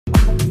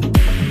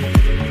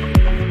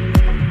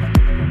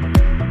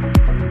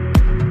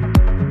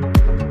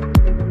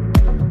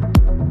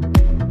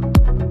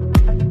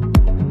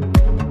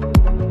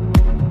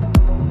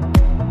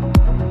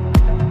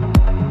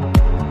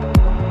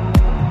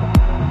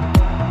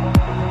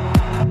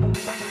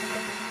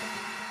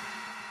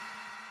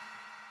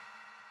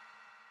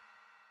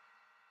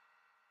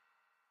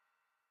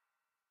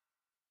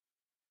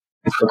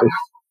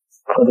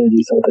ਫਤਿਹ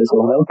ਜੀ ਫਤਿਹ। ਸੋ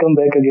welcome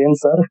back again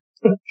sir.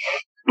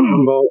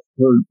 ਬਹੁਤ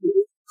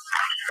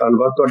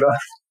ਧੰਨਵਾਦ ਤੁਹਾਡਾ।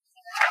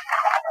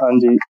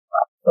 ਹਾਂਜੀ,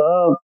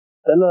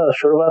 ਪਹਿਲਾਂ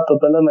ਸ਼ੁਰੂਆਤ ਤੋਂ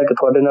ਪਹਿਲਾਂ ਮੈਂ ਇੱਕ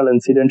ਤੁਹਾਡੇ ਨਾਲ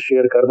ਇਨਸੀਡੈਂਟ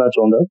ਸ਼ੇਅਰ ਕਰਨਾ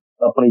ਚਾਹੁੰਦਾ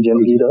ਆਪਣੀ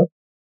ਜ਼ਿੰਦਗੀ ਦਾ।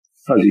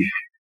 ਹਾਂਜੀ,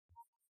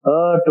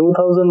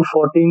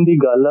 2014 ਦੀ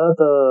ਗੱਲ ਆ।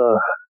 ਤਾਂ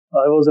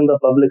I was in the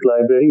public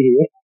library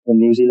here in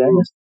New Zealand.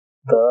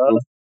 ਤਾਂ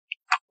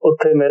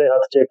ਉੱਥੇ ਮੇਰੇ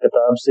ਹੱਥ 'ਚ ਇੱਕ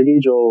ਕਿਤਾਬ ਸੀਗੀ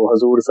ਜੋ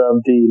ਹਜ਼ੂਰ ਸਾਹਿਬ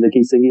ਦੀ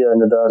ਲਿਖੀ ਸੀਗੀ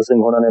ਨਿਦਾਰ ਸਿੰਘ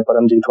ਹੋਣਾ ਨੇ,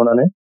 ਪਰਮਜੀਤ ਹੋਣਾ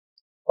ਨੇ।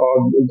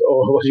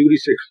 ਹਜ਼ੂਰੀ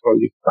ਸਿੱਖ।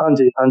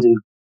 ਹਾਂਜੀ ਹਾਂਜੀ।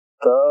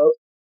 ਤਾਂ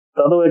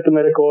ਤਦੋਂ ਇੱਕ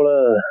ਮੇਰੇ ਕੋਲ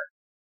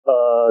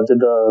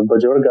ਜਿੱਦਾਂ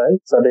ਬਜ਼ੁਰਗ ਆਏ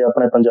ਸਾਡੇ,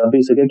 ਆਪਣੇ ਪੰਜਾਬੀ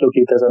ਸੀਗੇ,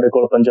 ਕਿਉਂਕਿ ਇੱਥੇ ਸਾਡੇ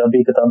ਕੋਲ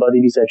ਪੰਜਾਬੀ ਕਿਤਾਬਾਂ ਦੀ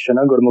ਵੀ ਸੈਕਸ਼ਨ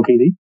ਆ ਗੁਰਮੁਖੀ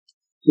ਦੀ।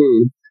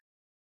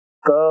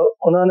 ਤਾਂ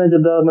ਉਹਨਾਂ ਨੇ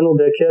ਜਿੱਦਾਂ ਮੈਨੂੰ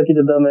ਦੇਖਿਆ ਕਿ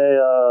ਜਿੱਦਾਂ ਮੈਂ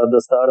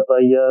ਦਸਤਾਰ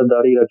ਪਾਈ ਆ,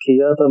 ਦਾੜੀ ਰੱਖੀ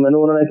ਆ, ਤਾਂ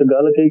ਮੈਨੂੰ ਉਹਨਾਂ ਨੇ ਇੱਕ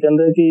ਗੱਲ ਕਹੀ,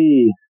 ਕਹਿੰਦੇ ਕਿ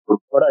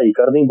ਪੜ੍ਹਾਈ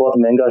ਕਰਨੀ ਬਹੁਤ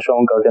ਮਹਿੰਗਾ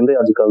ਸ਼ੌਂਕ ਆ, ਕਹਿੰਦੇ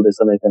ਅੱਜ ਕੱਲ ਦੇ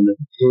ਸਮੇਂ। ਕਹਿੰਦੇ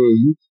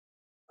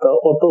ਤਾਂ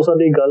ਉੱਥੋਂ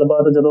ਸਾਡੀ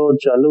ਗੱਲਬਾਤ ਜਦੋਂ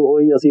ਚਾਲੂ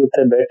ਹੋਈ, ਅਸੀਂ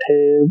ਉੱਥੇ ਬੈਠੇ,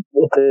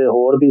 ਉੱਥੇ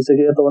ਹੋਰ ਵੀ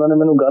ਸੀਗੇ। ਤਾਂ ਉਹਨਾਂ ਨੇ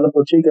ਮੈਨੂੰ ਗੱਲ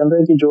ਪੁੱਛੀ,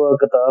 ਕਹਿੰਦੇ ਕਿ ਜੋ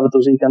ਕਿਤਾਬ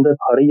ਤੁਸੀਂ ਕਹਿੰਦੇ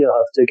ਫੜੀ ਆ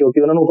ਹੱਥ 'ਚ,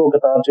 ਕਿਉਂਕਿ ਉਹਨਾਂ ਨੂੰ ਤਾਂ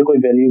ਕਿਤਾਬ 'ਚ ਕੋਈ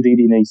ਵੈਲਿਊ ਦੀ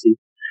ਨਹੀਂ ਸੀ।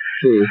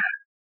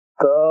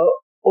 ਤਾਂ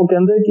ਉਹ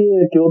ਕਹਿੰਦੇ ਕਿ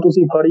ਕਿਉਂ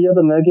ਤੁਸੀਂ ਫੜੀ ਆ?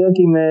 ਤਾਂ ਮੈਂ ਕਿਹਾ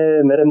ਕਿ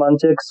ਮੇਰੇ ਮਨ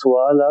 'ਚ ਇੱਕ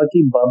ਸਵਾਲ ਆ ਕਿ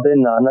ਬਾਬੇ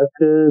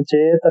ਨਾਨਕ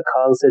 'ਚ ਤਾਂ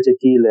ਖਾਲਸੇ 'ਚ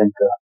ਕੀ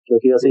ਲਿੰਕ ਆ?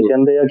 ਕਿਉਂਕਿ ਅਸੀਂ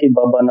ਕਹਿੰਦੇ ਆ ਕਿ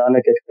ਬਾਬਾ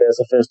ਨਾਨਕ ਇੱਕ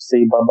ਪੈਸੀਫਿਸਟ ਸੀ,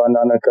 ਬਾਬਾ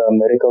ਨਾਨਕ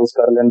ਮਿਰੇਕਲਸ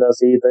ਕਰ ਲੈਂਦਾ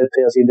ਸੀ। ਤਾਂ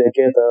ਇੱਥੇ ਅਸੀਂ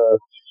ਦੇਖੇ ਤਾਂ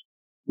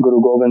ਗੁਰੂ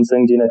ਗੋਬਿੰਦ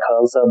ਸਿੰਘ ਜੀ ਨੇ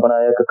ਖਾਲਸਾ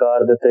ਬਣਾਇਆ,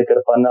 ਕਕਾਰ ਦਿੱਤੇ,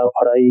 ਕਿਰਪਾਨਾਂ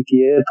ਫੜਾਈ। ਕਿ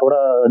ਇਹ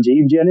ਥੋੜਾ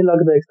ਅਜੀਬ ਜਿਹਾ ਨਹੀਂ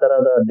ਲੱਗਦਾ? ਇੱਕ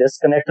ਤਰ੍ਹਾਂ ਦਾ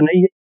ਡਿਸਕਨੈਕਟ ਨਹੀਂ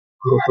ਹੈ?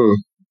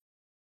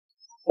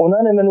 ਉਹਨਾਂ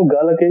ਨੇ ਮੈਨੂੰ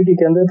ਗੱਲ ਕਹੀ ਕਿ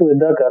ਕਹਿੰਦੇ ਤੂੰ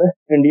ਏਦਾਂ ਕਰ,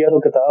 ਇੰਡੀਆ ਤੋਂ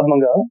ਕਿਤਾਬ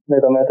ਮੰਗਾ,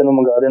 ਨਹੀਂ ਤਾਂ ਮੈਂ ਤੈਨੂੰ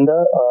ਮੰਗਾ ਦਿੰਦਾ,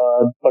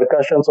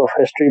 perceptions of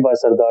history by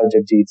Sardar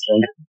Jagjit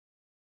Singh.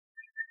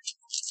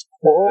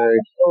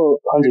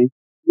 ਹਾਂਜੀ,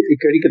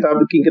 ਕਿਹੜੀ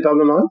ਕਿਤਾਬ? ਕੀ ਕਿਤਾਬ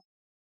ਦਾ ਨਾਮ?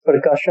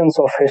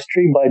 Perceptions of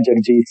history by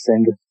Jagjit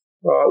Singh.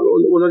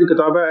 ਉਹਨਾਂ ਦੀ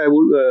ਕਿਤਾਬ ਹੈ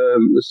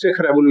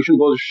ਸਿੱਖ ਰੈਵੋਲੂਸ਼ਨ,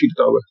 ਬਹੁਤ ਅੱਛੀ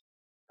ਕਿਤਾਬ ਹੈ।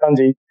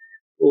 ਹਾਂਜੀ,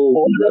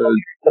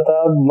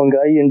 ਕਿਤਾਬ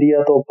ਮੰਗਾਈ, ਇੰਡੀਆ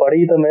ਤੋਂ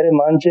ਪੜ੍ਹੀ। ਤਾਂ ਮੇਰੇ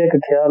ਮਨ 'ਚ ਇੱਕ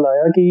ਖਿਆਲ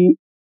ਆਇਆ ਕਿ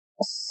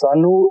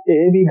ਸਾਨੂੰ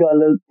ਇਹ ਵੀ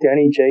ਗੱਲ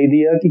ਕਹਿਣੀ ਚਾਹੀਦੀ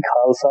ਆ ਕਿ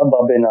ਖਾਲਸਾ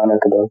ਬਾਬੇ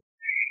ਨਾਨਕ ਦਾ,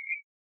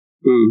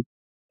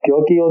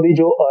 ਕਿਉਂਕਿ ਉਹਦੀ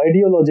ਜੋ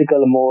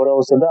ਆਈਡੀਓਲੋਜੀਕਲ ਮੋਰ ਆ,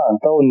 ਉਹ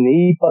ਸਿਧਾਂਤ ਆ, ਉਹ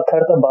ਨੀਂਹ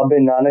ਪੱਥਰ ਤਾਂ ਬਾਬੇ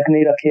ਨਾਨਕ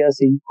ਨੇ ਰੱਖਿਆ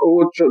ਸੀ।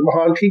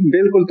 ਹਾਂ ਠੀਕ,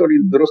 ਬਿਲਕੁਲ ਤੁਹਾਡੀ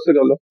ਦਰੁਸਤ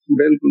ਗੱਲ,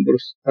 ਬਿਲਕੁਲ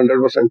ਦਰੁਸਤ,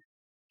 100%।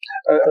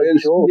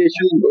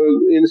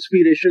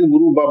 ਇੰਸਪੀਰੇਸ਼ਨ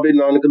ਗੁਰੂ ਬਾਬੇ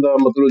ਨਾਨਕ ਦਾ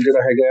ਮਤਲਬ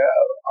ਜਿਹੜਾ ਹੈਗਾ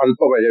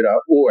ਅਨੁਭਵ ਹੈ ਜਿਹੜਾ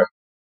ਉਹ ਹੈ।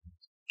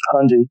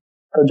 ਹਾਂਜੀ,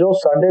 ਤਾਂ ਜੋ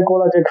ਸਾਡੇ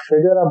ਕੋਲ ਅੱਜ ਇੱਕ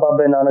ਫਿਗਰ ਆ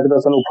ਬਾਬੇ ਨਾਨਕ ਦਾ,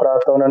 ਸਾਨੂੰ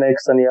ਫੜਾਤਾ ਉਹਨਾਂ ਨੇ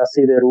ਇੱਕ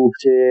ਸੰਨਿਆਸੀ ਦੇ ਰੂਪ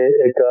 'ਚ।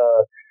 ਇੱਕ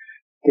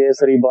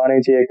ਕੇਸਰੀ ਬਾਣੀ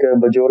 'ਚ ਇੱਕ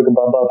ਬਜ਼ੁਰਗ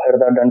ਬਾਬਾ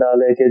ਫਿਰਦਾ ਡੰਡਾ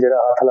ਲੈ ਕੇ,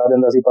 ਜਿਹੜਾ ਹੱਥ ਲਾ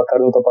ਦਿੰਦਾ ਸੀ ਪੱਥਰ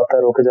ਨੂੰ ਤਾਂ ਪੱਥਰ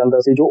ਰੁਕ ਜਾਂਦਾ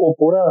ਸੀ। ਜੋ ਉਹ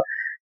ਪੂਰਾ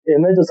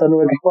ਇਮੇਜ ਸਾਨੂੰ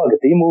ਇੱਕ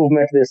ਭਗਤੀ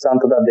ਮੂਵਮੈਂਟ ਦੇ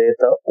ਸੰਤ ਦਾ ਦੇ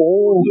ਦਿੱਤਾ, ਉਹ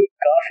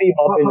ਕਾਫੀ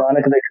ਬਾਬੇ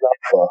ਨਾਨਕ ਦੇ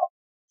ਖਿਲਾਫ ਆ।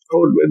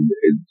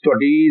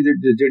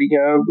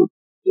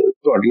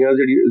 ਤੁਹਾਡੀਆਂ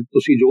ਜਿਹੜੀ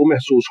ਤੁਸੀਂ ਜੋ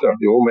ਮਹਿਸੂਸ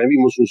ਕਰਦੇ ਹੋ, ਮੈਂ ਵੀ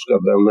ਮਹਿਸੂਸ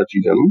ਕਰਦਾ ਉਹਨਾਂ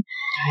ਚੀਜ਼ਾਂ ਨੂੰ।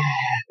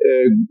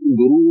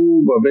 ਗੁਰੂ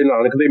ਬਾਬੇ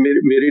ਨਾਨਕ ਦੇ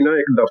ਮੇਰੇ ਨਾ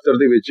ਇੱਕ ਦਫ਼ਤਰ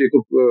ਦੇ ਵਿੱਚ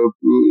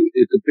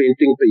ਇੱਕ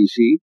ਪੇਂਟਿੰਗ ਪਈ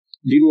ਸੀ,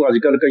 ਜਿਹਨੂੰ ਅੱਜ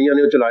ਕੱਲ੍ਹ ਕਈਆਂ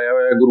ਨੇ ਚਲਾਇਆ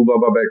ਹੋਇਆ, ਗੁਰੂ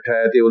ਬਾਬਾ ਬੈਠਾ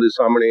ਹੈ ਤੇ ਉਹਦੇ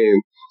ਸਾਹਮਣੇ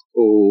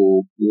ਉਹ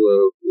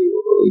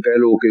ਕਹਿ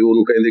ਲਓ ਕਿ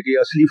ਉਹਨੂੰ ਕਹਿੰਦੇ ਕਿ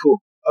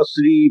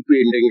ਅਸਲੀ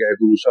ਪੇਂਟਿੰਗ ਹੈ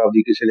ਗੁਰੂ ਸਾਹਿਬ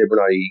ਦੀ, ਕਿਸੇ ਨੇ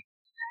ਬਣਾਈ।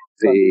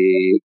 ਤੇ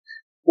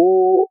ਉਹ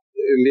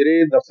ਮੇਰੇ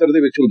ਦਫ਼ਤਰ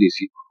ਦੇ ਵਿੱਚ ਹੁੰਦੀ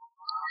ਸੀ।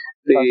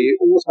 ਤੇ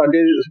ਉਹ ਸਾਡੇ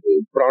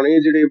ਪੁਰਾਣੇ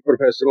ਜਿਹੜੇ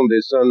ਪ੍ਰੋਫੈਸਰ ਹੁੰਦੇ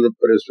ਸਨ,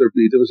 ਪ੍ਰੋਫੈਸਰ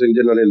ਪ੍ਰੀਤਮ ਸਿੰਘ,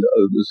 ਜਿਨ੍ਹਾਂ ਨੇ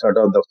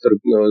ਸਾਡਾ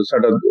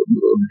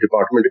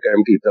ਡਿਪਾਰਟਮੈਂਟ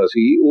ਕਾਇਮ ਕੀਤਾ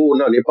ਸੀ, ਉਹ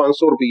ਉਹਨਾਂ ਨੇ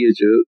 500 ਰੁਪਏ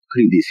 'ਚ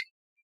ਖਰੀਦੀ ਸੀ।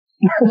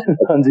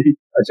 ਹਾਂਜੀ,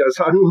 ਅੱਛਾ,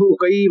 ਸਾਨੂੰ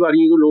ਕਈ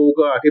ਵਾਰੀ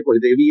ਲੋਕ ਆ ਕੇ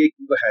ਪੁੱਛਦੇ ਵੀ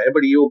ਇਹ ਹੈ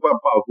ਬੜੀ ਉਹ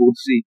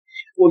ਭਾਵਪੂਰਤ ਸੀ।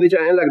 ਉਹਦੇ 'ਚ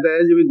ਐਂ ਲੱਗਦਾ ਹੈ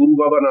ਜਿਵੇਂ ਗੁਰੂ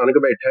ਬਾਬਾ ਨਾਨਕ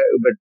ਬੈਠਾ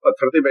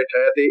ਪੱਥਰ ਤੇ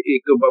ਬੈਠਾ ਹੈ ਤੇ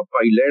ਇੱਕ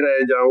ਭਾਈ ਲਹਿਣਾ ਹੈ,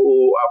 ਜਾਂ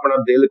ਉਹ ਆਪਣਾ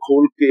ਦਿਲ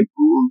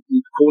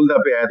ਖੋਲਦਾ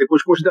ਪਿਆ ਤੇ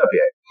ਕੁਛ ਪੁੱਛਦਾ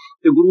ਪਿਆ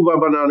ਤੇ ਗੁਰੂ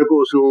ਬਾਬਾ ਨਾਨਕ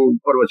ਉਸ ਨੂੰ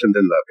ਪ੍ਰਵਚਨ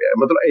ਦਿੰਦਾ ਪਿਆ।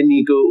 ਮਤਲਬ ਇੰਨੀ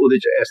ਕੁ ਉਹਦੇ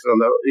 'ਚ ਇਸ ਤਰ੍ਹਾਂ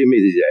ਦਾ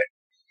ਇਮੇਜ ਹੈ।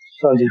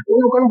 ਉਹ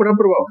ਲੋਕਾਂ ਨੂੰ ਬੜਾ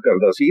ਪ੍ਰਭਾਵਿਤ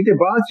ਕਰਦਾ ਸੀ। ਤੇ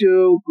ਬਾਅਦ 'ਚ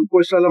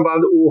ਕੁਝ ਸਾਲਾਂ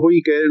ਬਾਅਦ ਉਹੋ ਹੀ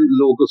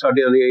ਲੋਕ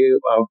ਸਾਡਿਆਂ ਨੇ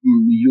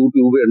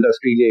YouTube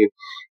ਇੰਡਸਟਰੀ ਨੇ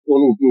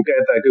ਉਹਨੂੰ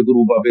ਕਹਿਤਾ ਕਿ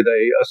ਗੁਰੂ ਬਾਬੇ ਦਾ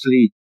ਇਹ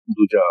ਅਸਲੀ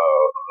ਦੂਜਾ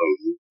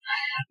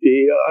ਇਹ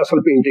ਅਸਲ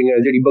ਪੇਂਟਿੰਗ ਹੈ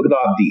ਜਿਹੜੀ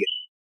ਬਗਦਾਦ ਦੀ ਹੈ।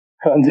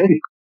 ਹਾਂਜੀ,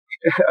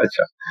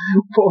 ਅੱਛਾ,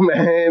 ਉਹ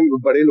ਮੈਂ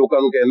ਬੜੇ ਲੋਕਾਂ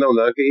ਨੂੰ ਕਹਿੰਦਾ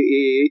ਹੁੰਦਾ ਕਿ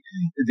ਇਹ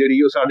ਜਿਹੜੀ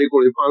ਉਹ ਸਾਡੇ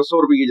ਕੋਲ 500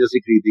 ਰੁਪਏ 'ਚ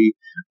ਅਸੀਂ ਖਰੀਦੀ,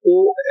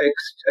 ਉਹ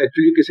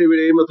ਐਕਚੁਅਲੀ ਕਿਸੇ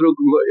ਵੇਲੇ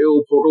ਮਤਲਬ ਉਹ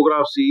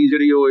ਫੋਟੋਗ੍ਰਾਫ ਸੀ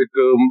ਜਿਹੜੀ ਉਹ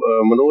ਇੱਕ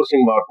ਮਨੋਹਰ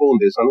ਸਿੰਘ ਮਾਰਕੋ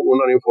ਹੁੰਦੇ ਸਨ,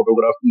 ਉਹਨਾਂ ਨੇ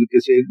ਫੋਟੋਗ੍ਰਾਫ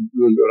ਕਿਸੇ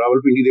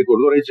ਰਾਵਲਪਿੰਡੀ ਦੇ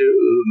ਗੁਰਦੁਆਰੇ 'ਚ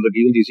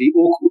ਲੱਗੀ ਹੁੰਦੀ ਸੀ,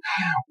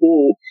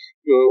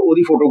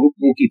 ਉਹਦੀ ਫੋਟੋ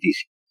ਕੀਤੀ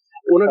ਸੀ।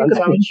 ਉਹਨਾਂ ਦੀ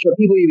ਕਿਤਾਬ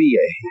ਛਪੀ ਹੋਈ ਵੀ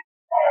ਹੈ।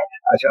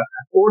 ਅੱਛਾ,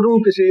 ਉਹਨੂੰ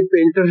ਕਿਸੇ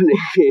ਪੇਂਟਰ ਨੇ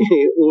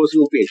ਉਸ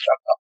ਨੂੰ ਪੇਂਟ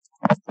ਕਰਤਾ।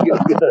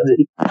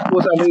 ਉਹ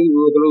ਸਾਡੇ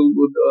ਮਤਲਬ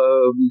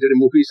ਜਿਹੜੇ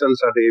ਮੁਖੀ ਸਨ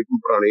ਸਾਡੇ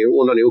ਪੁਰਾਣੇ,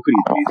 ਉਹਨਾਂ ਨੇ ਉਹ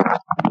ਖਰੀਦ ਲਈ,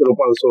 ਚਲੋ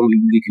 500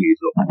 ਦੀ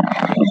ਖਰੀਦ ਲਓ।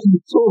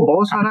 ਸੋ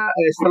ਬਹੁਤ ਸਾਰਾ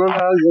ਇਸ ਤਰ੍ਹਾਂ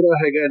ਦਾ ਜਿਹੜਾ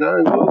ਹੈਗਾ ਨਾ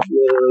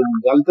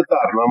ਗਲਤ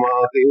ਧਾਰਨਾਵਾਂ,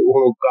 ਤੇ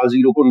ਹੁਣ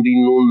ਕਾਜ਼ੀ ਰੁਕਨਦੀਨ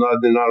ਨੂੰ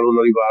ਦੇ ਨਾਲ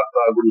ਉਹਨਾਂ ਦੀ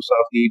ਵਾਰਤਾ, ਗੁਰੂ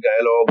ਸਾਹਿਬ ਦੀ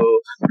ਡਾਇਲੋਗ,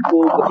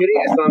 ਉਹ ਬਥੇਰੇ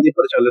ਇਸ ਤਰ੍ਹਾਂ ਦੇ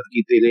ਪ੍ਰਚਲਿਤ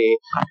ਕੀਤੇ ਨੇ।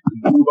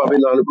 ਗੁਰੂ ਬਾਬੇ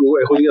ਨਾਨਕ ਨੂੰ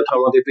ਇਹੋ ਜਿਹੀਆਂ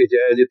ਥਾਵਾਂ ਤੇ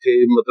ਭੇਜਿਆ ਜਿੱਥੇ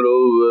ਮਤਲਬ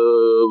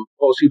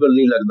ਪੋਸੀਬਲ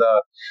ਨਹੀਂ ਲੱਗਦਾ,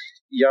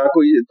 ਜਾਂ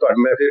ਕੋਈ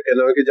ਮੈਂ ਫਿਰ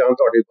ਕਹਿੰਦਾ ਕਿ ਜਾਂ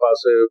ਤੁਹਾਡੇ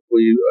ਪਾਸ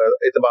ਕੋਈ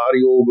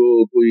ਇਤਬਾਰਯੋਗ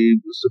ਕੋਈ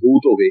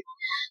ਸਬੂਤ ਹੋਵੇ।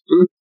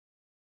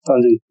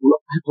 ਹਾਂਜੀ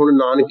ਹੁਣ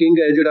ਨਾਨਕਿੰਗ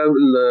ਹੈ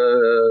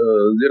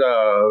ਜਿਹੜਾ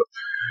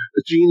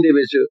ਚੀਨ ਦੇ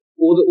ਵਿੱਚ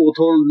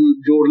ਉਥੋਂ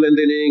ਜੋੜ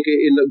ਲੈਂਦੇ ਨੇ ਕਿ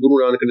ਗੁਰੂ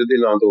ਨਾਨਕ ਦੇ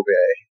ਨਾਂ ਤੋਂ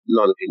ਪਿਆ ਹੈ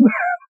ਨਾਨਕਿੰਗ।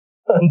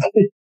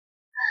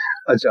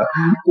 ਅੱਛਾ,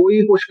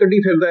 ਕੋਈ ਕੁਛ ਕੱਢੀ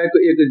ਫਿਰਦਾ ਇੱਕ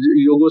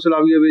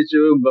ਯੂਗੋਸਲਾਵੀਆ ਵਿੱਚ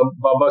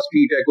ਬਾਬਾ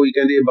ਸਟਰੀਟ ਹੈ, ਕੋਈ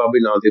ਕਹਿੰਦੇ ਬਾਬੇ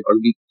ਨਾਂ ਤੇ ਬਣ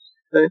ਗਈ,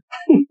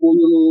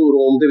 ਕੋਈ ਉਹਨੂੰ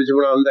ਰੋਮ ਦੇ ਵਿੱਚ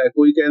ਬਣਾਉਂਦਾ,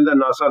 ਕੋਈ ਕਹਿੰਦਾ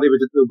ਨਾਸਾ ਦੇ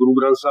ਵਿੱਚ ਗੁਰੂ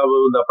ਗ੍ਰੰਥ ਸਾਹਿਬ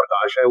ਦਾ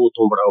ਪ੍ਰਕਾਸ਼ ਹੈ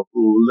ਉੱਥੋਂ ਬੜਾ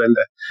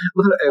ਲੈਂਦਾ।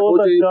 ਮਤਲਬ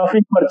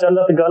ਕਾਫੀ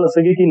ਪ੍ਰਚਲਿਤ ਗੱਲ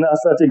ਸੀਗੀ ਕਿ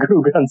ਨਾਸਾ ਚ ਗੁਰੂ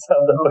ਗ੍ਰੰਥ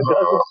ਸਾਹਿਬ ਦਾ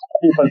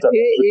ਪ੍ਰਕਾਸ਼।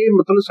 ਇਹ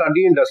ਮਤਲਬ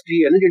ਸਾਡੀ ਇੰਡਸਟਰੀ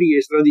ਹੈ ਨਾ ਜਿਹੜੀ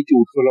ਇਸ ਤਰ੍ਹਾਂ ਦੀ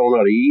ਝੂਠ ਫੈਲਾਉਣ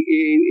ਵਾਲੀ,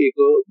 ਇਹ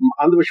ਇੱਕ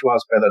ਅੰਧ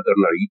ਵਿਸ਼ਵਾਸ ਪੈਦਾ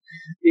ਕਰਨ ਵਾਲੀ,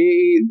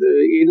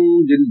 ਇਹਨੂੰ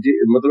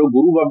ਮਤਲਬ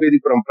ਗੁਰੂ ਬਾਬੇ ਦੀ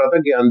ਪਰੰਪਰਾ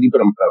ਤਾਂ ਗਿਆਨ ਦੀ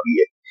ਪਰੰਪਰਾ ਵੀ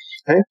ਹੈ।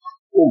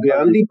 ਉਹ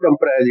ਗਿਆਨ ਦੀ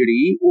ਪਰੰਪਰਾ ਹੈ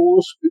ਜਿਹੜੀ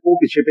ਉਹ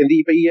ਪਿੱਛੇ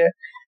ਪੈਂਦੀ ਪਈ ਹੈ।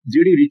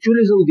 ਜਿਹੜੀ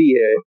ਰਿਚੁਅਲਿਜ਼ਮ ਦੀ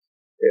ਹੈ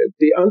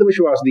ਤੇ ਅੰਧ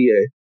ਵਿਸ਼ਵਾਸ ਦੀ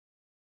ਹੈ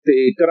ਤੇ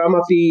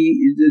ਕਰਾਮਾਤੀ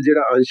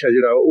ਜਿਹੜਾ ਅੰਸ਼ ਹੈ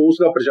ਜਿਹੜਾ ਉਸ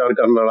ਦਾ ਪ੍ਰਚਾਰ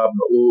ਕਰਨ ਵਾਲਾ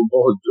ਉਹ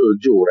ਬਹੁਤ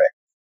ਜ਼ੋਰ ਹੈ।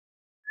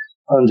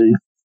 ਹਾਂਜੀ,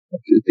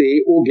 ਤੇ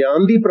ਉਹ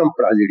ਗਿਆਨ ਦੀ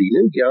ਪਰੰਪਰਾ ਜਿਹੜੀ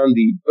ਨੇ ਗਿਆਨ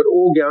ਦੀ, ਪਰ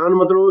ਉਹ ਗਿਆਨ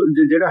ਮਤਲਬ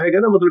ਜਿਹੜਾ ਹੈਗਾ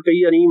ਨਾ, ਮਤਲਬ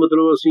ਕਈ ਵਾਰੀ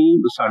ਮਤਲਬ ਅਸੀਂ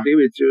ਸਾਡੇ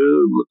ਵਿੱਚ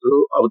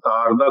ਮਤਲਬ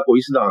ਅਵਤਾਰ ਦਾ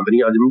ਕੋਈ ਸਿਧਾਂਤ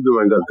ਨਹੀਂ, ਅੱਜ ਵੀ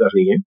ਮੈਂ ਗੱਲ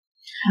ਕਰਨੀ ਹੈ,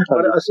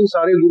 ਪਰ ਅਸੀਂ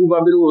ਸਾਰੇ ਗੁਰੂ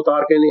ਬਾਬੇ ਨੂੰ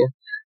ਅਵਤਾਰ ਕਹਿੰਦੇ ਆ।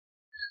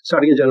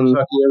 ਸਾਡੀਆਂ ਜਨਮ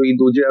ਸਾਖੀਆਂ ਵੀ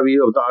ਦੂਜਿਆਂ ਵੀ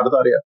ਅਵਤਾਰ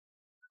ਧਾਰਿਆ।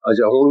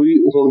 ਅੱਛਾ,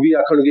 ਹੁਣ ਵੀ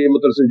ਆਖਣਗੇ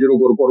ਮਤਲਬ ਜਦੋਂ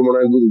ਗੁਰਪੁਰਬ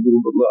ਮਨਾਇਆ ਗੁਰੂ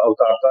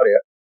ਅਵਤਾਰ ਧਾਰਿਆ।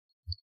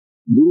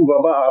 ਗੁਰੂ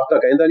ਬਾਬਾ ਆਪ ਤਾਂ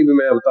ਕਹਿੰਦਾ ਨਹੀਂ ਵੀ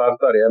ਮੈਂ ਅਵਤਾਰ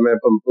ਧਾਰਿਆ, ਮੈਂ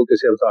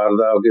ਕਿਸੇ ਅਵਤਾਰ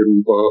ਦਾ ਅੱਗੇ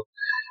ਰੂਪ ਹਾਂ,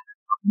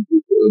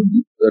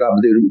 ਰੱਬ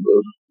ਦੇ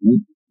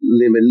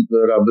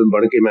ਰੱਬ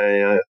ਬਣ ਕੇ ਮੈਂ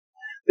ਆਇਆ,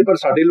 ਤੇ ਪਰ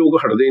ਸਾਡੇ ਲੋਕ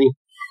ਹਟਦੇ ਨਹੀਂ।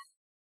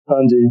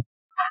 ਹਾਂਜੀ,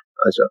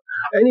 ਅੱਛਾ,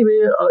 ਐਨੀਵੇ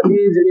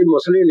ਇਹ ਜਿਹੜੇ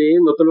ਮਸਲੇ ਨੇ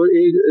ਮਤਲਬ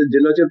ਇਹ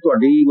ਜਿੰਨਾ ਚਿਰ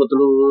ਤੁਹਾਡੀ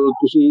ਮਤਲਬ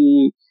ਤੁਸੀਂ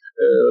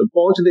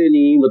ਪਹੁੰਚਦੇ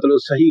ਨਹੀਂ ਮਤਲਬ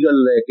ਸਹੀ ਗੱਲ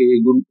ਲੈ ਕੇ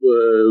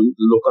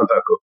ਲੋਕਾਂ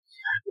ਤੱਕ,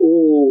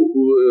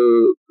 ਉਹ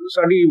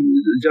ਸਾਡੀ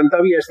ਜਨਤਾ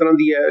ਵੀ ਇਸ ਤਰ੍ਹਾਂ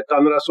ਦੀ ਹੈ,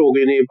 ਕੰਨ ਰਸ ਹੋ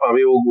ਗਏ ਨੇ,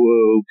 ਭਾਵੇਂ ਉਹ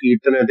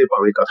ਕੀਰਤਨ ਹੈ ਤੇ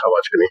ਭਾਵੇਂ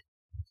ਕਥਾਵਾਚਕ ਨੇ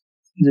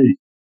ਜੀ,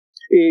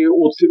 ਇਹ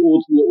ਉਸ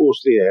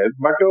ਤੇ ਹੈ।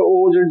 ਬਟ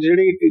ਉਹ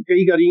ਜਿਹੜੇ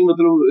ਕਈ ਵਾਰੀ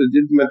ਮਤਲਬ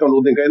ਮੈਂ ਤੁਹਾਨੂੰ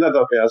ਉਦੋਂ ਕਹਿੰਦਾ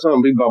ਤਾਂ ਪਿਆ ਸਾਂ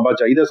ਵੀ ਬਾਬਾ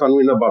ਚਾਹੀਦਾ ਸਾਨੂੰ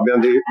ਇਹਨਾਂ ਬਾਬਿਆਂ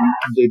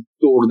ਦੇ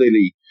ਤੋੜ ਦੇ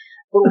ਲਈ,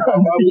 ਪਰ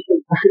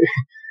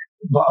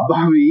ਬਾਬਾ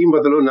ਵੀ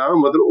ਮਤਲਬ ਨਾ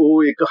ਮਤਲਬ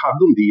ਉਹ ਇੱਕ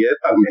ਹੱਦ ਹੁੰਦੀ ਹੈ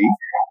ਧਰਮ ਦੀ।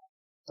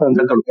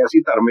 ਤੁਹਾਨੂੰ ਕਿਹਾ ਸੀ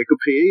ਧਰਮ ਇੱਕ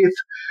ਫੇਥ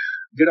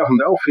ਜਿਹੜਾ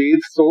ਹੁੰਦਾ, ਉਹ ਫੇਥ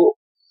ਤੋਂ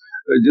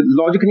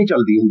ਲੌਜਿਕ ਨਹੀਂ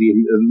ਚੱਲਦੀ ਹੁੰਦੀ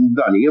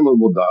ਦਾ ਨਹੀਂ ਹੈ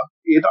ਮੁੱਦਾ,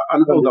 ਇਹ ਤਾਂ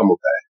ਅਨੁਭਵ ਦਾ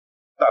ਮੁੱਦਾ ਹੈ।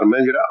 ਧਰਮ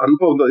ਹੈ ਜਿਹੜਾ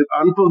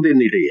ਅਨੁਭਵ ਦੇ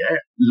ਨੇੜੇ ਹੈ,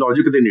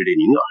 ਲੌਜਿਕ ਦੇ ਨੇੜੇ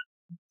ਨਹੀਂ ਗਾ।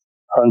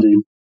 ਹਾਂਜੀ,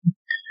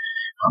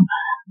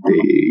 ਤੇ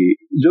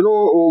ਜਦੋਂ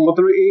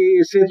ਮਤਲਬ ਇਹ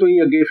ਇਸੇ ਤੋਂ ਹੀ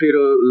ਅੱਗੇ ਫਿਰ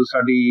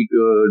ਸਾਡੀ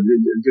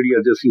ਜਿਹੜੀ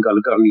ਅੱਜ ਅਸੀਂ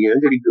ਗੱਲ ਕਰਨੀ ਹੈ,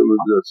 ਜਿਹੜੀ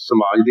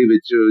ਸਮਾਜ ਦੇ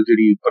ਵਿੱਚ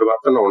ਜਿਹੜੀ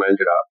ਪਰਿਵਰਤਨ ਆਉਣਾ ਹੈ,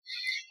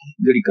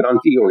 ਜਿਹੜੀ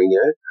ਕ੍ਰਾਂਤੀ ਆਉਣੀ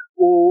ਹੈ,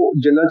 ਉਹ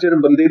ਜਿੰਨਾ ਚਿਰ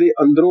ਬੰਦੇ ਦੇ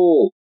ਅੰਦਰੋਂ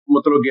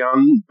ਮਤਲਬ ਗਿਆਨ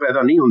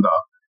ਪੈਦਾ ਨਹੀਂ ਹੁੰਦਾ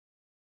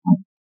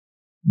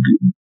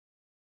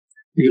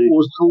ਤੇ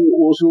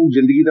ਉਸ ਨੂੰ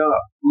ਜ਼ਿੰਦਗੀ ਦਾ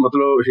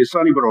ਮਤਲਬ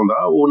ਹਿੱਸਾ ਨਹੀਂ ਬਣਾਉਂਦਾ,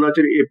 ਉਹਨਾਂ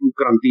ਚਿਰ ਇਹ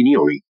ਕ੍ਰਾਂਤੀ ਨਹੀਂ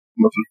ਆਉਣੀ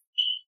ਮਤਲਬ।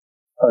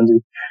 ਹਾਂਜੀ,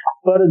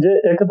 ਪਰ ਜੇ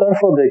ਇੱਕ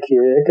ਤਰਫੋਂ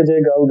ਦੇਖੀਏ, ਜੇ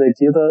ਗੱਲ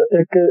ਦੇਖੀਏ ਤਾਂ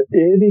ਇੱਕ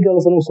ਇਹ ਵੀ ਗੱਲ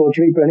ਸਾਨੂੰ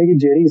ਸੋਚਣੀ ਪੈਣੀ ਕਿ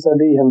ਜਿਹੜੀ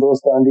ਸਾਡੀ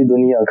ਹਿੰਦੁਸਤਾਨ ਦੀ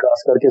ਦੁਨੀਆ,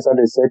 ਖਾਸ ਕਰਕੇ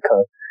ਸਾਡੇ ਸਿੱਖ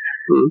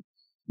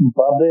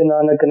ਬਾਬੇ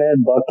ਨਾਨਕ ਨੇ,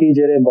 ਬਾਕੀ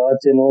ਜਿਹੜੇ ਬਾਅਦ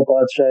ਚ 9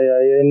 ਪਾਤਸ਼ਾਹ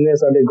ਆਏ, ਇੰਨੇ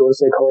ਸਾਡੇ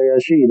ਗੁਰਸਿੱਖ ਹੋਏ ਆ,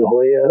 ਸ਼ਹੀਦ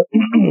ਹੋਏ ਆ,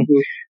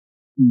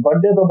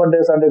 ਵੱਡੇ ਤੋਂ ਵੱਡੇ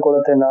ਸਾਡੇ ਕੋਲ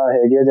ਇੱਥੇ ਨਾਂ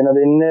ਹੈਗੇ ਆ ਜਿਨ੍ਹਾਂ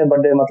ਦੇ ਇੰਨੇ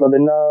ਵੱਡੇ ਮਤਲਬ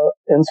ਇੰਨਾ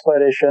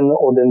ਇੰਸਪਾਇਰੇਸ਼ਨ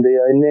ਉਹ ਦਿੰਦੇ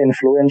ਆ, ਇੰਨੇ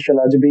ਇਨਫਲੂਐਂਸ਼ੀਅਲ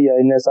ਅੱਜ ਵੀ ਆ,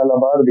 ਇੰਨੇ ਸਾਲਾਂ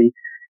ਬਾਅਦ ਵੀ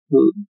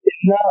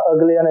ਇੰਨਾ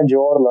ਅਗਲਿਆਂ ਨੇ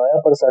ਜ਼ੋਰ ਲਾਇਆ,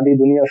 ਪਰ ਸਾਡੀ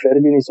ਦੁਨੀਆ ਫਿਰ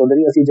ਵੀ ਨਹੀਂ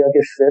ਸੁਧਰੀ। ਅਸੀਂ ਜਾ ਕੇ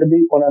ਫਿਰ ਵੀ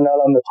ਉਹਨਾਂ ਨਾਲ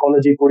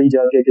ਮਿਥੋਲੋਜੀ ਪੂਰੀ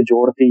ਜਾ ਕੇ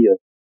ਜੋੜਤੀ ਹੈ।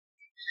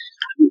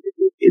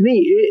 ਨਹੀਂ,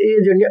 ਇਹ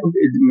ਜਿਹੜੀਆਂ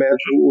ਮੈਂ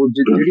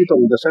ਜਿਹੜੀ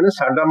ਤੁਹਾਨੂੰ ਦੱਸਿਆ ਨਾ,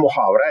 ਸਾਡਾ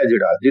ਮੁਹਾਵਰਾ ਹੈ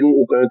ਜਿਹੜਾ,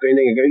 ਜਿਹਨੂੰ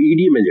ਕਹਿੰਦੇ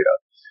ਈਡੀਅਮ ਹੈ ਜਿਹੜਾ,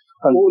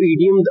 ਉਹ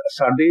ਈਡੀਅਮ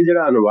ਸਾਡੇ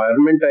ਜਿਹੜਾ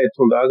এনवायरमेंट ਹੈ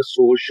ਇੱਥੋਂ ਦਾ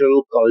ਸੋਸ਼ਲ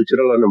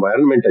ਕਲਚਰਲ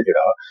এনवायरमेंट ਹੈ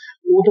ਜਿਹੜਾ,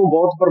 ਉਹ ਤੋਂ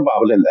ਬਹੁਤ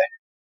ਪ੍ਰਭਾਵ ਲੈਂਦਾ ਹੈ।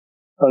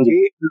 ਹਾਂਜੀ,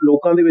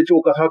 ਲੋਕਾਂ ਦੇ ਵਿੱਚ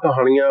ਉਹ ਕਥਾ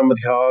ਕਹਾਣੀਆਂ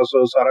ਮਿਥਿਹਾਸ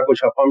ਸਾਰਾ ਕੁਝ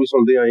ਆਪਾਂ ਵੀ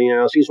ਸੁਣਦੇ ਆਏ ਹਾਂ,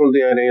 ਅਸੀਂ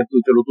ਸੁਣਦੇ ਆਏ ਰਹੇ,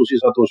 ਚਲੋ ਤੁਸੀਂ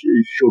ਸਾਥੋਂ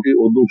ਛੋਟੀ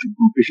ਉਦੋਂ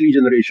ਪਿਛਲੀ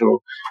ਜਨਰੇਸ਼ਨ ਹੋ,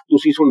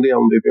 ਤੁਸੀਂ ਸੁਣਦੇ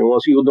ਆਉਂਦੇ ਪਏ ਹੋ,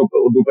 ਅਸੀਂ ਉਦੋਂ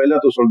ਪਹਿਲਾਂ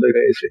ਤੋਂ ਸੁਣਦੇ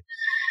ਰਹੇ ਸੀ।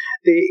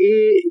 ਤੇ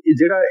ਇਹ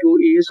ਜਿਹੜਾ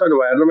ਇਸ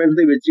এনवायरमेंट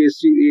ਦੇ ਵਿੱਚ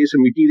ਇਸ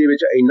ਮਿੱਟੀ ਦੇ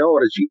ਵਿੱਚ ਇੰਨਾ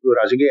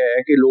ਰਚ ਗਿਆ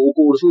ਹੈ ਕਿ ਲੋਕ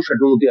ਉਸ ਨੂੰ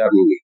ਛੱਡਣ ਨੂੰ ਤਿਆਰ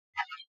ਨਹੀਂ ਗਏ।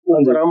 ਉਹ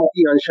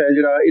ਕਰਾਮਾਤੀ ਅੰਸ਼ ਹੈ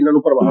ਜਿਹੜਾ ਇਹਨਾਂ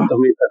ਨੂੰ ਪ੍ਰਭਾਵਿਤ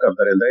ਹਮੇਸ਼ਾ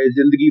ਕਰਦਾ ਰਹਿੰਦਾ ਹੈ।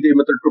 ਜ਼ਿੰਦਗੀ ਦੇ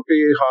ਮਤਲਬ ਟੁੱਟੇ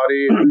ਹਾਰੇ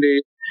ਢਿੱਲੇ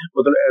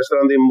ਮਤਲਬ ਇਸ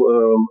ਤਰ੍ਹਾਂ ਦੇ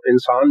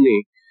ਇਨਸਾਨ ਨੇ,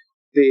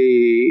 ਤੇ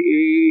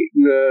ਇਹ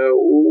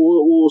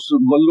ਉਸ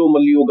ਮੱਲੋ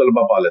ਮੱਲੀ ਉਹ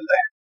ਗਲਬਾ ਪਾ ਲੈਂਦਾ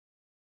ਹੈ।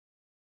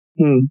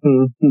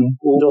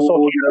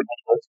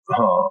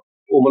 ਹਾਂ,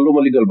 ਉਹ ਮੱਲੋ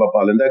ਮੱਲੀ ਗਲਬਾ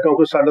ਪਾ ਲੈਂਦਾ ਹੈ,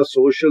 ਕਿਉਂਕਿ ਸਾਡਾ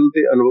ਸੋਸ਼ਲ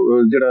ਤੇ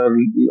ਜਿਹੜਾ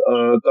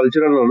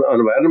ਕਲਚਰਲ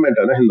এনवायरमेंट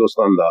ਹੈ ਨਾ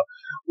ਹਿੰਦੁਸਤਾਨ ਦਾ,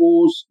 ਉਹ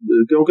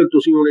ਕਿਉਂਕਿ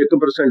ਤੁਸੀਂ ਹੁਣ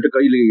 1%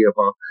 ਕਹੀ ਲਈਏ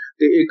ਆਪਾਂ,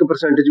 ਤੇ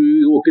 1% ਚ ਵੀ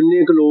ਉਹ ਕਿੰਨੇ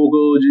ਕੁ ਲੋਕ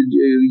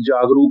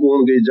ਜਾਗਰੂਕ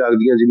ਹੋਣਗੇ,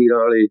 ਜਾਗਦੀਆਂ ਜ਼ਮੀਰਾਂ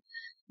ਵਾਲੇ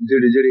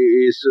ਜਿਹੜੇ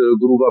ਇਸ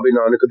ਗੁਰੂ ਬਾਬੇ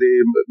ਨਾਨਕ ਦੇ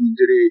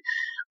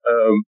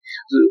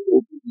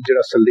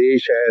ਜਿਹੜਾ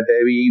ਸੰਦੇਸ਼ ਹੈ,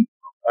 ਦੈਵੀ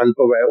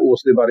ਅਨੁਭਵ ਹੈ, ਉਸ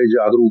ਦੇ ਬਾਰੇ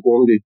ਜਾਗਰੂਕ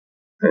ਹੋਣਗੇ।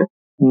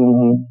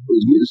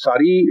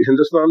 ਸਾਰੀ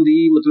ਹਿੰਦੁਸਤਾਨ ਦੀ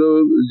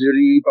ਮਤਲਬ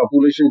ਜਿਹੜੀ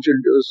ਪਾਪੂਲੇਸ਼ਨ ਚ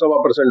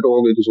 1.25%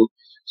 ਹੋਣਗੇ ਤੁਸੀਂ,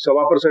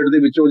 1.25% ਦੇ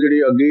ਵਿੱਚੋਂ ਜਿਹੜੇ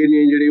ਅੱਗੇ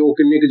ਨੇ ਜਿਹੜੇ ਉਹ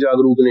ਕਿੰਨੇ ਕੁ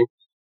ਜਾਗਰੂਕ ਨੇ,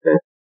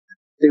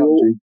 ਤੇ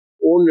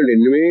ਉਹ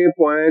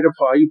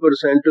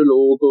 99.5%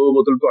 ਲੋਕ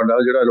ਮਤਲਬ ਤੁਹਾਡਾ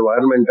ਜਿਹੜਾ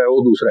এনवायरमेंट ਹੈ ਉਹ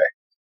ਦੂਸਰਾ ਹੈ।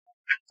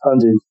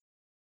 ਹਾਂਜੀ,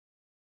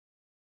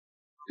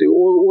 ਤੇ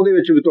ਉਹਦੇ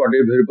ਵਿੱਚ ਵੀ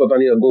ਤੁਹਾਡੇ ਫਿਰ ਪਤਾ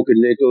ਨਹੀਂ ਅੱਗੋਂ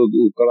ਕਿੰਨੇ ਕੁ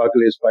ਕਲਾ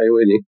ਕਲੇਸ਼ ਪਾਏ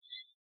ਹੋਏ ਨੇ।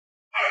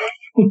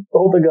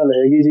 ਉਹ ਤਾਂ ਗੱਲ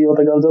ਹੈਗੀ ਜੀ, ਉਹ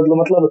ਤਾਂ ਗੱਲ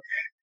ਮਤਲਬ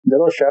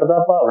ਜਦੋਂ ਸ਼ਰਧਾ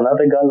ਭਾਵਨਾ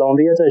ਤੇ ਗੱਲ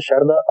ਆਉਂਦੀ ਹੈ, ਚਾਹੇ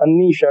ਸ਼ਰਧਾ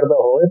ਅੰਨੀ ਸ਼ਰਧਾ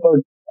ਹੋਵੇ, ਪਰ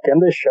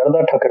ਕਹਿੰਦੇ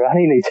ਸ਼ਰਧਾ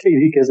ਠਕਰਾਣੀ ਨਹੀਂ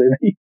ਚਾਹੀਦੀ ਕਿਸੇ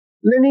ਦੀ।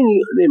 ਨਹੀਂ,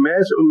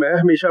 ਮੈਂ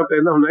ਹਮੇਸ਼ਾ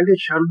ਕਹਿੰਦਾ ਹੁੰਦਾ ਕਿ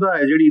ਸ਼ਰਧਾ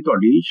ਹੈ ਜਿਹੜੀ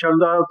ਤੁਹਾਡੀ,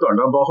 ਸ਼ਰਧਾ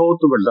ਤੁਹਾਡਾ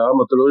ਬਹੁਤ ਵੱਡਾ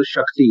ਮਤਲਬ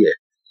ਸ਼ਕਤੀ ਹੈ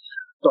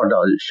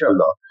ਤੁਹਾਡਾ।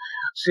 ਸ਼ਰਧਾ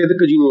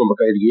ਸਿਦਕ ਜਿਹਨੂੰ ਆਪਾਂ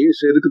ਕਹਿ ਲਈਏ,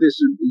 ਸਿਦਕ ਤੇ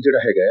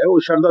ਜਿਹੜਾ ਹੈਗਾ ਉਹ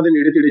ਸ਼ਰਧਾ ਦੇ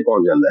ਨੇੜੇ ਤੇੜੇ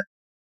ਪਹੁੰਚ ਜਾਂਦਾ ਹੈ।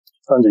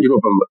 ਜਿਹਨੂੰ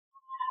ਆਪਾਂ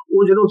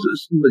ਉਹ ਜਦੋਂ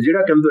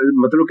ਜਿਹੜਾ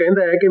ਮਤਲਬ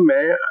ਕਹਿੰਦਾ ਹੈ ਕਿ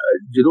ਮੈਂ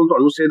ਜਦੋਂ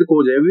ਤੁਹਾਨੂੰ ਸਿਦਕ ਹੋ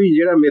ਜਾਏ ਵੀ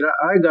ਜਿਹੜਾ ਮੇਰਾ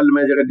ਆਹ ਗੱਲ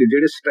ਮੈਂ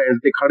ਜਿਹੜੇ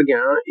ਸਟੈਂਡ ਤੇ ਖੜ ਗਿਆ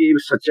ਇਹ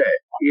ਸੱਚਾ ਹੈ,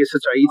 ਇਹ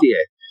ਸੱਚਾਈ ਤੇ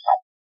ਹੈ,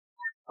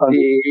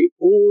 ਤੇ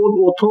ਉਹ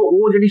ਉੱਥੋਂ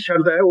ਉਹ ਜਿਹੜੀ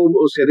ਸ਼ਰਧਾ ਹੈ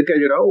ਉਹ ਸਿਦਕ ਹੈ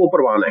ਜਿਹੜਾ ਉਹ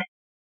ਪ੍ਰਵਾਨ ਹੈ,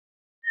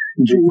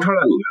 ਝੂਠ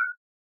ਵਾਲਾ ਨਹੀਂ।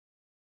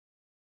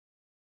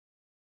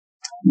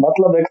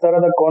 ਮਤਲਬ ਇੱਕ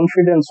ਤਰ੍ਹਾਂ ਦਾ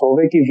ਕੌਨਫੀਡੈਂਸ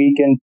ਹੋਵੇ ਕਿ we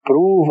can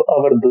prove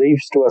our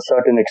beliefs to a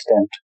certain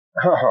extent.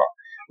 ਹਾਂ,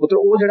 ਮਤਲਬ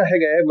ਉਹ ਜਿਹੜਾ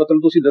ਹੈਗਾ ਮਤਲਬ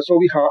ਤੁਸੀਂ ਦੱਸੋ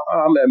ਵੀ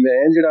ਹਾਂ ਮੈਂ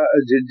ਜਿਹੜਾ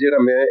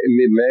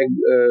ਮੈਂ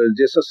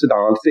ਜਿਸ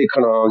ਸਿਧਾਂਤ ਤੇ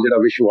ਖੜਾ, ਜਿਹੜਾ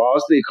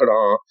ਵਿਸ਼ਵਾਸ ਤੇ ਖੜਾ,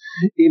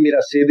 ਇਹ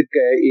ਮੇਰਾ ਸਿਦਕ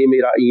ਹੈ, ਇਹ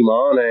ਮੇਰਾ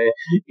ਈਮਾਨ ਹੈ,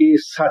 ਇਹ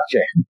ਸੱਚ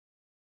ਹੈ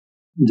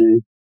ਜੀ।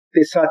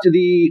 ਤੇ ਸੱਚ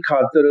ਦੀ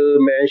ਖਾਤਰ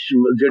ਮੈਂ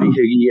ਜਿਹੜੀ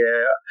ਹੈਗੀ ਹੈ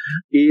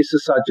ਇਸ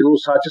ਸੱਚ ਨੂੰ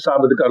ਸੱਚ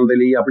ਸਾਬਤ ਕਰਨ ਦੇ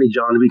ਲਈ ਆਪਣੀ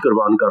ਜਾਨ ਵੀ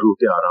ਕੁਰਬਾਨ ਕਰਨ ਨੂੰ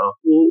ਤਿਆਰ ਹਾਂ।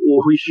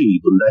 ਉਹੀ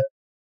ਸ਼ਹੀਦ ਹੁੰਦਾ ਹੈ।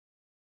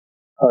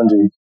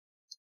 ਹਾਂਜੀ।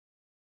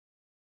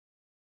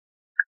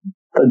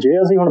 ਤਾਂ ਜੇ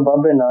ਅਸੀਂ ਹੁਣ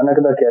ਬਾਬੇ ਨਾਨਕ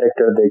ਦਾ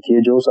ਕੈਰੈਕਟਰ ਦੇਖੀਏ,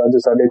 ਜੋ ਅੱਜ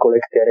ਸਾਡੇ ਕੋਲ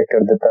ਇੱਕ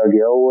ਕੈਰੈਕਟਰ ਦਿੱਤਾ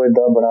ਗਿਆ, ਉਹ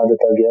ਏਦਾਂ ਬਣਾ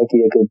ਦਿੱਤਾ ਗਿਆ ਕਿ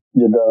ਇੱਕ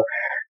ਜਿੱਦਾਂ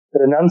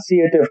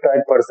renunciative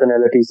type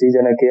personality ਸੀ,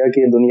 ਜਿਹਨੇ ਕਿਹਾ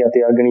ਕਿ ਇਹ ਦੁਨੀਆ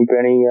ਤੇ ਆਗਣੀ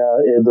ਪੈਣੀ ਆ,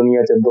 ਇਹ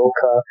ਦੁਨੀਆ 'ਚ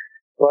ਦੁੱਖ ਆ।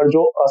 ਪਰ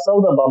ਜੋ ਅਸਲ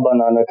ਦਾ ਬਾਬਾ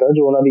ਨਾਨਕ ਆ,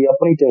 ਜੋ ਉਹਨਾਂ ਦੀ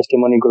ਆਪਣੀ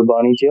ਟੈਸਟੀਮਨੀ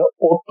ਗੁਰਬਾਣੀ 'ਚ ਆ,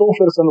 ਉਹ ਤੋਂ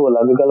ਫਿਰ ਸਾਨੂੰ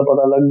ਅਲੱਗ ਗੱਲ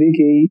ਪਤਾ ਲੱਗਦੀ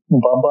ਕਿ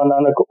ਬਾਬਾ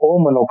ਨਾਨਕ ਉਹ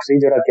ਮਨੁੱਖ ਸੀ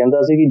ਜਿਹੜਾ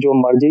ਕਹਿੰਦਾ ਸੀ ਕਿ ਜੋ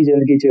ਮਰਜ਼ੀ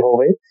ਜ਼ਿੰਦਗੀ 'ਚ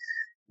ਹੋਵੇ,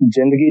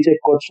 ਜ਼ਿੰਦਗੀ 'ਚ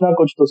ਕੁਛ ਨਾ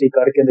ਕੁਛ ਤੁਸੀਂ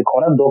ਕਰਕੇ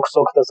ਦਿਖਾਉਣਾ, ਦੁੱਖ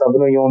ਸੁੱਖ ਤਾਂ ਸਭ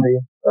ਨੂੰ ਹੀ ਆਉਂਦੇ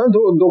ਆ।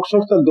 ਦੁੱਖ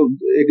ਸੁੱਖ ਤਾਂ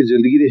ਇੱਕ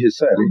ਜ਼ਿੰਦਗੀ ਦੇ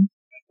ਹਿੱਸਾ ਹੈ।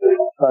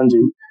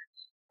 ਹਾਂਜੀ।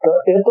 ਤਾਂ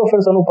ਇਹ ਤੋਂ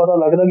ਫਿਰ ਸਾਨੂੰ ਪਤਾ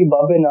ਲੱਗਦਾ ਕਿ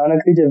ਬਾਬੇ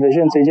ਨਾਨਕ ਦੀ ਜੇ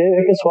ਵਿਜ਼ਨ ਸੀ, ਜੇ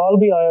ਇੱਕ ਸਵਾਲ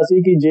ਵੀ ਆਇਆ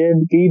ਸੀ ਕਿ ਜੇ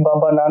ਕੀ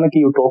ਬਾਬਾ ਨਾਨਕ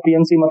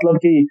ਯੂਟੋਪੀਅਨ ਸੀ,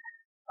 ਮਤਲਬ ਕਿ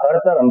ਹਰ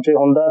ਧਰਮ 'ਚ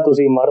ਹੁੰਦਾ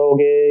ਤੁਸੀਂ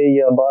ਮਰੋਗੇ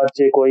ਜਾਂ ਬਾਅਦ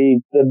 'ਚ ਕੋਈ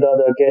ਏਦਾਂ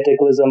ਦਾ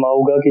ਕੈਟੇਕਲਿਜ਼ਮ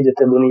ਆਊਗਾ ਕਿ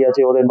ਜਿੱਥੇ ਦੁਨੀਆ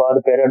 'ਚ ਉਹਦੇ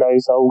ਬਾਅਦ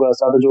ਪੈਰਾਡਾਈਸ ਆਊਗਾ,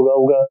 ਸਤਜੁਗ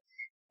ਆਊਗਾ।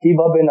 ਕੀ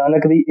ਬਾਬੇ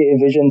ਨਾਨਕ ਦੀ ਇਹ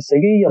ਵਿਜ਼ਨ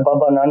ਸੀਗੀ, ਜਾਂ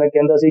ਬਾਬਾ ਨਾਨਕ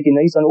ਕਹਿੰਦਾ ਸੀ ਕਿ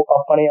ਨਹੀਂ, ਸਾਨੂੰ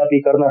ਆਪਣੇ ਆਪ ਹੀ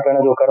ਕਰਨਾ ਪੈਣਾ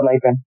ਜੋ ਕਰਨਾ ਹੀ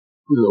ਪੈਣਾ?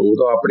 ਉਹ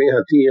ਤਾਂ ਆਪਣੇ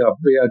ਹੱਥੀ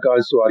ਆਪੇ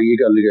ਆਕਾਸ਼ ਸਵਾਰੀ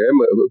ਗੱਲ ਹੈ।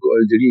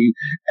 ਜਿਹੜੀ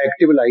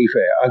ਐਕਟਿਵ ਲਾਈਫ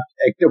ਹੈ,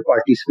 ਐਕਟਿਵ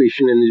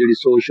ਪਾਰਟੀਸਪੇਸ਼ਨ ਇਨ ਜਿਹੜੀ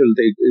ਸੋਸ਼ਲ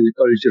ਤੇ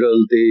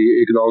ਕਲਚਰਲ ਤੇ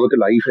ਇਕਨੋਮਿਕ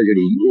ਲਾਈਫ ਹੈ,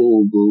 ਜਿਹੜੀ ਉਹ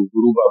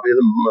ਗੁਰੂ ਬਾਬੇ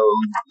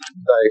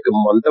ਦਾ ਇੱਕ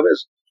ਮੰਤਵ ਹੈ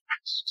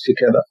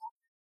ਸਿੱਖਿਆ ਦਾ।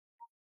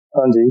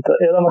 ਹਾਂਜੀ। ਤਾਂ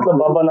ਇਹਦਾ ਮਤਲਬ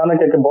ਬਾਬਾ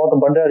ਨਾਨਕ ਇੱਕ ਬਹੁਤ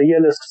ਵੱਡਾ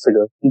ਰੀਅਲਿਸਟ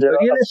ਸੀਗਾ।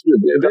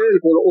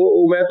 ਬਿਲਕੁਲ।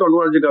 ਉਹ ਮੈਂ ਤੁਹਾਨੂੰ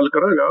ਅੱਜ ਗੱਲ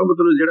ਕਰਾਂਗਾ,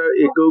 ਮਤਲਬ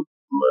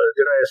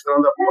ਜਿਹੜਾ ਇਸ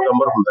ਤਰ੍ਹਾਂ ਦਾ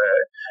ਪੈਗੰਬਰ ਹੁੰਦਾ ਹੈ,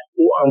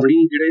 ਉਹ ਆਪਣੀ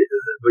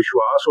ਜਿਹੜੇ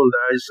ਵਿਸ਼ਵਾਸ ਹੁੰਦਾ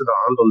ਹੈ,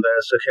 ਸਿਧਾਂਤ ਹੁੰਦਾ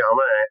ਹੈ,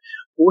 ਸਿੱਖਿਆਵਾਂ ਹੈ,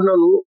 ਉਹਨਾਂ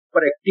ਨੂੰ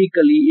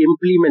ਪ੍ਰੈਕਟੀਕਲੀ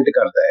ਇੰਪਲੀਮੈਂਟ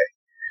ਕਰਦਾ ਹੈ।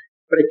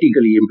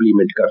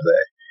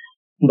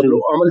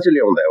 ਮਤਲਬ ਅਮਲ 'ਚ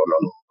ਲਿਆਉਂਦਾ ਹੈ। ਉਹਨਾਂ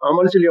ਨੂੰ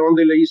ਅਮਲ 'ਚ ਲਿਆਉਣ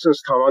ਦੇ ਲਈ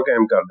ਸੰਸਥਾਵਾਂ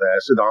ਕਾਇਮ ਕਰਦਾ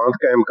ਹੈ, ਸਿਧਾਂਤ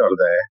ਕਾਇਮ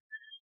ਕਰਦਾ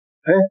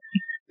ਹੈ।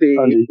 ਤੇ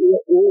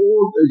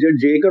ਉਹ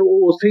ਜੇਕਰ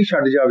ਉਹ ਉੱਥੇ ਹੀ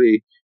ਛੱਡ ਜਾਵੇ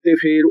ਤੇ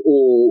ਫਿਰ ਉਹ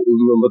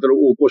ਮਤਲਬ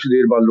ਉਹ ਕੁਛ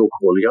ਦੇਰ ਬਾਅਦ ਲੋਕ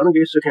ਭੁੱਲ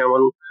ਜਾਣਗੇ ਸਿੱਖਿਆਵਾਂ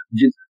ਨੂੰ।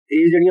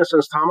 ਇਹ ਜਿਹੜੀਆਂ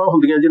ਸੰਸਥਾਵਾਂ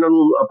ਹੁੰਦੀਆਂ ਜਿਨ੍ਹਾਂ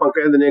ਨੂੰ ਆਪਾਂ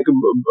ਕਹਿ ਦਿੰਦੇ ਹਾਂ ਕਿ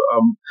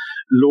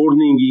ਲੋੜ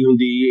ਨਹੀਂ ਗੀ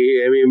ਹੁੰਦੀ, ਇਹ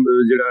ਐਵੇਂ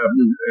ਜਿਹੜਾ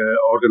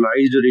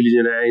ਆਰਗੇਨਾਈਜ਼ਡ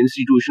ਰਿਲੀਜਨ ਹੈ,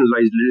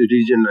 ਇੰਸਟੀਟਿਊਸ਼ਨਲਾਈਜ਼ਡ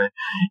ਰਿਲੀਜਨ ਹੈ,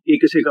 ਇਹ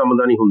ਕਿਸੇ ਕੰਮ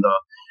ਦਾ ਨਹੀਂ ਹੁੰਦਾ।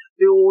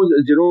 ਤੇ ਉਹ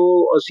ਜਦੋਂ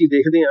ਅਸੀਂ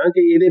ਦੇਖਦੇ ਹਾਂ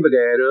ਕਿ ਇਹਦੇ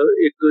ਬਗੈਰ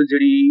ਇੱਕ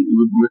ਜਿਹੜੀ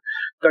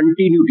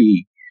ਕੰਟੀਨਿਊਟੀ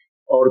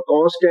ਔਰ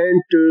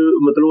ਕੌਨਸਟੈਂਟ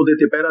ਮਤਲਬ ਉਹਦੇ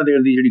ਤੇ ਪਹਿਰਾ ਦੇਣ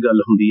ਦੀ ਜਿਹੜੀ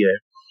ਗੱਲ ਹੁੰਦੀ ਹੈ,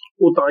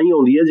 ਉਹ ਤਾਂ ਹੀ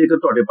ਆਉਂਦੀ ਹੈ ਜੇਕਰ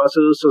ਤੁਹਾਡੇ ਪਾਸ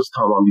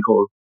ਸੰਸਥਾਵਾਂ ਵੀ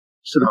ਹੋਣ।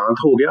 ਸਿਧਾਂਤ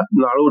ਹੋ ਗਿਆ,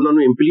 ਨਾਲ ਉਹਨਾਂ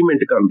ਨੂੰ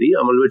ਇੰਪਲੀਮੈਂਟ ਕਰਨ ਦੀ,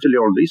 ਅਮਲ ਵਿੱਚ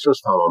ਲਿਆਉਣ ਦੀ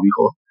ਸੰਸਥਾਵਾਂ ਵੀ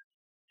ਹੋਣ।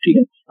 ਠੀਕ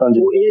ਹੈ।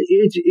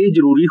 ਇਹ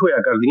ਜ਼ਰੂਰੀ ਹੋਇਆ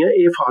ਕਰਦੀਆਂ,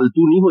 ਇਹ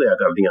ਫਾਲਤੂ ਨਹੀਂ ਹੋਇਆ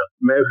ਕਰਦੀਆਂ।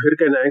 ਮੈਂ ਫਿਰ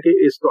ਕਹਿਣਾ ਹੈ ਕਿ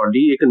ਇਸ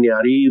ਤੁਹਾਡੀ ਇੱਕ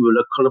ਨਿਆਰੀ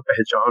ਵਿਲੱਖਣ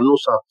ਪਹਿਚਾਣ ਨੂੰ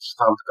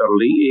ਸਥਾਪਿਤ ਕਰਨ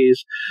ਲਈ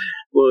ਇਸ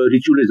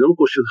ਰਿਚੁਅਲਿਜ਼ਮ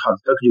ਕੁਛ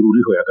ਹੱਦ ਤੱਕ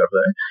ਜ਼ਰੂਰੀ ਹੋਇਆ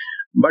ਕਰਦਾ ਹੈ।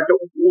 ਬਟ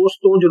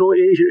ਉਸ ਤੋਂ ਜਦੋਂ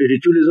ਇਹ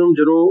ਰਿਚੁਅਲਿਜ਼ਮ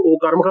ਜਦੋਂ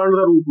ਉਹ ਕਰਮਕਾਂਡ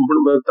ਦਾ ਰੂਪ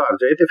ਧਾਰ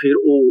ਜਾਏ ਤੇ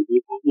ਫਿਰ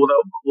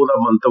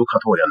ਉਹਦਾ ਮੰਤਵ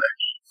ਖਤਮ ਹੋ ਜਾਂਦਾ ਹੈ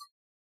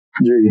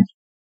ਜੀ।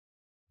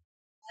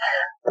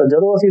 ਤਾਂ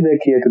ਜਦੋਂ ਅਸੀਂ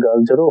ਦੇਖੀਏ ਇੱਕ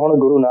ਗੱਲ, ਜਦੋਂ ਹੁਣ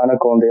ਗੁਰੂ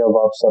ਨਾਨਕ ਆਉਂਦੇ ਆ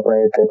ਵਾਪਸ ਆਪਣੇ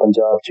ਇੱਥੇ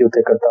ਪੰਜਾਬ 'ਚ,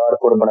 ਉੱਥੇ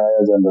ਕਰਤਾਰਪੁਰ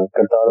ਬਣਾਇਆ ਜਾਂਦਾ,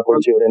 ਕਰਤਾਰਪੁਰ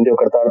 'ਚ ਰਹਿੰਦੇ,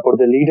 ਕਰਤਾਰਪੁਰ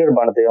ਦੇ ਲੀਡਰ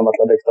ਬਣਦੇ ਆ।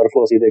 ਮਤਲਬ ਇੱਕ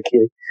ਤਰਫੋਂ ਅਸੀਂ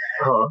ਦੇਖੀਏ,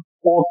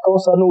 ਉਹ ਤੋਂ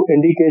ਸਾਨੂੰ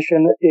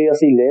ਇੰਡੀਕੇਸ਼ਨ ਇਹ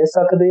ਅਸੀਂ ਲੈ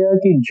ਸਕਦੇ ਆ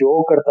ਕਿ ਜੋ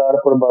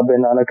ਕਰਤਾਰਪੁਰ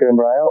ਬਾਬੇ ਨਾਨਕ ਨੇ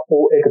ਬਣਾਇਆ,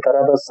 ਉਹ ਇੱਕ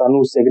ਤਰ੍ਹਾਂ ਦਾ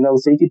ਸਾਨੂੰ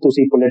ਸਿਗਨਲ ਸੀ ਕਿ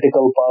ਤੁਸੀਂ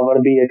ਪੋਲੀਟੀਕਲ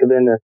ਪਾਵਰ ਵੀ ਇੱਕ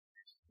ਦਿਨ,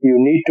 you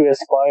need to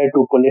aspire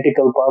to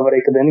political power,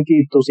 ਇੱਕ ਦਿਨ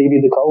ਕਿ ਤੁਸੀਂ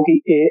ਵੀ ਦਿਖਾਓ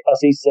ਕਿ ਇਹ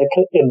ਅਸੀਂ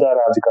ਸਿੱਖ ਏਦਾਂ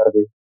ਰਾਜ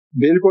ਕਰਦੇ।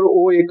 ਬਿਲਕੁਲ।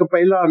 ਉਹ ਇੱਕ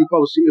ਪਹਿਲਾ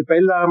ਅਨੁਭਵ ਸੀ,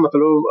 ਪਹਿਲਾ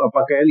ਮਤਲਬ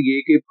ਆਪਾਂ ਕਹਿ ਲਈਏ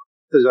ਕਿ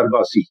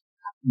ਤਜਰਬਾ ਸੀ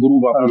ਗੁਰੂ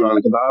ਬਾਬਾ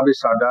ਨਾਨਕ ਦਾ, ਵੀ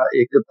ਸਾਡਾ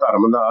ਇੱਕ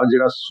ਧਰਮ ਦਾ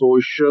ਜਿਹੜਾ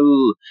ਸੋਸ਼ਲ,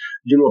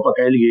 ਜਿਹਨੂੰ ਆਪਾਂ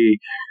ਕਹਿ ਲਈਏ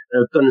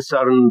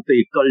ਕੰਸਰਨ ਤੇ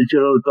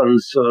ਕਲਚਰਲ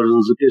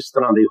ਕੰਸਰਨਸ ਕਿਸ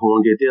ਤਰ੍ਹਾਂ ਦੇ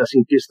ਹੋਣਗੇ ਤੇ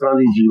ਅਸੀਂ ਕਿਸ ਤਰ੍ਹਾਂ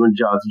ਦੀ ਜੀਵਨ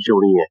ਜਾਚ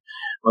ਜਿਉਣੀ ਹੈ।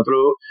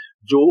 ਮਤਲਬ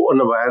ਜੋ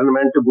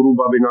এনवायरमेंट ਗੁਰੂ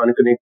ਬਾਬੇ ਨਾਨਕ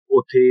ਨੇ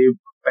ਉੱਥੇ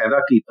ਪੈਦਾ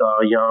ਕੀਤਾ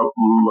ਜਾਂ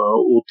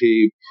ਉੱਥੇ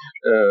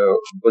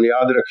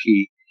ਬੁਨਿਆਦ ਰੱਖੀ,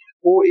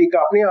 ਉਹ ਇੱਕ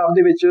ਆਪਣੇ ਆਪ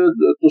ਦੇ ਵਿੱਚ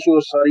ਤੁਸੀਂ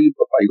ਸਾਰੀ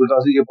ਭਾਈ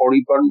ਗੁਰਦਾਸ ਜੀ ਦੀ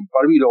ਪੌੜੀ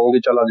ਪੜ੍ਹ ਵੀ ਲਓਗੇ।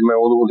 ਚੱਲ ਅੱਜ ਮੈਂ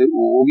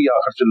ਉਹ ਵੀ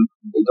ਆਖਰ ਚ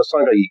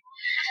ਦੱਸਾਂਗਾ ਹੀ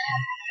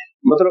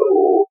ਮਤਲਬ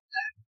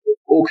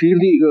ਉਹ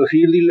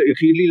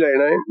ਅਖੀਰਲੀ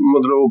ਲਾਈਨ ਹੈ,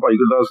 ਮਤਲਬ ਭਾਈ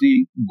ਗੁਰਦਾਸ ਦੀ,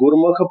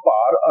 ਗੁਰਮੁਖ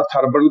ਭਾਰ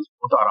ਅਥਰਵਣ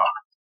ਉਤਾਰਾ।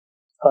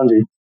 ਹਾਂਜੀ,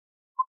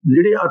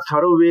 ਜਿਹੜੇ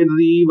ਅਥਰਵੇਦ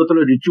ਦੀ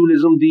ਮਤਲਬ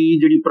ਰਿਚੁਅਲਿਜ਼ਮ ਦੀ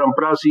ਜਿਹੜੀ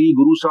ਪਰੰਪਰਾ ਸੀ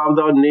ਗੁਰੂ ਸਾਹਿਬ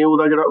ਦਾ ਨੇ,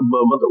 ਉਹਦਾ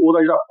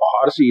ਜਿਹੜਾ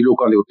ਭਾਰ ਸੀ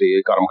ਲੋਕਾਂ ਦੇ ਉੱਤੇ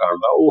ਕਰਮ ਕਰਨ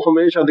ਦਾ, ਉਹ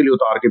ਹਮੇਸ਼ਾ ਦੇ ਲਈ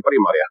ਉਤਾਰ ਕੇ ਭਰੇ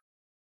ਮਾਰਿਆ।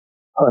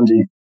 ਹਾਂਜੀ।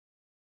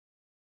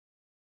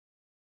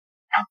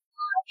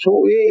 ਸੋ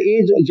ਇਹ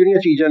ਜਿਹੜੀਆਂ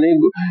ਚੀਜ਼ਾਂ ਨੇ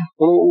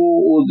ਹੁਣ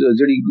ਉਹ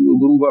ਜਿਹੜੀ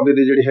ਗੁਰੂ ਬਾਬੇ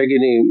ਦੇ ਜਿਹੜੇ ਹੈਗੇ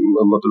ਨੇ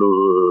ਮਤਲਬ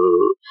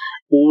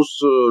ਉਸ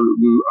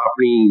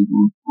ਆਪਣੀ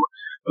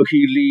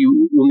ਅਖੀਰਲੀ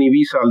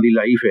 19-20 ਸਾਲ ਦੀ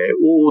ਲਾਈਫ ਹੈ,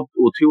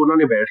 ਉਹ ਉੱਥੇ ਉਹਨਾਂ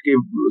ਨੇ ਬੈਠ ਕੇ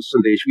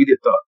ਸੰਦੇਸ਼ ਵੀ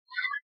ਦਿੱਤਾ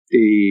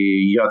ਤੇ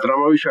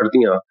ਯਾਤਰਾਵਾਂ ਵੀ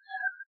ਛੱਡਤੀਆਂ,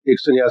 ਇੱਕ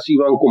ਸੰਨਿਆਸੀ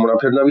ਵਾਂਗ ਘੁੰਮਣਾ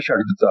ਫਿਰਨਾ ਵੀ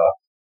ਛੱਡ ਦਿੱਤਾ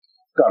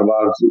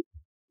ਘਰ-ਬਾਰ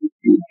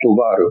ਤੋਂ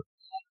ਬਾਹਰ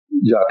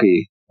ਜਾ ਕੇ।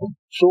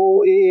 ਸੋ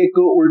ਇਹ ਇੱਕ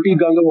ਉਲਟੀ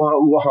ਗੰਗ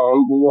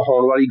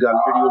ਵਹਾਉਣ ਵਾਲੀ ਗੱਲ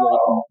ਜਿਹੜੀ ਉਹਨਾਂ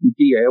ਨੇ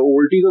ਕੀਤੀ ਹੈ, ਉਹ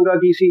ਉਲਟੀ ਗੰਗਾ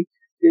ਕੀ ਸੀ?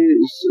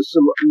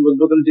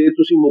 ਮਤਲਬ ਜੇ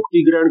ਤੁਸੀਂ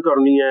ਮੁਕਤੀ ਗ੍ਰਹਿਣ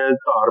ਕਰਨੀ ਹੈ,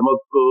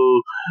 ਧਾਰਮਿਕ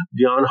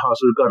ਗਿਆਨ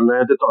ਹਾਸਲ ਕਰਨਾ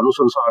ਹੈ, ਤੇ ਤੁਹਾਨੂੰ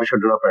ਸੰਸਾਰ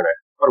ਛੱਡਣਾ ਪੈਣਾ ਹੈ,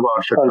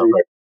 ਪਰਿਵਾਰ ਛੱਡਣਾ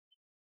ਪੈਣਾ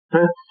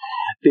ਹੈ।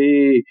 ਤੇ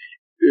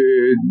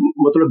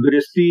ਮਤਲਬ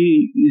ਗ੍ਰਸਤੀ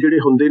ਜਿਹੜੇ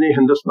ਹੁੰਦੇ ਨੇ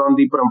ਹਿੰਦੁਸਤਾਨ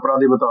ਦੀ ਪਰੰਪਰਾ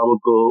ਦੇ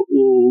ਮੁਤਾਬਕ,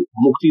 ਉਹ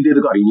ਮੁਕਤੀ ਦੇ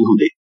ਅਧਿਕਾਰੀ ਨਹੀਂ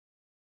ਹੁੰਦੇ।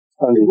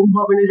 ਗੁਰੂ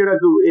ਬਾਬੇ ਨੇ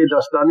ਜਿਹੜਾ ਇਹ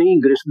ਦੱਸਦਾ ਨਹੀਂ,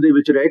 ਗ੍ਰਸਤ ਦੇ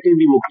ਵਿੱਚ ਰਹਿ ਕੇ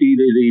ਵੀ ਮੁਕਤੀ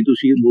ਦੇ ਲਈ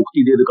ਤੁਸੀਂ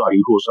ਮੁਕਤੀ ਦੇ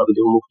ਅਧਿਕਾਰੀ ਹੋ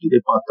ਸਕਦੇ ਹੋ, ਮੁਕਤੀ ਦੇ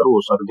ਪਾਤਰ ਹੋ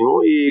ਸਕਦੇ ਹੋ,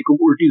 ਇਹ ਇੱਕ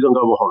ਉਲਟੀ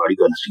ਗੰਗਾ ਵਹਾਉਣ ਵਾਲੀ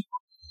ਗੱਲ ਸੀ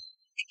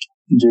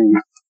ਜੀ।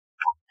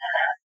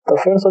 ਤਾਂ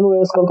ਫਿਰ ਸਾਨੂੰ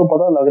ਇਸ ਗੱਲ ਤੋਂ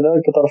ਪਤਾ ਲੱਗਦਾ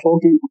ਇੱਕ ਤਰਫੋਂ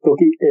ਕਿ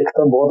ਕਿਉਂਕਿ ਇੱਕ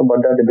ਤਾਂ ਬਹੁਤ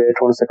ਵੱਡਾ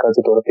ਡਿਬੇਟ ਹੁਣ ਸਿੱਖਾਂ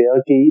 'ਚ ਤੁਰ ਪਿਆ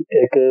ਕਿ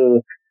ਇੱਕ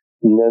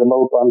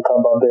ਨਿਰਮਲ ਪੰਥ ਆ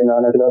ਬਾਬੇ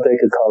ਨਾਨਕ ਦਾ ਤੇ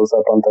ਇੱਕ ਖਾਲਸਾ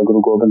ਪੰਥ ਆ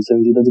ਗੁਰੂ ਗੋਬਿੰਦ ਸਿੰਘ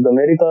ਜੀ ਦਾ। ਜਿੱਦਾਂ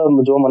ਮੇਰੀ ਤਾਂ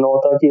ਜੋ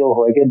ਮਨੋਤ ਆ ਕਿ ਉਹ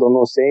ਹੋਏਗੇ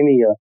ਦੋਨੋਂ ਸੇਮ ਹੀ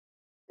ਆ,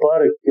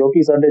 ਪਰ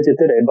ਕਿਉਂਕਿ ਸਾਡੇ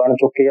ਚਿੱਤਰੇ ਬਣ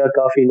ਚੁੱਕੇ ਆ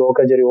ਕਾਫੀ ਲੋਕ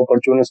ਆ ਜਿਹੜੇ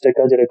ਓਪਰਚੁਨਿਸਟਿਕ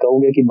ਆ, ਜਿਹੜੇ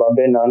ਕਹੋਗੇ ਕਿ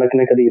ਬਾਬੇ ਨਾਨਕ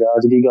ਨੇ ਕਦੀ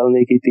ਰਾਜ ਦੀ ਗੱਲ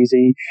ਨਹੀਂ ਕੀਤੀ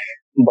ਸੀ,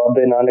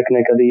 ਬਾਬੇ ਨਾਨਕ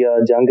ਨੇ ਕਦੀ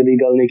ਜੰਗ ਦੀ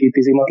ਗੱਲ ਨਹੀਂ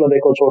ਕੀਤੀ ਸੀ। ਮਤਲਬ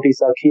ਇੱਕ ਛੋਟੀ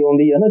ਸਾਖੀ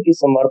ਆਉਂਦੀ ਹੈ ਨਾ ਕਿ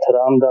ਸਮਰਥ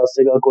ਰਾਮਦਾਸ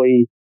ਸੀਗਾ ਕੋਈ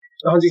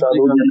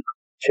ਸਾਧੂ,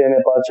 ਛੇਵੇਂ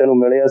ਪਾਤਸ਼ਾਹ ਨੂੰ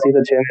ਮਿਲਿਆ ਸੀ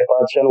ਤੇ ਛੇਵੇਂ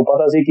ਪਾਤਸ਼ਾਹ ਨੂੰ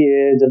ਪਤਾ ਸੀ ਕਿ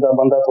ਇਹ ਜਿੱਦਾਂ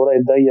ਬੰਦਾ ਥੋੜਾ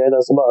ਏਦਾਂ ਹੀ ਹੈ, ਇਹਦਾ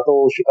ਸੁਭਾਅ ਤੋਂ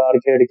ਸ਼ਿਕਾਰ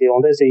ਖੇਡ ਕੇ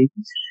ਆਉਂਦੇ ਸੀ।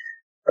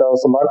 ਤਾਂ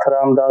ਸਮਰਥ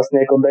ਰਾਮਦਾਸ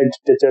ਨੇ ਇੱਕ ਉਹਦਾ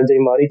ਟਿਚਰ ਜਿਹੀ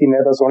ਮਾਰੀ ਕਿ ਮੈਂ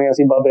ਤਾਂ ਸੁਣਿਆ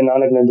ਸੀ ਬਾਬੇ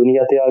ਨਾਨਕ ਨੇ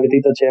ਦੁਨੀਆ ਤੇ ਆ ਗਈ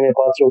ਤਾਂ ਛੇਵੇਂ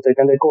ਪਾਤਸ਼ਾਹ ਉੱਤੇ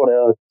ਕਹਿੰਦੇ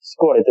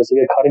ਘੋੜੇ ਤੇ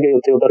ਸੀਗੇ, ਖੜ ਗਏ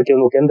ਉੱਤੇ ਉਤਰ ਕੇ,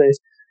 ਉਹਨੂੰ ਕਹਿੰਦੇ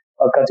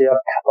ਅੱਖਾਂ 'ਚ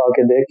ਅੱਖ ਪਾ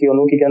ਕੇ ਦੇਖ ਕੇ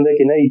ਉਹਨੂੰ ਕੀ ਕਹਿੰਦੇ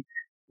ਕਿ ਨਹੀਂ,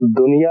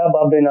 ਦੁਨੀਆ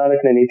ਬਾਬੇ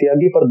ਨਾਨਕ ਨੇ ਨਹੀਂ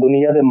ਤਿਆਗੀ, ਪਰ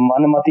ਦੁਨੀਆ ਦੇ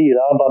ਮਨਮਤੀ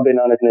ਰਾਹ ਬਾਬੇ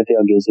ਨਾਨਕ ਨੇ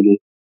ਤਿਆਗੇ ਸੀਗੇ।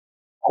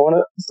 ਹੁਣ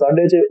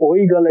ਸਾਡੇ 'ਚ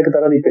ਉਹੀ ਗੱਲ ਇੱਕ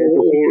ਤਰ੍ਹਾਂ ਦੀ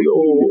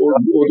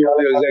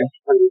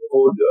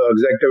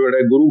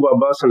ਗੁਰੂ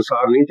ਬਾਬਾ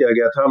ਸੰਸਾਰ ਨਹੀਂ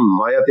ਤਿਆਗਿਆ ਥਾ,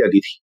 ਮਾਇਆ ਤਿਆਗੀ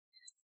ਥੀ।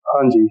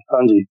 ਹਾਂਜੀ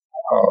ਹਾਂਜੀ,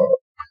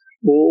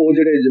 ਉਹ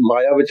ਜਿਹੜੇ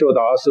ਮਾਇਆ ਵਿੱਚ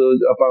ਉਦਾਸ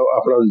ਆਪਾਂ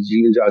ਆਪਣਾ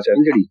ਜੀਵਨ ਜਾਚ ਹੈ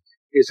ਨਾ ਜਿਹੜੀ,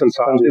 ਇਹ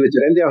ਸੰਸਾਰ ਦੇ ਵਿੱਚ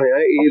ਰਹਿੰਦਿਆਂ ਹੋਇਆ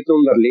ਇਹ ਤੋਂ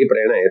ਨਿਰਲੇਪ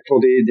ਰਹਿਣਾ ਹੈ। ਇੱਥੋਂ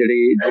ਦੇ ਜਿਹੜੇ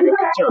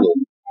ਖਿੱਚਾਂ ਨੇ,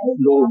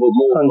 ਲੋਭ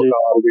ਮੋਹ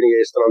ਜਿਹੜੀਆਂ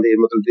ਇਸ ਤਰ੍ਹਾਂ ਦੇ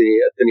ਮਤਲਬ ਦੇ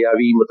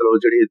ਦੁਨਿਆਵੀ ਮਤਲਬ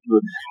ਜਿਹੜੇ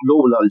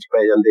ਲੋਭ ਲਾਲਚ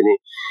ਪੈ ਜਾਂਦੇ ਨੇ,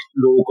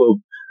 ਲੋਕ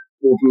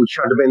ਉਹ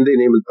ਛੱਡ ਪੈਂਦੇ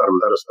ਨੇ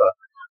ਧਰਮ ਦਾ ਰਸਤਾ।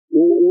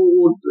 ਉਹ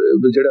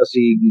ਜਿਹੜਾ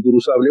ਸੀ ਗੁਰੂ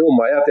ਸਾਹਿਬ ਨੇ ਉਹ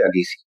ਮਾਇਆ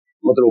ਤਿਆਗੀ ਸੀ,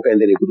 ਮਤਲਬ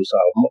ਕਹਿੰਦੇ ਨੇ ਗੁਰੂ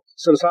ਸਾਹਿਬ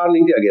ਸੰਸਾਰ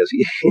ਨਹੀਂ ਤਿਆਗਿਆ ਸੀ।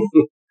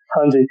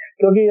 ਹਾਂਜੀ,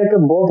 ਕਿਉਂਕਿ ਇੱਕ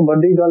ਬਹੁਤ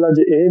ਵੱਡੀ ਗੱਲ ਅੱਜ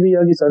ਇਹ ਵੀ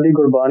ਆ ਕਿ ਸਾਡੀ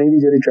ਗੁਰਬਾਣੀ ਦੀ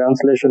ਜਿਹੜੀ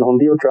ਟ੍ਰਾਂਸਲੇਸ਼ਨ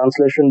ਹੁੰਦੀ ਉਹ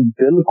ਟ੍ਰਾਂਸਲੇਸ਼ਨ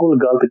ਬਿਲਕੁਲ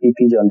ਗਲਤ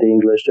ਕੀਤੀ ਜਾਂਦੀ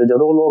ਇੰਗਲਿਸ਼ 'ਚ।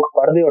 ਜਦੋਂ ਲੋਕ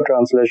ਪੜ੍ਹਦੇ ਹੋ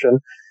ਟ੍ਰਾਂਸਲੇਸ਼ਨ,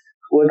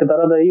 ਉਹ ਇੱਕ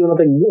ਤਰ੍ਹਾਂ ਦਾ ਹੀ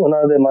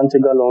ਉਹਨਾਂ ਦੇ ਮਨ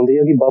 'ਚ ਗੱਲ ਆਉਂਦੀ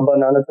ਹੈ ਕਿ ਬਾਬਾ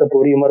ਨਾਨਕ ਤਾਂ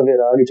ਪੂਰੀ ਉਮਰ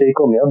ਵਿਰਾਗ 'ਚ ਹੀ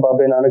ਘੁੰਮਿਆ,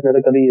 ਬਾਬੇ ਨਾਨਕ ਨੇ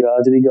ਤਾਂ ਕਦੀ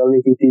ਰਾਜ ਦੀ ਗੱਲ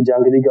ਨਹੀਂ ਕੀਤੀ,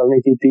 ਜੰਗ ਦੀ ਗੱਲ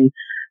ਨਹੀਂ ਕੀਤੀ,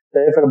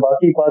 ਤੇ ਫਿਰ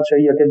ਬਾਕੀ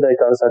ਪਾਤਸ਼ਾਹੀਆਂ ਕਿੱਦਾਂ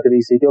ਕਰ ਸਕਦੀ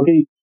ਸੀ? ਕਿਉਂਕਿ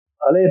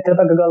ਹਲੇ ਇੱਥੇ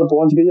ਤੱਕ ਗੱਲ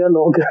ਪਹੁੰਚ ਗਈ ਆ,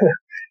 ਲੋਕ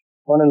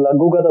ਹੁਣ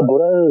ਲੱਗੂਗਾ ਤਾਂ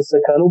ਬੁਰਾ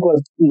ਸਿੱਖਾਂ ਨੂੰ, ਪਰ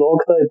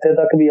ਲੋਕ ਤਾਂ ਇੱਥੇ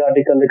ਤੱਕ ਵੀ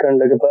ਆਰਟੀਕਲ ਲਿਖਣ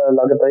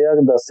ਲੱਗ ਪਏ ਆ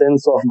ਦ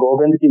ਸੈਂਸ ਆਫ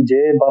ਗੋਬਿੰਦ, ਕਿ ਜੇ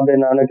ਬਾਬੇ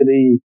ਨਾਨਕ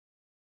ਦੀ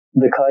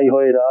ਦਿਖਾਈ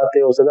ਹੋਏ ਰਾਹ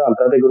ਤੇ ਉਹ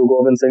ਸਿਧਾਂਤਾਂ ਤੇ ਗੁਰੂ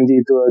ਗੋਬਿੰਦ ਸਿੰਘ ਜੀ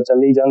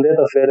ਚੱਲੀ ਜਾਂਦੇ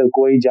ਤਾਂ ਫਿਰ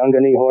ਕੋਈ ਜੰਗ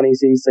ਨਹੀਂ ਹੋਣੀ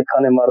ਸੀ,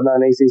 ਸਿੱਖਾਂ ਨੇ ਮਰਨਾ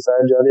ਨਹੀਂ ਸੀ,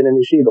 ਸਾਹਿਬਜ਼ਾਦੇ ਨੇ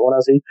ਸ਼ਹੀਦ ਹੋਣਾ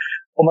ਸੀ।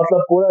 ਉਹ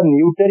ਮਤਲਬ ਪੂਰਾ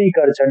ਨਿਊਟਰ ਹੀ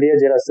ਕਰ ਛੱਡਿਆ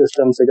ਜਿਹੜਾ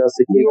ਸਿਸਟਮ ਸੀਗਾ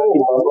ਸਿੱਖੀ ਦਾ।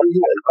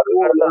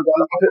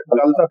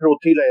 ਗੱਲ ਤਾਂ ਫਿਰ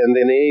ਉੱਥੇ ਹੀ ਲੈ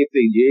ਜਾਂਦੇ ਨੇ।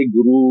 ਤੇ ਜੇ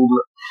ਗੁਰੂ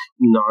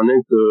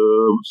ਨਾਨਕ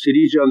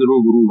ਸ੍ਰੀ ਚੰਦ ਨੂੰ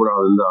ਗੁਰੂ ਬਣਾ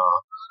ਦਿੰਦਾ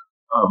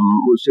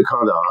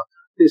ਸਿੱਖਾਂ ਦਾ,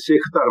 ਤੇ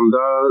ਸਿੱਖ ਧਰਮ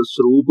ਦਾ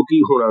ਸਰੂਪ ਕੀ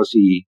ਹੋਣਾ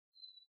ਸੀ?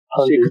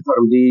 ਸਿੱਖ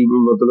ਧਰਮ ਦੀ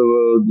ਮਤਲਬ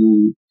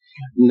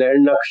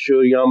ਨੈਣ ਨਕਸ਼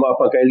ਜਾਂ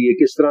ਆਪਾਂ ਕਹਿ ਲਈਏ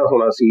ਕਿਸ ਤਰ੍ਹਾਂ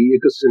ਹੋਣਾ ਸੀ?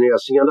 ਇੱਕ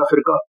ਸੰਨਿਆਸੀਆਂ ਦਾ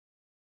ਫਿਰਕਾ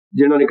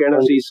ਜਿਨ੍ਹਾਂ ਨੇ ਕਹਿਣਾ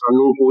ਸੀ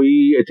ਸਾਨੂੰ ਕੋਈ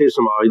ਇੱਥੇ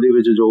ਸਮਾਜ ਦੇ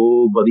ਵਿੱਚ ਜੋ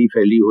ਬਦੀ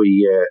ਫੈਲੀ ਹੋਈ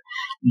ਹੈ,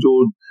 ਜੋ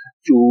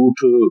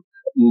ਝੂਠ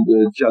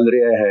ਚੱਲ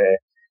ਰਿਹਾ ਹੈ,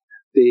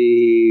 ਤੇ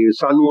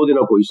ਸਾਨੂੰ ਉਹਦੇ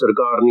ਨਾਲ ਕੋਈ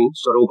ਸਰੋਕਾਰ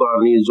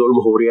ਨਹੀਂ,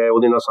 ਜ਼ੁਲਮ ਹੋ ਰਿਹਾ ਹੈ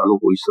ਉਹਦੇ ਨਾਲ ਸਾਨੂੰ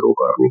ਕੋਈ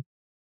ਸਰੋਕਾਰ ਨਹੀਂ।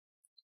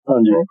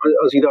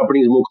 ਅਸੀਂ ਤਾਂ ਆਪਣੀ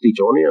ਮੁਕਤੀ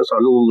ਚਾਹੁੰਦੇ ਹਾਂ,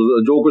 ਸਾਨੂੰ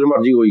ਜੋ ਕੁਝ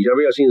ਮਰਜ਼ੀ ਹੋਈ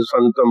ਜਾਵੇ,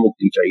 ਸਾਨੂੰ ਤਾਂ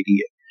ਮੁਕਤੀ ਚਾਹੀਦੀ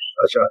ਹੈ।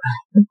 ਅੱਛਾ,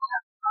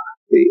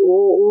 ਤੇ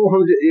ਉਹ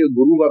ਹੁਣ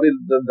ਗੁਰੂ ਬਾਬੇ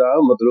ਦਾ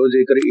ਮਤਲਬ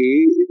ਜੇਕਰ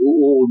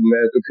ਉਹ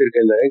ਮੈਂ ਫਿਰ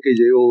ਕਹਿੰਦਾ ਹੈ ਕਿ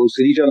ਜੇ ਉਹ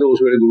ਸ੍ਰੀ ਚੰਦ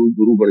ਉਸ ਵੇਲੇ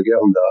ਗੁਰੂ ਬਣ ਗਿਆ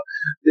ਹੁੰਦਾ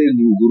ਤੇ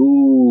ਗੁਰੂ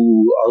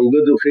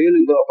ਅੰਗਦ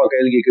ਆਪਾਂ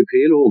ਕਹਿ ਲਈਏ ਕਿ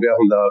ਫੇਲ ਹੋ ਗਿਆ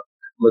ਹੁੰਦਾ,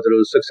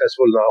 ਮਤਲਬ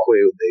ਸਕਸੈਸਫੁਲ ਨਾ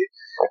ਹੋਏ ਹੁੰਦੇ,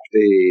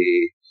 ਤੇ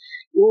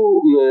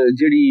ਉਹ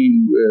ਜਿਹੜੀ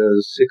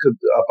ਸਿੱਖ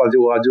ਆਪਾਂ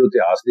ਜੋ ਅੱਜ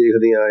ਇਤਿਹਾਸ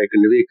ਦੇਖਦੇ ਹਾਂ, ਇੱਕ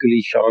ਨਿਵੇਕਲੀ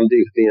ਸ਼ਾਨ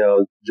ਦੇਖਦੇ ਹਾਂ,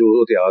 ਜੋ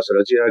ਇਤਿਹਾਸ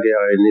ਰਚਿਆ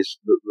ਗਿਆ ਇਹਨੇ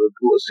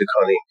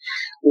ਸਿੱਖਾਂ ਨੇ,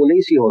 ਉਹ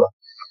ਨਹੀਂ ਸੀ ਹੋਣਾ।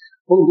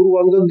 ਹੁਣ ਗੁਰੂ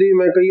ਅੰਗਦ ਦੇ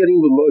ਮੈਂ ਕਈ ਵਾਰੀ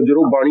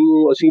ਜਦੋਂ ਬਾਣੀ ਨੂੰ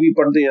ਅਸੀਂ ਵੀ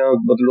ਪੜ੍ਹਦੇ ਹਾਂ,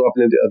 ਮਤਲਬ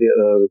ਆਪਣੇ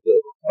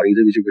ਬਾਣੀ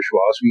ਦੇ ਵਿੱਚ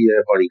ਵਿਸ਼ਵਾਸ ਵੀ ਹੈ,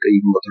 ਬਾਣੀ ਕਈ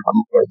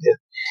ਮਤਲਬ ਪੜ੍ਹਦੇ ਹਾਂ,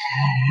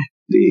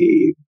 ਤੇ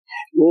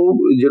ਉਹ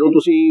ਜਦੋਂ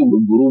ਤੁਸੀਂ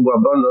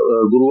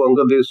ਗੁਰੂ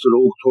ਅੰਗਦ ਦੇ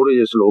ਸ਼ਲੋਕ, ਥੋੜੇ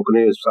ਜਿਹੇ ਸ਼ਲੋਕ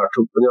ਨੇ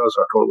 60 50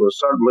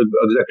 60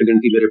 ਐਗਜ਼ੈਕਟ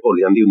ਗਿਣਤੀ ਮੇਰੇ ਭੁੱਲ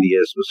ਜਾਂਦੀ ਹੁੰਦੀ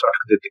ਹੈ,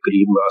 60 ਦੇ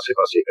ਤਕਰੀਬ ਆਸੇ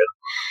ਪਾਸੇ ਹੈ।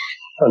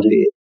 ਤੇ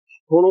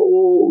ਹੁਣ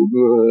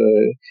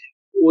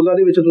ਉਹਨਾਂ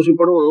ਦੇ ਵਿੱਚ ਤੁਸੀਂ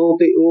ਪੜ੍ਹੋ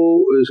ਤੇ ਉਹ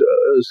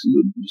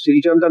ਸ੍ਰੀ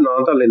ਚੰਦ ਦਾ ਨਾਂ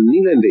ਤਾਂ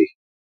ਨਹੀਂ ਲੈਂਦੇ,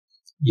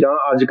 ਜਾਂ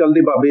ਅੱਜ ਕੱਲ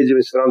ਦੇ ਬਾਬੇ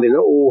ਜਿਵੇਂ ਇਸ ਤਰ੍ਹਾਂ ਦੇ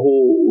ਨਾ ਉਹ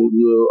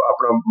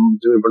ਆਪਣਾ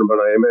ਜਿਵੇਂ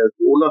ਬਣਾਇਆ, ਮੈਂ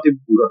ਉਹਨਾਂ ਤੇ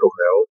ਪੂਰਾ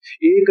ਟੁਕਦਾ, ਉਹ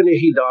ਏਕ ਨੇ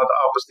ਹੀ ਦਾਤ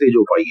ਆਪਸ ਤੇ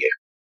ਜੋ ਪਾਈ ਹੈ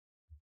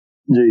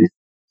ਜੀ,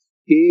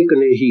 ਏਕ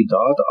ਨੇ ਹੀ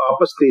ਦਾਤ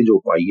ਆਪਸ ਤੇ ਜੋ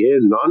ਪਾਈ ਹੈ,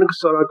 ਨਾਨਕ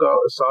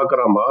ਸਾ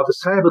ਕਰਾਮਾਤ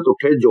ਸਹਿਬ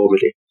ਤੁਠੇ ਜੋ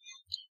ਮਿਲੇ।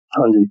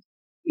 ਹਾਂਜੀ,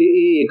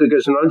 ਇਹ ਇੱਕ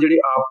ਕਿਸਮ ਨਾਲ ਜਿਹੜੇ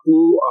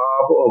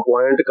ਆਪ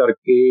ਅਪੁਆਇੰਟ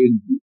ਕਰਕੇ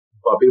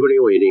ਬਾਬੇ ਬਣੇ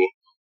ਹੋਏ ਨੇ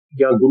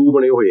ਜਾਂ ਗੁਰੂ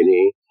ਬਣੇ ਹੋਏ ਨੇ,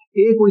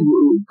 ਇਹ ਕੋਈ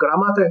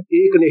ਕਰਾਮਾਤ ਹੈ।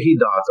 ਏਕ ਨੇ ਹੀ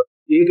ਦਾਤ,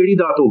 ਇਹ ਕਿਹੜੀ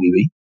ਦਾਤ ਹੋ ਗਈ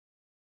ਬਈ?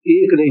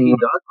 ਏਕ ਨੇ ਹੀ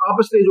ਦਾਤ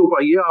ਆਪਸ ਤੇ ਜੋ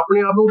ਪਾਈ ਹੈ,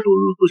 ਆਪਣੇ ਆਪ ਨੂੰ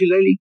ਤੁਸੀਂ ਲੈ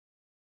ਲਈ।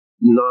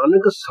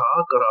 ਨਾਨਕ ਸਾ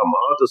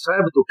ਕਰਾਮਾਤ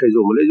ਸਾਹਿਬ ਤੁਠੇ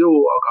ਜੋ ਮਿਲੇ, ਜੋ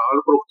ਅਕਾਲ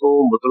ਪੁਰਖ ਤੋਂ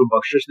ਮਤਲਬ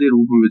ਬਖਸ਼ਿਸ਼ ਦੇ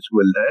ਰੂਪ ਵਿੱਚ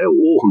ਮਿਲਦਾ ਹੈ,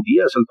 ਉਹ ਹੁੰਦੀ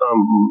ਹੈ ਅਸਲ ਤਾਂ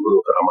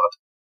ਕਰਾਮਾਤ।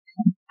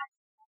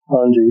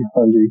 ਹਾਂਜੀ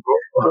ਹਾਂਜੀ,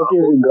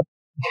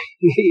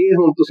 ਇਹ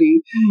ਹੁਣ ਤੁਸੀਂ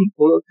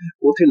ਹੁਣ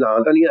ਉੱਥੇ ਨਾਂ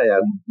ਤਾਂ ਨਹੀਂ ਆਇਆ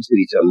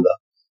ਸ੍ਰੀ ਚੰਦ ਦਾ,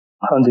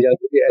 ਹਾਂਜੀ, ਜਾਂ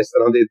ਇਸ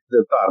ਤਰ੍ਹਾਂ ਦੇ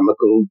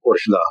ਧਾਰਮਿਕ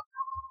ਪੁਰਸ਼ ਦਾ,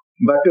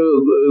 ਬਟ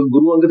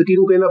ਗੁਰੂ ਅੰਗਦ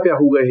ਕਿਹਨੂੰ ਕਹਿੰਦਾ ਪਿਆ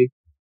ਹੋਊਗਾ ਇਹ?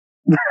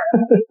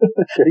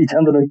 ਸ੍ਰੀ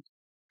ਚੰਦ ਨੂੰ।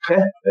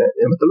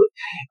 ਮਤਲਬ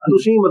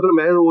ਤੁਸੀਂ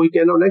ਮੈਂ ਉਹੀ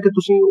ਕਹਿਣਾ ਹੁੰਦਾ ਕਿ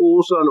ਤੁਸੀਂ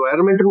ਉਸ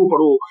এনवायरमेंट ਨੂੰ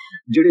ਪੜ੍ਹੋ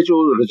ਜਿਹੜੇ ਚ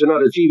ਰਚਨਾ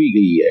ਰਚੀ ਵੀ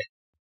ਗਈ ਹੈ।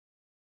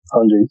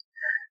 ਹਾਂਜੀ,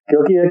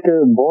 ਕਿਉਂਕਿ ਇੱਕ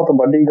ਬਹੁਤ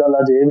ਵੱਡੀ ਗੱਲ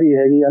ਅੱਜ ਇਹ ਵੀ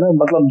ਹੈਗੀ ਹੈ ਨਾ,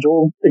 ਮਤਲਬ ਜੋ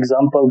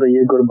ਐਗਜ਼ਾਮਪਲ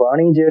ਦਈਏ,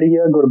 ਗੁਰਬਾਣੀ ਜਿਹੜੀ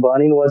ਹੈ,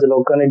 ਗੁਰਬਾਣੀ ਨੂੰ ਅੱਜ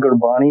ਲੋਕਾਂ ਨੇ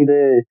ਗੁਰਬਾਣੀ ਦੇ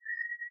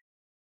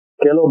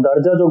ਕਹਿ ਲਓ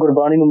ਦਰਜਾ ਜੋ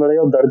ਗੁਰਬਾਣੀ ਨੂੰ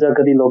ਮਿਲਿਆ, ਉਹ ਦਰਜਾ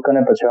ਕਦੀ ਲੋਕਾਂ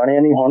ਨੇ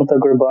ਪਛਾਣਿਆ ਨਹੀਂ। ਹੁਣ ਤਾਂ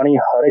ਗੁਰਬਾਣੀ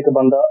ਹਰ ਇੱਕ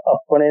ਬੰਦਾ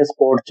ਆਪਣੇ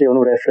ਸਪੋਰਟ 'ਚ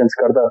ਉਹਨੂੰ ਰੈਫਰੈਂਸ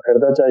ਕਰਦਾ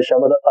ਫਿਰਦਾ, ਚਾਹੇ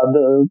ਸ਼ਬਦ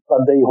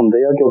ਅੱਧ ਹੀ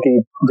ਹੁੰਦੇ ਆ, ਕਿਉਂਕਿ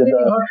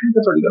ਜਿੱਦਾਂ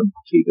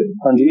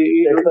ਹਾਂਜੀ,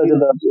 ਇੱਕ ਤਾਂ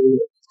ਜਿੱਦਾਂ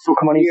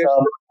ਸੁਖਮਣੀ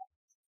ਸਾਹਿਬ,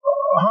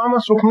 ਹਾਂ,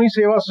 ਮੈਂ ਸੁਖਮਣੀ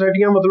ਸੇਵਾ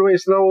ਸੁਸਾਇਟੀਆਂ ਮਤਲਬ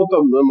ਇਸ ਤਰ੍ਹਾਂ ਉਹ ਤਾਂ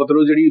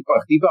ਮਤਲਬ ਜਿਹੜੀ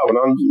ਭਗਤੀ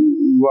ਭਾਵਨਾ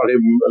ਵਾਲੇ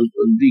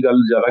ਦੀ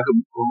ਗੱਲ ਜ਼ਿਆਦਾ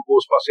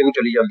ਉਸ ਪਾਸੇ ਨੂੰ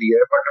ਚਲੀ ਜਾਂਦੀ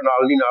ਹੈ, ਬਟ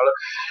ਨਾਲ ਦੀ ਨਾਲ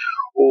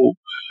ਉਹ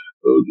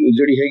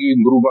ਜਿਹੜੀ ਹੈਗੀ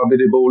ਗੁਰੂ ਬਾਬੇ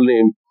ਦੇ ਬੋਲ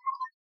ਨੇ,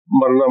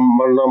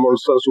 ਮਰਨਾ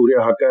ਮੁਨਸਰ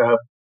ਸੂਰਿਆ ਹੱਕ ਹੈ,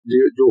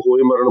 ਜੋ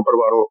ਹੋਏ ਮਰਨ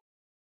ਪਰਵਾਰੋਂ।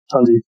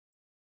 ਹਾਂਜੀ,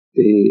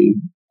 ਤੇ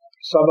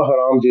ਸਭ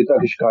ਹਰਾਮ ਜੇਤਾ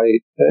ਕਿਸ਼ਕਾਏ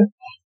ਹੈ,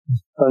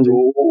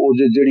 ਉਹ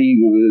ਜਿਹੜੀ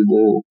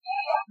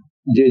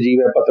ਜੇ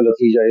ਜੀਵੇ ਪਤ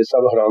ਲੱਥੀ ਜਾਏ,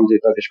 ਸਭ ਹਰਾਮ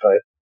ਜੇਤਾ ਕਿਸ਼ਕਾਏ।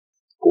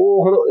 ਉਹ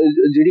ਹੁਣ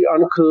ਜਿਹੜੀ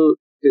ਅਣਖ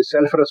ਤੇ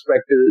ਸੈਲਫ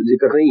ਰਿਸਪੈਕਟ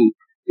ਜ਼ਿਕਰ ਨਹੀਂ,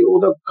 ਤੇ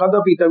ਉਹਦਾ ਖਾਧਾ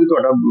ਪੀਤਾ ਵੀ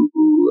ਤੁਹਾਡਾ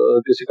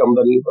ਕਿਸੇ ਕੰਮ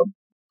ਦਾ ਨਹੀਂ,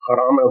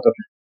 ਹਰਾਮ ਹੈ ਉਹ ਤਾਂ।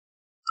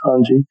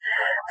 ਹਾਂਜੀ,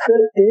 ਫਿਰ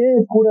ਇਹ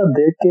ਪੂਰਾ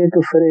ਦੇਖ ਕੇ ਇੱਕ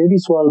ਫਿਰ ਇਹ ਵੀ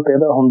ਸਵਾਲ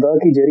ਪੈਦਾ ਹੁੰਦਾ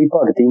ਕਿ ਜਿਹੜੀ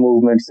ਭਗਤੀ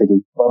ਮੂਵਮੈਂਟ ਸੀਗੀ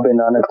ਬਾਬੇ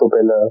ਨਾਨਕ ਤੋਂ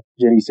ਪਹਿਲਾਂ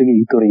ਜਿਹੜੀ ਸੀਗੀ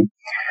ਤੁਰੀ,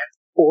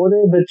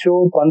 ਉਹਦੇ ਵਿੱਚੋਂ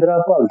 15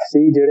 ਭਗਤ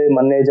ਸੀ ਜਿਹੜੇ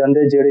ਮੰਨੇ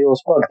ਜਾਂਦੇ, ਜਿਹੜੇ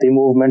ਉਸ ਭਗਤੀ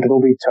ਮੂਵਮੈਂਟ ਨੂੰ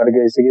ਵੀ ਛੱਡ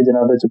ਗਏ ਸੀਗੇ,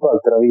 ਜਿਨ੍ਹਾਂ ਵਿੱਚ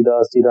ਭਗਤ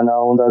ਰਵਿਦਾਸ ਜੀ ਦਾ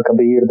ਨਾਮ ਆਉਂਦਾ,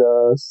 ਕਬੀਰ ਦਾ,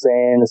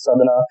 ਸੈਨ,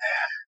 ਸਦਨਾ,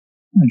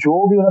 ਜੋ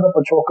ਵੀ ਉਹਨਾਂ ਦਾ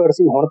ਪਿਛੋਕੜ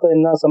ਸੀ। ਹੁਣ ਤਾਂ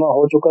ਇੰਨਾ ਸਮਾਂ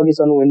ਹੋ ਚੁੱਕਾ ਕਿ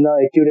ਸਾਨੂੰ ਇੰਨਾ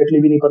ਐਕਿਊਰੇਟਲੀ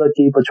ਵੀ ਨਹੀਂ ਪਤਾ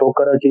ਕੀ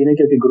ਪਿਛੋਕੜ ਹੈ ਕੀ ਨਹੀਂ,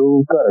 ਕਿਉਂਕਿ ਗੁਰੂ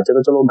ਘਰ 'ਚ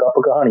ਤਾਂ ਚਲੋ ਗੱਪ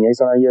ਕਹਾਣੀਆਂ ਹੀ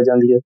ਸੁਣਾਈਆਂ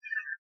ਜਾਂਦੀਆਂ,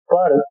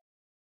 ਪਰ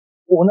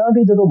ਉਹਨਾਂ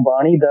ਦੀ ਜਦੋਂ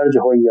ਬਾਣੀ ਦਰਜ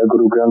ਹੋਈ ਆ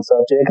ਗੁਰੂ ਗ੍ਰੰਥ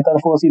ਸਾਹਿਬ 'ਚ, ਇੱਕ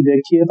ਤਰਫੋਂ ਅਸੀਂ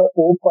ਦੇਖੀਏ ਤਾਂ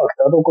ਉਹ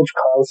ਭਗਤਾਂ ਤੋਂ ਕੁਝ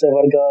ਖਾਲਸੇ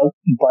ਵਰਗਾ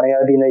ਬਣਿਆ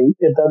ਵੀ ਨਹੀਂ,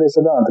 ਏਦਾਂ ਦੇ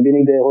ਸਿਧਾਂਤ ਵੀ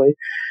ਨਹੀਂ ਦੇ ਹੋਏ,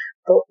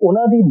 ਤਾਂ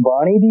ਉਹਨਾਂ ਦੀ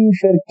ਬਾਣੀ ਦੀ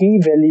ਫਿਰ ਕੀ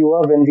ਵੈਲਿਊ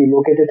ਆ when we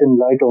look at it in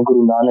light of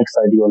Guru Nanak's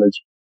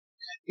ideology?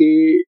 ਇਹ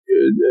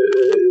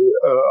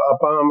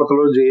ਆਪਾਂ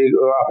ਮਤਲਬ ਜੇ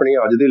ਆਪਣੇ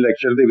ਅੱਜ ਦੇ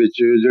ਲੈਕਚਰ ਦੇ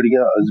ਵਿੱਚ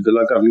ਜਿਹੜੀਆਂ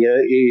ਗੱਲਾਂ ਕਰਨੀਆਂ,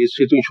 ਇਹ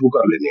ਇਸੇ ਤੋਂ ਹੀ ਸ਼ੁਰੂ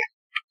ਕਰ ਲੈਂਦੇ ਹਾਂ।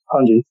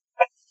 ਹਾਂਜੀ,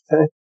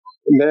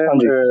 ਮੈਂ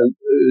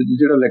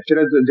ਜਿਹੜਾ ਲੈਕਚਰ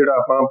ਹੈ, ਜਿਹੜਾ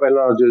ਆਪਾਂ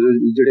ਪਹਿਲਾਂ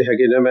ਜਿਹੜੇ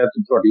ਹੈਗੇ ਨੇ, ਮੈਂ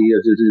ਤੁਹਾਡੀ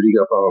ਜਿਹੜੀ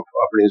ਆਪਾਂ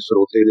ਆਪਣੇ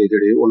ਸਰੋਤੇ ਨੇ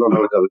ਜਿਹੜੇ ਉਹਨਾਂ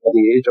ਨਾਲ ਗੱਲ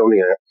ਕਰਨੀ ਇਹ ਚਾਹੁੰਦੇ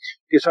ਹਾਂ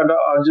ਕਿ ਸਾਡਾ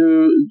ਅੱਜ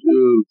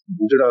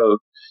ਜਿਹੜਾ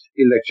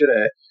ਇਹ ਲੈਕਚਰ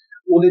ਹੈ,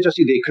 ਉਹਦੇ 'ਚ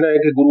ਅਸੀਂ ਦੇਖਣਾ ਹੈ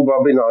ਕਿ ਗੁਰੂ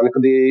ਬਾਬੇ ਨਾਨਕ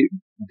ਦੇ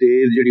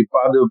ਜਿਹੜੀ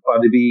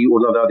ਪਦਵੀ,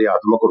 ਉਹਨਾਂ ਦਾ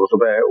ਅਧਿਆਤਮਕ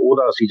ਰੁਤਬਾ ਹੈ,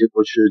 ਉਹਦਾ ਅਸੀਂ ਜੇ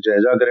ਕੁਛ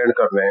ਜਾਇਜ਼ਾ ਗ੍ਰਹਿਣ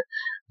ਕਰਨਾ ਹੈ।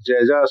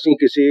 ਜਾਇਜ਼ਾ ਅਸੀਂ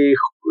ਕਿਸੇ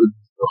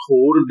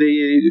ਹੋਰ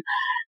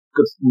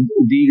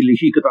ਦੀ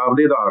ਲਿਖੀ ਕਿਤਾਬ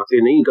ਦੇ ਆਧਾਰ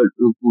ਤੇ ਨਹੀਂ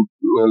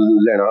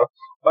ਲੈਣਾ,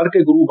 ਬਲਕਿ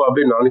ਗੁਰੂ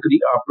ਬਾਬੇ ਨਾਨਕ ਦੀ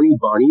ਆਪਣੀ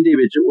ਬਾਣੀ ਦੇ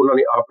ਵਿੱਚ ਉਹਨਾਂ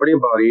ਨੇ ਆਪਣੇ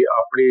ਬਾਰੇ,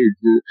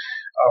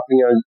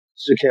 ਆਪਣੀਆਂ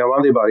ਸਿੱਖਿਆਵਾਂ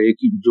ਦੇ ਬਾਰੇ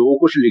ਜੋ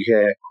ਕੁਛ ਲਿਖਿਆ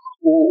ਹੈ,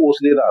 ਉਹ ਉਸ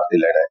ਦੇ ਆਧਾਰ ਤੇ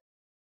ਲੈਣਾ ਹੈ।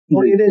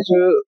 ਹੁਣ ਇਹਦੇ 'ਚ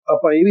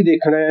ਆਪਾਂ ਇਹ ਵੀ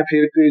ਦੇਖਣਾ ਹੈ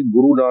ਫਿਰ ਕਿ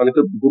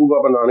ਗੁਰੂ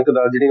ਬਾਬਾ ਨਾਨਕ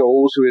ਦਾ ਜਿਹੜੀਆਂ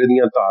ਉਸ ਵੇਲੇ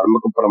ਦੀਆਂ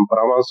ਧਾਰਮਿਕ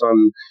ਪਰੰਪਰਾਵਾਂ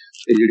ਸਨ,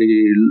 ਤੇ ਜਿਹੜੇ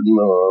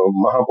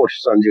ਮਹਾਂਪੁਰਸ਼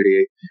ਸਨ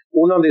ਜਿਹੜੇ,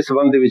 ਉਹਨਾਂ ਦੇ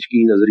ਸੰਬੰਧ ਦੇ ਵਿੱਚ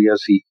ਕੀ ਨਜ਼ਰੀਆ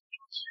ਸੀ,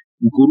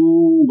 ਗੁਰੂ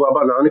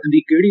ਬਾਬਾ ਨਾਨਕ ਦੀ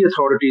ਕਿਹੜੀ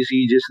ਅਥਾਰਟੀ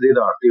ਸੀ ਜਿਸ ਦੇ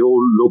ਆਧਾਰ ਤੇ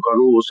ਉਹ ਲੋਕਾਂ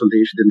ਨੂੰ ਉਹ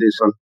ਸੰਦੇਸ਼ ਦਿੰਦੇ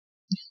ਸਨ।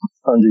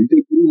 ਹਾਂਜੀ, ਤੇ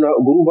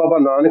ਗੁਰੂ ਬਾਬਾ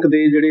ਨਾਨਕ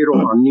ਦੇ ਜਿਹੜੇ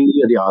ਰੂਹਾਨੀ,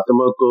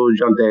 ਅਧਿਆਤਮਕ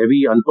ਜਾਂ ਦੈਵੀ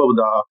ਅਨੁਭਵ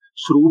ਦਾ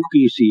ਸਰੂਪ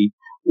ਕੀ ਸੀ,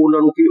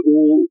 ਉਹਨਾਂ ਨੂੰ ਕਿ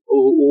ਉਹ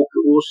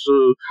ਉਸ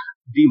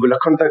ਦੀ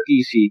ਵਿਲੱਖਣਤਾ ਕੀ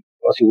ਸੀ,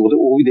 ਅਸੀਂ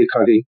ਉਹ ਵੀ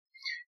ਦੇਖਾਂਗੇ।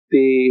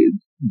 ਤੇ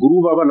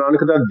ਗੁਰੂ ਬਾਬਾ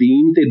ਨਾਨਕ ਦਾ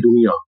ਦੀਨ ਤੇ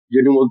ਦੁਨੀਆ,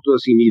 ਜਿਹਨੂੰ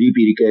ਅਸੀਂ ਮੀਰੀ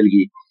ਪੀਰੀ ਕਹਿ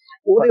ਲਈਏ,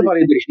 ਉਹਦੇ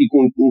ਬਾਰੇ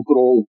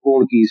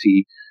ਦ੍ਰਿਸ਼ਟੀਕੋਣ ਕੀ ਸੀ।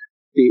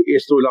 ਤੇ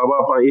ਇਸ ਤੋਂ ਇਲਾਵਾ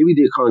ਆਪਾਂ ਇਹ ਵੀ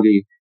ਦੇਖਾਂਗੇ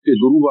ਕਿ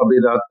ਗੁਰੂ ਬਾਬੇ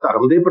ਦਾ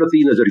ਧਰਮ ਦੇ ਪ੍ਰਤੀ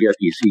ਨਜ਼ਰੀਆ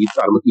ਕੀ ਸੀ,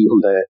 ਧਰਮ ਕੀ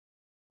ਹੁੰਦਾ ਹੈ,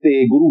 ਤੇ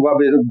ਗੁਰੂ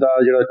ਬਾਬੇ ਦਾ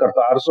ਜਿਹੜਾ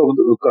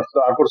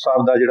ਕਰਤਾਰਪੁਰ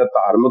ਸਾਹਿਬ ਦਾ ਜਿਹੜਾ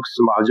ਧਾਰਮਿਕ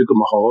ਸਮਾਜਿਕ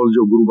ਮਾਹੌਲ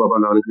ਜੋ ਗੁਰੂ ਬਾਬਾ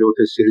ਨਾਨਕ ਨੇ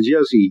ਉੱਥੇ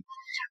ਸਿਰਜਿਆ ਸੀ,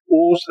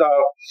 ਉਸ ਦਾ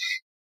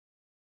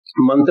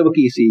ਮੰਤਵ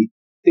ਕੀ ਸੀ।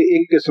 ਤੇ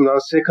ਇੱਕ ਕਿਸਮ ਨਾਲ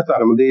ਸਿੱਖ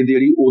ਧਰਮ ਦੇ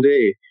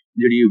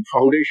ਜਿਹੜੀ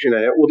ਫਾਊਂਡੇਸ਼ਨ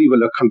ਹੈ ਉਹਦੀ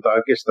ਵਿਲੱਖਣਤਾ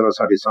ਕਿਸ ਤਰ੍ਹਾਂ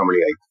ਸਾਡੇ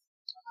ਸਾਹਮਣੇ ਆਈ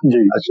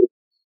ਜੀ। ਅੱਛਾ,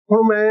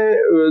 ਹੁਣ ਮੈਂ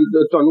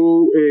ਤੁਹਾਨੂੰ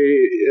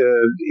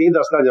ਇਹ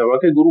ਦੱਸਦਾ ਜਾਵਾਂ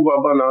ਕਿ ਗੁਰੂ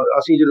ਬਾਬਾ ਨਾਨਕ,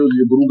 ਅਸੀਂ ਜਦੋਂ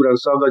ਗੁਰੂ ਗ੍ਰੰਥ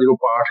ਸਾਹਿਬ ਦਾ ਜਦੋਂ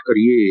ਪਾਠ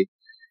ਕਰੀਏ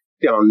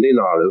ਧਿਆਨ ਦੇ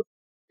ਨਾਲ,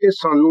 ਤੇ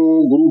ਸਾਨੂੰ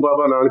ਗੁਰੂ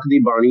ਬਾਬਾ ਨਾਨਕ ਦੀ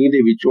ਬਾਣੀ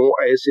ਦੇ ਵਿੱਚੋਂ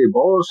ਐਸੇ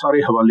ਬਹੁਤ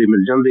ਸਾਰੇ ਹਵਾਲੇ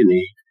ਮਿਲ ਜਾਂਦੇ ਨੇ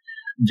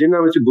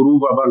ਜਿਨ੍ਹਾਂ ਵਿੱਚ ਗੁਰੂ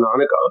ਬਾਬਾ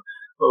ਨਾਨਕ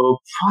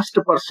ਫਸਟ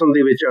ਪਰਸਨ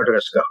ਦੇ ਵਿੱਚ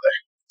ਐਡਰੈਸ ਕਰਦਾ ਹੈ,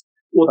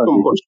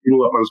 ਉੱਤਮ ਪੁਰਸ਼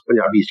ਜਿਹਨੂੰ ਆਪਾਂ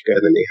ਪੰਜਾਬੀ ਚ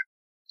ਕਹਿ ਦਿੰਦੇ ਹਾਂ।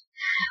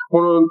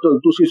 ਹੁਣ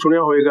ਤੁਸੀਂ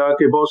ਸੁਣਿਆ ਹੋਏਗਾ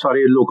ਕਿ ਬਹੁਤ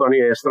ਸਾਰੇ ਲੋਕਾਂ ਨੇ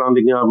ਇਸ ਤਰ੍ਹਾਂ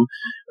ਦੀਆਂ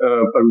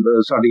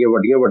ਸਾਡੀਆਂ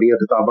ਵੱਡੀਆਂ ਵੱਡੀਆਂ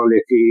ਕਿਤਾਬਾਂ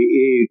ਲਿਖ ਕੇ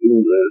ਇਹ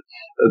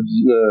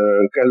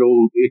ਕਹਿ ਲਓ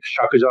ਇੱਕ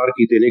ਸ਼ੱਕ ਜ਼ਾਹਰ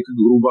ਕੀਤੇ ਨੇ ਕਿ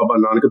ਗੁਰੂ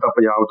ਬਾਬਾ ਨਾਨਕ ਤਾਂ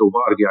ਪੰਜਾਬ ਤੋਂ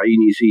ਬਾਹਰ ਗਿਆ ਹੀ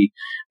ਨਹੀਂ ਸੀ,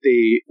 ਤੇ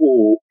ਉਹ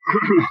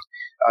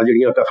ਆ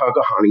ਜਿਹੜੀਆਂ ਕਥਾ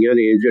ਕਹਾਣੀਆਂ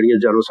ਨੇ, ਜਿਹੜੀਆਂ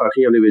ਜਨਮ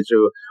ਸਾਖੀਆਂ ਦੇ ਵਿੱਚ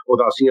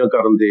ਉਦਾਸੀਆਂ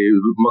ਕਰਨ ਦੇ,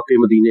 ਮੱਕੇ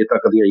ਮਦੀਨੇ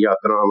ਤੱਕ ਦੀਆਂ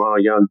ਯਾਤਰਾਵਾਂ,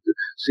 ਜਾਂ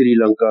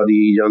ਸ੍ਰੀਲੰਕਾ ਦੀ,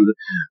 ਜਾਂ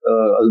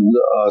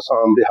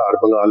ਆਸਾਮ, ਬਿਹਾਰ,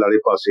 ਬੰਗਾਲ ਵਾਲੇ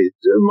ਪਾਸੇ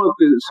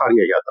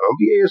ਸਾਰੀਆਂ ਯਾਤਰਾਵਾਂ,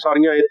 ਵੀ ਇਹ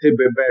ਸਾਰੀਆਂ ਇੱਥੇ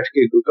ਬੈਠ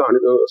ਕੇ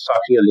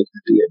ਸਾਖੀਆਂ ਲਿਖ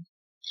ਦਿੱਤੀਆਂ।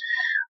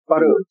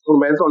 ਪਰ ਹੁਣ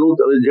ਮੈਂ ਤੁਹਾਨੂੰ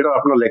ਜਿਹੜਾ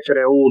ਆਪਣਾ ਲੈਕਚਰ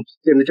ਹੈ ਉਹ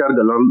 3-4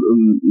 ਗੱਲਾਂ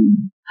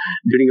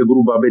ਜਿਹੜੀਆਂ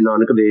ਗੁਰੂ ਬਾਬੇ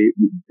ਨਾਨਕ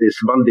ਦੇ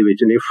ਸੰਬੰਧ ਦੇ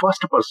ਵਿੱਚ ਨੇ,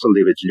 ਫਸਟ ਪਰਸਨ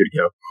ਦੇ ਵਿੱਚ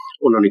ਜਿਹੜੀਆਂ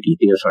ਉਹਨਾਂ ਨੇ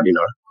ਕੀਤੀਆਂ ਸਾਡੇ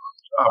ਨਾਲ।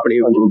 ਆਪਣੇ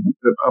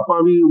ਆਪਾਂ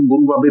ਵੀ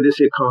ਗੁਰੂ ਬਾਬੇ ਦੇ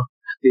ਸਿੱਖ ਹਾਂ,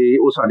 ਤੇ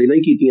ਉਹ ਸਾਡੇ ਨਾਲ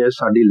ਹੀ ਕੀਤੀਆਂ,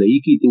 ਸਾਡੇ ਲਈ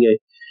ਕੀਤੀਆਂ।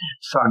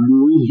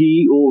 ਸਾਨੂੰ ਹੀ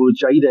ਉਹ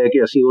ਚਾਹੀਦਾ ਹੈ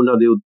ਕਿ ਅਸੀਂ ਉਹਨਾਂ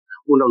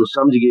ਨੂੰ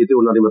ਸਮਝੀਏ ਤੇ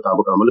ਉਹਨਾਂ ਦੇ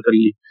ਮੁਤਾਬਕ ਅਮਲ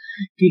ਕਰੀਏ।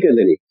 ਕੀ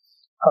ਕਹਿੰਦੇ ਨੇ?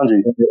 ਹਾਂਜੀ,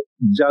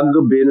 ਜਗ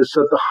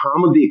ਬੇਨਸਤ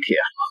ਹਮ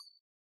ਦੇਖਿਆ,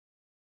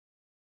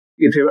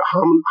 ਇੱਥੇ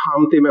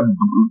ਹਮ ਤੇ ਮੈਂ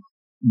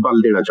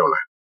ਬਲ ਦੇਣਾ ਚਾਹੁੰਦਾ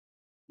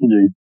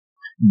ਜੀ।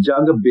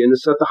 ਜਗ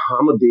ਬੇਨਸਤ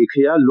ਹਮ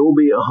ਦੇਖਿਆ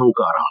ਲੋਭੇ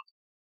ਅਹੰਕਾਰਾ,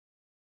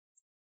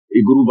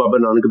 ਇਹ ਗੁਰੂ ਬਾਬਾ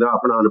ਨਾਨਕ ਦਾ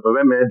ਆਪਣਾ ਅਨੁਭਵ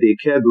ਹੈ। ਮੈਂ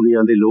ਦੇਖਿਆ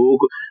ਦੁਨੀਆ ਦੇ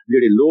ਲੋਕ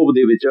ਜਿਹੜੇ ਲੋਭ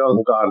ਦੇ ਵਿੱਚ,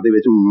 ਅਹੰਕਾਰ ਦੇ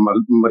ਵਿੱਚ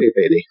ਮਰੇ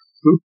ਪਏ ਨੇ।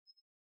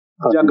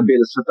 ਜਗ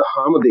ਬੇਨਸਤ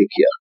ਹਮ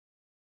ਦੇਖਿਆ।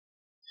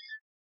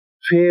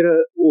 ਫਿਰ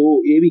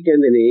ਉਹ ਇਹ ਵੀ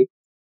ਕਹਿੰਦੇ ਨੇ,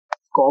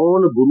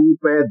 ਕੌਣ ਗੁਰੂ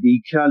ਪੈ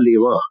ਦੀਖਿਆ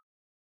ਲੇਵਾ,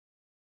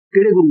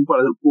 ਕਿਹੜੇ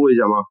ਗੁਰੂ ਕੋਲ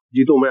ਜਾਵਾਂ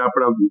ਜਿੱਥੋਂ ਮੈਂ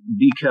ਆਪਣਾ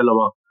ਦੀਖਿਆ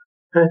ਲਵਾਂ,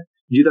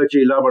 ਜਿਹਦਾ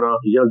ਚੇਲਾ ਬਣਾ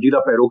ਜਾਂ ਜਿਹਦਾ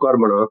ਪੈਰੋਕਾਰ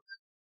ਬਣਾ।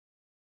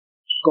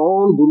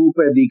 ਕੌਣ ਗੁਰੂ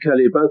ਪੈ ਦੀਖਿਆ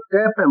ਲੇਵਾ,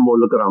 ਕਹਿ ਪੈ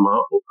ਮੁੱਲ ਕਰਾਵਾਂ,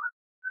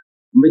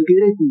 ਮੈਂ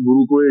ਕਿਹੜੇ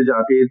ਗੁਰੂ ਕੋਲੇ ਜਾ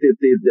ਕੇ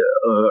ਤੇ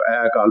ਐ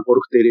ਅਕਾਲ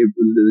ਪੁਰਖ ਤੇਰੇ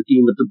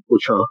ਕੀਮਤ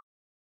ਪੁੱਛਾਂ।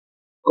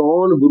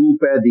 ਕੌਣ ਗੁਰੂ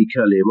ਪੈ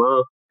ਦੀਖਿਆ ਲੇਵਾਂ,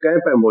 ਕਹਿ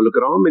ਪੈ ਮੁੱਲ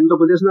ਕਰਾਵਾਂ, ਮੈਨੂੰ ਤਾਂ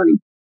ਕੋਈ ਦੱਸਣਾ ਨਹੀਂ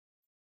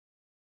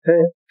ਹੈ।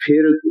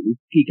 ਫਿਰ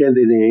ਕੀ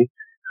ਕਹਿੰਦੇ ਨੇ,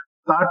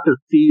 ਤਟ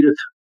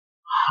ਤੀਰਥ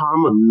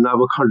ਹਮ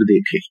ਨਵਖੰਡ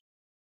ਦੇਖੇ।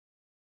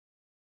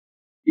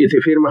 ਇੱਥੇ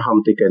ਫਿਰ ਮੈਂ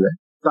ਹਮ ਤੇ ਕਹਿਣਾ,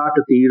 ਤਟ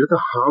ਤੀਰਥ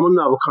ਹਮ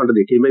ਨਵਖੰਡ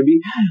ਦੇਖੇ।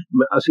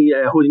 ਅਸੀਂ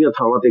ਇਹੋ ਜਿਹੀਆਂ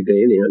ਥਾਵਾਂ ਤੇ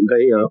ਗਏ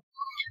ਆ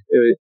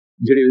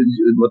ਜਿਹੜੇ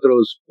ਮਤਲਬ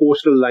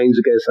ਕੋਸਟਲ ਲਾਈਨਸ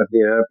ਕਹਿ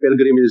ਸਕਦੇ ਹਾਂ,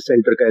 ਪਿਲਗ੍ਰਿਮੇਜ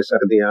ਸੈਂਟਰ ਕਹਿ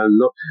ਸਕਦੇ ਹਾਂ,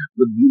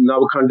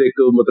 ਨਵਖੰਡ ਇੱਕ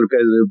ਮਤਲਬ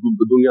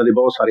ਦੁਨੀਆ ਦੇ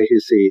ਬਹੁਤ ਸਾਰੇ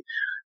ਹਿੱਸੇ,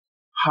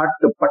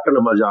 ਹੱਟ ਪੱਟਣ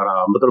ਬਾਜ਼ਾਰਾ,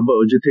 ਮਤਲਬ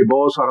ਜਿੱਥੇ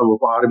ਬਹੁਤ ਸਾਰਾ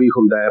ਵਪਾਰ ਵੀ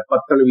ਹੁੰਦਾ ਹੈ,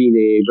 ਪੱਤਣ ਵੀ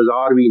ਨੇ,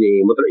 ਬਾਜ਼ਾਰ ਵੀ ਨੇ।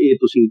 ਮਤਲਬ ਇਹ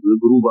ਤੁਸੀਂ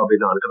ਗੁਰੂ ਬਾਬੇ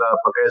ਨਾਨਕ ਦਾ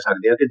ਆਪਾਂ ਕਹਿ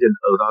ਸਕਦੇ ਹਾਂ ਕਿ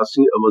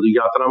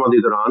ਯਾਤਰਾਵਾਂ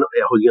ਦੇ ਦੌਰਾਨ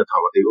ਇਹੋ ਜਿਹੀਆਂ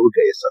ਥਾਵਾਂ ਤੇ ਉਹ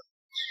ਗਏ ਸਨ।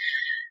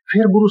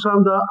 ਫਿਰ ਗੁਰੂ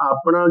ਸਾਹਿਬ ਦਾ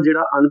ਆਪਣਾ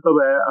ਜਿਹੜਾ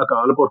ਅਨੁਭਵ ਹੈ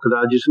ਅਕਾਲ ਪੁਰਖ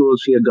ਦਾ, ਜਿਸ ਨੂੰ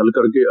ਅਸੀਂ ਗੱਲ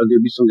ਕਰਕੇ ਅੱਗੇ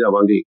ਵੀ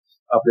ਸਮਝਾਵਾਂਗੇ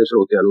ਆਪਣੇ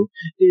ਸਰੋਤਿਆਂ ਨੂੰ।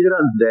 ਇਹ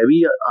ਜਿਹੜਾ ਦੈਵੀ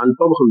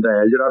ਅਨੁਭਵ ਹੁੰਦਾ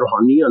ਹੈ, ਜਿਹੜਾ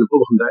ਰੂਹਾਨੀ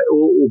ਅਨੁਭਵ ਹੁੰਦਾ ਹੈ,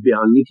 ਉਹ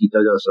ਬਿਆਨ ਨਹੀਂ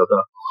ਕੀਤਾ ਜਾ ਸਕਦਾ,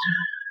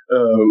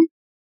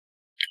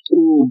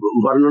 ਉਹ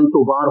ਵਰਣਨ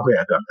ਤੋਂ ਬਾਹਰ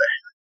ਹੋਇਆ ਕਰਦਾ ਹੈ।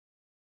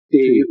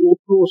 ਤੇ ਉਹ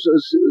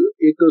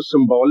ਇੱਕ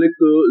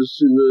ਸਿੰਬੋਲਿਕ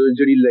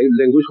ਜਿਹੜੀ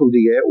ਲੈਂਗੁਏਜ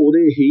ਹੁੰਦੀ ਹੈ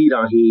ਉਹਦੇ ਹੀ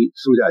ਰਾਹੀਂ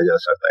ਸਮਝਾਇਆ ਜਾ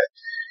ਸਕਦਾ ਹੈ।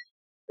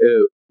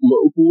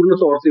 ਪੂਰਨ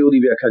ਤੌਰ ਤੇ ਉਹਦੀ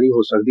ਵਿਆਖਿਆ ਨਹੀਂ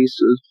ਹੋ ਸਕਦੀ,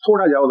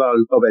 ਥੋੜਾ ਜਿਹਾ ਉਹਦਾ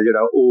ਅਨੁਭਵ ਹੈ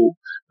ਜਿਹੜਾ ਉਹ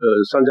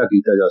ਸਾਂਝਾ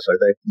ਕੀਤਾ ਜਾ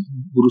ਸਕਦਾ ਹੈ।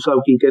 ਗੁਰੂ ਸਾਹਿਬ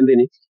ਕੀ ਕਹਿੰਦੇ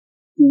ਨੇ,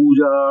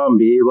 ਪੂਜਾ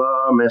ਮੇਵਾ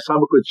ਮੈਂ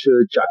ਸਭ ਕੁਝ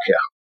ਚਾਖਿਆ।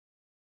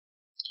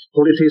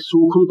 ਹੁਣ ਇੱਥੇ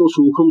ਸੂਖਮ ਤੋਂ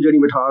ਸੂਖਮ ਜਿਹੜੀ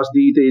ਮਿਠਾਸ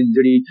ਦੀ ਤੇ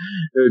ਜਿਹੜੀ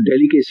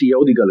ਡੈਲੀਕੇਸੀ ਆ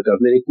ਉਹਦੀ ਗੱਲ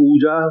ਕਰਦੇ ਨੇ।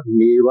 ਪੂਜਾ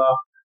ਮੇਵਾ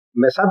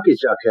ਮੈਂ ਸਭ ਕੁਝ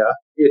ਚਾਖਿਆ,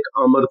 ਇੱਕ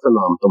ਅੰਮ੍ਰਿਤ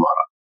ਨਾਮ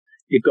ਤੁਮਾਰਾ।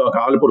 ਇੱਕ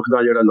ਅਕਾਲ ਪੁਰਖ ਦਾ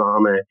ਜਿਹੜਾ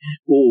ਨਾਮ ਹੈ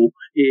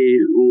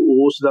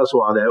ਉਸ ਦਾ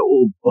ਸਵਾਦ ਹੈ, ਉਹ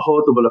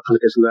ਬਹੁਤ ਵਿਲੱਖਣ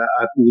ਕਿਸਮ ਦਾ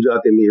ਹੈ। ਪੂਜਾ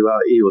ਤੇ ਮੇਵਾ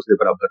ਇਹ ਉਸਦੇ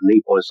ਬਰਾਬਰ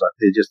ਨਹੀਂ ਪਹੁੰਚ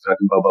ਸਕਦੇ। ਜਿਸ ਤਰ੍ਹਾਂ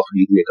ਕਿ ਬਾਬਾ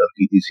ਫਰੀਦ ਨੇ ਗੱਲ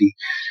ਕੀਤੀ ਸੀ,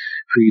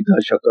 ਫਰੀਦ ਦਾ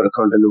ਸ਼ੱਕਰ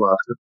ਖੰਡ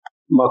ਨਿਵਾਸ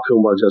ਮੱਖਿਓ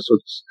ਮਾਝਾ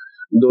ਸੁੱਚ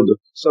ਦੁੱਧ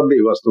ਸਭੇ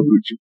ਵਸਤੂ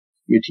ਵਿੱਚ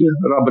ਮਿੱਠੀਆਂ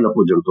ਰੱਬ ਨਾ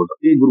ਪੁੱਜਣ ਤੋਂ।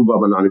 ਇਹ ਗੁਰੂ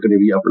ਬਾਬਾ ਨਾਨਕ ਨੇ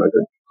ਵੀ ਆਪਣਾ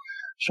ਕਰਿਆ।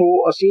 ਸੋ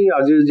ਅਸੀਂ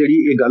ਅੱਜ ਜਿਹੜੀ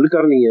ਇਹ ਗੱਲ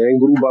ਕਰਨੀ ਹੈ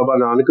ਗੁਰੂ ਬਾਬਾ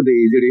ਨਾਨਕ ਦੇ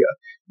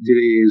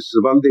ਜਿਹੜੇ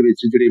ਸੰਬੰਧ ਦੇ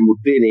ਵਿੱਚ ਜਿਹੜੇ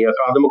ਮੁੱਦੇ ਨੇ,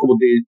 ਅਕਾਦਮਿਕ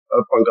ਮੁੱਦੇ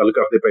ਆਪਾਂ ਗੱਲ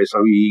ਕਰਦੇ ਪਏ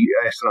ਸਾਂ ਵੀ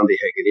ਇਸ ਤਰ੍ਹਾਂ ਦੇ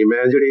ਹੈਗੇ ਨੇ।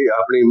 ਮੈਂ ਜਿਹੜੇ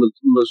ਆਪਣੇ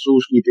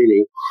ਮਹਿਸੂਸ ਕੀਤੇ ਨੇ,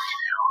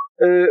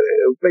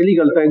 ਪਹਿਲੀ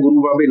ਗੱਲ ਤਾਂ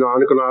ਗੁਰੂ ਬਾਬੇ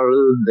ਨਾਨਕ ਨਾਲ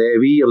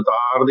ਦੈਵੀ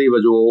ਅਵਤਾਰ ਦੇ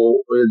ਵਜੋਂ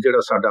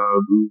ਜਿਹੜਾ ਸਾਡਾ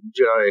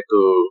ਜਿਹੜਾ ਇੱਕ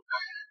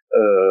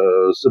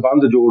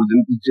ਸੰਬੰਧ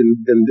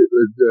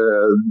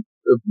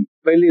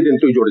ਪਹਿਲੇ ਦਿਨ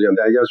ਤੋਂ ਹੀ ਜੁੜ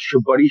ਜਾਂਦਾ ਹੈ, ਜਾਂ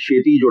ਬੜੀ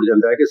ਛੇਤੀ ਜੁੜ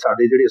ਜਾਂਦਾ ਹੈ ਕਿ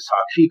ਸਾਡੇ ਜਿਹੜੇ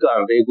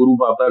ਸਾਖੀਕਾਰ ਨੇ ਗੁਰੂ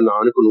ਬਾਬਾ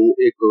ਨਾਨਕ ਨੂੰ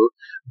ਇੱਕ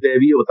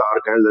ਦੈਵੀ ਅਵਤਾਰ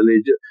ਕਹਿਣ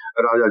ਲੈਂਦੇ।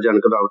 ਰਾਜਾ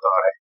ਜਨਕ ਦਾ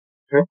ਅਵਤਾਰ ਹੈ,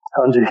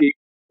 ਹਾਂਜੀ,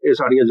 ਇਹ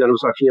ਸਾਡੀਆਂ ਜਨਮ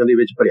ਸਾਖੀਆਂ ਦੇ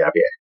ਵਿੱਚ ਭਰਿਆ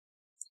ਪਿਆ ਹੈ।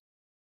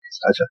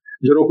 ਅੱਛਾ,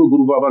 ਜਦੋਂ ਕੋਈ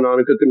ਗੁਰੂ ਬਾਬਾ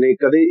ਨਾਨਕ ਨੇ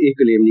ਕਦੇ ਇਹ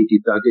ਕਲੇਮ ਨਹੀਂ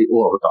ਕੀਤਾ ਕਿ ਉਹ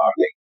ਅਵਤਾਰ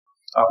ਨੇ।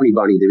 ਆਪਣੀ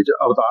ਬਾਣੀ ਦੇ ਵਿੱਚ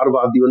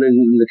ਅਵਤਾਰਵਾਦ ਦੀ ਉਹਨੇ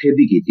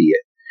ਨਿਖੇਧੀ ਕੀਤੀ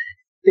ਹੈ।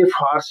 ਤੇ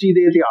ਫਾਰਸੀ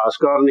ਦੇ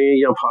ਇਤਿਹਾਸਕਾਰ ਨੇ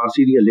ਜਾਂ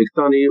ਫਾਰਸੀ ਦੀਆਂ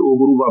ਲਿਖਤਾਂ ਨੇ, ਉਹ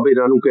ਗੁਰੂ ਬਾਬੇ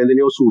ਨਾਨਕ ਨੂੰ ਕਹਿੰਦੇ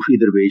ਨੇ ਉਹ ਸੂਫੀ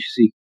ਦਰਵੇਸ਼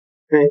ਸੀ।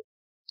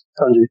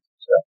 ਹਾਂਜੀ,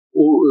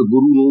 ਉਹ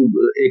ਗੁਰੂ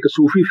ਨੂੰ ਇੱਕ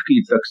ਸੂਫੀ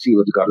ਫਕੀਰ ਤੱਕ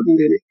ਸੀਮਤ ਕਰ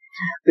ਦਿੰਦੇ ਨੇ।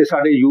 ਤੇ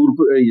ਸਾਡੇ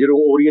ਜਦੋਂ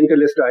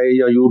ਓਰੀਐਂਟਲਿਸਟ ਆਏ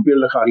ਜਾਂ ਯੂਰਪੀਅਨ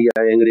ਲਿਖਾਰੀ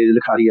ਆਏ, ਅੰਗਰੇਜ਼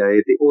ਲਿਖਾਰੀ ਆਏ,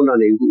 ਤੇ ਉਹਨਾਂ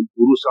ਨੇ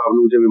ਗੁਰੂ ਸਾਹਿਬ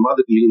ਨੂੰ ਜਿਵੇਂ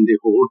ਮੱਧਕਾਲੀਨ ਦੇ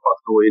ਹੋਰ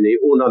ਭਗਤ ਹੋਏ ਨੇ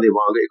ਉਹਨਾਂ ਦੇ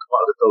ਵਾਂਗ ਇੱਕ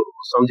ਭਗਤ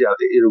ਸਮਝਿਆ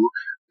ਤੇ ਇਹਨੂੰ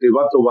ਤੇ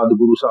ਵੱਧ ਤੋਂ ਵੱਧ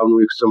ਗੁਰੂ ਸਾਹਿਬ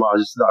ਨੂੰ ਇੱਕ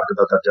ਸਮਾਜ ਸੁਧਾਰਕ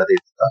ਦਾ ਦਰਜਾ ਦੇ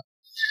ਦਿੱਤਾ।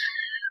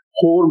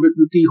 ਹੋਰ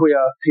ਕੀ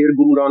ਹੋਇਆ ਫਿਰ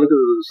ਗੁਰੂ ਨਾਨਕ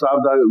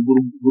ਸਾਹਿਬ ਦਾ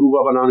ਗੁਰੂ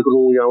ਬਾਬਾ ਨਾਨਕ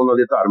ਨੂੰ ਜਾਂ ਉਹਨਾਂ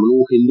ਦੇ ਧਰਮ ਨੂੰ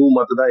ਹਿੰਦੂ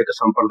ਮਤ ਦਾ ਇੱਕ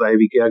ਸੰਪਰਦਾਇ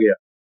ਵੀ ਕਿਹਾ ਗਿਆ।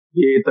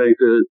 ਇਹ ਤਾਂ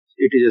ਇੱਕ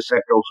it is a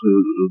sect of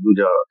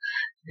ਦੂਜਾ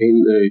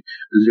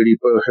ਜਿਹੜੀ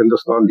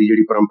ਹਿੰਦੁਸਤਾਨ ਦੀ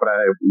ਜਿਹੜੀ ਪਰੰਪਰਾ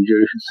ਹੈ,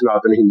 ਜਿਹੜੀ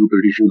ਸਨਾਤਨ ਹਿੰਦੂ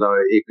ਟ੍ਰੈਡੀਸ਼ਨ ਦਾ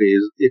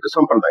ਇੱਕ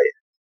ਸੰਪਰਦਾਇ ਹੈ।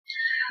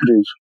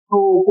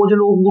 ਕੁਝ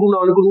ਲੋਕ ਗੁਰੂ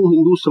ਨਾਨਕ ਨੂੰ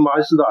ਹਿੰਦੂ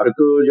ਸਮਾਜ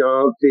ਸੁਧਾਰਕ ਜਾਂ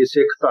ਤੇ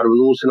ਸਿੱਖ ਧਰਮ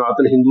ਨੂੰ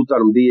ਸਨਾਤਨ ਹਿੰਦੂ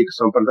ਧਰਮ ਦੀ ਇੱਕ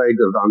ਸੰਪਰਦਾਇ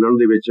ਗਰਦਾਨਣ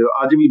ਦੇ ਵਿੱਚ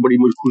ਅੱਜ ਵੀ ਬੜੀ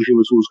ਖੁਸ਼ੀ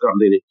ਮਹਿਸੂਸ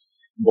ਕਰਦੇ ਨੇ।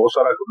 ਬਹੁਤ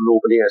ਸਾਰਾ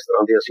ਲੋਕ ਨੇ ਇਸ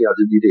ਤਰ੍ਹਾਂ ਦੇ, ਅਸੀਂ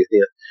ਅੱਜ ਵੀ ਦੇਖਦੇ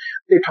ਹਾਂ।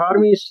 ਤੇ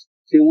 18ਵੀਂ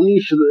ਤੇ 19ਵੀਂ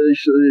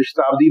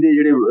ਸ਼ਤਾਬਦੀ ਦੇ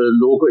ਜਿਹੜੇ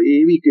ਲੋਕ,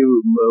 ਇਹ ਵੀ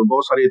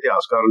ਬਹੁਤ ਸਾਰੇ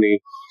ਇਤਿਹਾਸਕਾਰ ਨੇ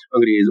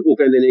ਅੰਗਰੇਜ਼, ਉਹ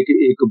ਕਹਿੰਦੇ ਨੇ ਕਿ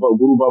ਇੱਕ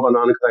ਗੁਰੂ ਬਾਬਾ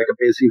ਨਾਨਕ ਤਾਂ ਇੱਕ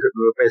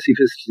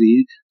ਪੈਸੀਫਿਸਟ ਸੀ,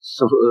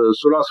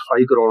 ਸੁਲ੍ਹਾ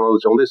ਸਫਾਈ ਕਰਾਉਣਾ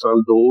ਚਾਹੁੰਦੇ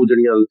ਸਨ। ਦੋ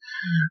ਜਿਹੜੀਆਂ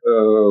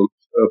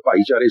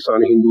ਭਾਈਚਾਰੇ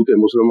ਸਨ, ਹਿੰਦੂ ਤੇ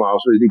ਮੁਸਲਿਮ,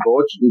 ਆਪਸ ਵਿੱਚ ਦੀ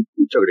ਬਹੁਤ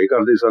ਝਗੜੇ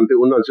ਕਰਦੇ ਸਨ ਤੇ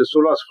ਉਹਨਾਂ 'ਚ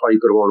ਸੁਲ੍ਹਾ ਸਫਾਈ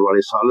ਕਰਵਾਉਣ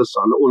ਵਾਲੇ ਸਾਲਸ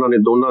ਸਨ। ਉਹਨਾਂ ਨੇ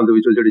ਦੋਨਾਂ ਦੇ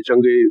ਵਿੱਚੋਂ ਜਿਹੜੇ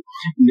ਚੰਗੇ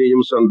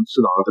ਨਿਯਮ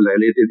ਸਿਧਾਂਤ ਲੈ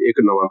ਲਏ ਤੇ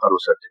ਇੱਕ ਨਵਾਂ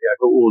ਧਰਮ ਸਿਰਜਿਆ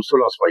ਕਿ ਉਹ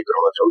ਸੁਲ੍ਹਾ ਸਫਾਈ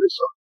ਕਰਾਉਣਾ ਚਾਹੁੰਦੇ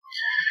ਸਨ।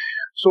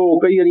 ਸੋ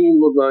ਕਈ ਵਾਰੀ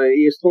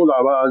ਇਸ ਤੋਂ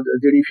ਇਲਾਵਾ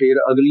ਜਿਹੜੀ ਫਿਰ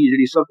ਅਗਲੀ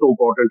ਜਿਹੜੀ ਸਭ ਤੋਂ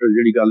ਇੰਪੋਰਟੈਂਟ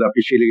ਜਿਹੜੀ ਗੱਲ ਆ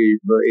ਪਿਛਲੇ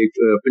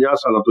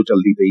 50 ਸਾਲਾਂ ਤੋਂ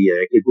ਚੱਲਦੀ ਪਈ ਹੈ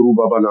ਕਿ ਗੁਰੂ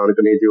ਬਾਬਾ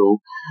ਨਾਨਕ ਨੇ ਜੋ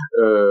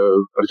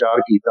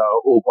ਪ੍ਰਚਾਰ ਕੀਤਾ,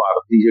 ਉਹ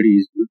ਭਾਰਤ ਦੀ ਜਿਹੜੀ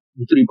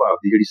ਉੱਤਰੀ ਭਾਰਤ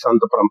ਦੀ ਜਿਹੜੀ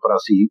ਸੰਤ ਪਰੰਪਰਾ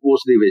ਸੀ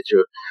ਉਸ ਦੇ ਵਿੱਚ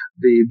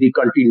ਦੀ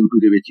ਕੰਟੀਨਿਊਟੀ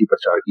ਦੇ ਵਿੱਚ ਹੀ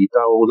ਪ੍ਰਚਾਰ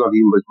ਕੀਤਾ। ਉਹਨਾਂ ਦੀ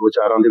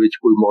ਵਿਚਾਰਾਂ ਦੇ ਵਿੱਚ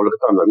ਕੋਈ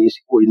ਮੌਲਿਕਤਾ ਨਹੀਂ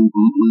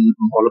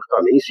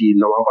ਸੀ,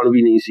 ਨਵਾਂਪਣ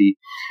ਵੀ ਨਹੀਂ ਸੀ।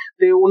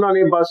 ਤੇ ਉਹਨਾਂ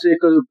ਨੇ ਬਸ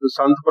ਇੱਕ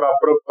ਸੰਤ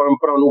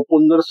ਪਰੰਪਰਾ ਨੂੰ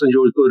ਪੁਨਰ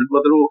ਸੰਯੋਜਿਤ,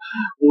 ਮਤਲਬ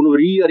ਉਹਨੂੰ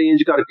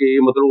ਰੀਅਰੇਂਜ ਕਰਕੇ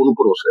ਮਤਲਬ ਉਹਨੂੰ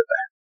ਪਰੋਸ ਦਿੱਤਾ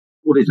ਹੈ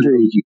ਉਹਦੇ ਚ।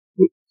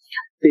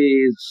 ਤੇ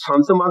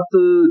ਸੰਤ ਮਤ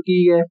ਕੀ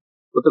ਹੈ?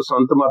 ਮਤਲਬ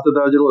ਸੰਤ ਮਤ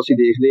ਦਾ ਜਦੋਂ ਅਸੀਂ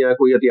ਦੇਖਦੇ ਹਾਂ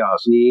ਕੋਈ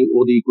ਇਤਿਹਾਸ ਨਹੀਂ,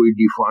 ਉਹਦੀ ਕੋਈ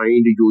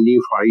ਡਿਫਾਈਨਡ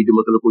ਯੂਨੀਫਾਈਡ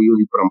ਮਤਲਬ ਕੋਈ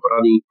ਉਹਦੀ ਪਰੰਪਰਾ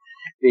ਨਹੀਂ।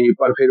 ਤੇ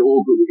ਪਰ ਫਿਰ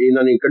ਉਹ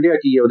ਇਹਨਾਂ ਨੇ ਕੱਢਿਆ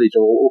ਕੀ ਹੈ ਉਹਦੇ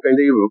ਚੋਂ? ਉਹ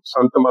ਕਹਿੰਦੇ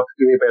ਸੰਤ ਮਤ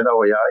ਕਿਵੇਂ ਪੈਦਾ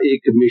ਹੋਇਆ?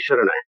 ਇੱਕ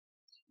ਮਿਸ਼ਰਣ ਹੈ।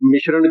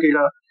 ਮਿਸ਼ਰਣ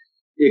ਕਿਹੜਾ?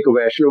 ਇੱਕ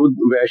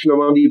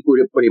ਵੈਸ਼ਨਵਾਂ ਦੀ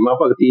ਪ੍ਰੇਮਾ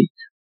ਭਗਤੀ,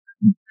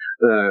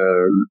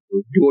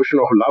 ਡਿਵੋਸ਼ਨ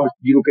ਆਫ ਲਵ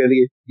ਜਿਹਨੂੰ ਕਹਿ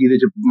ਲਈਏ, ਜਿਹਦੇ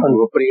ਚ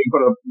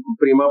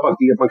ਪ੍ਰੇਮਾ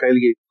ਭਗਤੀ ਆਪਾਂ ਕਹਿ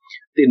ਲਈਏ,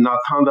 ਤੇ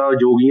ਨਾਥਾਂ ਦਾ,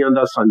 ਜੋਗੀਆਂ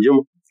ਦਾ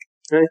ਸੰਜਮ,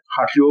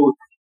 ਹਠ ਯੋਗ,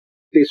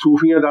 ਤੇ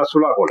ਸੂਫੀਆਂ ਦਾ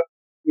ਸੁਲ੍ਹਾ ਗੁਣ।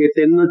 ਇਹ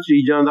ਤਿੰਨ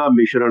ਚੀਜ਼ਾਂ ਦਾ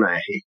ਮਿਸ਼ਰਣ ਹੈ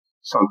ਇਹ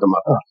ਸੰਤ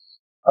ਮਤ।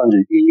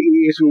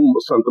 ਇਸ ਨੂੰ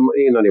ਸੰਤ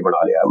ਇਹਨਾਂ ਨੇ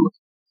ਬਣਾ ਲਿਆ।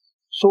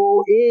 ਸੋ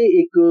ਇਹ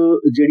ਇੱਕ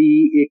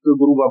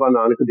ਗੁਰੂ ਬਾਬਾ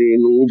ਨਾਨਕ ਦੇ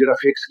ਨੂੰ ਜਿਹੜਾ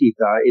ਫਿਕਸ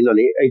ਕੀਤਾ, ਇਹਨਾਂ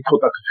ਨੇ ਇੱਥੋਂ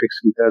ਤੱਕ ਫਿਕਸ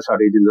ਕੀਤਾ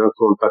ਸਾਡੇ ਜਿੰਨਾ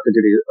ਹੁਣ ਤੱਕ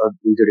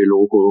ਜਿਹੜੇ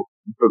ਲੋਕ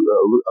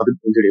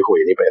ਜਿਹੜੇ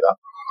ਹੋਏ ਨੇ ਪੈਦਾ।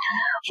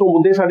 ਸੋ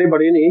ਮੁੱਦੇ ਸਾਡੇ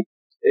ਬੜੇ ਨੇ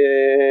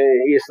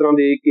ਇਸ ਤਰ੍ਹਾਂ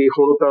ਦੇ ਕਿ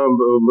ਹੁਣ ਤਾਂ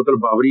ਮਤਲਬ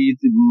ਬਾਬਰੀ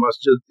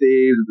ਮਸਜਿਦ ਤੇ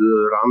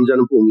ਰਾਮ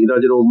ਜਨਮ ਭੂਮੀ ਦਾ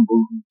ਜਦੋਂ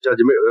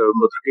ਜੱਜਮੈਂਟ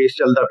ਮਤਲਬ ਕੇਸ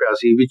ਚੱਲਦਾ ਪਿਆ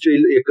ਸੀ, ਵਿੱਚ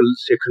ਇੱਕ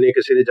ਸਿੱਖ ਨੇ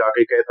ਕਿਸੇ ਨੇ ਜਾ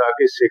ਕੇ ਕਹਿਤਾ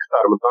ਕਿ ਸਿੱਖ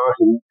ਧਰਮ ਤਾਂ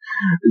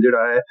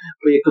ਜਿਹੜਾ ਹੈ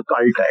ਉਹ ਇੱਕ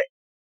ਕਲਟ ਹੈ,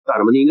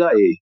 ਧਰਮ ਨੀ ਗਾ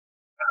ਇਹ।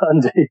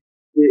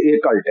 ਇਹ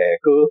ਕਲਟ ਹੈ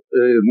ਇੱਕ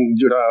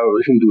ਜਿਹੜਾ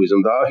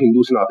ਹਿੰਦੂਇਜ਼ਮ ਦਾ,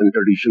 ਹਿੰਦੂ ਸਨਾਤਨ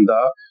ਟ੍ਰੈਡੀਸ਼ਨ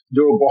ਦਾ,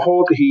 ਜੋ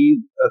ਬਹੁਤ ਹੀ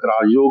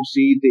ਇਤਰਾਜ਼ਯੋਗ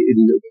ਸੀ ਤੇ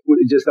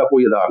ਜਿਸ ਦਾ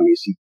ਕੋਈ ਆਧਾਰ ਨਹੀਂ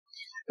ਸੀ।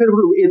 ਫਿਰ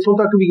ਇੱਥੋਂ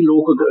ਤੱਕ ਵੀ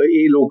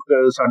ਇਹ ਲੋਕ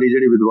ਸਾਡੇ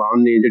ਜਿਹੜੇ ਵਿਦਵਾਨ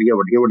ਨੇ, ਜਿਹੜੀਆਂ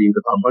ਵੱਡੀਆਂ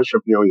ਕਿਤਾਬਾਂ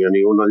ਛਪੀਆਂ ਹੋਈਆਂ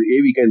ਨੇ, ਉਹਨਾਂ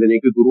ਇਹ ਵੀ ਕਹਿੰਦੇ ਨੇ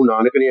ਕਿ ਗੁਰੂ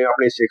ਨਾਨਕ ਨੇ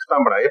ਆਪਣੇ ਸਿੱਖ ਤਾਂ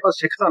ਬਣਾਏ ਪਰ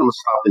ਸਿੱਖ ਧਰਮ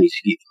ਸਥਾਪਿਤ ਨਹੀਂ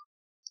ਸੀ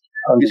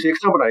ਕੀਤੀ।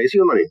 ਸਿੱਖ ਤਾਂ ਬਣਾਏ ਸੀ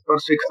ਉਹਨਾਂ ਨੇ ਪਰ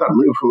ਸਿੱਖ ਧਰਮ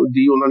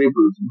ਦੀ ਉਹਨਾਂ ਨੇ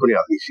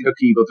ਬੁਨਿਆਦ ਨਹੀਂ ਸੀ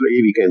ਰੱਖੀ, ਮਤਲਬ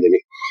ਇਹ ਵੀ ਕਹਿੰਦੇ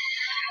ਨੇ।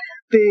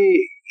 ਤੇ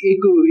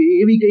ਇੱਕ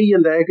ਇਹ ਵੀ ਕਹੀ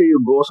ਜਾਂਦਾ ਹੈ ਕਿ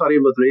ਬਹੁਤ ਸਾਰੇ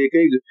ਮਤਲਬ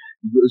ਕਿ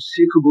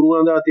ਸਿੱਖ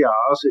ਗੁਰੂਆਂ ਦਾ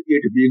ਇਤਿਹਾਸ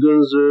it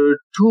begins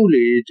too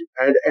late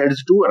and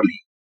ends too early.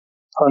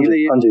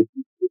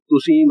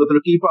 ਤੁਸੀਂ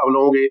ਮਤਲਬ ਕੀ ਭਾਵ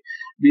ਲਓਗੇ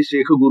ਵੀ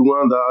ਸਿੱਖ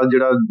ਗੁਰੂਆਂ ਦਾ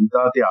ਜਿਹੜਾ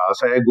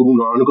ਇਤਿਹਾਸ ਹੈ ਗੁਰੂ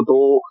ਨਾਨਕ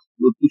ਤੋਂ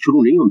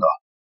ਸ਼ੁਰੂ ਨਹੀਂ ਹੁੰਦਾ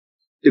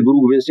ਤੇ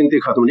ਗੁਰੂ ਗੋਬਿੰਦ ਸਿੰਘ ਤੇ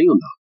ਖਤਮ ਨਹੀਂ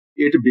ਹੁੰਦਾ।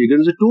 It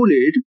begins too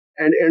late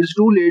and ends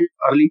too late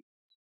early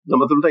ਦਾ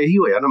ਮਤਲਬ ਤਾਂ ਇਹੀ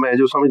ਹੋਇਆ ਨਾ, ਮੈਂ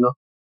ਜੋ ਸਮਝਦਾ।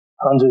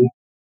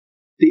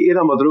 ਤੇ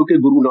ਇਹਦਾ ਮਤਲਬ ਕਿ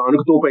ਗੁਰੂ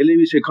ਨਾਨਕ ਤੋਂ ਪਹਿਲੇ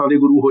ਵੀ ਸਿੱਖਾਂ ਦੇ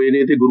ਗੁਰੂ ਹੋਏ ਨੇ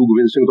ਤੇ ਗੁਰੂ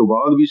ਗੋਬਿੰਦ ਸਿੰਘ ਤੋਂ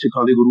ਬਾਅਦ ਵੀ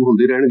ਸਿੱਖਾਂ ਦੇ ਗੁਰੂ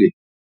ਹੁੰਦੇ ਰਹਿਣਗੇ।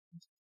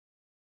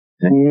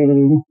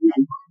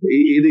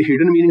 ਇਹਦੇ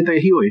ਹਿਡਨ ਮੀਨਿੰਗ ਤਾਂ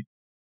ਇਹੀ ਹੋਏ,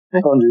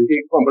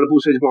 ਇੱਕ ਭੰਬਲ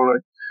ਭੂਸੇ ਚ ਪਾਉਣਾ।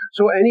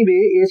 ਸੋ ਐਨੀਵੇ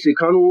ਇਹ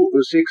ਸਿੱਖਾਂ ਨੂੰ,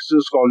 ਸਿੱਖ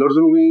ਸਕਾਲਰਸ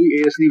ਨੂੰ ਵੀ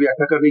ਇਸ ਦੀ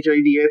ਵਿਆਖਿਆ ਕਰਨੀ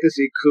ਚਾਹੀਦੀ ਹੈ ਤੇ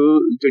ਸਿੱਖ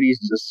ਜਿਹੜੀ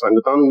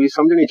ਸੰਗਤਾਂ ਨੂੰ ਵੀ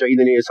ਸਮਝਣੇ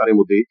ਚਾਹੀਦੇ ਨੇ ਇਹ ਸਾਰੇ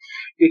ਮੁੱਦੇ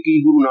ਕਿ ਕੀ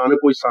ਗੁਰੂ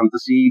ਨਾਨਕ ਕੋਈ ਸੰਤ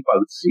ਸੀ,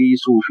 ਭਗਤ ਸੀ,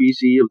 ਸੂਫੀ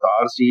ਸੀ,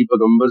 ਅਵਤਾਰ ਸੀ,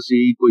 ਪੈਗੰਬਰ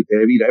ਸੀ, ਕੋਈ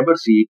ਦੈਵੀ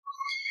ਰਹਿਬਰ ਸੀ?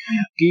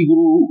 ਕੀ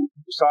ਗੁਰੂ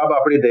ਸਾਹਿਬ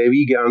ਆਪਣੇ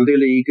ਦੈਵੀ ਗਿਆਨ ਦੇ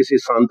ਲਈ ਕਿਸੇ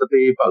ਸੰਤ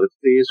ਤੇ, ਭਗਤ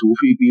ਤੇ,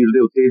 ਸੂਫੀ ਪੀਰ ਦੇ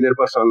ਉੱਤੇ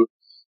ਨਿਰਭਰ ਸਨ?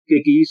 ਕਿ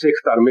ਕੀ ਸਿੱਖ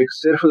ਧਰਮ ਇੱਕ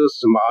ਸਿਰਫ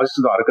ਸਮਾਜ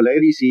ਸੁਧਾਰਕ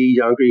ਲਹਿਰੀ ਸੀ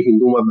ਜਾਂ ਕੋਈ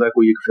ਹਿੰਦੂ ਮਤ ਦਾ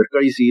ਕੋਈ ਇੱਕ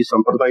ਫਿਰਕਾ ਹੀ ਸੀ,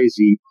 ਸੰਪਰਦਾਇ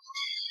ਸੀ?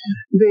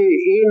 ਤੇ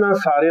ਇਹਨਾਂ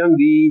ਸਾਰਿਆਂ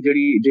ਦੀ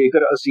ਜਿਹੜੀ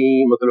ਜੇਕਰ ਅਸੀਂ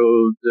ਮਤਲਬ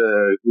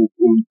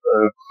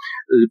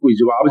ਕੋਈ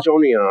ਜਵਾਬ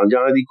ਚਾਹੁੰਦੇ ਹਾਂ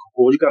ਜਾਂ ਇਹਦੀ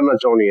ਖੋਜ ਕਰਨਾ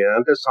ਚਾਹੁੰਦੇ ਹਾਂ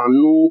ਤਾਂ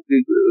ਸਾਨੂੰ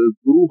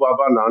ਗੁਰੂ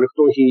ਬਾਬਾ ਨਾਨਕ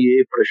ਤੋਂ ਹੀ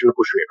ਇਹ ਪ੍ਰਸ਼ਨ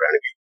ਪੁੱਛਣੇ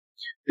ਪੈਣਗੇ।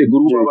 ਤੇ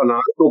ਗੁਰੂ ਬਾਬਾ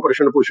ਨਾਨਕ ਤੋਂ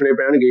ਪ੍ਰਸ਼ਨ ਪੁੱਛਣੇ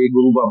ਪੈਣਗੇ।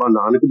 ਗੁਰੂ ਬਾਬਾ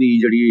ਨਾਨਕ ਦੀ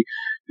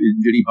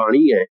ਜਿਹੜੀ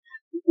ਬਾਣੀ ਹੈ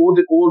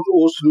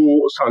ਉਸ ਨੂੰ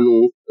ਸਾਨੂੰ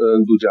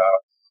ਦੂਜਾ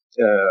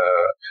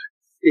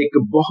ਇੱਕ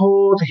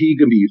ਬਹੁਤ ਹੀ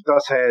ਗੰਭੀਰਤਾ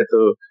ਸਹਿਤ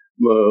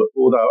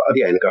ਉਹਦਾ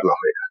ਅਧਿਐਨ ਕਰਨਾ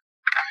ਹੋਏਗਾ।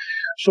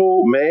 ਸੋ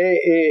ਮੈਂ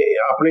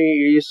ਆਪਣੇ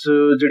ਇਸ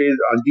ਜਿਹੜੇ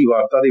ਅੱਜ ਦੀ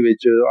ਵਾਰਤਾ ਦੇ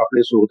ਵਿੱਚ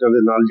ਆਪਣੇ ਸਰੋਤਿਆਂ ਦੇ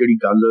ਨਾਲ ਜਿਹੜੀ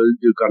ਗੱਲ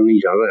ਕਰਨੀ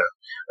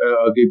ਚਾਹੁੰਦਾ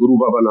ਅੱਗੇ ਗੁਰੂ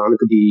ਬਾਬਾ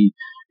ਨਾਨਕ ਦੀ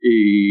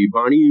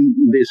ਬਾਣੀ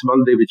ਦੇ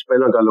ਸੰਬੰਧ ਦੇ ਵਿੱਚ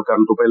ਪਹਿਲਾਂ ਗੱਲ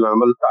ਕਰਨ ਤੋਂ ਪਹਿਲਾਂ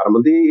ਧਰਮ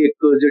ਦੇ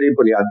ਇੱਕ ਜਿਹੜੇ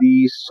ਬੁਨਿਆਦੀ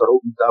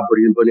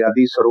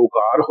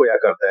ਸਰੋਕਾਰ ਹੋਇਆ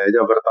ਕਰਦਾ ਹੈ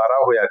ਜਾਂ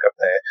ਵਰਤਾਰਾ ਹੋਇਆ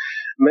ਕਰਦਾ ਹੈ,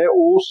 ਮੈਂ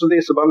ਉਸ ਦੇ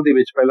ਸੰਬੰਧ ਦੇ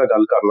ਵਿੱਚ ਪਹਿਲਾਂ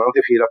ਗੱਲ ਕਰਨਾ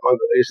ਤੇ ਫਿਰ ਆਪਾਂ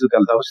ਇਸ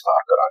ਗੱਲ ਦਾ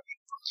ਵਿਸਥਾਰ ਕਰਾਂਗੇ।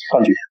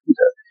 ਹਾਂਜੀ,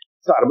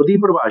 ਧਰਮ ਦੀ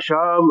ਪਰਿਭਾਸ਼ਾ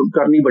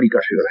ਕਰਨੀ ਬੜੀ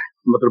ਕਠਿਨ ਹੈ,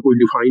 ਮਤਲਬ ਕੋਈ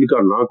ਡਿਫਾਈਨ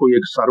ਕਰਨਾ, ਕੋਈ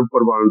ਇੱਕ ਸਰਵ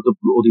ਪ੍ਰਵਾਨਿਤ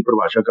ਉਹਦੀ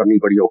ਪਰਿਭਾਸ਼ਾ ਕਰਨੀ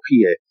ਬੜੀ ਔਖੀ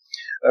ਹੈ।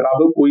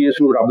 ਰੱਬ, ਕੋਈ ਇਸ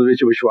ਨੂੰ ਰੱਬ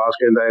ਵਿੱਚ ਵਿਸ਼ਵਾਸ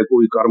ਕਹਿੰਦਾ ਹੈ,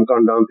 ਕੋਈ ਕਰਮ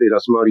ਕਾਂਡਾਂ ਤੇ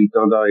ਰਸਮਾਂ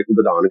ਰੀਤਾਂ ਦਾ ਇੱਕ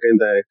ਵਿਧਾਨ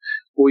ਕਹਿੰਦਾ ਹੈ,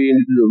 ਕੋਈ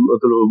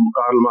ਮਤਲਬ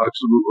ਕਾਰਲ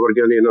ਮਾਰਕਸ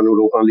ਵਰਗਿਆਂ ਨੇ ਇਹਨਾਂ ਨੂੰ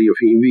ਲੋਕਾਂ ਲਈ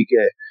ਅਫੀਮ ਵੀ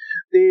ਕਿਹਾ।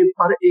 ਤੇ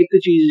ਪਰ ਇੱਕ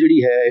ਚੀਜ਼ ਜਿਹੜੀ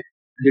ਹੈ,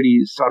 ਜਿਹੜੀ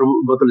ਸਰਵ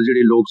ਮਤਲਬ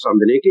ਜਿਹੜੇ ਲੋਕ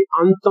ਸਮਝਦੇ ਨੇ ਕਿ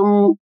ਅੰਤਮ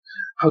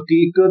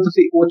ਹਕੀਕਤ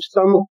ਤੇ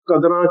ਉੱਚਤਮ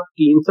ਕਦਰਾਂ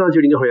ਕੀਮਤਾਂ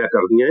ਜਿਹੜੀਆਂ ਹੋਇਆ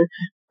ਕਰਦੀਆਂ,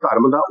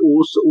 ਧਰਮ ਦਾ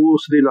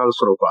ਉਸ ਦੇ ਨਾਲ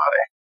ਸਰੋਕਾਰ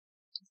ਹੈ।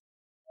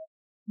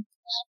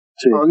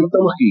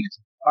 ਅੰਤਮ ਹਕੀਕਤ,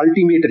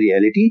 ਅਲਟੀਮੇਟ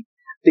ਰਿਐਲਿਟੀ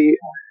ਤੇ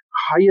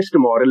ਹਾਈਐਸਟ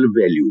ਮੋਰਲ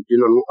ਵੈਲਿਊ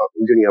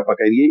ਜਿਹਨੂੰ ਆਪਾਂ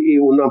ਕਹਿ ਦਈਏ, ਇਹ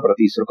ਉਹਨਾਂ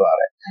ਪ੍ਰਤੀ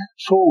ਸਰਕਾਰ ਹੈ।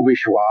 ਸੋ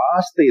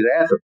ਵਿਸ਼ਵਾਸ ਤੇ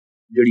ਰਹਿਤ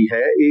ਜਿਹੜੀ ਹੈ,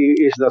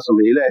 ਇਹ ਇਸ ਦਾ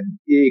ਸੁਮੇਲ ਹੈ।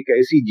 ਇਹ ਇੱਕ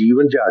ਐਸੀ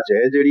ਜੀਵਨ ਜਾਚ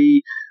ਹੈ ਜਿਹੜੀ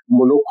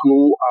ਮਨੁੱਖ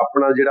ਨੂੰ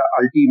ਆਪਣਾ ਜਿਹੜਾ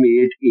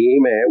ਅਲਟੀਮੇਟ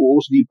ਏਮ ਹੈ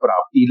ਉਸ ਦੀ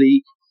ਪ੍ਰਾਪਤੀ ਲਈ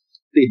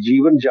ਤੇ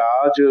ਜੀਵਨ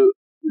ਜਾਚ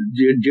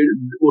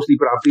ਉਸ ਦੀ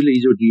ਪ੍ਰਾਪਤੀ ਲਈ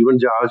ਜੋ ਜੀਵਨ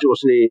ਜਾਚ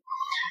ਉਸਨੇ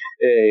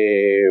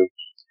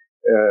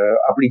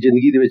ਆਪਣੀ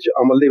ਜ਼ਿੰਦਗੀ ਦੇ ਵਿੱਚ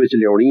ਅਮਲ ਦੇ ਵਿੱਚ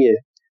ਲਿਆਉਣੀ ਹੈ,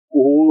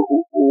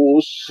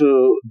 ਉਸ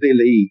ਦੇ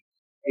ਲਈ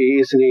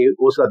ਇਸ ਨੇ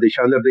ਉਸ ਦਾ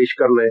ਦਿਸ਼ਾ ਨਿਰਦੇਸ਼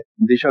ਕਰਨਾ ਹੈ।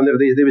 ਦਿਸ਼ਾ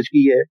ਨਿਰਦੇਸ਼ ਦੇ ਵਿੱਚ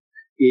ਕੀ ਹੈ?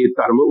 ਇਹ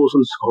ਧਰਮ ਉਸ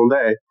ਨੂੰ ਸਿਖਾਉਂਦਾ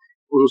ਹੈ,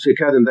 ਉਹਨੂੰ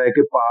ਸਿੱਖਿਆ ਦਿੰਦਾ ਹੈ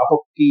ਕਿ ਪਾਪ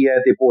ਕੀ ਹੈ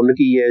ਤੇ ਪੁੰਨ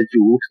ਕੀ ਹੈ,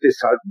 ਝੂਠ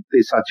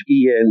ਤੇ ਸੱਚ ਕੀ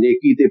ਹੈ,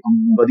 ਨੇਕੀ ਤੇ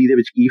ਬਦੀ ਦੇ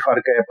ਵਿੱਚ ਕੀ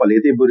ਫਰਕ ਹੈ, ਭਲੇ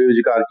ਤੇ ਬੁਰੇ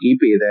ਵਿਚਕਾਰ ਕੀ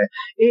ਭੇਦ ਹੈ।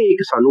 ਇਹ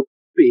ਇੱਕ ਸਾਨੂੰ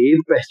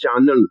ਭੇਦ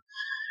ਪਹਿਚਾਨਣ,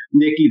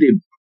 ਨੇਕੀ ਤੇ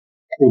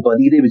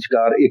ਬਦੀ ਦੇ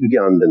ਵਿਚਕਾਰ ਇੱਕ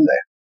ਗਿਆਨ ਦਿੰਦਾ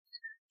ਹੈ।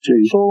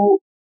 ਸੋ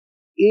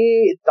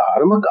ਇਹ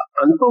ਧਾਰਮਿਕ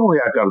ਅਨੁਭਵ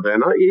ਹੋਇਆ ਕਰਦਾ ਹੈ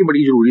ਨਾ, ਇਹ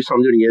ਬੜੀ ਜ਼ਰੂਰੀ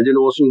ਸਮਝਣੀ ਹੈ।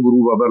 ਜਦੋਂ ਅਸੀਂ ਗੁਰੂ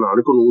ਬਾਬਾ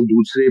ਨਾਨਕ ਨੂੰ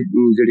ਦੂਸਰੇ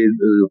ਜਿਹੜੇ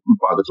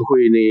ਭਗਤ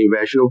ਹੋਏ ਨੇ,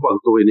 ਵੈਸ਼ਨਵ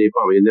ਭਗਤ ਹੋਏ ਨੇ,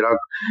 ਭਾਵੇਂ ਨਿਰਾ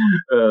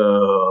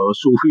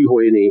ਸੂਫੀ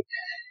ਹੋਏ ਨੇ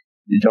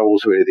ਜਾਂ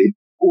ਉਸ ਵੇਲੇ ਦੇ,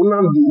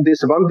 ਉਹਨਾਂ ਦੇ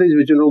ਸੰਬੰਧ ਦੇ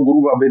ਵਿੱਚ ਜਦੋਂ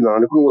ਗੁਰੂ ਬਾਬੇ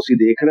ਨਾਨਕ ਨੂੰ ਅਸੀਂ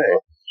ਦੇਖਣਾ ਹੈ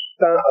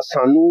ਤਾਂ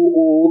ਸਾਨੂੰ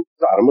ਉਹ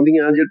ਧਰਮ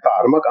ਦੀਆਂ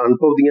ਧਾਰਮਿਕ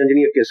ਅਨੁਭਵ ਦੀਆਂ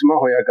ਜਿਹੜੀਆਂ ਕਿਸਮਾਂ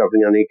ਹੋਇਆ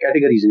ਕਰਦੀਆਂ ਨੇ,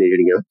 ਕੈਟੇਗਰੀਜ਼ ਨੇ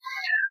ਜਿਹੜੀਆਂ,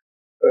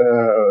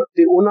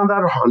 ਤੇ ਉਹਨਾਂ ਦਾ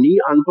ਰੂਹਾਨੀ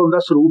ਅਨੁਭਵ ਦਾ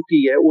ਸਰੂਪ ਕੀ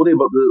ਹੈ,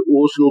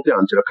 ਉਸ ਨੂੰ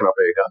ਧਿਆਨ ਚ ਰੱਖਣਾ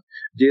ਪਏਗਾ।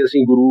 ਜੇ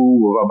ਅਸੀਂ ਗੁਰੂ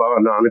ਬਾਬਾ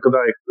ਨਾਨਕ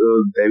ਦਾ ਇੱਕ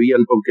ਦੈਵੀ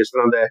ਅਨੁਭਵ ਕਿਸ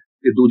ਤਰ੍ਹਾਂ ਦਾ ਹੈ,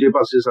 ਤੇ ਦੂਜੇ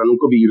ਪਾਸੇ ਸਾਨੂੰ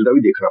ਕਬੀਰ ਦਾ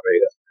ਵੀ ਦੇਖਣਾ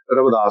ਪਏਗਾ,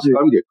 ਰਵਿਦਾਸ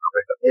ਦਾ ਵੀ ਦੇਖਣਾ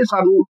ਪਏਗਾ। ਇਹ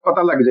ਸਾਨੂੰ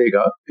ਪਤਾ ਲੱਗ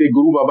ਜਾਏਗਾ ਕਿ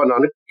ਗੁਰੂ ਬਾਬਾ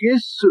ਨਾਨਕ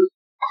ਕਿਸ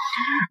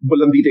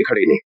ਬੁਲੰਦੀ ਤੇ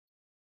ਖੜੇ ਨੇ,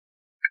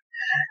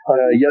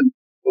 ਜਾਂ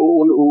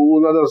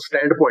ਉਹਨਾਂ ਦਾ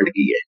ਸਟੈਂਡ ਪੁਆਇੰਟ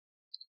ਕੀ ਹੈ।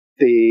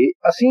 ਤੇ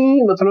ਅਸੀਂ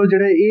ਮਤਲਬ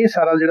ਇਹ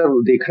ਸਾਰਾ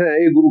ਦੇਖਣਾ ਹੈ,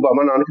 ਇਹ ਗੁਰੂ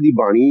ਬਾਬਾ ਨਾਨਕ ਦੀ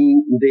ਬਾਣੀ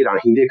ਦੇ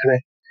ਰਾਹੀਂ ਦੇਖਣਾ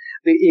ਹੈ।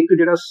 ਤੇ ਇੱਕ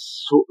ਜਿਹੜਾ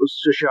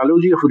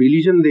ਸੋਸ਼ੀਓਲੋਜੀ ਆਫ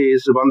ਰਿਲੀਜਨ ਦੇ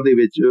ਸੰਬੰਧ ਦੇ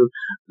ਵਿੱਚ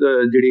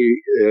ਜਿਹੜੇ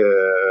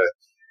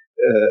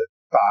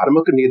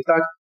ਧਾਰਮਿਕ ਨੇਤਾ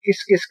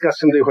ਕਿਸ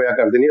ਕਿਸਮ ਦੇ ਹੋਇਆ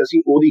ਕਰਦੇ ਨੇ, ਅਸੀਂ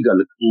ਉਹਦੀ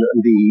ਗੱਲ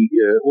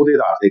ਉਹਦੇ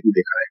ਆਧਾਰ ਤੇ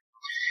ਦੇਖਣਾ ਹੈ।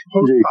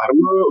 ਹੁਣ ਧਰਮ,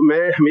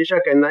 ਮੈਂ ਹਮੇਸ਼ਾ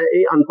ਕਹਿੰਦਾ,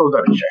 ਇਹ ਅਨੁਭਵ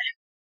ਦਾ ਵਿਸ਼ਾ ਹੈ,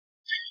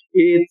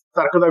 ਇਹ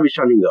ਤਰਕ ਦਾ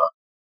ਵਿਸ਼ਾ ਨਹੀਂ ਗਾ,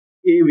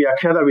 ਇਹ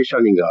ਵਿਆਖਿਆ ਦਾ ਵਿਸ਼ਾ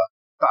ਨਹੀਂ ਗਾ।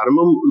 ਧਰਮ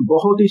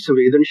ਬਹੁਤ ਹੀ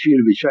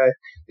ਸੰਵੇਦਨਸ਼ੀਲ ਵਿਸ਼ਾ ਹੈ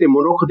ਤੇ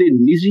ਮਨੁੱਖ ਦੇ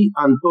ਨਿੱਜੀ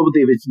ਅਨੁਭਵ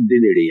ਦੇ ਵਿੱਚ ਦੇ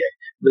ਨੇੜੇ ਹੈ।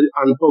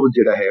 ਅਨੁਭਵ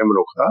ਜਿਹੜਾ ਹੈ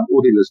ਮਨੁੱਖ ਦਾ,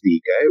 ਉਹਦੇ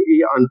ਨਜ਼ਦੀਕ ਹੈ। ਇਹ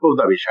ਅਨੁਭਵ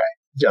ਦਾ ਵਿਸ਼ਾ ਹੈ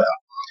ਜ਼ਿਆਦਾ।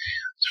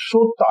 ਸੋ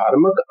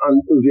ਧਾਰਮਿਕ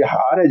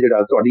ਵਿਹਾਰ ਹੈ ਜਿਹੜਾ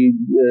ਤੁਹਾਡੀ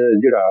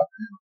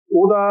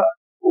ਉਹਦਾ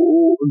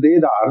ਦੇ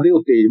ਆਧਾਰ ਦੇ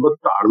ਉੱਤੇ,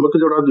 ਧਾਰਮਿਕ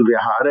ਜਿਹੜਾ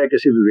ਵਿਹਾਰ ਹੈ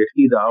ਕਿਸੇ ਵੀ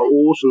ਵਿਅਕਤੀ ਦਾ,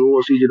 ਉਸ ਨੂੰ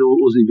ਅਸੀਂ ਜਦੋਂ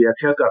ਉਸਦੀ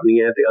ਵਿਆਖਿਆ ਕਰਨੀ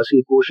ਹੈ ਤੇ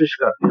ਅਸੀਂ ਕੋਸ਼ਿਸ਼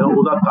ਕਰਦੇ ਹਾਂ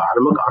ਉਹਦਾ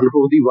ਧਾਰਮਿਕ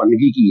ਅਨੁਭਵ ਦੀ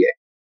ਵੰਨਗੀ ਕੀ ਹੈ।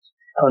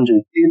 ਹਾਂਜੀ,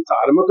 ਇਹ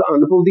ਧਾਰਮਿਕ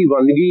ਅਨੁਭਵ ਦੀ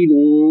ਵੰਨਗੀ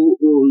ਨੂੰ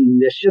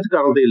ਨਿਸ਼ਚਿਤ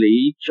ਕਰਨ ਦੇ ਲਈ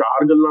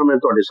ਚਾਰ ਗੱਲਾਂ ਮੈਂ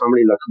ਤੁਹਾਡੇ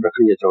ਸਾਹਮਣੇ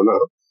ਰੱਖਣੀਆਂ ਚਾਹੁੰਦਾ।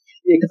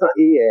 ਇੱਕ ਤਾਂ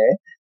ਇਹ ਹੈ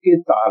ਕਿ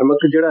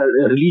ਧਾਰਮਿਕ ਜਿਹੜਾ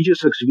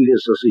ਰਿਲੀਜੀਅਸ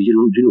ਐਕਸਪੀਰੀਅੰਸ ਅਸੀਂ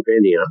ਜਿਹਨੂੰ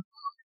ਕਹਿੰਦੇ ਆ,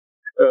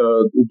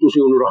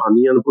 ਤੁਸੀਂ ਉਹਨੂੰ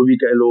ਰੂਹਾਨੀ ਅਨੁਭਵ ਵੀ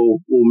ਕਹਿ ਲਓ,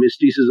 ਉਹ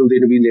ਮਿਸਟੀਸਿਜ਼ਮ ਦੇ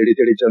ਵੀ ਨੇੜੇ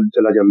ਤੇੜੇ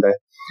ਚਲਾ ਜਾਂਦਾ ਹੈ,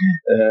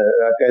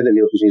 ਕਹਿ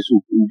ਦਿੰਦੇ ਹੋ ਤੁਸੀਂ,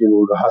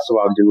 ਜਿਹਨੂੰ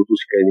ਰਹੱਸਵਾਦ ਜਿਹਨੂੰ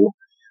ਤੁਸੀਂ ਕਹਿੰਦੇ ਹੋ।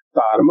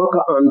 ਧਾਰਮਿਕ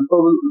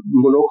ਅਨੁਭਵ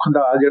ਮਨੁੱਖ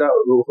ਦਾ ਜਿਹੜਾ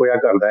ਹੋਇਆ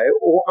ਕਰਦਾ ਹੈ,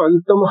 ਉਹ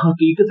ਅੰਤਮ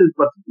ਹਕੀਕਤ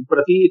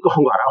ਪ੍ਰਤੀ ਇੱਕ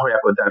ਹੁੰਗਾਰਾ ਹੋਇਆ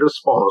ਕਰਦਾ ਹੈ,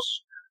 response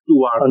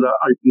toward the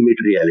ultimate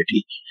reality.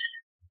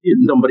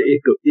 Number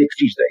ਇੱਕ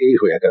ਚੀਜ਼ ਤਾਂ ਇਹ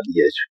ਹੋਇਆ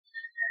ਕਰਦੀ ਹੈ।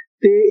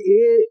 ਤੇ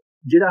ਇਹ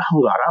ਜਿਹੜਾ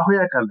ਹੁੰਗਾਰਾ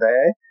ਹੋਇਆ ਕਰਦਾ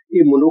ਹੈ,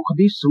 ਇਹ ਮਨੁੱਖ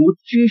ਦੀ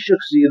ਸਮੁੱਚੀ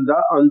ਸ਼ਖਸੀਅਤ ਦਾ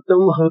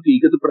ਅੰਤਮ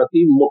ਹਕੀਕਤ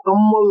ਪ੍ਰਤੀ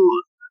ਮੁਕੰਮਲ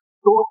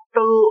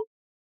ਟੋਟਲ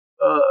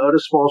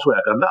ਰਿਸਪੌਂਸ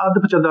ਹੋਇਆ ਕਰਦਾ। ਅੱਧ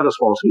ਪਚੱਧਾ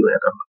ਰਿਸਪੌਂਸ ਨਹੀਂ ਹੋਇਆ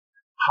ਕਰਦਾ,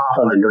 ਹਾਫ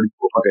ਹਾਰਟਡ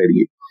ਆਪਾਂ ਕਹਿ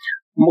ਰਹੀਏ,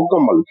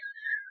 ਮੁਕੰਮਲ।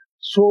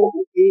 ਸੋ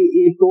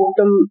ਇਹ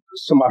ਟੋਟਲ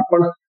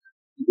ਸਮਰਪਣ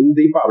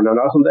ਦੀ ਭਾਵਨਾ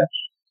ਨਾਲ ਹੁੰਦਾ ਹੈ।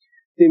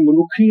 ਤੇ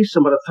ਮਨੁੱਖੀ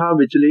ਸਮਰੱਥਾ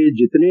ਵਿਚਲੇ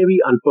ਜਿਤਨੇ ਵੀ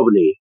ਅਨੁਭਵ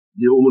ਨੇ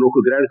ਜੋ ਮਨੁੱਖ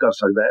ਗ੍ਰਹਿਣ ਕਰ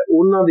ਸਕਦਾ ਹੈ,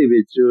 ਉਹਨਾਂ ਦੇ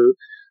ਵਿੱਚ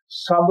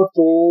ਸਭ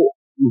ਤੋਂ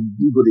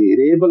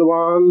ਵਧੇਰੇ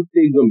ਬਲਵਾਨ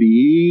ਤੇ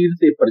ਗੰਭੀਰ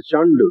ਤੇ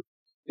ਪ੍ਰਚੰਡ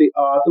ਤੇ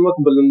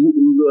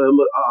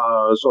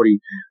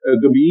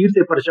ਗੰਭੀਰ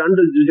ਤੇ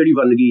ਪ੍ਰਚੰਡ ਜਿਹੜੀ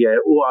ਵੰਨਗੀ ਹੈ,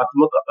 ਉਹ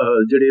ਆਤਮਕ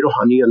ਜਿਹੜੇ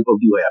ਰੂਹਾਨੀ ਅਨੁਭਵ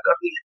ਦੀ ਹੋਇਆ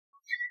ਕਰਦੀ ਹੈ।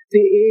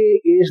 ਤੇ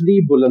ਇਸ ਦੀ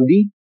ਬੁਲੰਦੀ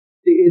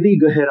ਤੇ ਇਹਦੀ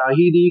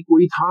ਗਹਿਰਾਈ ਦੀ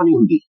ਕੋਈ ਥਾਂ ਨਹੀਂ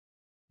ਹੁੰਦੀ।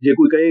 ਜੇ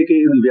ਕੋਈ ਕਹੇ ਕਿ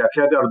ਇਹਦੀ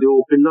ਵਿਆਖਿਆ ਕਰ ਦਿਓ,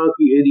 ਕਿੰਨਾ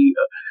ਕਿ ਇਹਦੀ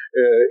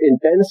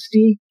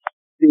ਇੰਟੈਂਸਿਟੀ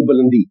ਤੇ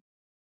ਬੁਲੰਦੀ,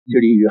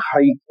 ਜਿਹੜੀ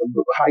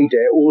ਹਾਈਟ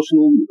ਹੈ ਉਸ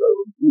ਨੂੰ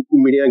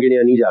ਮਿਣਿਆ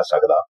ਗਿਣਿਆ ਨਹੀਂ ਜਾ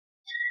ਸਕਦਾ।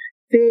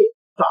 ਤੇ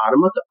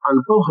ਧਾਰਮਿਕ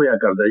ਅਨੁਭਵ ਹੋਇਆ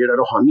ਕਰਦਾ, ਜਿਹੜਾ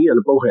ਰੂਹਾਨੀ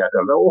ਅਨੁਭਵ ਹੋਇਆ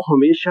ਕਰਦਾ, ਉਹ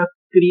ਹਮੇਸ਼ਾ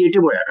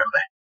ਕ੍ਰੀਏਟਿਵ ਹੋਇਆ ਕਰਦਾ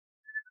ਹੈ।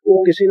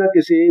 ਉਹ ਕਿਸੇ ਨਾ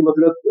ਕਿਸੇ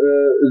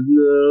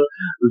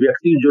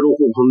ਵਿਅਕਤੀ ਜਦੋਂ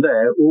ਹੁੰਦਾ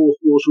ਹੈ,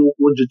 ਉਹ ਉਸ ਨੂੰ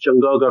ਕੁਝ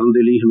ਚੰਗਾ ਕਰਨ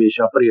ਦੇ ਲਈ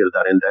ਹਮੇਸ਼ਾ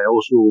ਪ੍ਰੇਰਦਾ ਰਹਿੰਦਾ ਹੈ,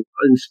 ਉਸ ਨੂੰ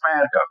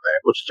ਇੰਸਪਾਇਰ ਕਰਦਾ ਹੈ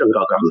ਕੁਝ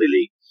ਚੰਗਾ ਕਰਨ ਦੇ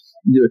ਲਈ।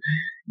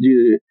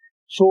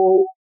 ਸੋ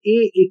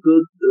ਇਹ ਇੱਕ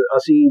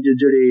ਅਸੀਂ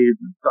ਜਿਹੜੇ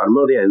ਧਰਮ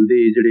ਅਧਿਐਨ ਦੇ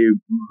ਜਿਹੜੇ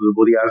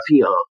ਵਿਦਿਆਰਥੀ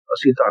ਹਾਂ,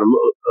 ਅਸੀਂ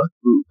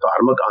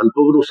ਧਾਰਮਿਕ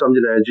ਅਨੁਭਵ ਨੂੰ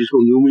ਸਮਝਣਾ ਹੈ, ਜਿਸ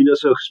ਨੂੰ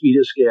ਨਿਊਮੀਨਸ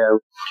ਐਕਸਪੀਰੀਅੰਸ ਕਿਹਾ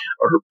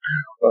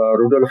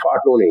ਰੁਡਲਫ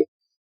ਆਟੋ ਨੇ।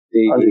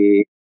 ਤੇ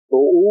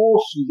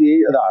ਉਸ ਦੇ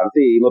ਆਧਾਰ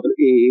ਤੇ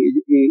ਮਤਲਬ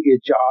ਇਹ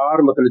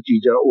ਚਾਰ ਮਤਲਬ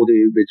ਚੀਜ਼ਾਂ ਉਹਦੇ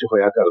ਵਿੱਚ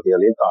ਹੋਇਆ ਕਰਦੀਆਂ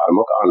ਨੇ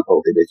ਧਾਰਮਿਕ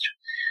ਅਨੁਭਵ ਦੇ ਵਿੱਚ।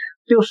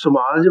 ਤੇ ਉਹ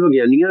ਸਮਾਜ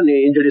ਵਿਗਿਆਨੀਆਂ ਨੇ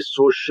ਜਿਹੜੇ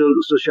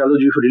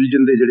ਸੋਸ਼ੀਓਲੋਜੀ ਆਫ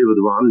ਰਿਲੀਜਨ ਦੇ ਜਿਹੜੇ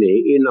ਵਿਦਵਾਨ ਨੇ,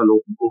 ਇਹਨਾਂ ਨੂੰ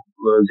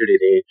ਜਿਹੜੇ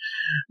ਨੇ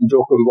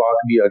ਜੋ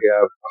ਵਾਕ ਵੀ ਆ ਗਿਆ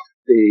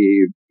ਤੇ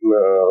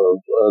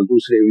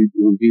ਦੂਸਰੇ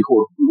ਵੀ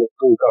ਹੋਰ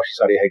ਕਾਫੀ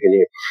ਸਾਰੇ ਹੈਗੇ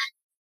ਨੇ,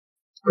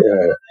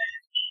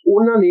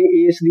 ਉਹਨਾਂ ਨੇ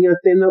ਇਸ ਦੀਆਂ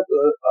 3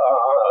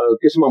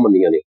 ਕਿਸਮਾਂ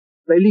ਮੰਨੀਆਂ ਨੇ।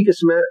 ਪਹਿਲੀ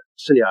ਕਿਸਮ ਹੈ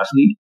ਸੰਨਿਆਸ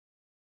ਦੀ,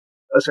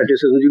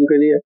 ਅਸੈਟਿਸਿਜ਼ਮ ਜਿਹਨੂੰ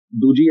ਕਹਿੰਦੇ ਆ,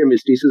 ਦੂਜੀ ਹੈ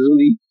ਮਿਸਟਿਸਿਜ਼ਮ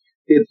ਦੀ,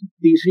 ਤੇ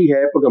ਤੀਸਰੀ ਹੈ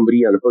ਪੈਗੰਬਰੀ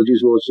ਅਨੁਭਵ,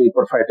 ਜਿਸ ਨੂੰ ਅਸੀਂ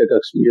ਪ੍ਰੋਫੈਟਿਕ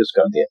ਐਕਸਪੀਰੀਅੰਸ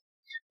ਕਰਦੇ ਹਾਂ।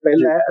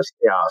 ਪਹਿਲਾ ਹੈ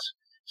ਸੰਨਿਆਸ।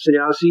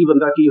 ਸੰਨਿਆਸੀ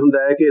ਬੰਦਾ ਕੀ ਹੁੰਦਾ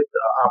ਹੈ ਕਿ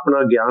ਆਪਣਾ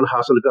ਗਿਆਨ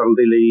ਹਾਸਲ ਕਰਨ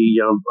ਦੇ ਲਈ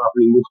ਜਾਂ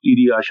ਆਪਣੀ ਮੁਕਤੀ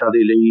ਦੀ ਆਸ਼ਾ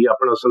ਦੇ ਲਈ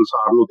ਆਪਣਾ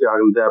ਸੰਸਾਰ ਨੂੰ ਤਿਆਗ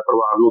ਦਿੰਦਾ ਹੈ,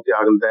 ਪਰਿਵਾਰ ਨੂੰ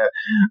ਤਿਆਗ ਦਿੰਦਾ ਹੈ,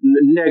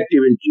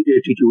 ਨੈਗੇਟਿਵ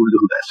ਐਟੀਟਿਊਡ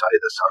ਹੁੰਦਾ ਹੈ ਸਾਰੇ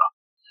ਦਾ ਸਾਰਾ।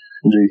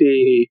 ਤੇ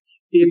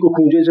ਇੱਕ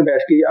ਖੂੰਜੇ 'ਚ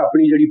ਬੈਠ ਕੇ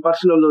ਆਪਣੀ ਜਿਹੜੀ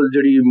ਪਰਸਨਲ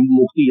ਜਿਹੜੀ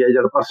ਮੁਕਤੀ ਹੈ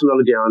ਜਾਂ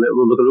ਪਰਸਨਲ ਗਿਆਨ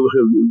ਮਤਲਬ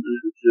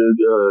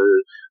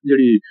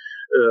ਜਿਹੜੀ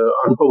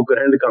ਅਨੁਭਵ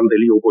ਗ੍ਰਹਿਣ ਕਰਨ ਦੇ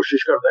ਲਈ ਉਹ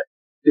ਕੋਸ਼ਿਸ਼ ਕਰਦਾ ਹੈ।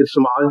 ਤੇ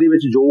ਸਮਾਜ ਦੇ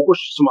ਵਿੱਚ ਜੋ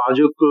ਕੁਛ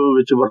ਸਮਾਜਿਕ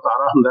ਵਿੱਚ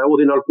ਵਰਤਾਰਾ ਹੁੰਦਾ ਹੈ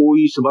ਉਹਦੇ ਨਾਲ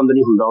ਕੋਈ ਸੰਬੰਧ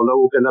ਨਹੀਂ ਹੁੰਦਾ ਉਹਦਾ।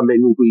 ਉਹ ਕਹਿੰਦਾ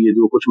ਮੈਨੂੰ ਕੋਈ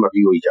ਇਹਨੂੰ ਕੁਛ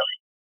ਮਰਜ਼ੀ ਹੋਈ ਜਾਵੇ,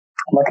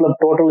 ਮਤਲਬ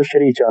ਟੋਟਲ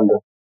ਸ਼੍ਰੀ ਚੰਦ।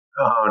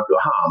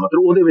 ਹਾਂ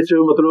ਮਤਲਬ ਉਹਦੇ ਵਿੱਚ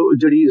ਮਤਲਬ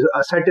ਜਿਹੜੀ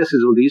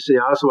ਅਸੈਟਿਸਿਜ਼ਮ ਦੀ,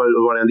 ਸੰਨਿਆਸ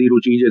ਵਾਲਿਆਂ ਦੀ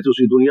ਰੁਚੀ, ਜੇ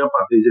ਤੁਸੀਂ ਦੁਨੀਆ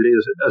ਭਰ ਦੇ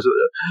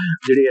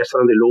ਜਿਹੜੇ ਇਸ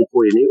ਤਰ੍ਹਾਂ ਦੇ ਲੋਕ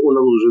ਹੋਏ ਨੇ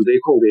ਉਹਨਾਂ ਨੂੰ ਤੁਸੀਂ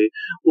ਦੇਖੋਗੇ,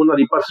 ਉਹਨਾਂ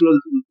ਦੀ ਪਰਸਨਲ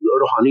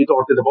ਰੂਹਾਨੀ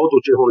ਤੌਰ ਤੇ ਤਾਂ ਬਹੁਤ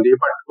ਉੱਚੇ ਹੋਣਗੇ,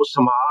 ਬਟ ਉਹ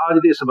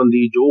ਸਮਾਜ ਦੇ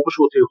ਸੰਬੰਧੀ ਜੋ ਕੁਛ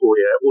ਉੱਥੇ ਹੋ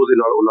ਰਿਹਾ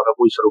ਉਹਦੇ ਨਾਲ ਉਹਨਾਂ ਦਾ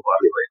ਕੋਈ ਸਰੋਕਾਰ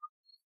ਨਹੀਂ ਹੋਏਗਾ।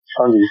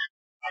 ਹਾਂਜੀ।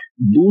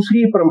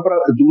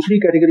 ਦੂਸਰੀ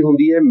ਕੈਟੇਗਰੀ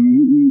ਹੁੰਦੀ ਹੈ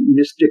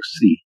ਮਿਸਟਿਕਸ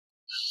ਦੀ,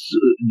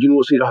 ਜਿਹਨੂੰ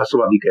ਅਸੀਂ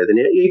ਰਹੱਸਵਾਦੀ ਕਹਿੰਦੇ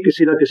ਨੇ। ਇਹ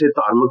ਕਿਸੇ ਨਾ ਕਿਸੇ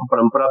ਧਾਰਮਿਕ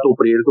ਪਰੰਪਰਾ ਤੋਂ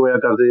ਪ੍ਰੇਰਿਤ ਹੋਇਆ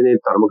ਕਰਦੇ ਨੇ,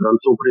 ਧਰਮ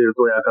ਗ੍ਰੰਥ ਤੋਂ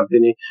ਪ੍ਰੇਰਿਤ ਹੋਇਆ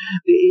ਕਰਦੇ ਨੇ,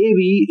 ਤੇ ਇਹ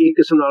ਵੀ ਇੱਕ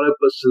ਕਿਸਮ ਨਾਲ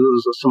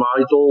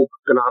ਸਮਾਜ ਤੋਂ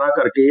ਕਿਨਾਰਾ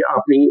ਕਰਕੇ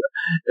ਆਪਣੀ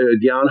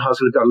ਗਿਆਨ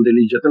ਹਾਸਲ ਕਰਨ ਦੇ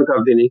ਲਈ ਯਤਨ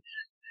ਕਰਦੇ ਨੇ।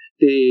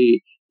 ਤੇ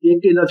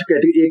ਇੱਕ ਇਹਨਾਂ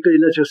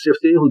ਚ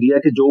ਸਿਫਤ ਇਹ ਹੁੰਦੀ ਹੈ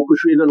ਕਿ ਜੋ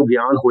ਕੁਛ ਇਹਨਾਂ ਨੂੰ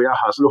ਗਿਆਨ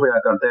ਹਾਸਲ ਹੋਇਆ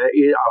ਕਰਦਾ ਹੈ,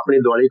 ਇਹ ਆਪਣੇ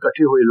ਦੁਆਲੇ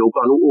ਇਕੱਠੇ ਹੋਏ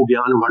ਲੋਕਾਂ ਨੂੰ ਉਹ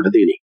ਗਿਆਨ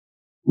ਵੰਡਦੇ ਨੇ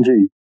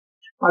ਜੀ।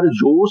 ਪਰ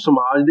ਜੋ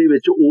ਸਮਾਜ ਦੇ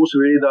ਵਿੱਚ ਉਸ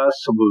ਵੇਲੇ ਦਾ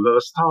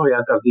ਵਿਵਸਥਾ ਹੋਇਆ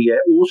ਕਰਦੀ ਹੈ,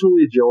 ਉਸ ਨੂੰ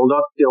ਇਹ ਜਿਉਂਦਾ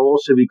ਤਿਉਂ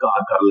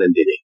ਸਵੀਕਾਰ ਕਰ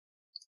ਲੈਂਦੇ ਨੇ,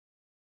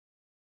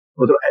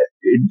 ਮਤਲਬ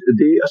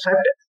ਦੇ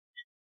ਅਸੈਪਟ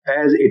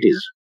ਐਜ਼ ਇਟ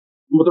ਇਜ਼,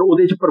 ਮਤਲਬ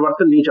ਉਹਦੇ ਚ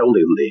ਪਰਿਵਰਤਨ ਨਹੀਂ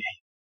ਚਾਹੁੰਦੇ ਹੁੰਦੇ,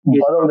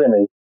 ਬਦਲਦੇ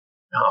ਨਹੀਂ।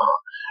 ਹਾਂ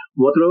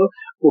ਮਤਲਬ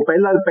ਉਹ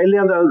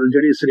ਪਹਿਲਿਆਂ ਦਾ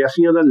ਜਿਹੜੇ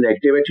ਸੰਨਿਆਸੀਆਂ ਦਾ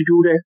ਨੈਗੇਟਿਵ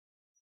ਐਟੀਟਿਊਡ ਹੈ,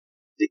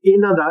 ਤੇ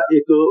ਇਹਨਾਂ ਦਾ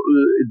ਇੱਕ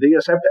ਦੇ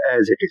ਅਸੈਪਟ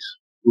ਐਜ਼ ਇਟ ਇਜ਼,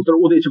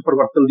 ਮਤਲਬ ਉਹਦੇ ਚ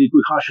ਪਰਿਵਰਤਨ ਦੀ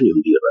ਕੋਈ ਖਾਸ਼ ਨਹੀਂ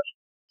ਹੁੰਦੀ ਹੈ।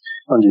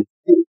 ਹਾਂਜੀ।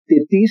 ਤੇ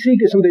ਤੀਸਰੀ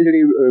ਕਿਸਮ ਦੇ ਜਿਹੜੇ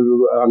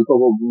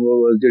ਅਨੁਭਵ,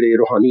 ਜਿਹੜੇ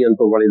ਰੂਹਾਨੀ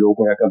ਅਨੁਭਵ ਵਾਲੇ ਲੋਕ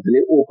ਹੋਇਆ ਕਰਦੇ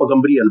ਨੇ, ਉਹ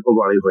ਪੈਗੰਬਰੀ ਅਨੁਭਵ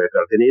ਵਾਲੇ ਹੋਇਆ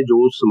ਕਰਦੇ ਨੇ, ਜੋ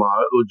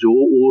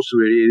ਉਸ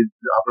ਵੇਲੇ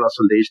ਆਪਣਾ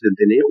ਸੰਦੇਸ਼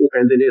ਦਿੰਦੇ ਨੇ। ਉਹ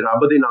ਕਹਿੰਦੇ ਨੇ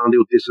ਰੱਬ ਦੇ ਨਾਂ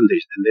ਦੇ ਉੱਤੇ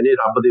ਸੰਦੇਸ਼ ਦਿੰਦੇ ਨੇ,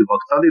 ਰੱਬ ਦੇ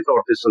ਵਕਤਾਂ ਦੇ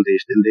ਤੌਰ ਤੇ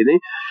ਸੰਦੇਸ਼ ਦਿੰਦੇ ਨੇ,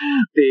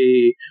 ਤੇ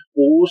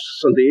ਉਸ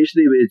ਸੰਦੇਸ਼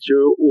ਦੇ ਵਿੱਚ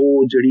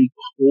ਉਹ ਜਿਹੜੀ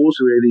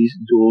ਉਸ ਵੇਲੇ ਦੀ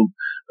ਜੋ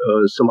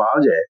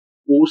ਸਮਾਜ ਹੈ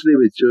ਉਸ ਦੇ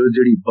ਵਿੱਚ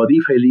ਜਿਹੜੀ ਬਦੀ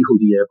ਫੈਲੀ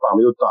ਹੁੰਦੀ ਹੈ,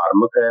 ਭਾਵੇਂ ਉਹ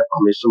ਧਾਰਮਿਕ ਹੈ,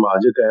 ਭਾਵੇਂ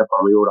ਸਮਾਜਿਕ ਹੈ,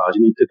 ਭਾਵੇਂ ਉਹ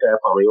ਰਾਜਨੀਤਿਕ ਹੈ,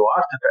 ਭਾਵੇਂ ਉਹ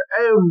ਆਰਥਿਕ ਹੈ,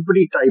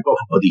 ਐਵਰੀ ਟਾਈਪ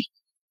ਆਫ ਬਦੀ,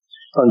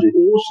 ਹਾਂਜੀ,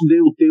 ਉਸ ਦੇ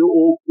ਉੱਤੇ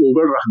ਉਹ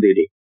ਉਂਗਲ ਰੱਖਦੇ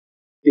ਨੇ,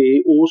 ਤੇ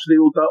ਉਸ ਦੇ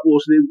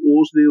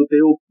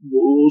ਉੱਤੇ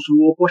ਉਸ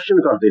ਨੂੰ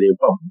ਕੁਐਸਚਨ ਕਰਦੇ ਨੇ,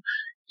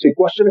 ਤੇ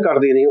ਕੁਐਸਚਨ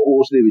ਕਰਦੇ ਨੇ।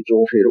 ਉਸ ਦੇ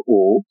ਵਿੱਚੋਂ ਫਿਰ ਉਹ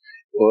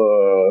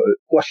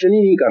ਕੁਐਸਚਨ ਹੀ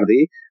ਨਹੀਂ ਕਰਦੇ,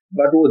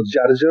 ਬਟ ਉਹ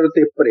ਜਰਜਰ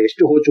ਤੇ ਭ੍ਰਿਸ਼ਟ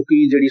ਹੋ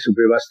ਚੁੱਕੀ ਜਿਹੜੀ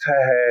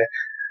ਵਿਵਸਥਾ ਹੈ,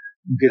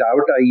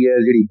 ਗਿਰਾਵਟ ਆਈ ਹੈ,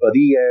 ਜਿਹੜੀ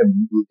ਬਦੀ ਹੈ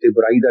ਤੇ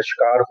ਬੁਰਾਈ ਦਾ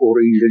ਸ਼ਿਕਾਰ ਹੋ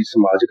ਰਹੀ ਜਿਹੜੀ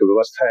ਸਮਾਜਿਕ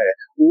ਵਿਵਸਥਾ ਹੈ,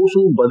 ਉਸ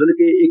ਨੂੰ ਬਦਲ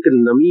ਕੇ ਇੱਕ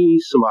ਨਵੀਂ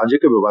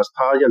ਸਮਾਜਿਕ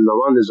ਵਿਵਸਥਾ ਜਾਂ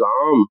ਨਵਾਂ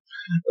ਨਿਜ਼ਾਮ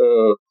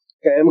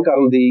ਕਾਇਮ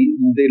ਕਰਨ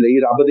ਦੇ ਲਈ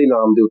ਰੱਬ ਦੇ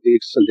ਨਾਮ ਦੇ ਉੱਤੇ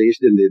ਇੱਕ ਸੰਦੇਸ਼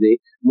ਦਿੰਦੇ ਨੇ,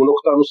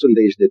 ਮਨੁੱਖਤਾ ਨੂੰ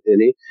ਸੰਦੇਸ਼ ਦਿੰਦੇ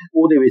ਨੇ।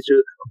 ਉਹਦੇ ਵਿੱਚ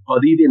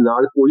ਬਦੀ ਦੇ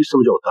ਨਾਲ ਕੋਈ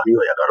ਸਮਝੌਤਾ ਨਹੀਂ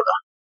ਹੋਇਆ ਕਰਦਾ,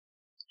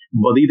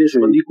 ਬਦੀ ਦੇ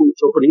ਸੰਬੰਧੀ ਕੋਈ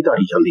ਚੁੱਪ ਨਹੀਂ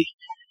ਧਾਰੀ ਜਾਂਦੀ।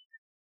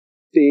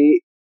 ਤੇ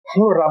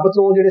ਹੁਣ ਰੱਬ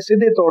ਤੋਂ ਜਿਹੜੇ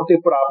ਸਿੱਧੇ ਤੌਰ ਤੇ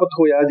ਪ੍ਰਾਪਤ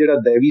ਹੋਇਆ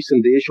ਜਿਹੜਾ ਦੈਵੀ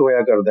ਸੰਦੇਸ਼ ਹੋਇਆ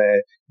ਕਰਦਾ ਹੈ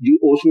ਜੀ,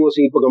 ਉਸ ਨੂੰ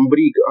ਅਸੀਂ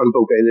ਪੈਗੰਬਰੀ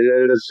ਅਨੁਭਵ ਕਹਿੰਦੇ,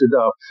 ਜਿਹੜਾ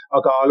ਸਿੱਧਾ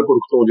ਅਕਾਲ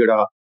ਪੁਰਖ ਤੋਂ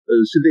ਜਿਹੜਾ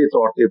ਸਿੱਧੇ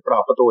ਤੌਰ ਤੇ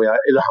ਪ੍ਰਾਪਤ ਹੋਇਆ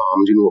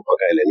ਇਲਹਾਮ, ਜਿਹਨੂੰ ਆਪਾਂ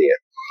ਕਹਿ ਲੈਂਦੇ ਹਾਂ।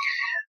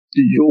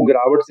 ਜੋ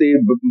ਗਿਰਾਵਟ ਤੇ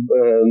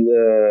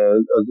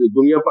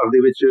ਦੁਨੀਆ ਭਰ ਦੇ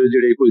ਵਿੱਚ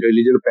ਜਿਹੜੇ ਕੋਈ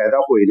ਰਿਲੀਜਨ ਪੈਦਾ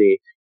ਹੋਏ ਨੇ,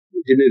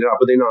 ਜਿਹਨੇ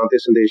ਰੱਬ ਦੇ ਨਾਂ ਤੇ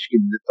ਸੰਦੇਸ਼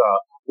ਦਿੱਤਾ,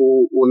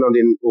 ਉਹਨਾਂ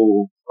ਦੇ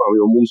ਭਾਵੇਂ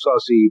ਉਹ ਮੂਸਾ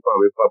ਸੀ,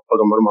 ਭਾਵੇਂ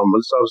ਪੈਗੰਬਰ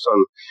ਮੁਹੰਮਦ ਸਾਹਿਬ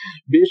ਸਨ,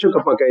 ਬੇਸ਼ੱਕ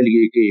ਆਪਾਂ ਕਹਿ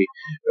ਲਈਏ ਕਿ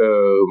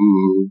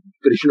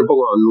ਕ੍ਰਿਸ਼ਨ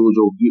ਭਗਵਾਨ ਨੂੰ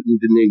ਜੋ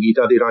ਨੇ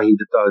ਗੀਤਾ ਦੇ ਰਾਹੀਂ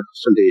ਦਿੱਤਾ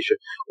ਸੰਦੇਸ਼,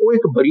 ਉਹ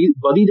ਇੱਕ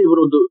ਬਦੀ ਦੇ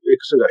ਵਿਰੁੱਧ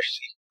ਇੱਕ ਸੰਘਰਸ਼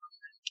ਸੀ,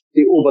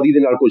 ਤੇ ਉਹ ਬਦੀ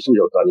ਦੇ ਨਾਲ ਕੋਈ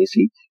ਸਮਝੌਤਾ ਨਹੀਂ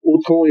ਸੀ।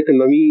 ਉੱਥੋਂ ਇੱਕ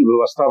ਨਵੀਂ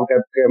ਵਿਵਸਥਾ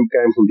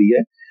ਕਾਇਮ ਹੁੰਦੀ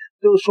ਹੈ।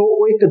 ਤੇ ਸੋ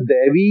ਉਹ ਇੱਕ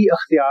ਦੈਵੀ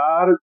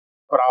ਅਖਤਿਆਰ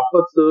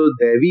ਪ੍ਰਾਪਤ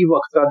दैवी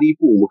ਵਕਤਾ ਦੀ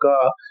ਭੂਮਿਕਾ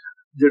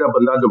ਜਿਹੜਾ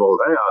ਬੰਦਾ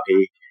ਨਿਭਾਉਂਦਾ ਹੈ ਆ ਕੇ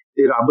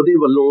ਤੇ ਰੱਬ ਦੇ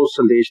ਵੱਲੋਂ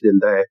ਸੰਦੇਸ਼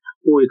ਦਿੰਦਾ ਹੈ,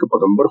 ਉਹ ਇੱਕ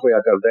ਪੈਗੰਬਰ ਹੋਇਆ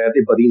ਕਰਦਾ ਹੈ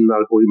ਤੇ ਬਦੀ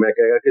ਨਾਲ ਕੋਈ ਮੈਂ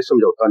ਕਹਾਂਗਾ ਕਿ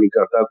ਸਮਝੌਤਾ ਨਹੀਂ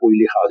ਕਰਦਾ, ਕੋਈ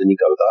ਲਿਹਾਜ਼ ਨਹੀਂ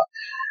ਕਰਦਾ।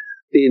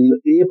 ਤੇ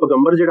ਇਹ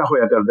ਪੈਗੰਬਰ ਜਿਹੜਾ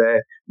ਹੋਇਆ ਕਰਦਾ ਹੈ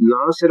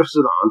ਨਾ ਸਿਰਫ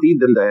ਸਿਧਾਂਤ ਹੀ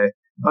ਦਿੰਦਾ ਹੈ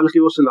ਬਲਕਿ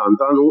ਉਹ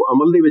ਸਿਧਾਂਤਾਂ ਨੂੰ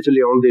ਅਮਲ ਦੇ ਵਿੱਚ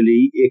ਲਿਆਉਣ ਦੇ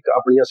ਲਈ ਇੱਕ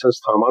ਆਪਣੀਆਂ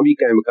ਸੰਸਥਾਵਾਂ ਵੀ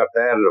ਕਾਇਮ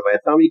ਕਰਦਾ ਹੈ,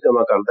 ਰਵਾਇਤਾਂ ਵੀ ਕਾਇਮ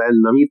ਕਰਦਾ ਹੈ,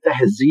 ਨਵੀਂ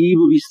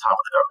ਤਹਿਜ਼ੀਬ ਵੀ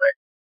ਸਥਾਪਿਤ ਕਰਦਾ ਹੈ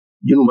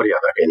ਜਿਹਨੂੰ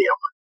ਮਰਿਆਦਾ ਕਹਿੰਦੇ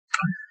ਆਪਾਂ।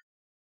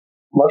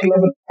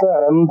 ਮਤਲਬ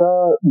ਧਰਮ ਦਾ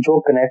ਜੋ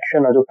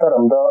ਕਨੈਕਸ਼ਨ ਹੈ, ਜੋ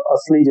ਧਰਮ ਦਾ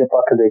ਅਸਲੀ ਜੇ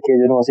ਪੱਖ ਦੇਖੀਏ,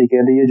 ਜਿਹਨੂੰ ਅਸੀਂ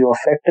ਕਹਿ ਦਈਏ ਜੋ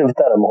ਇਫੈਕਟਿਵ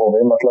ਧਰਮ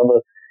ਹੋਵੇ, ਮਤਲਬ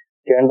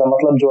ਕਹਿਣ ਦਾ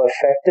ਮਤਲਬ ਜੋ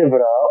ਇਫੈਕਟਿਵ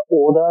ਰਹਾ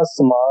ਉਹਦਾ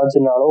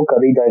ਸਮਾਜ ਨਾਲੋਂ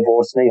ਕਦੀ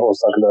ਡਾਈਵੋਰਸ ਨਹੀਂ ਹੋ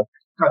ਸਕਦਾ,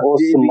 ਉਹ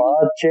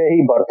ਸਮਾਜ 'ਚ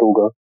ਹੀ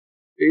ਵਰਤੂਗਾ।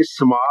 ਇਹ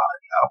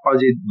ਸਮਾਜ ਆਪਾਂ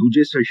ਜੇ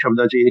ਦੂਜੇ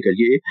ਸ਼ਬਦਾਂ 'ਚ ਇਹ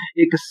ਕਹੀਏ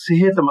ਇੱਕ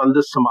ਸਿਹਤਮੰਦ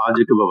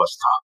ਸਮਾਜਿਕ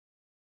ਵਿਵਸਥਾ,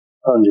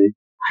 ਹਾਂਜੀ,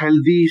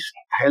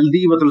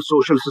 ਹੈਲਦੀ ਮਤਲਬ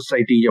ਸੋਸ਼ਲ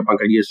ਸੁਸਾਇਟੀ ਆਪਾਂ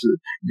ਕਹੀਏ,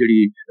 ਜਿਹੜੀ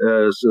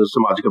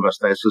ਸਮਾਜਿਕ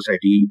ਵਿਵਸਥਾ ਹੈ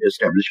ਸੋਸਾਇਟੀ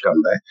ਐਸਟੈਬਲਿਸ਼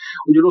ਕਰਦਾ ਹੈ।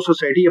 ਜਦੋਂ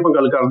ਸੋਸਾਇਟੀ ਆਪਾਂ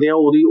ਗੱਲ ਕਰਦੇ ਹਾਂ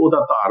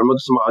ਉਹਦਾ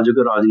ਧਾਰਮਿਕ,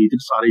 ਸਮਾਜਿਕ,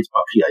 ਰਾਜਨੀਤਿਕ ਸਾਰੇ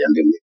ਪੱਖ ਹੀ ਆ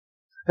ਜਾਂਦੇ ਨੇ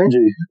ਜੀ।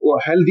 ਉਹ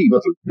ਹੈਲਦੀ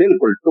ਮਤਲਬ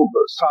ਬਿਲਕੁਲ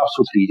ਸਾਫ਼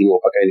ਸੁਥਰੀ ਜਿਹਨੂੰ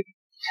ਆਪਾਂ ਕਹਿੰਦੇ।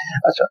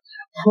 ਅੱਛਾ,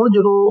 ਹੁਣ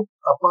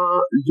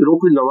ਜਦੋਂ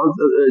ਕੋਈ ਨਵਾਂ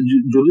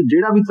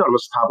ਜਿਹੜਾ ਵੀ ਧਰਮ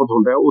ਸਥਾਪਿਤ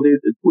ਹੁੰਦਾ ਹੈ ਉਹਦੇ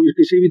ਕੋਈ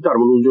ਕਿਸੇ ਵੀ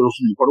ਧਰਮ ਨੂੰ ਜਦੋਂ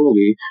ਤੁਸੀਂ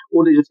ਪੜ੍ਹੋਗੇ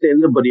ਉਹਦੇ 'ਚ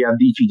 3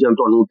 ਬੁਨਿਆਦੀ ਚੀਜ਼ਾਂ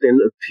ਤੁਹਾਨੂੰ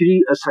 3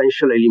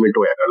 ਐਸੈਂਸ਼ੀਅਲ ਐਲੀਮੈਂਟ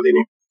ਹੋਇਆ ਕਰਦੇ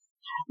ਨੇ।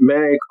 ਮੈਂ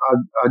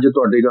ਅੱਜ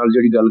ਤੁਹਾਡੇ ਨਾਲ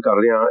ਜਿਹੜੀ ਗੱਲ ਕਰ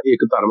ਰਿਹਾ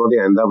ਇੱਕ ਧਰਮ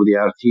ਅਧਿਐਨ ਦਾ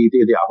ਵਿਦਿਆਰਥੀ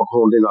ਤੇ ਅਧਿਆਪਕ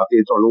ਹੋਣ ਦੇ ਨਾਤੇ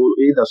ਤੁਹਾਨੂੰ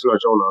ਇਹ ਦੱਸਣਾ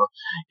ਚਾਹੁੰਦਾ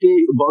ਕਿ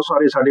ਬਹੁਤ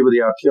ਸਾਰੇ ਸਾਡੇ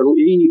ਵਿਦਿਆਰਥੀਆਂ ਨੂੰ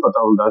ਇਹ ਨਹੀਂ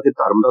ਪਤਾ ਹੁੰਦਾ ਕਿ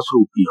ਧਰਮ ਦਾ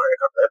ਸਰੂਪ ਕੀ ਹੋਇਆ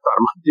ਕਰਦਾ ਹੈ,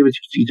 ਧਰਮ ਦੇ ਵਿੱਚ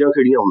ਚੀਜ਼ਾਂ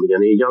ਕਿਹੜੀਆਂ ਹੁੰਦੀਆਂ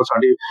ਨੇ, ਜਾਂ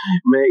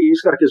ਮੈਂ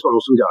ਇਸ ਕਰਕੇ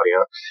ਤੁਹਾਨੂੰ ਸਮਝਾ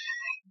ਰਿਹਾ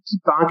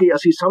ਤਾਂ ਕਿ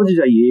ਅਸੀਂ ਸਮਝ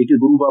ਜਾਈਏ ਕਿ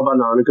ਗੁਰੂ ਬਾਬਾ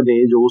ਨਾਨਕ ਨੇ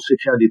ਜੋ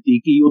ਸਿੱਖਿਆ ਦਿੱਤੀ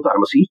ਕੀ ਉਹ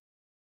ਧਰਮ ਸੀ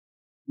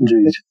ਜੀ।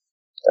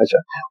 ਅੱਛਾ,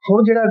 ਹੁਣ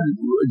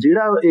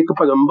ਜਿਹੜਾ ਇੱਕ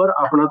ਪੈਗੰਬਰ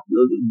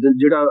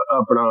ਜਿਹੜਾ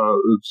ਆਪਣਾ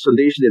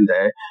ਸੰਦੇਸ਼ ਦਿੰਦਾ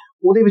ਹੈ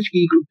ਉਹਦੇ ਵਿੱਚ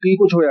ਕੀ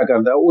ਕੁਝ ਹੋਇਆ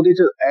ਕਰਦਾ, ਉਹਦੇ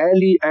 'ਚ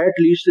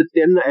at least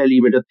 3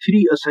 element,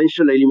 3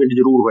 essential element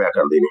ਜ਼ਰੂਰ ਹੋਇਆ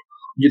ਕਰਦੇ ਨੇ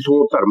ਜਿੱਥੋਂ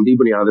ਧਰਮ ਦੀ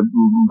ਬੁਨਿਆਦ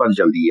ਬਣ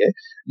ਜਾਂਦੀ ਹੈ।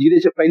 ਜਿਹਦੇ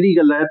 'ਚ ਪਹਿਲੀ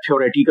ਗੱਲ ਹੈ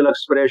ਥਿਓਰੈਟੀਕਲ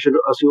ਐਕਸਪ੍ਰੈਸ਼ਨ,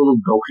 ਅਸੀਂ ਉਹਨੂੰ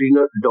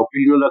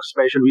ਡਾਕਟਰੀਨਲ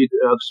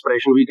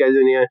ਐਕਸਪ੍ਰੈਸ਼ਨ ਵੀ ਕਹਿ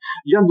ਦਿੰਦੇ ਹਾਂ,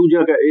 ਜਾਂ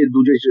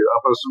ਦੂਜੇ 'ਚ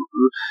ਆਪਾਂ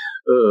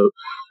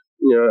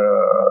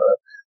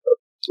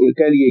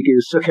ਕਹਿ ਲਈਏ ਕਿ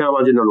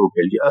ਸਿੱਖਿਆਵਾਂ ਜਿਹਨਾਂ ਨੂੰ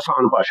ਕਹਿ ਲਈਏ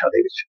ਆਸਾਨ ਭਾਸ਼ਾ ਦੇ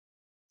ਵਿੱਚ,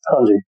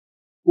 ਹਾਂਜੀ,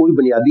 ਕੋਈ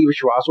ਬੁਨਿਆਦੀ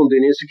ਵਿਸ਼ਵਾਸ ਹੁੰਦੇ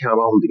ਨੇ,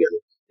 ਸਿੱਖਿਆਵਾਂ ਹੁੰਦੀਆਂ ਨੇ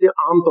ਤੇ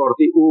ਆਮ ਤੌਰ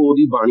ਤੇ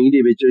ਉਹਦੀ ਬਾਣੀ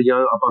ਦੇ ਵਿੱਚ ਜਾਂ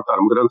ਆਪਾਂ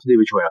ਧਰਮ ਗ੍ਰੰਥ ਦੇ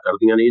ਵਿੱਚ ਹੋਇਆ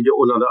ਕਰਦੀਆਂ ਨੇ, ਜੋ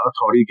ਉਹਨਾਂ ਦਾ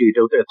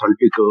ਅਥੋਰੀਟੇਟਿਵ ਤੇ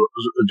ਅਥੈਂਟਿਕ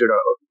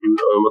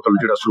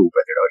ਜਿਹੜਾ ਸਰੂਪ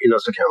ਹੈ ਜਿਹੜਾ ਇਹਨਾਂ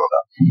ਸਿੱਖਿਆਵਾਂ ਦਾ।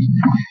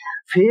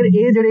 ਫਿਰ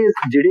ਇਹ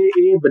ਜਿਹੜੇ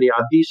ਇਹ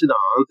ਬੁਨਿਆਦੀ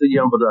ਸਿਧਾਂਤ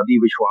ਜਾਂ ਬੁਨਿਆਦੀ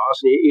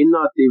ਵਿਸ਼ਵਾਸ ਨੇ,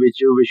 ਇਹਨਾਂ ਦੇ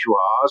ਵਿੱਚ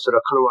ਵਿਸ਼ਵਾਸ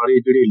ਰੱਖਣ ਵਾਲੇ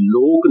ਜਿਹੜੇ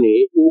ਲੋਕ ਨੇ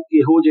ਉਹ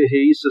ਕਿਹੋ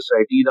ਜਿਹੀ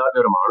ਸੁਸਾਇਟੀ ਦਾ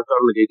ਨਿਰਮਾਣ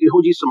ਕਰਨਗੇ,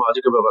 ਕਿਹੋ ਜਿਹੀ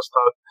ਸਮਾਜਿਕ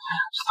ਵਿਵਸਥਾ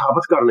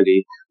ਸਥਾਪਿਤ ਕਰਨਗੇ,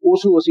 ਉਸ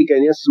ਨੂੰ ਅਸੀਂ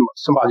ਕਹਿੰਦੇ ਹਾਂ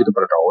ਸਮਾਜਿਕ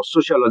ਪ੍ਰਗਟਾਓ,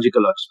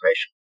 ਸੋਸ਼ੀਓਲੋਜੀਕਲ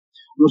ਐਕਸਪ੍ਰੈਸ਼ਨ।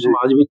 ਉਹ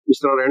ਸਮਾਜ ਵਿੱਚ ਕਿਸ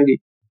ਤਰ੍ਹਾਂ ਰਹਿਣਗੇ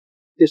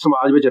ਤੇ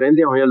ਸਮਾਜ ਵਿੱਚ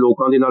ਰਹਿੰਦਿਆਂ ਹੋਇਆਂ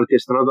ਲੋਕਾਂ ਦੇ ਨਾਲ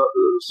ਕਿਸ ਤਰ੍ਹਾਂ ਦਾ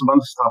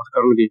ਸੰਬੰਧ ਸਥਾਪਿਤ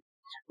ਕਰਨਗੇ।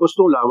 ਉਸ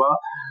ਤੋਂ ਇਲਾਵਾ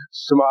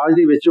ਸਮਾਜ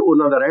ਦੇ ਵਿੱਚ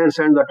ਉਹਨਾਂ ਦਾ ਰਹਿਣ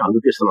ਸਹਿਣ ਦਾ ਢੰਗ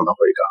ਕਿਸ ਤਰ੍ਹਾਂ ਦਾ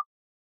ਹੋਏਗਾ।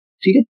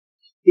 ਠੀਕ ਹੈ,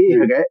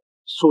 ਇਹ ਹੈਗਾ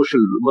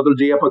ਸੋਸ਼ਲ। ਮਤਲਬ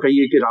ਜੇ ਆਪਾਂ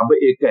ਕਹੀਏ ਕਿ ਰੱਬ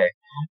ਇੱਕ ਹੈ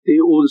ਤੇ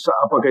ਉਹ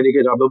ਆਪਾਂ ਕਹਿੰਦੇ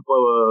ਕਿ ਰੱਬ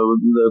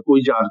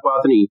ਕੋਈ ਜਾਤ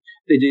ਪਾਤ ਨਹੀਂ,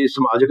 ਤੇ ਜੇ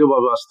ਸਮਾਜਿਕ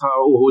ਵਿਵਸਥਾ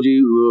ਉਹੋ ਜਿਹੀ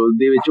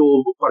ਦੇ ਵਿੱਚ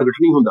ਉਹ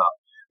ਪ੍ਰਗਟ ਨਹੀਂ ਹੁੰਦਾ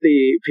ਤੇ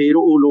ਫਿਰ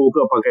ਉਹ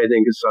ਲੋਕ ਆਪਾਂ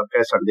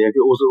ਕਹਿ ਸਕਦੇ ਹਾਂ ਕਿ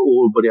ਉਹ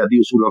ਬੁਨਿਆਦੀ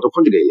ਉਸੂਲਾਂ ਤੋਂ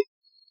ਖੁੰਝ ਗਏ ਨੇ।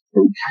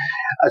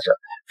 ਅੱਛਾ,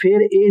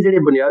 ਫਿਰ ਇਹ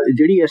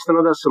ਜਿਹੜੀ ਇਸ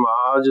ਤਰ੍ਹਾਂ ਦਾ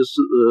ਸਮਾਜ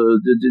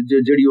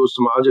ਜਿਹੜੀ ਉਹ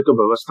ਸਮਾਜਿਕ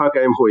ਵਿਵਸਥਾ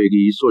ਕਾਇਮ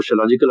ਹੋਏਗੀ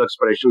ਸੋਸ਼ੀਓਲੋਜੀਕਲ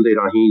ਐਕਸਪ੍ਰੈਸ਼ਨ ਦੇ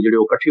ਰਾਹੀਂ, ਜਿਹੜੇ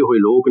ਉਹ ਇਕੱਠੇ ਹੋਏ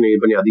ਲੋਕ ਨੇ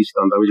ਬੁਨਿਆਦੀ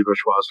ਸਿਧਾਂਤਾਂ ਵਿੱਚ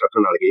ਵਿਸ਼ਵਾਸ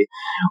ਰੱਖਣ ਵਾਲੇ,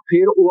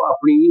 ਫਿਰ ਉਹ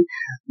ਆਪਣੀ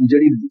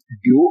ਜਿਹੜੀ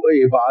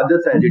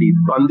ਇਬਾਦਤ ਹੈ, ਜਿਹੜੀ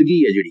ਬੰਦਗੀ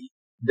ਹੈ, ਜਿਹੜੀ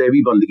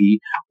ਦੇਵੀ ਬੰਦਗੀ,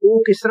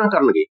 ਉਹ ਕਿਸ ਤਰ੍ਹਾਂ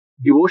ਕਰਨਗੇ।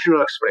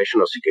 ਡਿਵੋਸ਼ਨਲ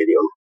ਐਕਸਪ੍ਰੈਸ਼ਨ ਅਸੀਂ ਕਹਿੰਦੇ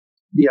ਹਾਂ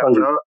ਵੀ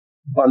ਆਪਣਾ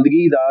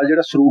ਬੰਦਗੀ ਦਾ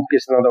ਜਿਹੜਾ ਸਰੂਪ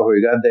ਕਿਸ ਤਰ੍ਹਾਂ ਦਾ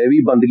ਹੋਏਗਾ,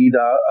 ਦੇਵੀ ਬੰਦਗੀ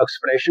ਦਾ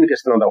ਐਕਸਪ੍ਰੈਸ਼ਨ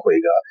ਕਿਸ ਤਰ੍ਹਾਂ ਦਾ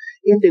ਹੋਏਗਾ।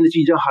 ਇਹ 3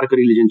 ਚੀਜ਼ਾਂ ਹਰ ਇੱਕ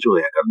ਰਿਲੀਜਨ 'ਚ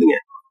ਹੋਇਆ ਕਰਦੀਆਂ।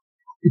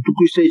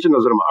 ਕਿਸੇ 'ਚ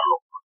ਨਜ਼ਰ ਮਾਰ ਲਓ,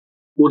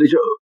 ਉਹਦੇ 'ਚ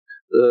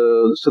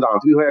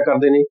ਸਿਧਾਂਤ ਵੀ ਹੋਇਆ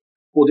ਕਰਦੇ ਨੇ,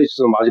 ਉਹਦੇ 'ਚ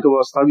ਸਮਾਜਿਕ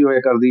ਵਿਵਸਥਾ ਵੀ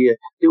ਹੋਇਆ ਕਰਦੀ ਹੈ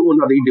ਤੇ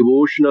ਉਹਨਾਂ ਦੀ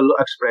ਡਿਵੋਸ਼ਨਲ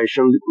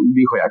ਐਕਸਪ੍ਰੈਸ਼ਨ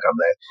ਵੀ ਹੋਇਆ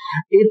ਕਰਦਾ ਹੈ।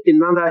 ਇਹ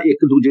ਤਿੰਨਾਂ ਦਾ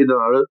ਇੱਕ ਦੂਜੇ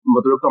ਨਾਲ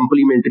ਮਤਲਬ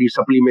ਕੰਪਲੀਮੈਂਟਰੀ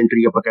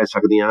ਸਪਲੀਮੈਂਟਰੀ ਆਪਾਂ ਕਹਿ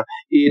ਸਕਦੇ ਹਾਂ।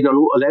 ਇਹਨਾਂ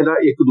ਨੂੰ ਅਲੱਗਾ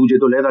ਇੱਕ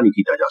ਦੂਜੇ ਤੋਂ ਅਲੱਗਾ ਨਹੀਂ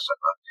ਕੀਤਾ ਜਾ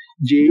ਸਕਦਾ।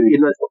 ਜੇ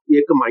ਇਹਨਾਂ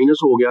ਇੱਕ ਮਾਈਨਸ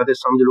ਹੋ ਗਿਆ ਤੇ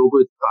ਸਮਝ ਲਓ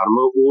ਕੋਈ ਧਰਮ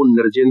ਉਹ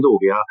ਨਿਰਜਿੰਦ ਹੋ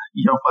ਗਿਆ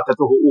ਜਾਂ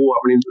ਪਤਕ ਉਹ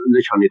ਆਪਣੇ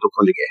ਨਿਸ਼ਾਨੇ ਤੋਂ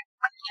ਖੁੱਲ ਗਿਆ।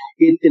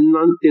 ਇਹ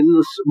ਤਿੰਨ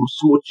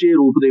ਸਮੁੱਚੇ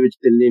ਰੂਪ ਦੇ ਵਿੱਚ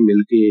ਤਿੰਨੇ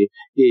ਮਿਲ ਕੇ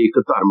ਇਹ ਇੱਕ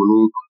ਧਰਮ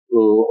ਨੂੰ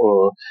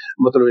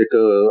ਮਤਲਬ ਇੱਕ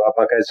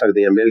ਆਪਾਂ ਕਹਿ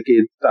ਸਕਦੇ ਹਾਂ ਮਿਲ ਕੇ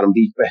ਧਰਮ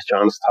ਦੀ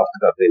ਪਹਿਚਾਣ ਸਥਾਪਿਤ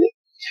ਕਰਦੇ ਨੇ।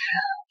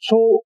 ਸੋ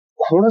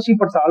ਹੁਣ ਅਸੀਂ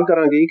ਪੜਤਾਲ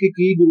ਕਰਾਂਗੇ ਕਿ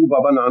ਕੀ ਗੁਰੂ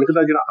ਬਾਬਾ ਨਾਨਕ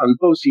ਦਾ ਜਿਹੜਾ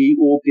ਅਨੁਭਵ ਸੀ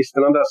ਉਹ ਕਿਸ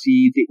ਤਰ੍ਹਾਂ ਦਾ ਸੀ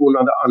ਤੇ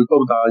ਉਹਨਾਂ ਦਾ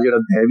ਅਨੁਭਵ ਦਾ ਜਿਹੜਾ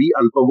ਦੇਵੀ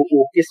ਅਨੁਭਵ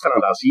ਉਹ ਕਿਸ ਤਰ੍ਹਾਂ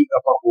ਦਾ ਸੀ।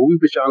 ਆਪਾਂ ਉਹ ਵੀ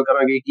ਪਛਾਣ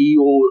ਕਰਾਂਗੇ ਕਿ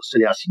ਉਹ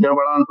ਸੰਨਿਆਸੀਆਂ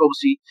ਵਾਲਾ ਅਨੁਭਵ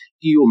ਸੀ,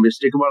 ਕੀ ਉਹ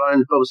ਮਿਸਟਿਕ ਵਾਲਾ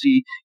ਅਨੁਭਵ ਸੀ,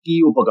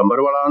 ਕੀ ਉਹ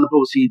ਪੈਗੰਬਰ ਵਾਲਾ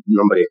ਅਨੁਭਵ ਸੀ।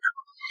 ਨੰਬਰ 1।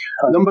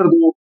 ਨੰਬਰ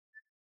 2,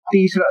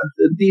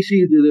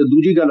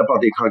 ਦੂਜੀ ਗੱਲ ਆਪਾਂ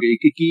ਦੇਖਾਂਗੇ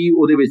ਕਿ ਕੀ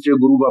ਉਹਦੇ ਵਿੱਚ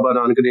ਗੁਰੂ ਬਾਬਾ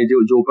ਨਾਨਕ ਨੇ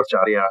ਜੋ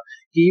ਪ੍ਰਚਾਰਿਆ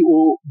ਕੀ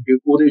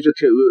ਉਹਦੇ ਵਿੱਚ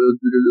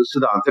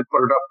ਸਿਧਾਂਤਕ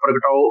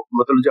ਪ੍ਰਗਟਾਓ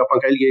ਮਤਲਬ ਜੇ ਆਪਾਂ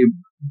ਕਹਿ ਲਈਏ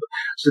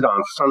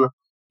ਸਿਧਾਂਤ ਸਨ,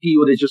 ਕੀ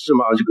ਉਹਦੇ ਚ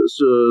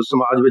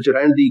ਸਮਾਜ ਵਿੱਚ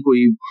ਰਹਿਣ ਦੀ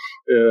ਕੋਈ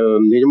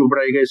ਨਿਯਮ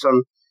ਬਣਾਏ ਗਏ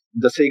ਸਨ,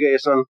 ਦੱਸੇ ਗਏ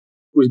ਸਨ,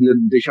 ਕੁਝ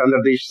ਦਿਸ਼ਾ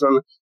ਨਿਰਦੇਸ਼ ਸਨ,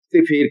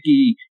 ਤੇ ਫਿਰ ਕੀ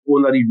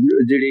ਉਹਨਾਂ ਦੀ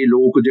ਜਿਹੜੇ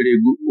ਲੋਕ ਜਿਹੜੇ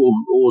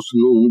ਉਸ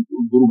ਨੂੰ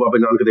ਗੁਰੂ ਬਾਬੇ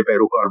ਨਾਨਕ ਦੇ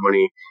ਪੈਰੋਕਾਰ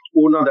ਬਣੇ,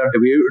 ਉਹਨਾਂ ਦਾ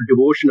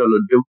ਡਿਵੋਸ਼ਨਲ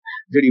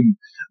ਜਿਹੜੀ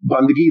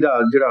ਬੰਦਗੀ ਦਾ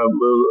ਜਿਹੜਾ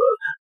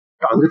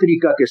ਢੰਗ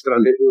ਤਰੀਕਾ ਕਿਸ ਤਰ੍ਹਾਂ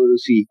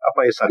ਸੀ,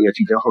 ਆਪਾਂ ਇਹ ਸਾਰੀਆਂ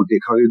ਚੀਜ਼ਾਂ ਹੁਣ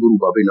ਦੇਖਾਂਗੇ ਗੁਰੂ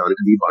ਬਾਬੇ ਨਾਨਕ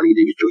ਦੀ ਬਾਣੀ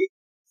ਦੇ ਵਿੱਚੋਂ ਹੀ।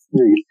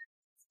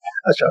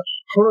 ਅੱਛਾ,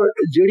 ਹੁਣ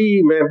ਜਿਹੜੀ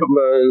ਮੈਂ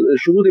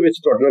ਸ਼ੁਰੂ ਦੇ ਵਿੱਚ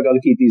ਤੁਹਾਡੇ ਨਾਲ ਗੱਲ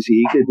ਕੀਤੀ ਸੀ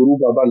ਕਿ ਗੁਰੂ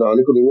ਬਾਬਾ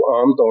ਨਾਨਕ ਨੂੰ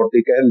ਆਮ ਤੌਰ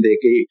ਤੇ ਕਹਿੰਦੇ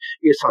ਕਿ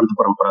ਇਹ ਸੰਤ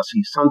ਪਰੰਪਰਾ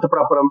ਸੀ। ਸੰਤ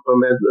ਪਰੰਪਰਾ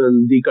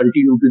ਦੀ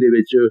ਕੰਟੀਨਿਊਟੀ ਦੇ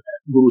ਵਿੱਚ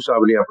ਗੁਰੂ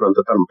ਸਾਹਿਬ ਨੇ ਆਪਣਾ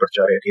ਧਰਮ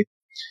ਪ੍ਰਚਾਰਿਆ ਕਿ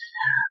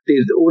ਤੇ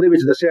ਉਹਦੇ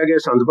ਵਿੱਚ ਦੱਸਿਆ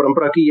ਗਿਆ ਸੰਤ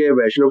ਪਰੰਪਰਾ ਕੀ ਹੈ,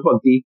 ਵੈਸ਼ਨਵ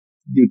ਭਗਤੀ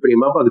ਦੀ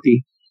ਪ੍ਰੇਮਾ ਭਗਤੀ,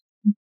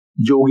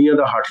 ਜੋਗੀਆਂ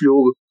ਦਾ ਹਠ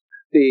ਯੋਗ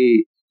ਤੇ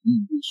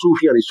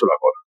ਸੂਫੀਆਂ ਦੀ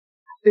ਸੁਲਾਹ।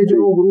 ਤੇ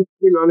ਜਦੋਂ ਗੁਰੂ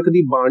ਨਾਨਕ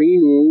ਦੀ ਬਾਣੀ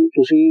ਨੂੰ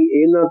ਤੁਸੀਂ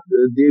ਇਹਨਾਂ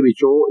ਦੇ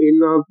ਵਿੱਚੋਂ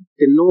ਇਹਨਾਂ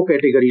ਤਿੰਨੋਂ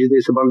ਕੈਟੇਗਰੀਜ਼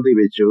ਦੇ ਸੰਬੰਧ ਦੇ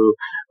ਵਿੱਚ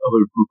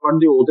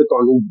ਪੜ੍ਹਦੇ ਹੋ ਤੇ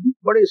ਤੁਹਾਨੂੰ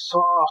ਬੜੇ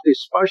ਸਾਫ਼ ਤੇ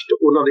ਸਪਸ਼ਟ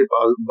ਉਹਨਾਂ ਦੇ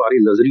ਬਾਰੇ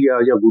ਨਜ਼ਰੀਆ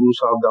ਜਾਂ ਗੁਰੂ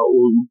ਸਾਹਿਬ ਦਾ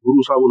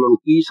ਗੁਰੂ ਸਾਹਿਬ ਉਹਨਾਂ ਨੂੰ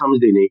ਕੀ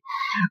ਸਮਝਦੇ ਨੇ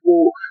ਉਹ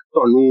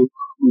ਤੁਹਾਨੂੰ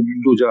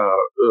ਦੂਜਾ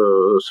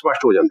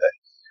ਸਪਸ਼ਟ ਹੋ ਜਾਂਦਾ ਹੈ।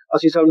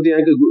 ਅਸੀਂ ਸਮਝਦੇ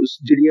ਹਾਂ ਕਿ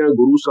ਜਿਹੜੀਆਂ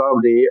ਗੁਰੂ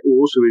ਸਾਹਿਬ ਨੇ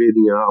ਉਸ ਵੇਲੇ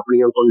ਦੀਆਂ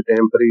ਆਪਣੀਆਂ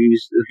ਕੰਟੈਂਪਰਰੀ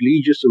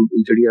ਰਿਲੀਜੀਅਸ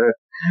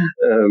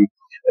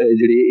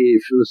ਜਿਹੜੇ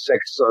ਇਹ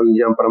ਸੈਕਟਸ ਸਨ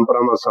ਜਾਂ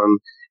ਪਰੰਪਰਾਵਾਂ ਸਨ,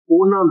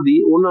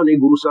 ਉਹਨਾਂ ਨੇ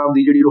ਗੁਰੂ ਸਾਹਿਬ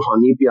ਦੀ ਜਿਹੜੀ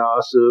ਰੂਹਾਨੀ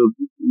ਪਿਆਸ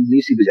ਨਹੀਂ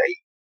ਸੀ ਬੁਝਾਈ,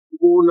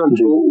 ਉਹਨਾਂ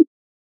ਚੋਂ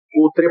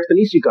ਉਹ ਤ੍ਰਿਪਤ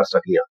ਨਹੀਂ ਸੀ ਕਰ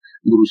ਸਕੀਆਂ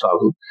ਗੁਰੂ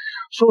ਸਾਹਿਬ ਨੂੰ।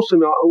 ਸੋ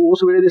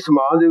ਉਸ ਵੇਲੇ ਦੇ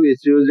ਸਮਾਜ ਦੇ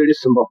ਵਿੱਚ ਜਿਹੜੇ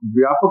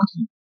ਵਿਆਪਕ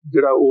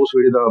ਜਿਹੜਾ ਉਸ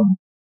ਵੇਲੇ ਦਾ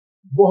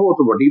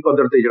ਬਹੁਤ ਵੱਡੀ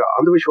ਪੱਧਰ ਤੇ ਜਿਹੜਾ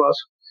ਅੰਧ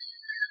ਵਿਸ਼ਵਾਸ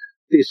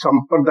ਤੇ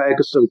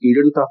ਸੰਪਰਦਾਇਕ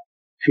ਸੰਕੀਰਣਤਾ,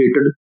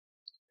 ਹੇਟਡ,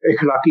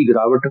 ਇਖਲਾਕੀ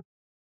ਗਿਰਾਵਟ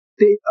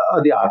ਤੇ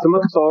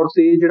ਅਧਿਆਤਮਕ ਤੌਰ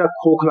ਤੇ ਜਿਹੜਾ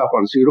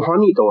ਖੋਖਲਾਪਣ ਸੀ,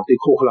 ਰੂਹਾਨੀ ਤੌਰ ਤੇ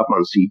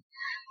ਖੋਖਲਾਪਣ ਸੀ,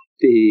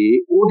 ਤੇ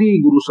ਉਹਦੀ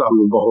ਗੁਰੂ ਸਾਹਿਬ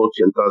ਨੂੰ ਬਹੁਤ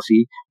ਚਿੰਤਾ ਸੀ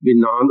ਵੀ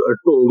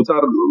ਢੋਂਗ ਤਾਂ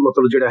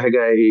ਮਤਲਬ ਜਿਹੜਾ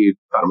ਹੈਗਾ ਇਹ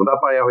ਧਰਮ ਦਾ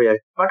ਪਾਇਆ ਹੋਇਆ ਹੈ,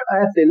 ਬਟ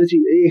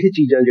ਇਹ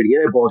ਚੀਜ਼ਾਂ ਜਿਹੜੀਆਂ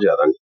ਇਹ ਬਹੁਤ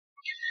ਜ਼ਿਆਦਾ ਨੇ।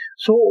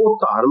 ਸੋ ਉਹ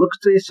ਧਾਰਮਿਕ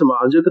ਤੇ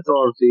ਸਮਾਜਿਕ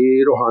ਤੌਰ ਤੇ,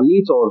 ਰੂਹਾਨੀ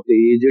ਤੌਰ ਤੇ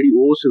ਜਿਹੜੀ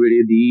ਉਸ ਵੇਲੇ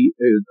ਦੀ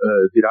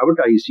ਗਿਰਾਵਟ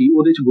ਆਈ ਸੀ,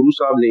 ਉਹਦੇ ਚ ਗੁਰੂ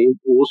ਸਾਹਿਬ ਨੇ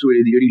ਉਸ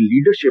ਵੇਲੇ ਦੀ ਜਿਹੜੀ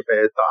ਲੀਡਰਸ਼ਿਪ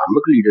ਹੈ,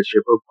 ਧਾਰਮਿਕ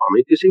ਲੀਡਰਸ਼ਿਪ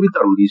ਭਾਵੇਂ ਕਿਸੇ ਵੀ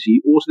ਧਰਮ ਦੀ ਸੀ,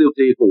 ਉਸ ਦੇ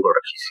ਉੱਤੇ ਇੱਕ ਉਂਗਲ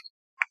ਰੱਖੀ ਸੀ।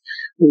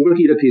 ਉਂਗਲ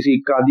ਕੀ ਰੱਖੀ ਸੀ?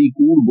 ਕਾਦੀ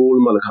ਕੂੜ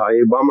ਬੋਲ ਮਲ ਖਾਏ,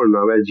 ਬਾਹਮਣ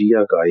ਨਾਵੇ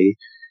ਜੀਆ ਕਾਏ,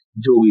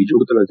 ਜੋਗੀ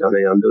ਜੁਗਤ ਨਾ ਜਾਣੇ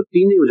ਅੰਦ,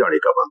 ਤੀਨੇ ਉਜਾੜੇ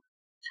ਕਾ ਬੰਦ।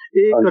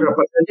 ਇਹ ਇੱਕ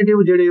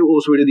ਰਿਪਰੈਜ਼ੈਂਟੇਟਿਵ ਜਿਹੜੇ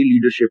ਉਸ ਵੇਲੇ ਦੀ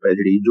ਲੀਡਰਸ਼ਿਪ ਹੈ,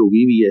 ਜਿਹੜੀ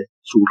ਜੋਗੀ ਵੀ ਹੈ,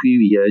 ਸੂਫੀ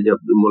ਵੀ ਹੈ, ਜਾਂ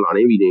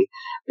ਮੁਲਾਣੇ ਵੀ ਨੇ,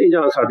 ਤੇ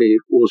ਜਾਂ ਸਾਡੇ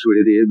ਉਸ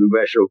ਵੇਲੇ ਦੇ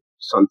ਵੈਸ਼ਨਵ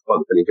ਸੰਤ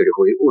ਭਗਤ ਨੇ ਜਿਹੜੇ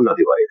ਹੋਏ, ਉਹਨਾਂ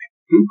ਦੇ ਬਾਰੇ ਨੇ।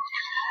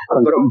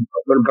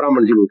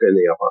 ਬ੍ਰਾਹਮਣ ਜਿਹਨੂੰ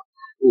ਕਹਿੰਦੇ ਆਪਾਂ,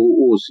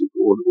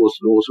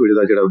 ਉਸ ਵੇਲੇ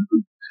ਦਾ ਜਿਹੜਾ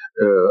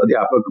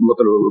ਅਧਿਆਪਕ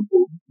ਮਤਲਬ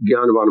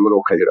ਗਿਆਨਵਾਨ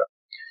ਮਨੁੱਖ ਹੈ ਜਿਹੜਾ।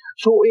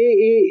 ਸੋ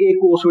ਇਹ ਇੱਕ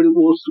ਉਸ ਵੇਲੇ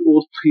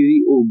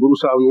ਗੁਰੂ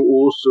ਸਾਹਿਬ ਨੂੰ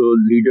ਉਸ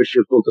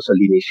ਲੀਡਰਸ਼ਿਪ ਤੋਂ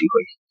ਤਸੱਲੀ ਨਹੀਂ ਸੀ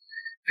ਹੋਈ।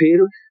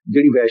 ਫਿਰ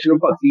ਜਿਹੜੀ ਵੈਸ਼ਨਵ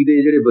ਭਗਤੀ ਦੇ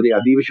ਜਿਹੜੇ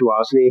ਬੁਨਿਆਦੀ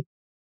ਵਿਸ਼ਵਾਸ ਨੇ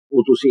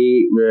ਉਹ ਤੁਸੀਂ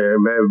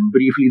ਮੈਂ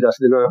ਬਰੀਫਲੀ ਦੱਸ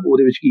ਦੇਣਾ।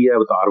 ਉਹਦੇ ਵਿੱਚ ਕੀ ਹੈ?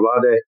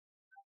 ਅਵਤਾਰਵਾਦ ਹੈ,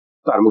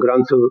 ਧਰਮ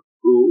ਗ੍ਰੰਥ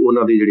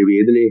ਉਹਨਾਂ ਦੇ ਜਿਹੜੇ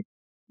ਵੇਦ ਨੇ,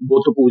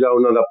 ਬੁੱਤ ਪੂਜਾ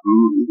ਉਹਨਾਂ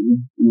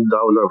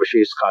ਦਾ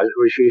ਵਿਸ਼ੇਸ਼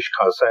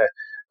ਖਾਲਸਾ ਹੈ,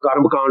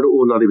 ਕਰਮਕਾਂਡ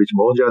ਉਹਨਾਂ ਦੇ ਵਿੱਚ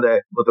ਬਹੁਤ ਜ਼ਿਆਦਾ ਹੈ,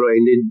 ਮਤਲਬ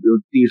ਇੰਨੇ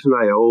ਤੀਰਥ ਨਾ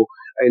ਆਓ,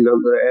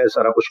 ਇਹ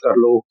ਸਾਰਾ ਕੁਛ ਕਰ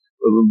ਲਓ,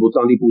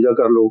 ਬੁੱਤਾਂ ਦੀ ਪੂਜਾ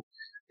ਕਰ ਲਓ।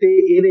 ਤੇ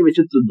ਇਹਦੇ ਵਿੱਚ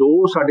ਦੋ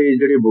ਸਾਡੇ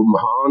ਜਿਹੜੇ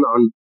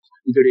ਮਹਾਨ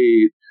ਜਿਹੜੇ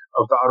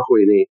ਅਵਤਾਰ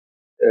ਹੋਏ ਨੇ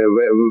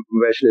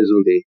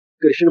ਵੈਸ਼ਨਿਜ਼ਮ ਦੇ,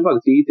 ਕ੍ਰਿਸ਼ਨ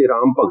ਭਗਤੀ ਤੇ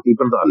ਰਾਮ ਭਗਤੀ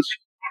ਪ੍ਰਧਾਨ ਸੀ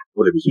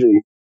ਉਹਦੇ ਵਿੱਚ।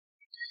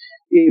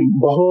 ਇਹ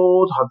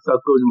ਬਹੁਤ ਹੱਦ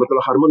ਤੱਕ ਮਤਲਬ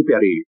ਹਰਮਨ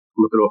ਪਿਆਰੇ,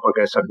 ਮਤਲਬ ਆਪਾਂ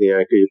ਕਹਿ ਸਕਦੇ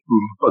ਹਾਂ ਕਿ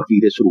ਭਗਤੀ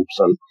ਦੇ ਸਰੂਪ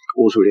ਸਨ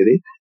ਉਸ ਵੇਲੇ ਦੇ,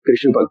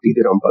 ਕ੍ਰਿਸ਼ਨ ਭਗਤੀ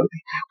ਤੇ ਰਾਮ ਭਗਤੀ।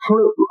 ਹੁਣ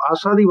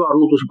ਆਸਾ ਦੀ ਵਾਰ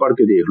ਨੂੰ ਤੁਸੀਂ ਪੜ੍ਹ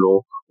ਕੇ ਦੇਖ ਲਓ,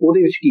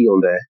 ਉਹਦੇ ਵਿੱਚ ਕੀ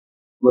ਆਉਂਦਾ ਹੈ,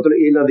 ਮਤਲਬ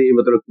ਇਹਨਾਂ ਦੇ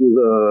ਮਤਲਬ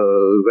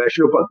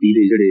ਵੈਸ਼ਨਵ ਭਗਤੀ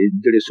ਦੇ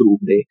ਜਿਹੜੇ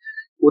ਸਰੂਪ ਨੇ,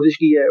 ਉਹਦੇ ਚ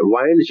ਕੀ ਹੈ?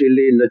 ਵਾਇਨ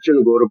ਚੇਲੇ ਨੱਚਣ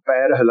ਗੁਰ,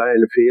 ਪੈਰ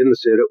ਹਿਲਾਇਨ ਫੇਰਨ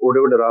ਸਿਰ, ਉਡ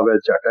ਉਡ ਰਾਵੈ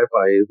ਝਾਟੇ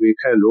ਪਾਏ,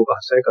 ਵੇਖੈ ਲੋਕ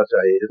ਹੱਸੈ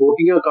ਕਚਾਏ,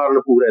 ਰੋਟੀਆਂ ਕਾਰਨ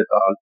ਪੂਰੇ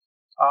ਤਾਲ,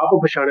 ਆਪ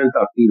ਪਛਾਣਨ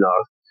ਧਰਤੀ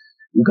ਨਾਲ,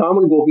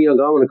 ਗਾਵਨ ਗੋਪੀਆਂ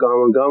ਗਾਵਨ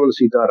ਕਾਵਨ, ਗਾਵਨ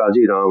ਸੀਤਾ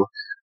ਰਾਜੇ ਰਾਮ,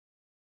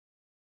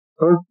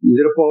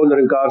 ਨਿਰਭਉ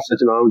ਨਿਰੰਕਾਰ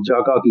ਸਚਨਾਮ,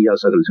 ਜਾਕਾ ਕੀਆ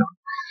ਸਗਲ ਜਾਮ।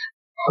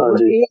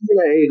 ਇਹ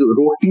ਜਿਹੜਾ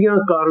ਰੋਟੀਆਂ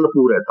ਕਾਰਨ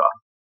ਪੂਰੇ ਤਾਲ,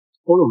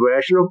 ਹੁਣ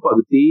ਵੈਸ਼ਨਵ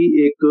ਭਗਤੀ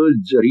ਇੱਕ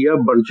ਜ਼ਰੀਆ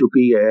ਬਣ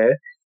ਚੁੱਕੀ ਹੈ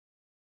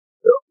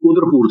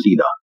ਉਦਰ ਪੂਰਤੀ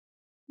ਦਾ।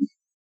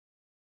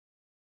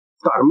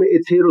 ਧਰਮ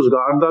ਇੱਥੇ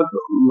ਰੁਜ਼ਗਾਰ ਦਾ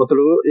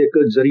ਮਤਲਬ ਇੱਕ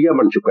ਜ਼ਰੀਆ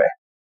ਬਣ ਚੁੱਕਾ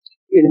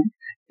ਹੈ।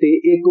 ਤੇ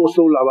ਇੱਕ ਉਸ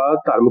ਤੋਂ ਇਲਾਵਾ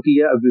ਧਰਮ ਕੀ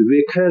ਹੈ?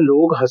 ਵੇਖੇ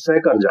ਲੋਕ ਹੱਸੇ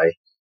ਕਰ ਜਾਏ,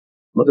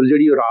 ਮਤਲਬ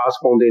ਜਿਹੜੀ ਰਾਸ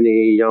ਪਾਉਂਦੇ ਨੇ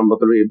ਜਾਂ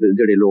ਮਤਲਬ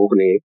ਜਿਹੜੇ ਲੋਕ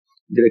ਨੇ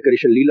ਜਿਹੜੇ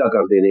ਕ੍ਰਿਸ਼ਨ ਲੀਲਾ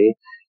ਕਰਦੇ ਨੇ,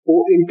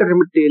 ਉਹ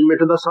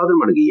ਇੰਟਰਟੇਨਮੈਂਟ ਦਾ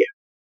ਸਾਧਨ ਬਣ ਗਈ ਹੈ।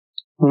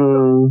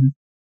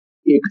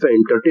 ਇੱਕ ਤਾਂ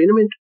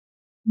ਇੰਟਰਟੇਨਮੈਂਟ,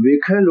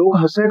 ਵੇਖੇ ਲੋਕ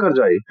ਹੱਸੇ ਕਰ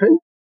ਜਾਏ ਹੈ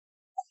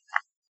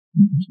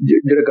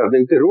ਜਿਹੜੇ ਕਰਦੇ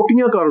ਨੇ, ਤੇ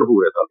ਰੋਟੀਆਂ ਕਾਰਨ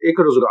ਪੂਰੇ ਤਾਂ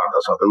ਇੱਕ ਰੁਜ਼ਗਾਰ ਦਾ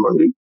ਸਾਧਨ ਬਣ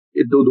ਗਈ।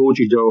 ਇਹ ਦੋ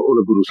ਚੀਜ਼ਾਂ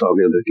ਉਹਨੇ ਗੁਰੂ ਸਾਹਿਬ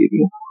ਨੇ ਅੰਦਰ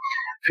ਕੀਤੀਆਂ।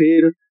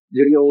 ਫਿਰ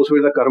ਜਿਹੜੀਆਂ ਉਸ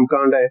ਵੇਲੇ ਦਾ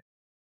ਕਰਮਕਾਂਡ ਹੈ,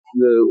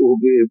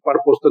 ਉਹ ਪੜ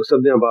ਪੁਸਤਕ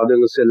ਸਦਿਆਂ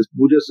ਬਾਦੰਗ, ਸਿਲ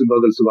ਬੂਝਸ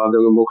ਬਗਲ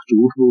ਸਵਾਦੰਗ, ਮੁਖ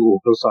ਝੂਠ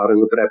ਮੂੰਹ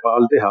ਸਾਰੰਗ,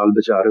 ਤ੍ਰੈਪਾਲ ਤੇ ਹਾਲ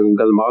ਵਿਚਾਰੰਗ,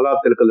 ਗਲਮਾਲਾ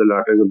ਤਿਲਕ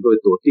ਲਲਾਟੰਗ, ਦੋਇ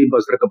ਧੋਤੀ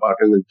ਬਸਤਰ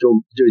ਕਪਾਟੰਗ, ਜੋ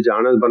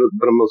ਜਾਣ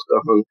ਬ੍ਰਹਮਸ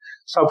ਕਰਮ,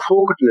 ਸਭ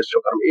ਫੋਕਟ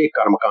ਨਿਸ਼ਚੋ ਕਰਮ। ਇਹ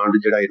ਕਰਮਕਾਂਡ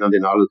ਜਿਹੜਾ ਇਹਨਾਂ ਦੇ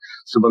ਨਾਲ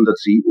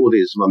ਸੰਬੰਧਿਤ ਸੀ,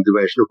 ਉਹਦੇ ਸੰਬੰਧ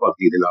ਵੈਸ਼ਨਵ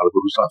ਭਗਤੀ ਦੇ ਨਾਲ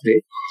ਗੁਰੂ ਸਾਹਿਬ ਨੇ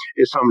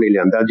ਇਹ ਸਾਹਮਣੇ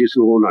ਲਿਆਂਦਾ, ਜਿਸ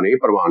ਨੂੰ ਉਹਨਾਂ ਨੇ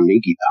ਪ੍ਰਵਾਨ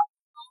ਨਹੀਂ ਕੀਤਾ।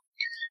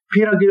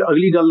 ਫਿਰ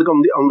ਅਗਲੀ ਗੱਲ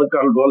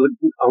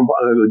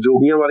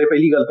ਜੋਗੀਆਂ ਬਾਰੇ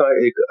ਪਹਿਲੀ ਗੱਲ ਤਾਂ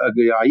ਇੱਕ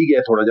ਅੱਗੇ ਆ ਹੀ ਗਿਆ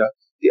ਥੋੜਾ ਜਿਹਾ,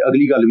 ਤੇ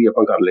ਅਗਲੀ ਗੱਲ ਵੀ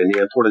ਆਪਾਂ ਕਰ ਲੈਂਦੇ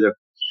ਹਾਂ ਥੋੜਾ ਜਿਹਾ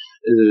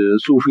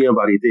सूफियां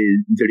बारे ते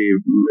जेड़े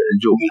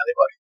जोगियां दे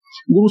बारे।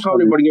 गुरु साहब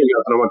ने बड़ियां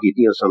यात्रावां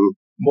कीतियां सन,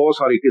 बहुत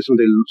सारे किस्म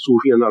के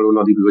सूफियां नाल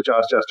उन्हां दी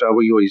विचार चर्चा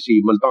होई सी।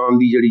 मुल्तान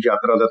दी जिहड़ी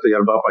यात्रा दा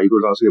तजर्बा भाई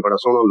गुरदास ने बड़ा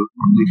सोहना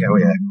लिखिया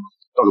होया है,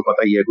 तुहानूं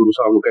पता ही है। गुरु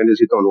साहब नूं कहंदे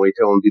सी तुहानूं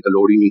इत्थे आउण दी तां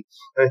लोड़ ही नहीं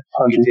है,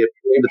 इत्थे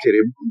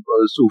बथेरे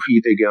सूफी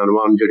ते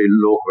ज्ञानवान जिहड़े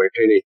लोग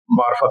बैठे ने,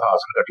 मार्फत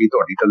हासिल करनी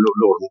तुहाडी तां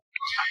लोड़ नहीं।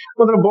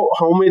 मतलब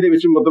हौमे दे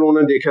विच मतलब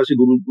उन्होंने देखिया सी,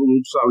 गुरु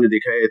साहब ने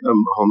देखिया है तां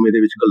हौमे दे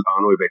विच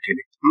गलतान होए बैठे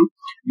ने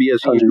भी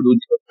असीं एक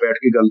दूजे नाल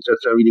बैठ के गल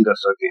चर्चा भी नहीं कर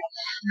सकदे।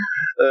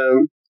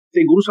 ते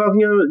गुरु साहब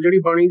दियां जिहड़ी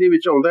बाणी दे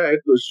विच आउंदा है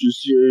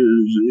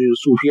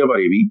सूफियां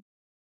बारे भी,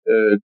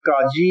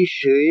 काजी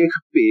शेख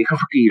भेख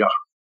फकीरा,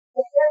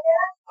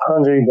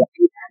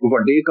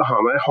 वड्डे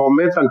कहावे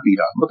हौमे तन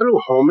पीरा। मतलब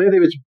हौमे दे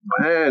विच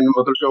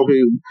मतलब क्योंकि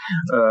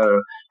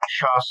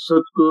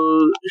शासक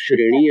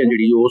श्रेणी है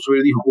जिहड़ी उस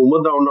वेले दी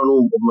हुकूमत दा उन्हां नूं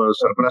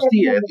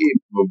सरपरस्ती है ते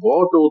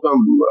बहुत ओह तां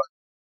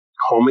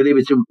हौमे दे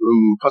विच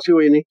फसे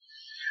होए ने।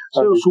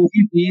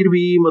 सूफी पीर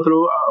भी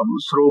मतलब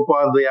सरोपा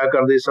दिया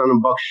करते सन,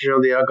 बख्शिशां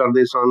दिया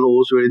करते सन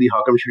उस वेले दी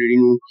हाकम श्रेणी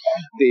नूं,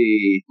 ते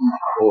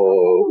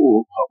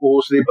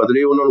उस दे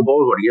बदले उन्हां नूं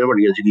बहुत वड्डियां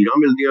वड्डियां जगीरां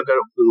मिलदियां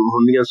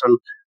हुंदियां सन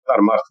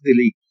धर्म अर्थ दे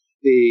लई।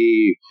 ते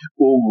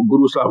ओह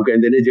गुरु साहब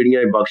कहंदे ने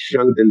जिहड़ियां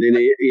बख्शिशां दिंदे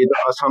ने इह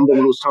तां असंभ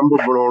नूं संभ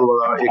बनाउण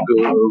वाला एक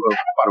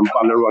भरम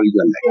पालण वाली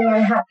गल है।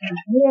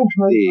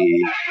 ते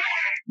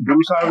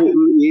गुरु साहब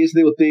इस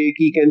दे उत्ते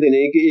की कहंदे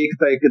ने कि एक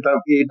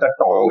तां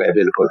ढोंग है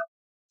बिल्कुल,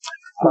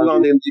 फुल्लां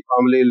दे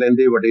मामले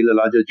लैंदे वड्डे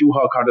ललाज,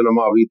 चूहा खड़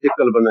नमावी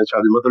तिकल बना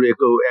छाद। मतलब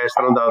एक इस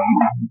तरह दा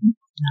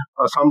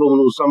असंभ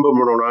नूं संभ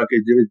बनाउणा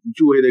कि जिवें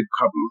चूहे दे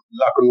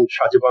लक नूं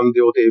छज बन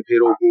दिओ ते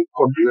फिर ओह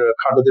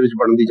खड्ड दे विच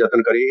वड़न दी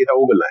यतन करे, इह तां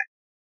ओह गल्लां है।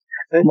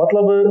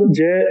 मतलब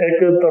जे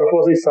एक तरफों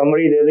ਅਸੀਂ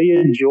ਸਮਰੀ ਦੇ ਦਈਏ,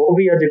 ਜੋ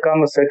ਵੀ ਅੱਜ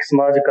ਕੰਮ ਸਿੱਖ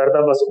ਸਮਾਜ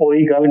ਕਰਦਾ ਬਸ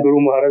ਉਹੀ ਗੱਲ ਗੁਰੂ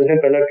ਮਹਾਰਾਜ ਨੇ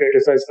ਪਹਿਲਾਂ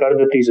ਕ੍ਰਿਟਿਸਾਈਜ਼ ਕਰ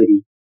ਦਿੱਤੀ ਸੀਗੀ।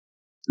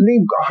 नहीं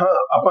हाँ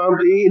ਆਪਾਂ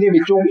ਇਹਦੇ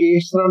ਵਿੱਚੋਂ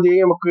ਇਸ ਤਰ੍ਹਾਂ ਦੇ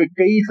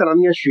ਕਈ ਤਰ੍ਹਾਂ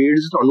ਦੀਆਂ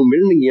ਸ਼ੇਡਸ ਤੁਹਾਨੂੰ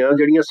ਮਿਲਣਗੀਆਂ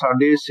ਜਿਹੜੀਆਂ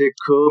ਸਾਡੇ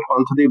ਸਿੱਖ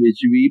ਪੰਥ ਦੇ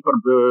ਵਿੱਚ ਵੀ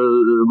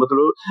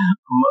ਮਤਲਬ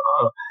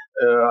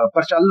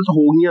ਪ੍ਰਚਲਿਤ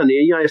ਹੋ ਗਈਆਂ ਨੇ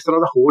ਜਾਂ ਇਸ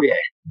ਤਰ੍ਹਾਂ ਦਾ ਹੋ ਰਿਹਾ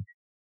ਹੈ।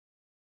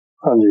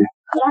 ਹਾਂਜੀ,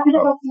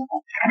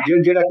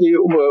 ਜਿਹੜਾ ਕਿ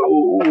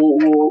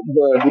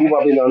ਗੁਰੂ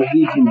ਬਾਬੇ ਨਾਨਕ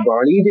ਦੀ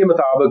ਬਾਣੀ ਦੇ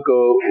ਮੁਤਾਬਕ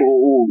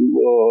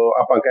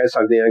ਆਪਾਂ ਕਹਿ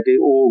ਸਕਦੇ ਹਾਂ ਕਿ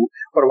ਉਹ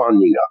ਪ੍ਰਵਾਨ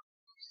ਨਹੀਂਗਾ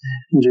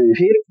ਜੀ।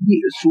 ਫਿਰ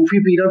ਸੂਫੀ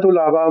ਪੀਰਾਂ ਤੋਂ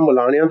ਇਲਾਵਾ,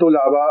 ਮਲਾਣਿਆਂ ਤੋਂ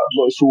ਇਲਾਵਾ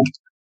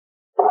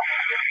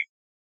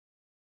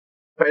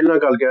ਪਹਿਲਾਂ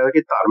ਗੱਲ ਕਿਹਾ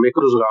ਕਿ ਧਰਮ ਇੱਕ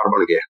ਰੁਜ਼ਗਾਰ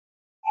ਬਣ ਗਿਆ।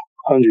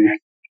 ਹਾਂਜੀ,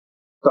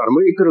 ਧਰਮ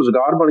ਇੱਕ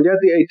ਰੁਜ਼ਗਾਰ ਬਣ ਗਿਆ।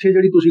 ਤੇ ਇੱਥੇ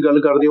ਜਿਹੜੀ ਤੁਸੀਂ ਗੱਲ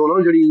ਕਰਦੇ ਹੋ ਨਾ,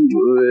 ਜਿਹੜੀ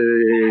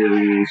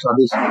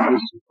ਸਾਡੇ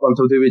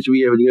ਪੰਥ ਦੇ ਵਿੱਚ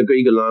ਵੀ ਇਹੋ ਜਿਹੀਆਂ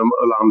ਕਈ ਗੱਲਾਂ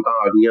ਅਲਾਮਤਾਂ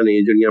ਆ ਗਈਆਂ ਨੇ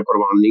ਜਿਹੜੀਆਂ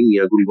ਪ੍ਰਵਾਨ ਨਹੀਂ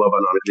ਗਈਆਂ ਗੁਰੂ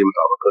ਬਾਬਾ ਨਾਨਕ ਦੇ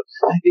ਮੁਤਾਬਕ,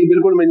 ਇਹ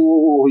ਬਿਲਕੁਲ ਮੈਨੂੰ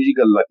ਉਹੋ ਜਿਹੀ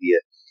ਗੱਲ ਲੱਗੀ ਹੈ।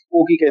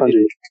 ਉਹ ਕੀ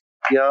ਕਹਿੰਦੇ,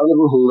 ਗਿਆਨ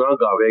ਵਹੂਣਾ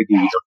ਗਾਵੇ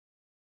ਗੀਤ,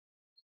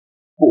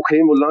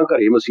 ਭੁੱਖੇ ਮੁੱਲਾਂ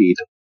ਘਰੇ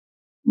ਮਸੀਤ।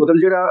 ਮਤਲਬ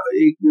ਜਿਹੜਾ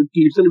ਇੱਕ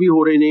ਕੀਰਤਨ ਵੀ ਹੋ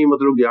ਰਹੇ ਨੇ,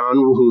 ਮਤਲਬ ਗਿਆਨ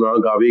ਵਹੂਣਾ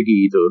ਗਾਵੇ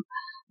ਗੀਤ,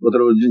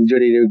 ਮਤਲਬ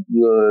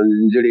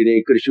ਜਿਹੜੇ ਨੇ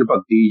ਕ੍ਰਿਸ਼ਨ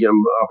ਭਗਤੀ ਜਾਂ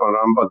ਆਪਾਂ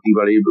ਰਾਮ ਭਗਤੀ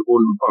ਵਾਲੇ,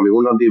 ਉਹ ਭਾਵੇਂ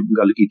ਉਹਨਾਂ ਦੀ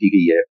ਗੱਲ ਕੀਤੀ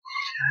ਗਈ ਹੈ।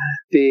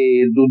 ਤੇ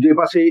ਦੂਜੇ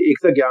ਪਾਸੇ ਇੱਕ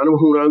ਤਾਂ ਗਿਆਨ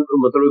ਵਹੂਣਾ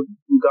ਮਤਲਬ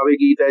ਗਾਵੇ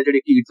ਗੀਤ ਹੈ,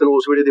 ਜਿਹੜੇ ਕੀਰਤਨ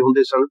ਉਸ ਵੇਲੇ ਦੇ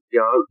ਹੁੰਦੇ ਸਨ,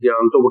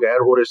 ਗਿਆਨ ਤੋਂ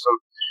ਬਗੈਰ ਹੋ ਰਹੇ ਸਨ।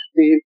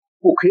 ਤੇ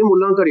ਭੁੱਖੇ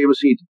ਮੁੱਲਾਂ ਘਰੇ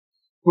ਵਸੀਤ,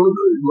 ਹੁਣ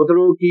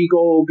ਮਤਲਬ ਕੀ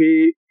ਕਹੋ ਕਿ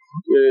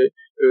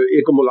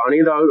ਇੱਕ ਮੁਲਾਣੇ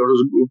ਦਾ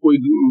ਕੋਈ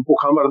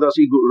ਭੁੱਖਾ ਮਰਦਾ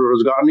ਸੀ,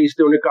 ਰੁਜ਼ਗਾਰ ਨਹੀਂ ਸੀ,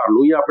 ਤੇ ਉਹਨੇ ਘਰ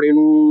ਨੂੰ ਹੀ ਆਪਣੇ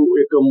ਨੂੰ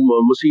ਇੱਕ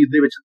ਮਸੀਤ ਦੇ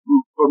ਵਿੱਚ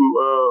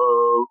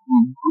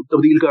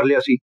ਤਬਦੀਲ ਕਰ ਲਿਆ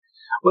ਸੀ।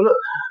 ਮਤਲਬ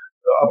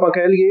ਆਪਾਂ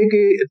ਕਹਿ ਲਈਏ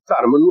ਕਿ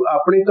ਧਰਮ ਨੂੰ,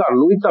 ਆਪਣੇ ਘਰ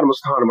ਨੂੰ ਹੀ ਧਰਮ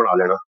ਸਥਾਨ ਬਣਾ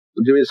ਲੈਣਾ,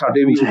 ਜਿਵੇਂ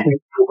ਸਾਡੇ ਵੀ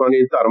ਲੋਕਾਂ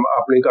ਨੇ ਧਰਮ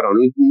ਆਪਣੇ ਘਰਾਂ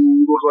ਨੂੰ ਹੀ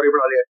ਗੁਰਦੁਆਰੇ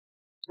ਬਣਾ ਲਿਆ।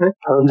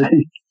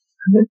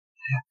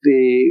 ਤੇ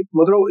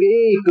ਮਤਲਬ ਇਹ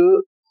ਇੱਕ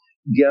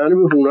ਗਿਆਨ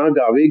ਵਿਹੂਣਾ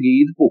ਗਾਵੇ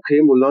ਗੀਤ, ਭੁੱਖੇ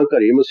ਮੁੱਲਾਂ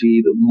ਘਰੇ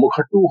ਮਸੀਤ,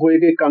 ਮੁਖੱਟੂ ਹੋਏ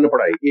ਕੇ ਕੰਨ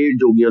ਪੜਾਏ, ਇਹ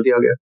ਜੋਗੀਆਂ ਤੇ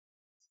ਆ ਗਿਆ।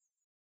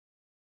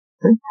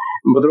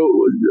 ਮਤਲਬ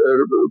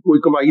ਕੋਈ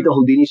ਕਮਾਈ ਤਾਂ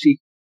ਹੁੰਦੀ ਨਹੀਂ ਸੀ,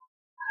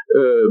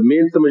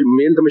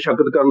 ਮਿਹਨਤ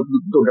ਮਸ਼ੱਕਤ ਕਰਨ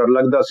ਤੋਂ ਡਰ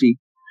ਲੱਗਦਾ ਸੀ,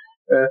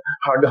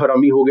 ਹੱਡ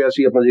ਹਰਾਮੀ ਹੋ ਗਿਆ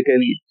ਸੀ ਆਪਾਂ ਜੇ ਕਹਿ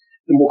ਲਈਏ।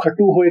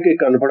 ਮੁਖੱਟੂ ਹੋਏ ਕੇ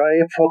ਕੰਨ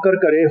ਪੜਾਏ, ਫਕਰ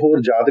ਕਰੇ ਹੋਰ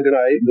ਜਾਤ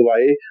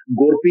ਗਵਾਏ,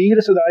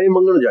 ਗੁਰਪੀਰ ਸਦਾਏ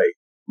ਮੰਗਣ ਜਾਏ।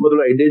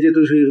 ਮਤਲਬ ਐਡੇ ਜੇ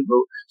ਤੁਸੀਂ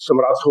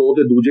ਸਮਰੱਥ ਹੋ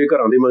ਤੇ ਦੂਜੇ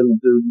ਘਰਾਂ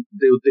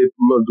ਦੇ ਉੱਤੇ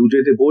ਦੂਜੇ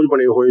ਤੇ ਬੋਝ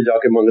ਬਣੇ ਹੋਏ ਜਾ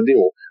ਕੇ ਮੰਗਦੇ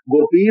ਹੋ,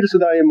 ਗੁਰਪੀਰ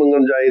ਸਦਾਏ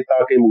ਮੰਗਣ ਜਾਏ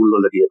ਤਾਂ ਕਿ ਮੂਲ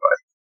ਨਾ ਲੱਗੇ ਪਾਏ।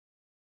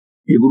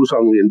 ਇਹ ਗੁਰੂ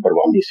ਸਾਹਿਬ ਨੂੰ ਇਹ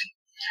ਪਰਵਾਹ ਨਹੀਂ ਸੀ।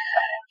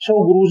 ਸੋ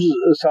ਗੁਰੂ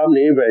ਸਾਹਿਬ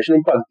ਨੇ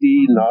ਵੈਸ਼ਨਵ ਭਗਤੀ,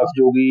 ਨਾਥ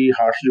ਜੋਗੀ,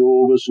 ਹਠ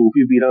ਯੋਗ,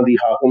 ਸੂਫੀ ਪੀਰਾਂ ਦੀ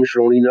ਹਾਕਮ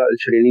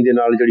ਸ਼੍ਰੇਣੀ ਦੇ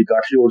ਨਾਲ ਜਿਹੜੀ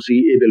ਗੱਠਜੋੜ ਸੀ,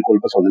 ਇਹ ਬਿਲਕੁਲ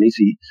ਪਸੰਦ ਨਹੀਂ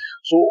ਸੀ।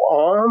 ਸੋ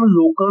ਆਮ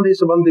ਲੋਕਾਂ ਦੇ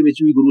ਸੰਬੰਧ ਦੇ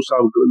ਵਿੱਚ ਵੀ ਗੁਰੂ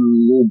ਸਾਹਿਬ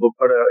ਨੂੰ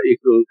ਬੜਾ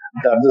ਇੱਕ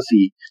ਦਰਦ ਸੀ,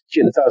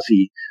 ਚਿੰਤਾ ਸੀ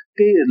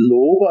ਕਿ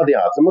ਲੋਕ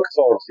ਅਧਿਆਤਮਕ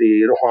ਤੌਰ ਤੇ,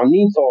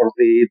 ਰੂਹਾਨੀ ਤੌਰ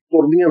ਤੇ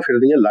ਤੁਰਦੀਆਂ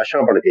ਫਿਰਦੀਆਂ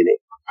ਲਾਸ਼ਾਂ ਬਣ ਗਏ ਨੇ।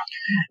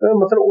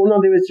 ਮਤਲਬ ਉਹਨਾਂ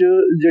ਦੇ ਵਿੱਚ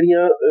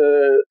ਜਿਹੜੀਆਂ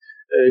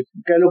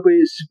ਕਹਿ ਲਓ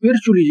ਕੋਈ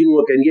ਸਪਿਰਿਚੁਅਲੀ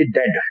ਜਿਹਨੂੰ ਕਹਿੰਦੇ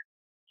ਡੈਡ।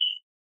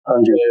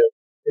 ਹਾਂਜੀ,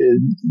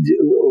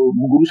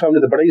 ਗੁਰੂ ਸਾਹਿਬ ਨੇ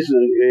ਤਾਂ ਬੜਾ ਹੀ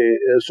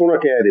ਸੋਹਣਾ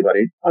ਕਿਹਾ ਇਹਦੇ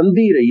ਬਾਰੇ,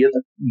 ਅੰਧੀ ਰਈਅਤ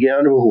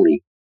ਗਿਆਨ ਵਹੂਣੀ,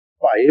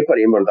 ਭਾਏ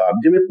ਭਰੇ ਮਰਦਾਬ।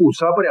 ਜਿਵੇਂ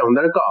ਭੂਸਾ ਭਰਿਆ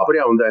ਹੁੰਦਾ, ਘਾਹ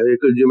ਭਰਿਆ ਹੁੰਦਾ,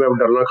 ਇੱਕ ਜਿਵੇਂ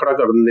ਡਰਨਾ ਖੜਾ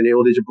ਕਰ ਦਿੰਦੇ ਨੇ,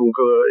 ਉਹਦੇ ਚ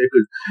ਇੱਕ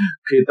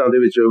ਖੇਤਾਂ ਦੇ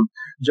ਵਿੱਚ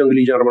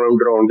ਜੰਗਲੀ ਜਾਨਵਰਾਂ ਨੂੰ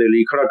ਡਰਾਉਣ ਦੇ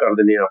ਲਈ ਖੜਾ ਕਰ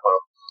ਦਿੰਦੇ ਆ ਆਪਾਂ,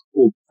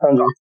 ਉਹ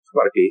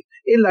ਕਰਕੇ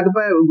ਇਹ ਲੱਗ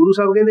ਪਿਆ। ਗੁਰੂ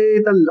ਸਾਹਿਬ ਕਹਿੰਦੇ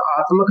ਇਹ ਤਾਂ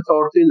ਆਤਮਿਕ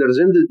ਤੌਰ ਤੇ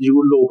ਨਿਰਜਿੰਦ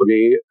ਜੋ ਲੋਕ ਨੇ,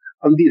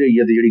 ਅੰਧੀ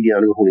ਰਈਅਤ ਜਿਹੜੀ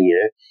ਗਿਆਨ ਹੋਣੀ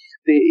ਹੈ,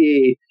 ਤੇ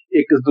ਇਹ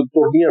ਇੱਕ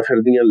ਤੁਰਦੀਆਂ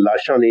ਫਿਰਦੀਆਂ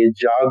ਲਾਸ਼ਾਂ ਨੇ,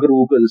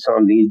 ਜਾਗਰੂਕ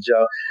ਇਨਸਾਨ ਨਹੀਂ,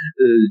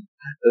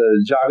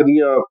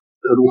 ਜਾਗਦੀਆਂ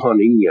ਰੂਹਾਂ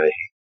ਨਹੀਂ ਆ ਇਹ,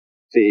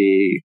 ਤੇ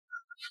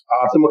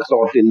ਆਤਮਿਕ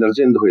ਤੌਰ ਤੇ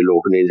ਨਿਰਜਿੰਦ ਹੋਏ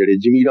ਲੋਕ ਨੇ, ਜਿਹੜੇ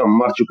ਜ਼ਮੀਰਾਂ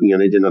ਮਰ ਚੁੱਕੀਆਂ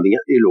ਨੇ ਜਿਨ੍ਹਾਂ ਦੀਆਂ,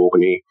 ਇਹ ਲੋਕ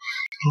ਨੇ।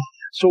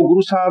 ਸੋ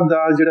ਗੁਰੂ ਸਾਹਿਬ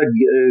ਦਾ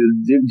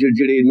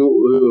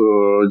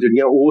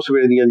ਜਿਹੜੀਆਂ ਉਸ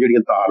ਵੇਲੇ ਦੀਆਂ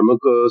ਜਿਹੜੀਆਂ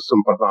ਧਾਰਮਿਕ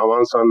ਸੰਪਰਦਾਵਾਂ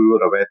ਸਨ,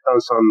 ਰਵਾਇਤਾਂ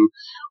ਸਨ,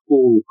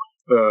 ਉਹ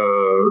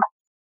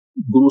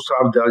ਗੁਰੂ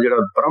ਸਾਹਿਬ ਦਾ ਜਿਹੜਾ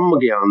ਬ੍ਰਹਮ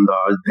ਗਿਆਨ ਦਾ,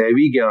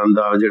 ਦੈਵੀ ਗਿਆਨ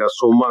ਦਾ ਜਿਹੜਾ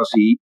ਸੋਮਾ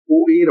ਸੀ,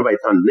 ਉਹ ਇਹ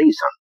ਰਵਾਇਤਾਂ ਨਹੀਂ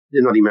ਸਨ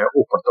ਜਿਨ੍ਹਾਂ ਦੀ ਮੈਂ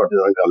ਉੱਪਰ ਤੁਹਾਡੇ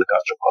ਨਾਲ ਗੱਲ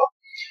ਕਰ ਚੁੱਕਾ,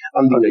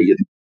 ਅੰਧੀ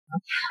ਰਈਅਤ।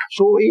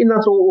 ਸੋ ਇਹਨਾਂ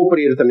ਤੋਂ ਉਹ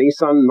ਪ੍ਰੇਰਿਤ ਨਹੀਂ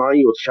ਸਨ, ਨਾ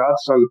ਹੀ ਉਤਸ਼ਾਹਿਤ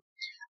ਸਨ।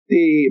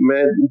 ਤੇ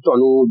ਮੈਂ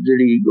ਤੁਹਾਨੂੰ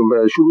ਜਿਹੜੀ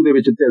ਸ਼ੁਰੂ ਦੇ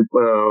ਵਿੱਚ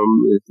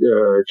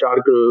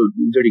 4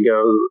 ਜਿਹੜੀਆਂ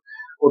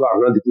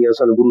ਉਦਾਹਰਨਾਂ ਦਿੱਤੀਆਂ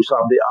ਸਨ ਗੁਰੂ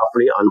ਸਾਹਿਬ ਦੇ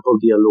ਆਪਣੇ ਅਨੁਭਵ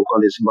ਦੀਆਂ ਲੋਕਾਂ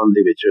ਦੇ ਸੰਬੰਧ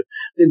ਦੇ ਵਿੱਚ,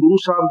 ਤੇ ਗੁਰੂ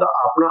ਸਾਹਿਬ ਦਾ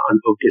ਆਪਣਾ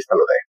ਅਨੁਭਵ ਕਿਸ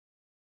ਤਰ੍ਹਾਂ ਦਾ ਹੈ,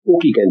 ਉਹ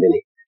ਕੀ ਕਹਿੰਦੇ ਨੇ।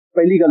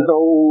 ਪਹਿਲੀ ਗੱਲ ਤਾਂ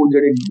ਉਹ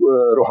ਜਿਹੜੇ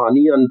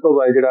ਰੂਹਾਨੀ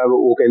ਅਨੁਭਵ ਹੈ ਜਿਹੜਾ,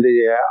 ਉਹ ਕਹਿੰਦੇ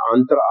ਹੈ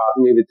ਅੰਤਰ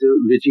ਆਤਮੇ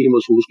ਵਿੱਚ ਹੀ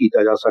ਮਹਿਸੂਸ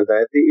ਕੀਤਾ ਜਾ ਸਕਦਾ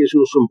ਹੈ, ਤੇ ਇਸ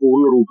ਨੂੰ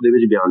ਸੰਪੂਰਨ ਰੂਪ ਦੇ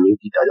ਵਿੱਚ ਬਿਆਨ ਨਹੀਂ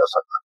ਕੀਤਾ ਜਾ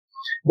ਸਕਦਾ।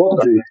 ਬਹੁਤ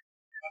ਘੱਟ।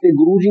 ਤੇ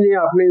ਗੁਰੂ ਜੀ ਨੇ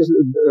ਆਪਣੇ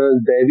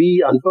ਦੈਵੀ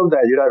ਅਨੁਭਵ ਦਾ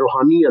ਜਿਹੜਾ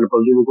ਰੂਹਾਨੀ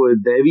ਅਨੁਭਵ, ਜਿਹਨੂੰ ਕੋਈ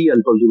ਦੈਵੀ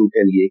ਅਨੁਭਵ ਜਿਹਨੂੰ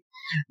ਕਹਿੰਦੇ,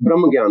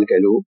 ਬ੍ਰਹਮ ਗਿਆਨ ਕਹਿ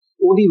ਲਓ,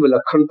 ਉਹਦੀ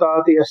ਵਿਲੱਖਣਤਾ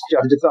ਤੇ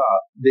ਅਚਰਜਤਾ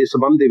ਦੇ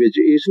ਸੰਬੰਧ ਦੇ ਵਿੱਚ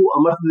ਇਸ ਨੂੰ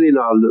ਅਮਰਤ ਦੇ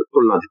ਨਾਲ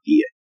ਤੁਲਨਾ ਦਿੱਤੀ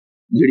ਹੈ,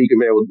 ਜਿਹੜੀ ਕਿ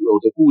ਮੈਂ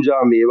ਉਹਦੇ ਪੂਜਾ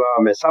ਮੇਵਾ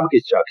ਮੈਂ ਸਭ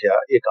ਕੁਝ ਚਾਖਿਆ,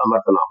 ਇੱਕ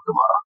ਅਮਰਤ ਨਾਮ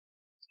ਤੁਮਾਰਾ,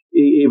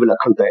 ਇਹ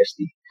ਵਿਲੱਖਣਤਾ ਇਸ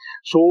ਦੀ।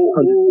 ਸੋ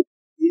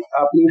ਉਹ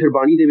ਆਪਣੀ ਫਿਰ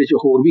ਬਾਣੀ ਦੇ ਵਿੱਚ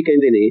ਹੋਰ ਵੀ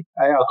ਕਹਿੰਦੇ ਨੇ,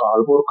 ਐ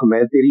ਅਕਾਲ ਪੁਰਖ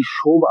ਮੈਂ ਤੇਰੀ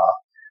ਸ਼ੋਭਾ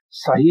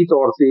ਸਹੀ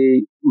ਤੌਰ ਤੇ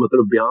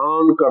ਮਤਲਬ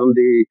ਬਿਆਨ ਕਰਨ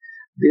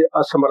ਦੇ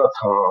ਅਸਮਰਥ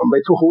ਹਾਂ,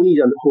 ਮੈਥੋਂ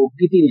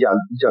ਕੀਤੀ ਨਹੀਂ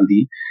ਜਾਂਦੀ।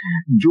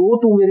 ਜੋ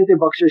ਤੂੰ ਮੇਰੇ ਤੇ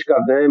ਬਖਸ਼ਿਸ਼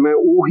ਕਰਦਾ ਹੈ ਮੈਂ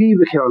ਉਹੀ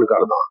ਵਿਖਿਆਨ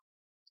ਕਰਦਾ।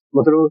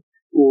 ਮਤਲਬ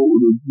ਉਹ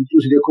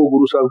ਤੁਸੀਂ ਦੇਖੋ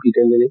ਗੁਰੂ ਸਾਹਿਬ ਕੀ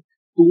ਕਹਿੰਦੇ ਨੇ,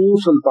 ਤੂੰ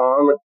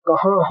ਸੁਲਤਾਨ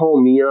ਕਹਾਂ ਹੋ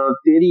ਮੀਆਂ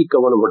ਤੇਰੀ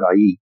ਕਵਨ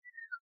ਵਡਾਈ,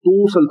 ਤੂੰ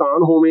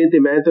ਸੁਲਤਾਨ ਹੋਵੇਂ ਤੇ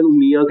ਮੈਂ ਤੈਨੂੰ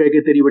ਮੀਆਂ ਕਹਿ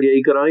ਕੇ ਤੇਰੀ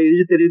ਵਡਿਆਈ ਕਰਾਂ, ਇਹਦੇ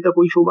ਚ ਤੇਰੀ ਤਾਂ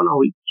ਕੋਈ ਸ਼ੋਭਾ ਨਾ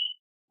ਹੋਈ।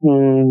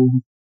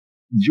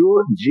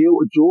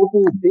 ਜੋ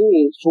ਤੂੰ ਦੇ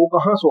ਸੋ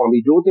ਕਹਾਂ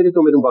ਸੁਆਮੀ, ਜੋ ਤੇਰੇ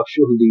ਤੋਂ ਮੈਨੂੰ ਬਖਸ਼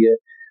ਹੁੰਦੀ ਹੈ,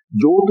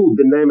 ਜੋ ਤੂੰ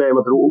ਦਿੰਦਾ ਮੈਂ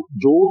ਮਤਲਬ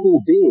ਜੋ ਤੂੰ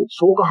ਦੇ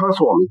ਸੋ ਕਹਾਂ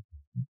ਸੁਆਮੀ,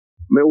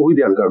 ਮੈਂ ਉਹੀ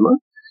ਬਿਆਨ ਕਰਨਾ।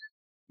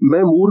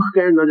 ਮੈਂ ਮੂਰਖ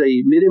ਕਹਿਣ ਨਾ ਜਾਈ,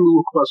 ਮੇਰੇ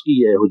ਮੂਰਖ ਪਾਸ ਕੀ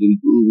ਹੈ ਇਹੋ ਜਿਹੀ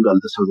ਗੱਲ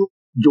ਦੱਸਣ ਨੂੰ।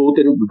 ਜੋ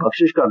ਤੈਨੂੰ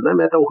ਬਖਸ਼ਿਸ਼ ਕਰਦਾ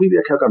ਮੈਂ ਤਾਂ ਉਹੀ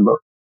ਵਿਆਖਿਆ ਕਰਦਾ।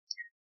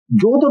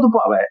 ਜੋ ਤੁਧ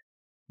ਭਾਵੈ,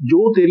 ਜੋ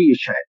ਤੇਰੀ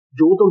ਇੱਛਾ ਹੈ,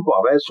 ਜੋ ਤੁਧ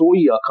ਭਾਵੈ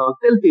ਸੋਈ ਆਖਾਂ,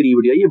 ਤਿਲ ਤੇਰੀ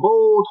ਵਡਿਆਈ। ਇਹ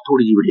ਬਹੁਤ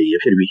ਥੋੜੀ ਜਿਹੀ ਵਡਿਆਈ ਹੈ,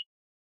 ਫਿਰ ਵੀ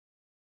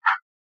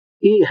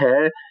ਇਹ ਹੈ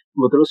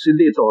ਮਤਲਬ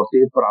ਸਿੱਧੇ ਤੌਰ ਤੇ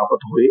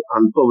ਪ੍ਰਾਪਤ ਹੋਏ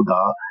ਅਨੁਭਵ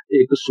ਦਾ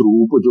ਇੱਕ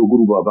ਸਰੂਪ ਜੋ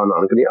ਗੁਰੂ ਬਾਬਾ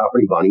ਨਾਨਕ ਨੇ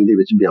ਆਪਣੀ ਬਾਣੀ ਦੇ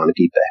ਵਿੱਚ ਬਿਆਨ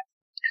ਕੀਤਾ ਹੈ।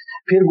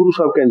 ਫਿਰ ਗੁਰੂ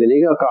ਸਾਹਿਬ ਕਹਿੰਦੇ ਨੇ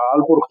ਕਿ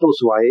ਅਕਾਲ ਪੁਰਖ ਤੋਂ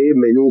ਸਿਵਾਏ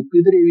ਮੈਨੂੰ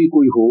ਕਿਧਰੇ ਵੀ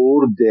ਕੋਈ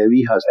ਹੋਰ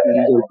ਦੈਵੀ ਹਸਤੀ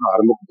ਜਾਂ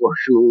ਧਾਰਮਿਕ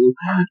ਪੁਰਸ਼ ਨੂੰ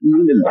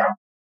ਨਹੀਂ ਮਿਲਦਾ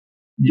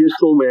ਜਿਸ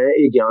ਤੋਂ ਮੈਂ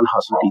ਇਹ ਗਿਆਨ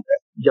ਹਾਸਲ ਕੀਤਾ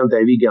ਜਾਂ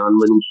ਦੈਵੀ ਗਿਆਨ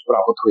ਮੈਨੂੰ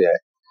ਪ੍ਰਾਪਤ ਹੋਇਆ ਹੈ।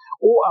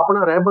 ਉਹ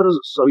ਆਪਣਾ ਰਹਿਬਰ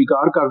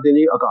ਸਵੀਕਾਰ ਕਰਦੇ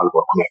ਨੇ ਅਕਾਲ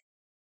ਪੁਰਖ ਨੂੰ।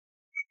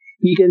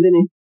 ਕੀ ਕਹਿੰਦੇ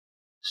ਨੇ?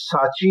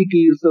 ਸਾਚੀ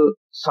ਕੀਰਤ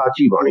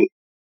ਸਾਚੀ ਬਾਣੀ,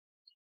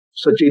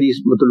 ਸੱਚੇ ਦੀ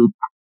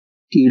ਮਤਲਬ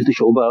ਕੀਰਤ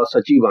ਸ਼ੋਭਾ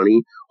ਸੱਚੀ ਬਾਣੀ,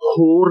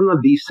 ਹੋਰ ਨਾ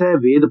ਦੀਸੈ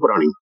ਵੇਦ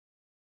ਪੁਰਾਣੀ।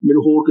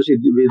 ਮੈਨੂੰ ਹੋਰ ਕਿਸੇ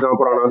ਵੇਦਾਂ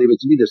ਪੁਰਾਣਾਂ ਦੇ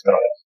ਵਿੱਚ ਵੀ ਦਿਸਦਾ,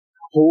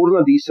 ਹੋਰ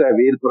ਨਾ ਦੀਸੈ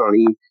ਵੇਦ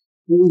ਪੁਰਾਣੀ,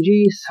 ਪੂੰਜੀ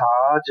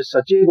ਸਾਚ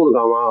ਸੱਚੇ ਗੁਣ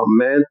ਗਾਵਾਂ,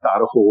 ਮੈਂ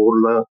ਧਰ ਹੋਰ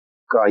ਨਾ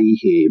ਕਾਈ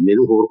ਹੈ।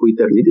 ਮੈਨੂੰ ਹੋਰ ਕੋਈ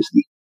ਧਰ ਨਹੀਂ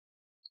ਦਿਸਦੀ।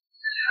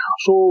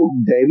 ਸੋ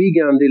ਦੈਵੀ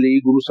ਗਿਆਨ ਦੇ ਲਈ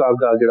ਗੁਰੂ ਸਾਹਿਬ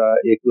ਦਾ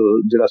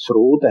ਜਿਹੜਾ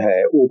ਸਰੋਤ ਹੈ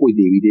ਉਹ ਕੋਈ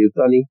ਦੇਵੀ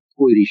ਦੇਵਤਾ ਨਹੀਂ,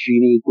 ਕੋਈ ਰਿਸ਼ੀ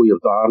ਨਹੀਂ, ਕੋਈ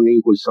ਅਵਤਾਰ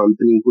ਨਹੀਂ, ਕੋਈ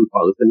ਸੰਤ ਨਹੀਂ, ਕੋਈ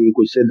ਭਗਤ ਨਹੀਂ,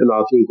 ਕੋਈ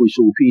ਸਿੱਧਨਾਥ ਨਹੀਂ, ਕੋਈ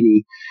ਸੂਫੀ ਨਹੀਂ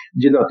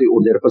ਜਿਨ੍ਹਾਂ ਤੇ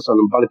ਉਹ ਨਿਰਭਰ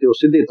ਸਨ, ਬਲਕਿ ਉਹ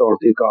ਸਿੱਧੇ ਤੌਰ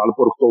ਤੇ ਅਕਾਲ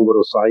ਪੁਰਖ ਤੋਂ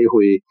ਵਰਸਾਏ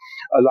ਹੋਏ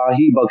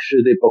ਇਲਾਹੀ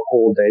ਬਖਸ਼ਿਸ਼ ਦੇ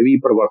ਪੱਖੋਂ ਦੈਵੀ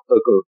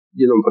ਪ੍ਰਵਰਤਕ,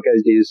 ਜਿਹਨੂੰ ਆਪਾਂ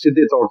ਕਹਿੰਦੇ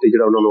ਸਿੱਧੇ ਤੌਰ ਤੇ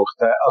ਜਿਹੜਾ ਉਹਨਾਂ ਨੂੰ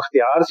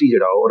ਅਖਤਿਆਰ ਸੀ,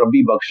 ਜਿਹੜਾ ਉਹ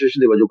ਰੱਬੀ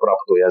ਬਖਸ਼ਿਸ਼ ਦੇ ਵਜੋਂ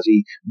ਪ੍ਰਾਪਤ ਹੋਇਆ ਸੀ,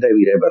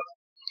 ਦੈਵੀ ਰਹਿਬਰ।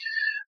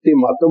 ਤੇ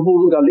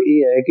ਮਹੱਤਵਪੂਰਨ ਗੱਲ ਇਹ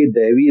ਹੈ ਕਿ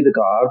ਦੈਵੀ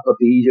ਅਧਿਕਾਰ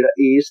ਪ੍ਰਤੀ ਜਿਹੜਾ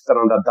ਇਸ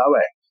ਤਰ੍ਹਾਂ ਦਾ ਦਾਅਵਾ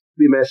ਹੈ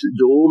ਵੀ ਮੈਂ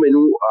ਜੋ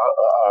ਮੈਨੂੰ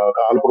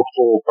ਅਕਾਲ ਪੁਰਖ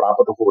ਤੋਂ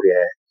ਪ੍ਰਾਪਤ ਹੋ ਰਿਹਾ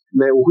ਹੈ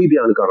ਮੈਂ ਉਹੀ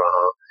ਬਿਆਨ ਕਰ ਰਹਾ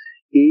ਹਾਂ,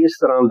 ਇਸ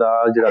ਤਰ੍ਹਾਂ ਦਾ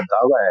ਜਿਹੜਾ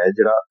ਦਾਅਵਾ ਹੈ,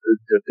 ਜਿਹੜਾ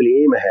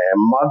ਕਲੇਮ ਹੈ,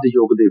 ਮੱਧ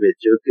ਯੁੱਗ ਦੇ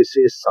ਵਿੱਚ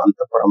ਕਿਸੇ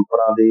ਸੰਤ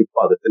ਪਰੰਪਰਾ ਦੇ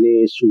ਭਗਤ ਨੇ,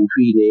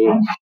 ਸੂਫੀ ਨੇ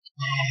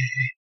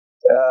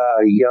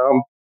ਜਾਂ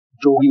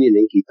ਜੋਗੀ ਨੇ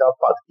ਨਹੀਂ ਕੀਤਾ।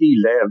 ਭਗਤੀ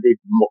ਲਹਿਰ ਦੇ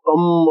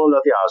ਮੁਕੰਮਲ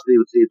ਇਤਿਹਾਸ ਦੇ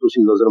ਉੱਤੇ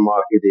ਤੁਸੀਂ ਨਜ਼ਰ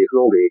ਮਾਰ ਕੇ ਦੇਖ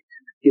ਲਓਗੇ,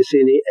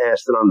 ਕਿਸੇ ਨੇ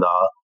ਇਸ ਤਰ੍ਹਾਂ ਦਾ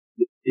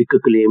ਇੱਕ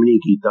ਕਲੇਮ ਨਹੀਂ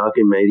ਕੀਤਾ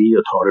ਕਿ ਮੇਰੀ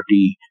ਅਥਾਰਟੀ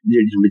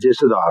ਜਿਸ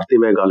ਆਧਾਰ ਤੇ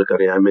ਮੈਂ ਗੱਲ ਕਰ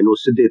ਰਿਹਾ ਮੈਨੂੰ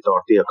ਸਿੱਧੇ ਤੌਰ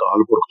ਤੇ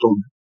ਅਕਾਲ ਪੁਰਖ ਤੋਂ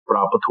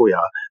ਪ੍ਰਾਪਤ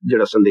ਹੋਇਆ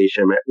ਜਿਹੜਾ ਸੰਦੇਸ਼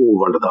ਹੈ ਮੈਂ ਉਹ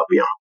ਵੰਡਦਾ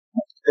ਪਿਆ।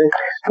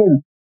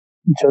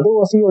 ਜਦੋਂ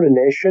ਅਸੀਂ ਉਹ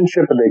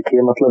ਰਿਲੇਸ਼ਨਸ਼ਿਪ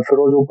ਦੇਖੀਏ, ਮਤਲਬ ਫਿਰ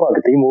ਉਹ ਜੋ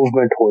ਭਗਤੀ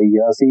ਮੂਵਮੈਂਟ ਹੋਈ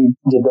ਆ, ਅਸੀਂ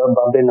ਜਿੱਦਾਂ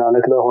ਬਾਬੇ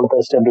ਨਾਨਕ ਦਾ ਹੁਣ ਤਾਂ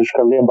ਐਸਟੈਬਲਿਸ਼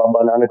ਕਰ ਲਿਆ,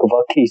 ਬਾਬਾ ਨਾਨਕ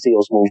ਵੱਖੀ ਸੀ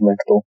ਉਸ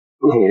ਮੂਵਮੈਂਟ ਤੋਂ,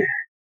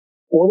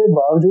 ਉਹਦੇ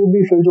ਬਾਵਜੂਦ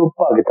ਵੀ ਫਿਰ ਜੋ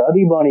ਭਗਤਾਂ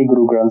ਦੀ ਬਾਣੀ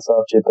ਗੁਰੂ ਗ੍ਰੰਥ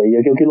ਸਾਹਿਬ 'ਚ ਪਈ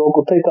ਹੈ, ਕਿਉਂਕਿ ਲੋਕ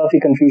ਉੱਥੇ ਕਾਫੀ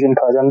ਕਨਫਿਊਜ਼ਨ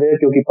ਖਾ ਜਾਂਦੇ ਆ,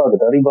 ਕਿਉਂਕਿ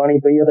ਭਗਤਾਂ ਦੀ ਬਾਣੀ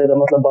ਪਈ ਹੈ ਤਾਂ ਇਹਦਾ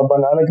ਮਤਲਬ ਬਾਬਾ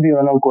ਨਾਨਕ ਵੀ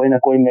ਉਹਨਾਂ ਨਾਲ ਕੋਈ ਨਾ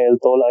ਕੋਈ ਮੇਲ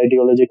ਤੋਲ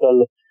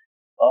ਆਈਡੀਓਲੋਜੀਕਲ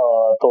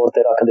ਤੌਰ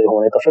ਤੇ ਰੱਖਦੇ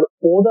ਹੋਣੇ, ਤਾਂ ਫਿਰ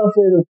ਉਹਦਾ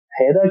ਫਿਰ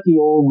ਹੈਦਾ ਕਿ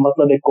ਉਹ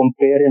ਮਤਲਬ ਇੱਕ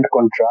ਕੰਪੇਅਰ ਐਂਡ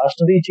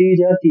ਕੰਟਰਾਸਟ ਦੀ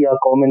ਚੀਜ਼ ਹੈ ਕਿ ਆ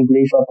ਕਾਮਨ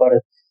ਬਲੀਫ ਆ, ਪਰ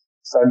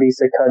ਸਾਡੀ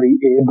ਸਿੱਖਾਂ ਦੀ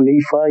ਇਹ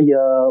ਬਲੀਫ ਆ,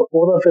 ਜਾਂ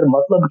ਉਹਦਾ ਫਿਰ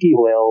ਮਤਲਬ ਕੀ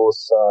ਹੋਇਆ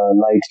ਉਸ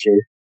ਲਾਈਟ 'ਚ?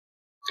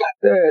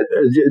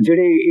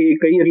 ਜਿਹੜੇ ਇਹ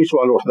ਕਈ ਵਾਰੀ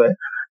ਸਵਾਲ ਉੱਠਦਾ ਹੈ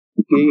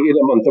ਕਿ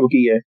ਇਹਦਾ ਮੰਤਵ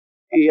ਕੀ ਹੈ।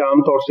 ਇਹ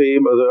ਆਮ ਤੌਰ ਤੇ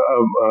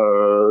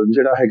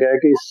ਜਿਹੜਾ ਹੈਗਾ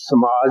ਕਿ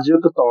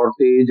ਸਮਾਜਿਕ ਤੌਰ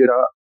ਤੇ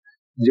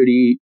ਜਿਹੜੀ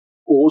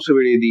ਉਸ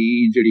ਵੇਲੇ ਦੀ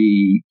ਜਿਹੜੀ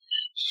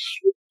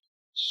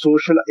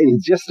ਸੋਸ਼ਲ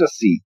ਇਨਜਸਟਿਸ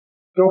ਸੀ,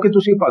 ਕਿਉਂਕਿ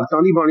ਤੁਸੀਂ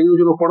ਭਗਤਾਂ ਦੀ ਬਾਣੀ ਨੂੰ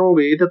ਜਦੋਂ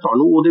ਪੜ੍ਹੋਗੇ ਤੇ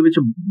ਤੁਹਾਨੂੰ ਉਹਦੇ ਵਿੱਚ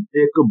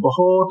ਇੱਕ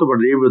ਬਹੁਤ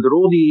ਵੱਡੇ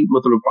ਵਿਦਰੋਹ ਦੀ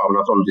ਮਤਲਬ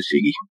ਭਾਵਨਾ ਤੁਹਾਨੂੰ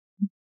ਦਿਸੇਗੀ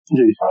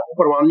ਜੀ,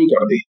 ਪ੍ਰਵਾਨ ਨਹੀਂ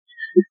ਕਰਦੇ।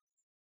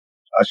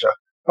 ਅੱਛਾ,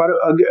 ਪਰ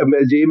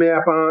ਜੇ ਮੈਂ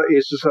ਆਪਾਂ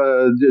ਇਸ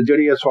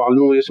ਜਿਹੜੀ ਸਵਾਲ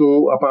ਨੂੰ ਇਸ ਨੂੰ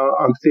ਆਪਾਂ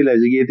ਅੰਤ ਤੇ ਲੈ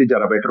ਜਾਈਏ ਤੇ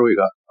ਜ਼ਿਆਦਾ ਬੈਟਰ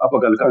ਹੋਏਗਾ, ਆਪਾਂ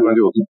ਗੱਲ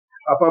ਕਰਾਂਗੇ ਉਹਦੀ।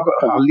 ਆਪਾਂ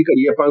ਹਾਲ ਦੀ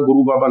ਕਰੀਏ, ਆਪਾਂ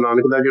ਗੁਰੂ ਬਾਬਾ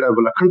ਨਾਨਕ ਦਾ ਜਿਹੜਾ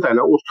ਵਿਲੱਖਣਤਾ ਹੈ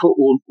ਨਾ ਉੱਥੋਂ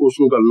ਉਸ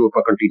ਨੂੰ ਗੱਲ ਨੂੰ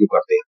ਆਪਾਂ ਕੰਟੀਨਿਊ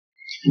ਕਰਦੇ ਹਾਂ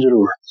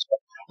ਜ਼ਰੂਰ।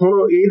 ਹੁਣ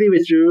ਇਹਦੇ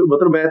ਵਿੱਚ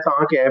ਮਤਲਬ ਮੈਂ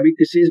ਤਾਂ ਕਿਹਾ ਵੀ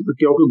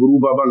ਕਿਉਂਕਿ ਗੁਰੂ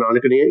ਬਾਬਾ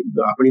ਨਾਨਕ ਨੇ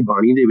ਆਪਣੀ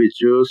ਬਾਣੀ ਦੇ ਵਿੱਚ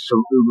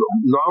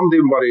ਨਾਮ ਦੇ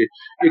ਬਾਰੇ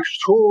ਇੱਕ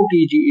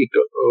ਛੋਟੀ ਜੀ ਇੱਕ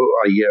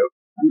ਆਈ ਹੈ,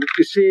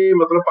 ਕਿਸੇ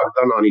ਮਤਲਬ ਭਗਤ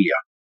ਦਾ ਨਾਂ ਨਹੀਂ ਲਿਆ।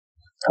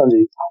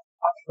 ਹਾਂਜੀ,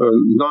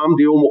 ਨਾਮ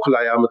ਦਿਓ ਮੁਖ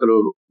ਲਾਇਆ,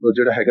 ਮਤਲਬ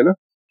ਜਿਹੜਾ ਹੈਗਾ ਨਾ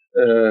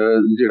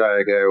ਜਿਹੜਾ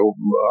ਹੈਗਾ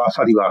ਉਹ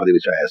ਆਸਾ ਦੀ ਵਾਰ ਦੇ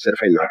ਵਿੱਚ ਆਇਆ,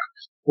 ਸਿਰਫ ਇੰਨਾ,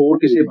 ਹੋਰ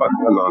ਕਿਸੇ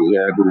ਭਗਤ ਦਾ ਨਾਂ ਨਹੀਂ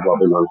ਆਇਆ ਗੁਰੂ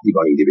ਬਾਬਾ ਨਾਨਕ ਦੀ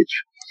ਬਾਣੀ ਦੇ ਵਿੱਚ।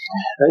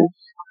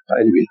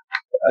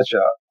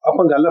 ਅੱਛਾ,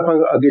 ਆਪਾਂ ਗੱਲ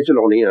ਅੱਗੇ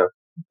ਚਲਾਉਣੀ ਆ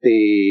ਤੇ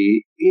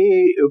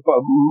ਇਹ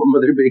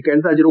ਮਤਲਬ ਮੇਰੇ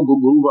ਕਹਿਣ ਦਾ ਜਦੋਂ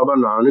ਗੁਰੂ ਬਾਬਾ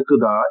ਨਾਨਕ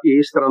ਦਾ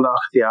ਇਸ ਤਰ੍ਹਾਂ ਦਾ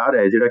ਅਖਤਿਆਰ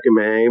ਹੈ ਜਿਹੜਾ ਕਿ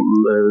ਮੈਂ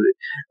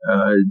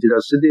ਜਿਹੜਾ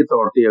ਸਿੱਧੇ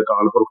ਤੌਰ ਤੇ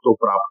ਅਕਾਲ ਪੁਰਖ ਤੋਂ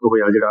ਪ੍ਰਾਪਤ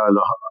ਹੋਇਆ ਜਿਹੜਾ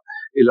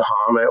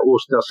ਇਲਹਾਮ ਹੈ,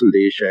 ਉਸ ਦਾ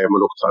ਸੰਦੇਸ਼ ਹੈ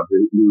ਮਨੁੱਖਤਾ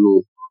ਨੂੰ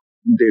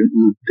ਦੇ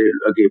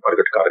ਅੱਗੇ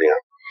ਪ੍ਰਗਟ ਕਰ ਰਿਹਾ।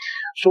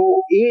 ਸੋ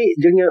ਇਹ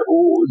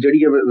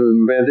ਜਿਹੜੀਆਂ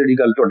ਮੈਂ ਜਿਹੜੀ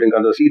ਗੱਲ ਤੁਹਾਡੇ ਨਾਲ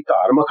ਕਰਦਾ ਸੀ,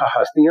 ਧਾਰਮਿਕ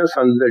ਹਸਤੀਆਂ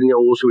ਸਨ ਜਿਹੜੀਆਂ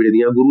ਉਸ ਵੇਲੇ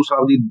ਦੀਆਂ, ਗੁਰੂ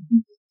ਸਾਹਿਬ ਦੀ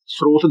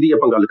ਸਰੋਤ ਦੀ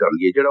ਆਪਾਂ ਗੱਲ ਕਰ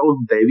ਲਈਏ, ਜਿਹੜਾ ਉਹ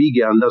ਦੈਵੀ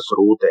ਗਿਆਨ ਦਾ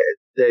ਸਰੋਤ ਹੈ,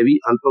 ਦੈਵੀ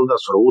ਅਨੁਭਵ ਦਾ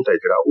ਸਰੋਤ ਹੈ,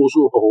 ਜਿਹੜਾ ਉਸ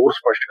ਨੂੰ ਆਪਾਂ ਹੋਰ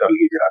ਸਪਸ਼ਟ ਕਰ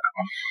ਲਈਏ ਜਿਹੜਾ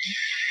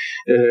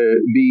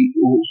ਵੀ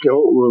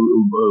ਕਿਉਂ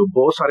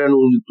ਬਹੁਤ ਸਾਰਿਆਂ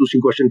ਨੂੰ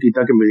ਤੁਸੀਂ ਕੁਐਸਚਨ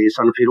ਕੀਤਾ ਕਿ ਮਿਲੇ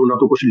ਸਨ, ਫਿਰ ਉਹਨਾਂ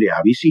ਤੋਂ ਕੁਝ ਲਿਆ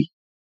ਵੀ ਸੀ।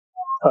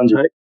 ਹਾਂਜੀ,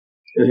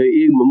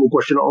 ਇਹ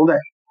ਕੁਐਸਚਨ ਆਉਂਦਾ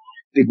ਹੈ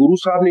ਤੇ ਗੁਰੂ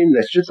ਸਾਹਿਬ ਨੇ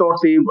ਨਿਸ਼ਚਿਤ ਤੌਰ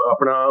ਤੇ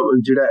ਆਪਣਾ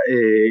ਜਿਹੜਾ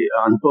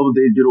ਅਨੁਭਵ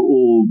ਦੇ ਜਦੋਂ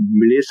ਉਹ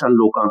ਮਿਲੇ ਸਨ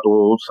ਲੋਕਾਂ ਤੋਂ,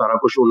 ਸਾਰਾ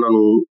ਕੁਝ ਉਹਨਾਂ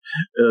ਨੂੰ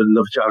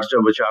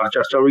ਵਿਚਾਰ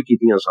ਚਰਚਾ ਵੀ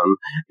ਕੀਤੀਆਂ ਸਨ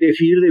ਤੇ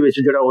ਅਖੀਰ ਦੇ ਵਿੱਚ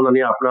ਜਿਹੜਾ ਉਹਨਾਂ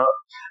ਨੇ ਆਪਣਾ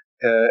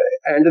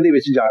ਐਂਡ ਦੇ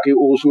ਵਿੱਚ ਜਾ ਕੇ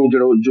ਉਸ ਨੂੰ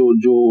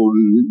ਜੋ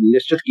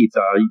ਨਿਸ਼ਚਿਤ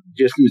ਕੀਤਾ,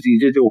 ਜਿਸ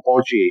ਨਤੀਜੇ ਤੇ ਉਹ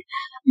ਪਹੁੰਚੇ,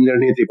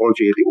 ਨਿਰਣੇ ਤੇ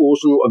ਪਹੁੰਚੇ ਤੇ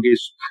ਉਸ ਨੂੰ ਅੱਗੇ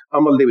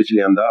ਅਮਲ ਦੇ ਵਿੱਚ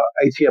ਲਿਆਂਦਾ।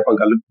 ਇੱਥੇ ਆਪਾਂ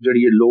ਗੱਲ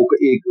ਜਿਹੜੀ ਲੋਕ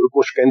ਇਹ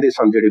ਕੁਝ ਕਹਿੰਦੇ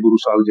ਸਨ, ਜਿਹੜੇ ਗੁਰੂ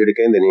ਸਾਹਿਬ ਜਿਹੜੇ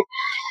ਕਹਿੰਦੇ ਨੇ,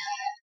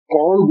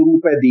 ਕੌਣ ਗੁਰੂ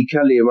ਪੈ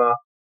ਦੀਖਿਆ ਲੇਵਾ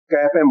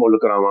ਕਹਿ ਪੈ ਮੁੱਲ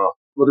ਕਰਾਵਾਂ,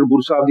 ਮਤਲਬ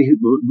ਗੁਰੂ ਸਾਹਿਬ ਦੀ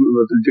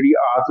ਜਿਹੜੀ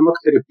ਆਤਮਿਕ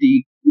ਤ੍ਰਿਪਤੀ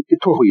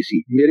ਕਿੱਥੋਂ ਹੋਈ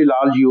ਸੀ, ਮੇਰੇ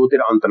ਲਾਲ ਜੀਓ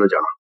ਤੇਰਾ ਅੰਤ ਨਾ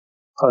ਜਾਣਾ।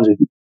 ਹਾਂਜੀ,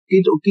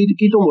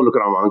 ਕੀ ਤੋਂ ਮੁੱਲ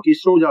ਕਰਾਵਾਂ,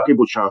 ਕਿਸ ਤੋਂ ਜਾ ਕੇ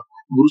ਪੁੱਛਾਂ।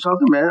 ਗੁਰੂ ਸਾਹਿਬ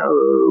ਤੇ ਮੈਂ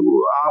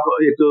ਆਪ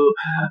ਇੱਕ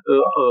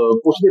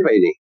ਪੁੱਛਦੇ ਪਏ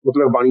ਨੇ,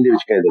 ਮਤਲਬ ਬਾਣੀ ਦੇ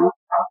ਵਿੱਚ ਕਹਿੰਦੇ ਨੇ।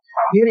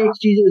 ਫਿਰ ਇੱਕ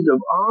ਚੀਜ਼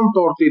ਆਮ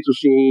ਤੌਰ ਤੇ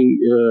ਤੁਸੀਂ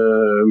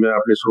ਮੈਂ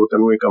ਆਪਣੇ ਸਰੋਤਿਆਂ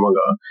ਨੂੰ ਇਹ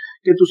ਕਹਾਂਗਾ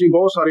ਕਿ ਤੁਸੀਂ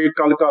ਬਹੁਤ ਸਾਰੇ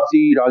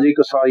ਕਲਕਾਤੀ ਰਾਜੇ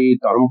ਕਸਾਈ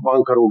ਧਰਮ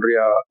ਪੰਖ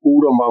ਰੋੜਿਆ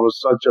ਕੂੜ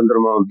ਅਮਾਵਸਾ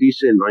ਚੰਦਰਮਾ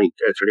ਦੀਸੇ ਨਾਈ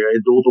ਕਹਿ ਛੜਿਆ, ਇਹ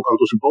ਦੋ ਤੁਕਾਂ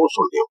ਤੁਸੀਂ ਬਹੁਤ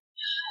ਸੁਣਦੇ ਹੋ,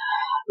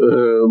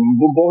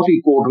 ਬਹੁਤ ਹੀ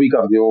ਕੋਟ ਵੀ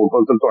ਕਰਦੇ ਹੋ,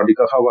 ਮਤਲਬ ਤੁਹਾਡੀ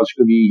ਕਥਾਵਾਚਕ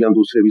ਵੀ ਜਾਂ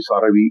ਦੂਸਰੇ ਵੀ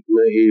ਸਾਰਾ ਵੀ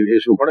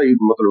ਇਸ ਨੂੰ ਬੜਾ ਹੀ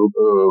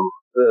ਮਤਲਬ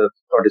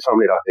ਤੁਹਾਡੇ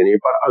ਸਾਹਮਣੇ ਰੱਖਦੇ ਨੇ।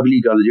 ਪਰ ਅਗਲੀ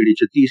ਗੱਲ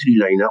ਜਿਹੜੀ ਤੀਸਰੀ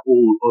ਲਾਈਨ ਹੈ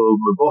ਉਹ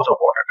ਬਹੁਤ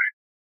ਇੰਪੋਰਟੈਂਟ ਹੈ।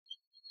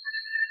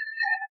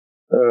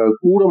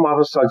 ਕੂੜ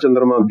ਅਮਾਵਸਾ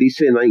ਚੰਦਰਮਾ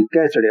ਦੀਸੇ ਨਾਈ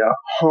ਕਹਿ ਚੜਿਆ,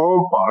 ਹਾਂ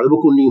ਭਾਲ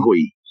ਬਕੁੰਨੀ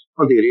ਹੋਈ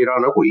ਅੰਧੇਰੇ ਰਾਹ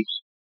ਨਾ ਕੋਈ।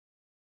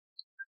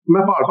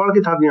 ਮੈਂ ਭਾਲ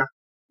ਕੇ ਥੱਕ ਗਿਆ,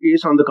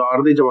 ਇਸ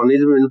ਅੰਧਕਾਰ ਦੇ ਜ਼ਮਾਨੇ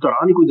 'ਚ ਮੈਨੂੰ ਤਾਂ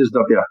ਰਾਹ ਨਹੀਂ ਕੋਈ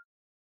ਦਿਸਦਾ ਪਿਆ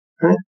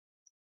ਹੈ।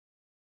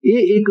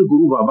 ਇਹ ਇੱਕ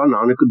ਗੁਰੂ ਬਾਬਾ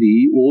ਨਾਨਕ ਦੀ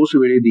ਉਸ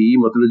ਵੇਲੇ ਦੀ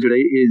ਮਤਲਬ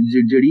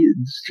ਜਿਹੜੀ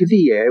ਸਥਿਤੀ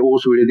ਹੈ,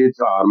 ਉਸ ਵੇਲੇ ਦੇ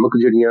ਧਾਰਮਿਕ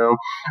ਜਿਹੜੀਆਂ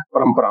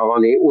ਪਰੰਪਰਾਵਾਂ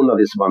ਨੇ ਉਹਨਾਂ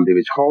ਦੇ ਸੰਬੰਧ ਦੇ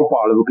ਵਿੱਚ। ਹਾਂ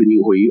ਭਾਲ ਬਕੁੰਨੀ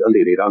ਹੋਈ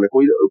ਅੰਧੇਰੇ ਰਾਹ ਨੇ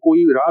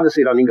ਕੋਈ ਰਾਹ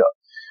ਦਸੇਰਾ ਨਹੀਂਗਾ।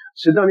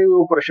 ਸਿੱਧਾ ਨੇ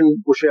ਉਹ ਪ੍ਰਸ਼ਨ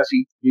ਪੁੱਛਿਆ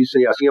ਸੀ ਵੀ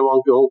ਸੰਨਿਆਸੀਆਂ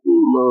ਵਾਂਗ ਕਿਉਂ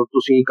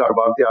ਤੁਸੀਂ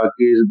ਘਰ-ਬਾਰ ਤਿਆਗ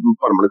ਕੇ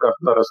ਭਰਮਣ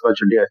ਕਰਨ ਦਾ ਰਸਤਾ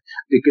ਛੱਡਿਆ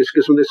ਤੇ ਕਿਸ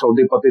ਕਿਸਮ ਦੇ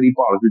ਸੌਦੇ ਪੱਤੇ ਦੀ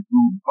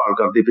ਭਾਲ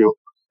ਕਰਦੇ ਪਏ ਹੋ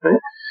ਹੈ।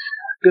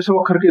 ਕਿਸ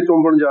ਵਖਰ ਕੇ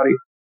ਤੁੰਬਣ ਜਾ ਰਹੇ,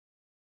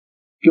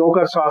 ਕਿਉਂ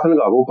ਕਰ ਸਾਥ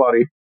ਲਗਾਵੋ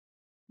ਪਾਰੇ,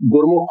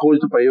 ਗੁਰਮੁਖ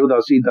ਖੋਜਤ ਪਏ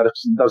ਉਦਾਸੀ,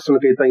 ਦਰਸ਼ਨ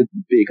ਕੇ ਤਾਈ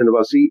ਭੇਖ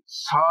ਨਿਵਾਸੀ,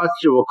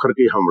 ਸੱਚ ਵਖਰ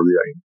ਕੇ ਹਮਣ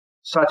ਜਾਏ।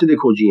 ਸੱਚ ਦੇ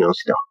ਖੋਜੀ ਹਾਂ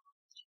ਅਸੀਂ ਤਾਂ।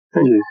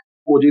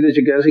 ਉਹ ਜਿਹਦੇ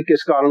ਚ ਗਿਆ ਸੀ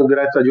ਕਿਸ ਕਾਰਨ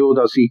ਗ੍ਰਹਿ ਤਜੋ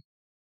ਉਦਾਸੀ,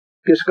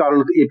 ਕਿਸ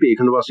ਕਾਰਨ ਇਹ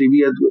ਭੇਖ ਨਿਵਾਸੀ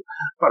ਵੀ ਹੈ,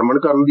 ਭਰਮਣ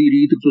ਕਰਨ ਦੀ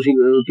ਰੀਤ ਤੁਸੀਂ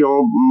ਕਿਉਂ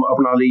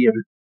ਅਪਣਾ ਲਈ ਹੈ,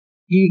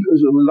 ਕੀ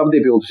ਲੱਭਦੇ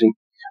ਪਿਓ ਤੁਸੀਂ।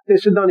 ਤੇ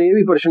ਸਿੱਧਾ ਨੇ ਇਹ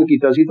ਵੀ ਪ੍ਰਸ਼ਨ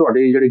ਕੀਤਾ ਸੀ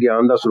ਤੁਹਾਡੇ ਜਿਹੜੇ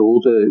ਗਿਆਨ ਦਾ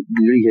ਸਰੋਤ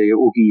ਜਿਹੜੀ ਹੈ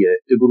ਉਹ ਕੀ ਹੈ,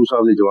 ਤੇ ਗੁਰੂ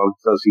ਸਾਹਿਬ ਨੇ ਜਵਾਬ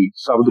ਦਿੱਤਾ ਸੀ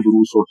ਸ਼ਬਦ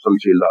ਗੁਰੂ ਸੁਰਤ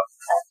ਸੰਚੇਲਾ,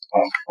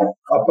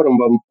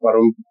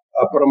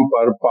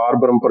 ਅਪਰੰਪਰ ਪਾਰ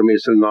ਬ੍ਰਹਮ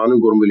ਪਰਮੇਸ਼ਰ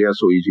ਨਾਨਕ ਗੁਰ ਮਿਲਿਆ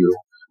ਸੋਈ ਜੀਓ,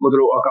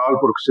 ਮਤਲਬ ਅਕਾਲ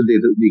ਪੁਰਖ ਸਿੱਧੇ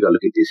ਦੀ ਗੱਲ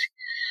ਕੀਤੀ ਸੀ।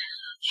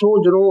 ਸੋ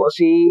ਜਦੋਂ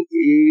ਅਸੀਂ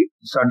ਇਹ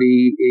ਸਾਡੀ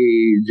ਇਹ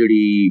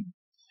ਜਿਹੜੀ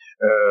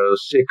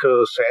ਸਿੱਖ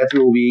ਸਾਹਿਤ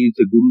ਨੂੰ ਵੀ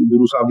ਤੇ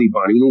ਗੁਰੂ ਸਾਹਿਬ ਦੀ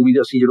ਬਾਣੀ ਨੂੰ ਵੀ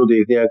ਅਸੀਂ ਜਦੋਂ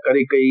ਦੇਖਦੇ ਹਾਂ,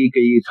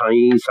 ਕਈ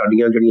ਥਾਈਂ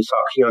ਸਾਡੀਆਂ ਜਿਹੜੀਆਂ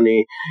ਸਾਖੀਆਂ ਨੇ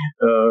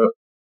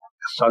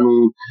ਸਾਨੂੰ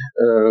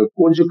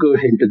ਕੁਝ ਕੁ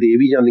ਹਿੰਟ ਦੇ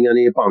ਵੀ ਜਾਂਦੀਆਂ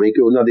ਨੇ, ਭਾਵੇਂ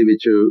ਕਿ ਉਹਨਾਂ ਦੇ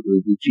ਵਿੱਚ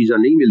ਚੀਜ਼ਾਂ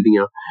ਨਹੀਂ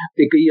ਮਿਲਦੀਆਂ।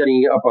 ਤੇ ਕਈ ਵਾਰੀ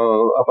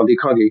ਆਪਾਂ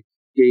ਦੇਖਾਂਗੇ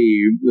ਕਿ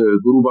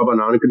ਗੁਰੂ ਬਾਬਾ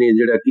ਨਾਨਕ ਨੇ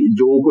ਜਿਹੜਾ ਕਿ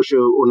ਜੋ ਕੁਛ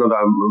ਉਹਨਾਂ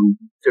ਦਾ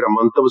ਜਿਹੜਾ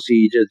ਮੰਤਵ ਸੀ,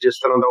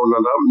 ਜਿਸ ਤਰ੍ਹਾਂ ਦਾ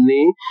ਉਹਨਾਂ ਦਾ ਨੇ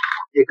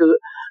ਇੱਕ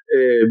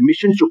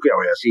ਮਿਸ਼ਨ ਚੁੱਕਿਆ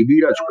ਹੋਇਆ ਸੀ,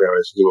 ਬੀੜਾ ਚੁੱਕਿਆ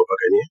ਹੋਇਆ ਸੀ ਜਿਹਨੂੰ ਆਪਾਂ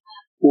ਕਹਿੰਦੇ ਹਾਂ,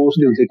 ਉਸ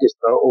ਦੇ ਉੱਤੇ ਕਿਸ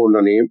ਤਰ੍ਹਾਂ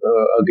ਉਹਨਾਂ ਨੇ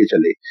ਅੱਗੇ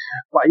ਚੱਲੇ।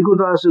 ਭਾਈ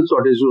ਗੁਰਦਾਸ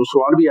ਤੁਹਾਡੇ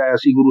ਸਵਾਲ ਵੀ ਆਇਆ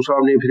ਸੀ, ਗੁਰੂ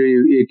ਸਾਹਿਬ ਨੇ ਫਿਰ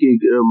ਇੱਕ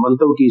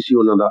ਮੰਤਵ ਕੀ ਸੀ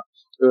ਉਹਨਾਂ ਦਾ,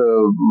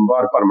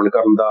 ਬਾਹਰ ਭਰਮਣ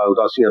ਕਰਨ ਦਾ,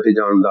 ਉਦਾਸੀਆਂ ਤੇ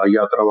ਜਾਣ ਦਾ,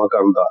 ਯਾਤਰਾਵਾਂ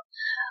ਕਰਨ ਦਾ।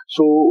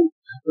 ਸੋ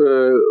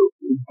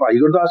ਭਾਈ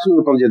ਗੁਰਦਾਸ ਨੂੰ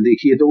ਆਪਾਂ ਜਦ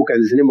ਦੇਖੀਏ ਤਾਂ ਉਹ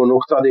ਕਹਿੰਦੇ ਸੀ ਨੇ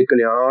ਮਨੁੱਖਤਾ ਦੇ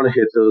ਕਲਿਆਣ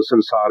ਹਿਤ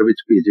ਸੰਸਾਰ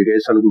ਵਿੱਚ ਭੇਜੇ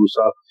ਗਏ ਸਨ ਗੁਰੂ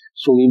ਸਾਹਿਬ।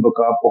 ਸੁਣੀ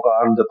ਬਕਾ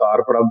ਪੁਕਾਰ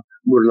ਦਤਾਰ ਪ੍ਰਭ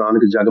ਗੁਰੂ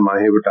ਨਾਨਕ ਜਗ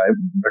ਮਾਹੇ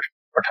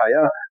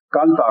ਪਠਾਇਆ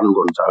ਕੱਲ ਤਾਰਨ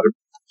ਗੁਰੂ ਸਾਹਿਬ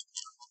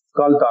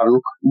ਕੱਲ ਤਾਰਨ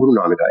ਗੁਰੂ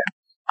ਨਾਨਕ ਆਇਆ।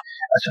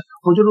 ਅੱਛਾ,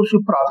 ਹੁਣ ਜਦੋਂ ਤੁਸੀਂ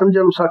ਪ੍ਰਾਤਨ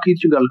ਜਨਮ ਸਾਖੀ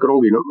ਚ ਗੱਲ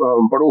ਕਰੋਗੇ ਨਾ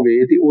ਪੜੋਗੇ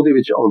ਤੇ ਉਹਦੇ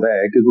ਵਿੱਚ ਆਉਂਦਾ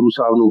ਹੈ ਕਿ ਗੁਰੂ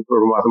ਸਾਹਿਬ ਨੂੰ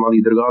ਪਰਮਾਤਮਾ ਦੀ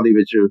ਦਰਗਾਹ ਦੇ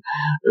ਵਿੱਚ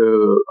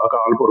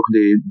ਅਕਾਲ ਪੁਰਖ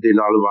ਦੇ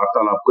ਨਾਲ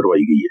ਵਾਰਤਾਲਾਪ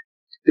ਕਰਵਾਈ ਗਈ ਹੈ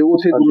ਤੇ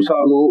ਉੱਥੇ ਗੁਰੂ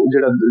ਸਾਹਿਬ ਨੂੰ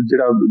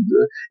ਜਿਹੜਾ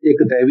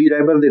ਇੱਕ ਦੇਵੀ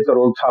ਰਹਿਬਰ ਦੇ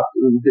ਤਰੋਂ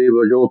ਦੇ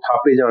ਵਜੋਂ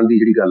ਥਾਪੇ ਜਾਣ ਦੀ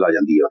ਜਿਹੜੀ ਗੱਲ ਆ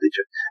ਜਾਂਦੀ ਹੈ ਉਹਦੇ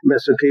ਚ ਮੈਂ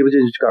ਸੰਖੇਪ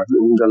ਜਿਹੀ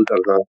ਗੱਲ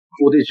ਕਰਦਾ।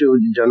 ਉਹਦੇ ਚ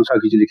ਜਨਮ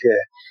ਸਾਖੀ ਚ ਲਿਖਿਆ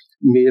ਹੈ,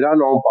 ਮੇਰਾ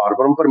ਨਾਮ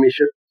ਪਾਰਬ੍ਰਹਮ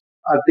ਪਰਮੇਸ਼ਰ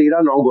ਅਤੇ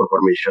ਤੇਰਾ ਨਾਮ ਗੁਰ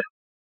ਪਰਮੇਸ਼ਰ।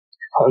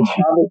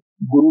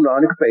 ਗੁਰੂ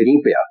ਨਾਨਕ ਪੈਰੀਂ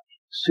ਪਿਆ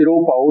ਸਿਰੋਂ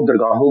ਪਾਓ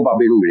ਦਰਗਾਹੋਂ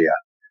ਬਾਬੇ ਨੂੰ ਮਿਲਿਆ।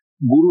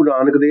 ਗੁਰੂ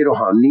ਨਾਨਕ ਦੇ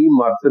ਰੂਹਾਨੀ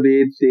ਮਰਤਬੇ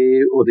ਤੇ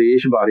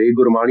ਉਦੇਸ਼ ਬਾਰੇ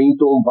ਗੁਰਬਾਣੀ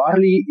ਤੋਂ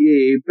ਬਾਹਰਲੀ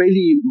ਇਹ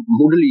ਪਹਿਲੀ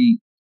ਮੁੱਢਲੀ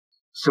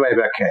ਸਵੈ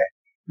ਵਿਆਖਿਆ ਹੈ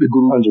ਵੀ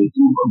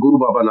ਗੁਰੂ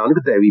ਬਾਬਾ ਨਾਨਕ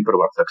ਦੇਵੀ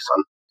ਪ੍ਰਵਰਤਕ ਸਨ।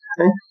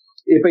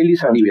 ਇਹ ਪਹਿਲੀ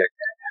ਸਾਡੀ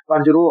ਵਿਆਖਿਆ ਹੈ।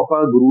 ਪਰ ਜਦੋਂ ਆਪਾਂ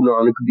ਗੁਰੂ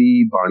ਨਾਨਕ ਦੀ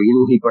ਬਾਣੀ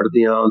ਨੂੰ ਹੀ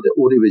ਪੜ੍ਹਦੇ ਹਾਂ ਤੇ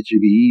ਉਹਦੇ ਵਿੱਚ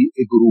ਵੀ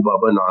ਗੁਰੂ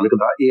ਬਾਬਾ ਨਾਨਕ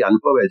ਦਾ ਇਹ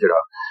ਅਨੁਭਵ ਹੈ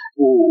ਜਿਹੜਾ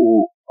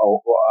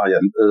ਉਹ ਆ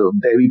ਜਾਂਦਾ,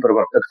 ਦੇਵੀ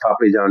ਪ੍ਰਵਰਤਕ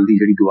ਥਾਪੇ ਜਾਣ ਦੀ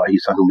ਜਿਹੜੀ ਗਵਾਹੀ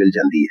ਸਾਨੂੰ ਮਿਲ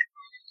ਜਾਂਦੀ ਹੈ।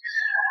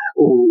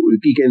 ਉਹ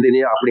ਕੀ ਕਹਿੰਦੇ ਨੇ,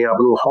 ਆਪਣੇ ਆਪ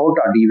ਨੂੰ ਹਉ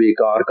ਢਾਡੀ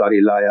ਵੇਕਾਰ ਕਾਰੇ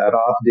ਲਾਇਆ,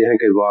 ਰਾਤ ਦੇਹ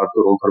ਕੇ ਵਾਰ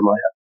ਤੁਰੋਂ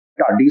ਫਰਮਾਇਆ,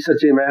 ਢਾਡੀ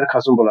ਸੱਚੇ ਮਹਿਰ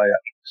ਖਸਮ ਬੁਲਾਇਆ,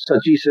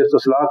 ਸੱਚੀ ਸਿਫਤ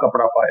ਸਲਾਹ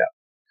ਕਪੜਾ ਪਾਇਆ,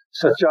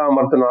 ਸੱਚਾ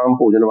ਅਮਰਤ ਨਾਮ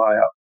ਭੋਜਨ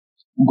ਵਾਇਆ,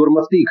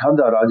 ਗੁਰਮਤੀ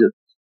ਖਾਧਾ ਰਾਜਤ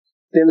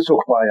ਤਿੰਨ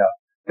ਸੁਖ ਪਾਇਆ,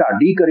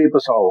 ਢਾਡੀ ਕਰੇ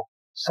ਪਸਾਓ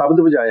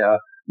ਸ਼ਬਦ ਵਜਾਇਆ,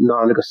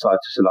 ਨਾਨਕ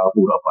ਸੱਚ ਸਲਾਹ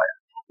ਪੂਰਾ ਪਾਇਆ।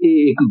 ਇਹ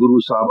ਇੱਕ ਗੁਰੂ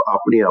ਸਾਹਿਬ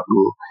ਆਪਣੇ ਆਪ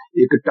ਨੂੰ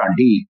ਇੱਕ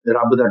ਢਾਡੀ,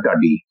 ਰੱਬ ਦਾ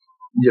ਢਾਡੀ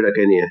ਜਿਹੜਾ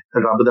ਕਹਿੰਦੇ ਆ,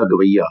 ਰੱਬ ਦਾ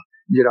ਗਵਈਆ,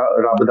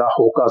 ਜਿਹੜਾ ਰੱਬ ਦਾ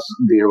ਹੋਕਾ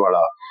ਦੇਣ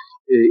ਵਾਲਾ,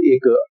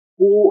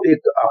 ਉਹ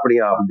ਇੱਕ ਆਪਣੇ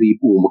ਆਪ ਦੀ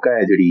ਭੂਮਿਕਾ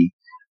ਹੈ, ਜਿਹੜੀ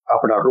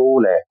ਆਪਣਾ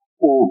ਰੋਲ ਹੈ,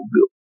 ਉਹ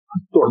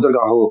ਧੁਰ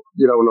ਦਰਗਾਹੋਂ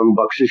ਜਿਹੜਾ ਉਹਨਾਂ ਨੂੰ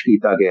ਬਖਸ਼ਿਸ਼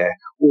ਕੀਤਾ ਗਿਆ ਹੈ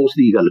ਉਸ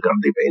ਦੀ ਗੱਲ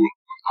ਕਰਦੇ ਪਏ ਨੇ।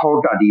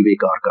 ਹਉ ਢਾਡੀ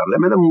ਬੇਕਾਰ ਕਰ ਲਿਆ,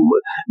 ਮੈਂ ਤਾਂ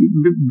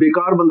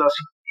ਬੇਕਾਰ ਬੰਦਾ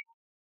ਸੀ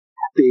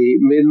ਤੇ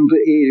ਮੈਨੂੰ ਤਾਂ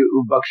ਇਹ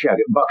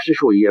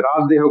ਬਖਸ਼ਿਸ਼ ਹੋਈ ਹੈ,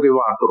 ਰਾਜ ਦੇ ਹੋ ਕੇ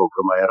ਵਾਰ ਤੋਂ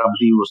ਫਰਮਾਇਆ, ਰੱਬ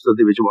ਦੀ ਉਸਤਤ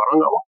ਦੇ ਵਿੱਚ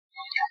ਵਾਰਾਂਗਾ ਵਾ।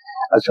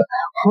 ਅੱਛਾ,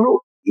 ਹੁਣ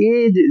ਇਹ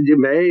ਜੇ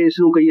ਮੈਂ ਇਸ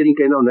ਨੂੰ ਕਈ ਵਾਰੀ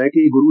ਕਹਿਣਾ ਹੁੰਦਾ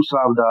ਕਿ ਗੁਰੂ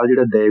ਸਾਹਿਬ ਦਾ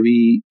ਜਿਹੜਾ ਦੇਵੀ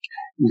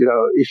ਜਿਹੜਾ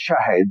ਇੱਛਾ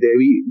ਹੈ,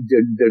 ਦੇਵੀ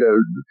ਜਿਹੜਾ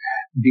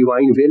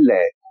ਡਿਵਾਈਨ ਵਿਲ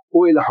ਹੈ,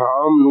 ਉਹ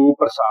ਇਲਹਾਮ ਨੂੰ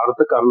ਪ੍ਰਸਾਰਿਤ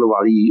ਕਰਨ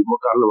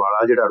ਵਾਲਾ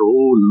ਜਿਹੜਾ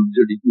ਰੋਲ,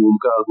 ਜਿਹੜੀ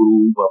ਭੂਮਿਕਾ ਗੁਰੂ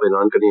ਬਾਬਾ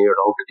ਨਾਨਕ ਨੇ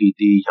ਅਡਾਪਟ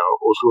ਕੀਤੀ ਜਾਂ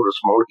ਉਸ ਨੂੰ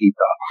ਰਿਸਪੌਂਡ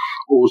ਕੀਤਾ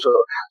ਉਸ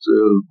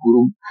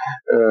ਗੁਰੂ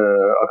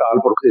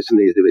ਅਕਾਲ ਪੁਰਖ ਦੇ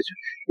ਸੰਦੇਸ਼ ਦੇ ਵਿੱਚ,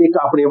 ਇੱਕ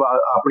ਆਪਣੇ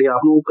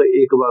ਆਪ ਨੂੰ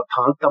ਇੱਕ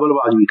ਥਾਂ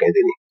ਤਬਲਬਾਜ਼ ਵੀ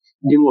ਕਹਿੰਦੇ ਨੇ,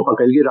 ਜਿਹਨੂੰ ਆਪਾਂ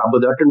ਕਹਿ ਲਈਏ ਰੱਬ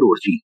ਦਾ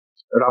ਢੰਡੋਰਚੀ,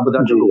 ਰੱਬ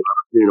ਦਾ ਢੰਡੋਰਾ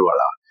ਦੇਣ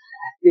ਵਾਲਾ।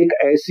 ਇੱਕ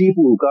ਐਸੀ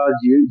ਭੂਮਿਕਾ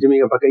ਜਿਵੇਂ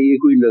ਆਪਾਂ ਕਹੀਏ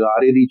ਕੋਈ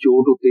ਨਗਾਰੇ ਦੀ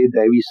ਚੋਟ ਉੱਤੇ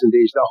ਦੇਵੀ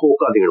ਸੰਦੇਸ਼ ਦਾ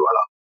ਹੋਕਾ ਦੇਣ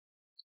ਵਾਲਾ।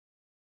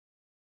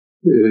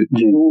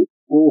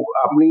 ਉਹ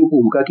ਆਪਣੀ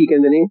ਭੂਮਿਕਾ ਕੀ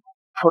ਕਹਿੰਦੇ ਨੇ,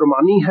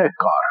 ਫਰਮਾਨੀ ਹੈ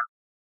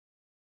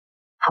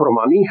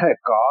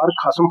ਕਾਰ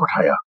ਖਸਮ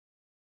ਪਠਾਇਆ,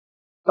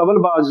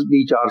 ਤਬਲਬਾਜ਼ ਦੀ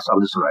ਚਾਰ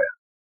ਸ਼ਬਦ ਸੁਣਾਇਆ।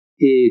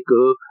 ਇੱਕ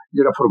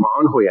ਜਿਹੜਾ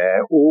ਫਰਮਾਨ ਹੋਇਆ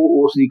ਹੈ ਉਹ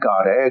ਉਸ ਦੀ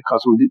ਕਾਰ ਹੈ,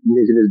 ਖਸਮ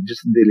ਨੇ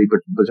ਜਿਸ ਦੇ ਲਈ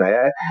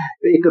ਬਚਾਇਆ ਹੈ।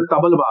 ਇੱਕ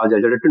ਤਬਲਬਾਜ਼ ਹੈ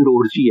ਜਿਹੜਾ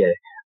ਢੰਡੋਰਚੀ ਹੈ,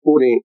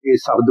 ਉਹਨੇ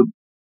ਇਹ ਸ਼ਬਦ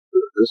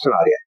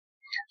ਸੁਣਾ ਰਿਹਾ।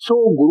 ਸੋ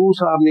ਗੁਰੂ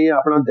ਸਾਹਿਬ ਨੇ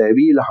ਆਪਣਾ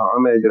ਦੇਵੀ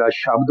ਇਲਹਾਮ ਹੈ ਜਿਹੜਾ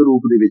ਸ਼ਬਦ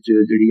ਰੂਪ ਦੇ ਵਿੱਚ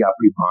ਜਿਹੜੀ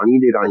ਆਪਣੀ ਬਾਣੀ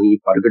ਦੇ ਰਾਹੀਂ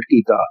ਪ੍ਰਗਟ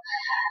ਕੀਤਾ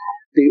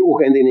ਤੇ ਉਹ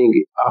ਕਹਿੰਦੇ ਨੇ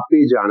ਕਿ ਆਪੇ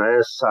ਜਾਣਾ ਹੈ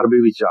ਸਰਬ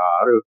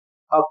ਵਿਚਾਰ,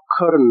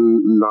 ਅੱਖਰ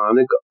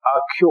ਨਾਨਕ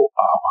ਆਖਿਓ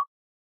ਆਪ।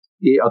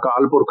 ਇਹ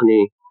ਅਕਾਲ ਪੁਰਖ ਨੇ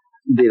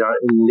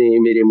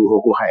ਮੇਰੇ ਮੂੰਹੋਂ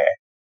ਕਹਾਇਆ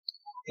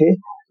ਹੈ।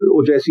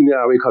 ਉਹ ਜੈਸੀ ਮੈਂ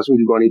ਆਵੇ ਖਸਮ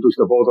ਦੀ ਬਾਣੀ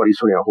ਤੁਸੀਂ ਤਾਂ ਬਹੁਤ ਵਾਰੀ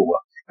ਸੁਣਿਆ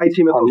ਹੋਊਗਾ।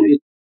 ਇੱਥੇ ਮੈਂ ਤੁਹਾਨੂੰ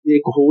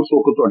ਇੱਕ ਹੋਰ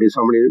ਤੁਕ ਤੁਹਾਡੇ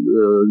ਸਾਹਮਣੇ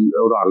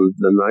ਉਦਾਹਰਨ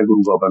ਦਿੰਦਾ ਹੈ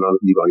ਗੁਰੂ ਬਾਬਾ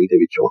ਨਾਨਕ ਦੀ ਬਾਣੀ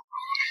ਦੇ ਵਿੱਚੋਂ।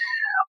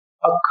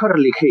 ਅੱਖਰ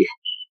ਲਿਖੇ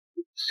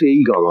ਸਹੀ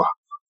ਗਾਵਾਂ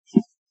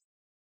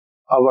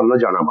ਅਵਰ ਨਾ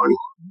ਜਾਣਾ ਬਾਣੀ।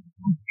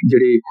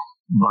 ਜਿਹੜੇ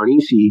ਬਾਣੀ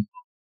ਸੀ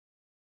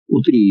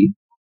ਉਤਰੀ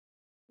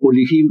ਉਹ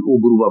ਲਿਖੀ, ਉਹ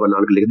ਗੁਰੂ ਬਾਬਾ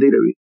ਨਾਨਕ ਲਿਖਦੇ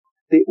ਰਵੇ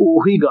ਤੇ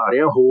ਉਹੀ ਗਾ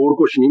ਰਿਹਾ, ਹੋਰ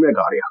ਕੁਛ ਨਹੀਂ ਮੈਂ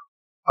ਗਾ ਰਿਹਾ।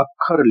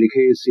 ਅੱਖਰ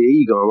ਲਿਖੇ ਸਹੀ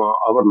ਗਾਵਾਂ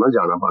ਅਵਰ ਨਾ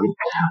ਜਾਣਾ ਬਾਣੀ।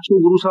 ਸੋ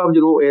ਗੁਰੂ ਸਾਹਿਬ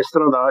ਜਦੋਂ ਇਸ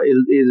ਤਰ੍ਹਾਂ ਦਾ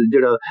ਇਹ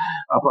ਜਿਹੜਾ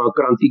ਆਪਾਂ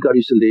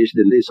ਕ੍ਰਾਂਤੀਕਾਰੀ ਸੰਦੇਸ਼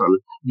ਦਿੰਦੇ ਸਨ,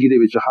 ਜਿਹਦੇ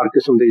ਵਿੱਚ ਹਰ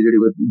ਕਿਸਮ ਦੇ ਜਿਹੜੇ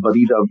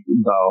ਬਦੀ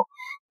ਦਾ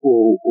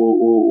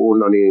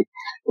ਉਹਨਾਂ ਨੇ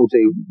ਉੱਤੇ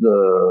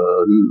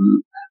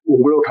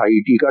ਉਂਗਲ ਉਠਾਈ,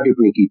 ਟੀਕਾ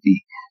ਟਿੱਪਣੀ ਕੀਤੀ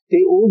ਤੇ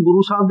ਉਹ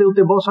ਗੁਰੂ ਸਾਹਿਬ ਦੇ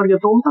ਉੱਤੇ ਬਹੁਤ ਸਾਰੀਆਂ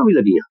ਤੋਹਮਤਾਂ ਵੀ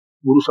ਲੱਗੀਆਂ।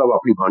 ਗੁਰੂ ਸਾਹਿਬ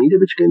ਆਪਣੀ ਬਾਣੀ ਦੇ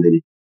ਵਿੱਚ ਕਹਿੰਦੇ ਨੇ,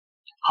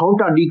 ਹਉ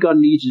ਢਾਡੀ ਕਾ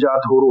ਨੀਚ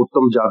ਜਾਤ ਹੋਰ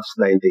ਉੱਤਮ ਜਾਤ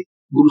ਸਦਾਏ ਤੇ।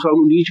 ਗੁਰੂ ਸਾਹਿਬ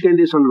ਨੂੰ ਨੀਚ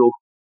ਕਹਿੰਦੇ ਸਨ ਲੋਕ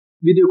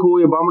ਵੀ। ਦੇਖੋ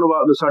ਇਹ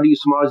ਬਾਹਮਣ ਸਾਡੀ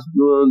ਸਮਾਜ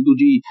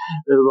ਦੂਜੀ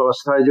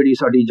ਵਿਵਸਥਾ ਹੈ ਜਿਹੜੀ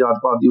ਸਾਡੀ ਜਾਤ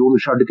ਪਾਤ ਦੀ, ਉਹਨੂੰ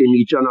ਛੱਡ ਕੇ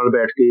ਨੀਚਾਂ ਨਾਲ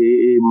ਬੈਠ ਕੇ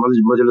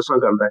ਮਜਲਸਾਂ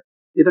ਕਰਦਾ ਹੈ,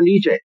 ਇਹ ਤਾਂ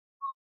ਨੀਚ ਹੈ।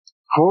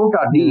 ਹਉ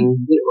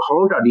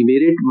ਢਾਡੀ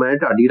ਮੈਂ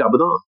ਢਾਡੀ ਰੱਬ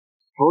ਦਾ,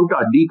 ਹਉ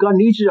ਢਾਡੀ ਕਾ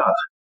ਨੀਚ ਜਾਤ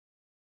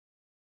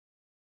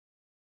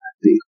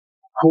ਤੇ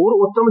ਹੋਰ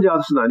ਉੱਤਮ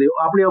ਜਾਤ ਸੁਣਾਉਂਦੇ,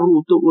 ਆਪਣੇ ਆਪ ਨੂੰ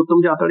ਉੱਤਮ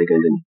ਜਾਤ ਵਾਲੇ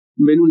ਕਹਿੰਦੇ ਨੇ,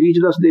 ਮੈਨੂੰ ਨੀਚ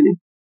ਦੱਸਦੇ ਨੇ।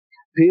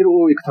 ਫਿਰ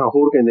ਉਹ ਇੱਕ ਥਾਂ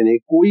ਹੋਰ ਕਹਿੰਦੇ ਨੇ,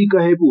 ਕੋਈ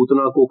ਕਹੇ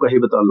ਭੂਤਨਾ ਕੋ ਕਹੇ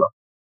ਬਤਾਲਾ।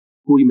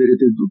 ਕੋਈ ਮੇਰੇ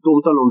ਤੇ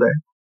ਤੋਮਤਾ ਲਾਉਂਦਾ ਹੈ,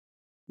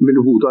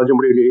 ਮੈਨੂੰ ਭੂਤਾਂ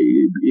ਚਮੜੇ ਨੇ,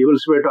 ਏਵਲ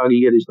ਸਵੈਟ ਆ ਗਈ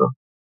ਹੈ, ਰਿਸ਼ਤਾ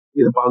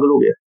ਇਹ ਤਾਂ ਪਾਗਲ ਹੋ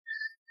ਗਿਆ।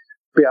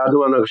 ਪਿਆਰ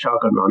ਦਵਾ ਨਕਸ਼ਾ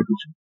ਕਰਨਾ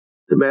ਕੁਛ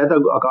ਤੇ ਮੈਂ ਤਾਂ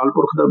ਅਕਾਲ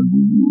ਪੁਰਖ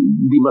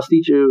ਦੀ ਮਸਤੀ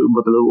ਚ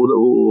ਮਤਲਬ ਉਹ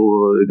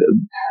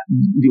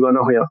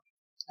ਦੀਵਾਨਾ ਹੋਇਆ।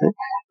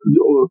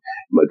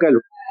 ਕਹਿ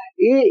ਲਓ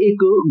ਇਹ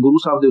ਇੱਕ ਗੁਰੂ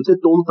ਸਾਹਿਬ ਦੇ ਉੱਤੇ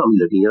ਤੋਹਮਤਾਂ ਵੀ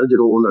ਲੱਗੀਆਂ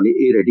ਜਦੋਂ ਉਹਨਾਂ ਨੇ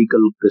ਇਹ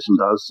ਰੈਡੀਕਲ ਕਿਸਮ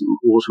ਦਾ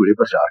ਉਸ ਵੇਲੇ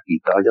ਪ੍ਰਚਾਰ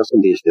ਕੀਤਾ ਜਾਂ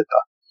ਸੰਦੇਸ਼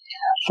ਦਿੱਤਾ।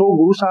 ਸੋ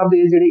ਗੁਰੂ ਸਾਹਿਬ ਦੇ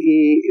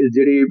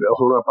ਜਿਹੜੇ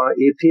ਹੁਣ ਆਪਾਂ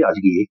ਇੱਥੇ ਆ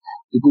ਜਾਈਏ,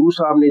 ਗੁਰੂ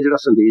ਸਾਹਿਬ ਨੇ ਜਿਹੜਾ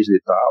ਸੰਦੇਸ਼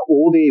ਦਿੱਤਾ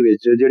ਉਹਦੇ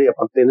ਵਿੱਚ ਜਿਹੜੇ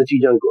ਆਪਾਂ ਤਿੰਨ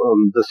ਚੀਜ਼ਾਂ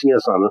ਦੱਸੀਆਂ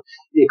ਸਨ।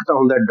 ਇੱਕ ਤਾਂ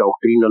ਹੁੰਦਾ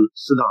ਡਾਕਟਰੀਨਲ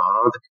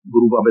ਸਿਧਾਂਤ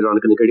ਗੁਰੂ ਬਾਬੇ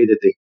ਨਾਨਕ ਨੇ ਕਿਹੜੇ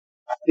ਦਿੱਤੇ,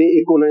 ਤੇ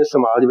ਇੱਕ ਉਹਨਾਂ ਨੇ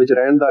ਸਮਾਜ ਵਿੱਚ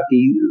ਰਹਿਣ ਦਾ ਕੀ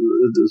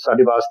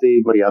ਸਾਡੇ ਵਾਸਤੇ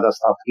ਮਰਿਆਦਾ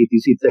ਸਥਾਪਿਤ ਕੀਤੀ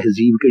ਸੀ,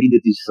 ਤਹਿਜ਼ੀਬ ਕਿਹੜੀ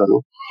ਦਿੱਤੀ ਸੀ ਸਾਨੂੰ,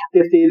 ਤੇ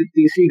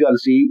ਤੀਸਰੀ ਗੱਲ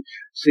ਸੀ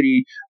ਸ੍ਰੀ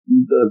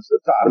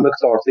ਧਾਰਮਿਕ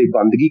ਤੌਰ ਤੇ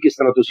ਬੰਦਗੀ ਕਿਸ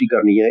ਤਰ੍ਹਾਂ ਤੁਸੀਂ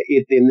ਕਰਨੀ ਹੈ।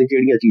 ਇਹ ਤਿੰਨ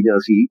ਜਿਹੜੀਆਂ ਚੀਜ਼ਾਂ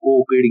ਸੀ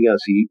ਉਹ ਕਿਹੜੀਆਂ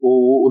ਸੀ,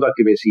 ਉਹਦਾ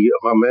ਕਿਵੇਂ ਸੀ।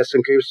 ਮੈਂ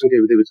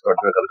ਸੰਖੇਪ ਦੇ ਵਿੱਚ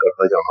ਤੁਹਾਡੇ ਨਾਲ ਗੱਲ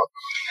ਕਰਦਾ ਜਾਵਾਂ।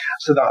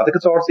 ਸਿਧਾਂਤਕ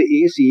ਤੌਰ ਤੇ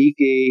ਇਹ ਸੀ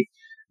ਕਿ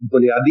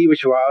ਬੁਨਿਆਦੀ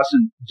ਵਿਸ਼ਵਾਸ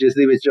ਜਿਸ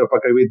ਦੇ ਵਿੱਚ ਆਪਾਂ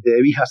ਕਹੀਏ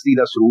ਦੇਵੀ ਹਸਤੀ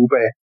ਦਾ ਸਰੂਪ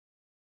ਹੈ,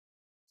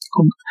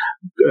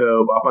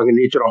 ਆਪਾਂ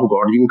ਨੇਚਰ ਆਫ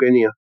ਗੋਡ ਜਿਹਨੂੰ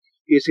ਕਹਿੰਦੇ ਆ,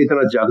 ਇਸੇ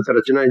ਤਰ੍ਹਾਂ ਜਗਤ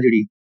ਰਚਨਾ ਹੈ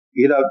ਜਿਹੜੀ,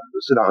 ਇਹਦਾ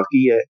ਸਿਧਾਂਤ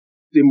ਕੀ ਹੈ,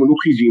 ਤੇ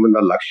ਮਨੁੱਖੀ ਜੀਵਨ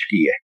ਦਾ ਲਕਸ਼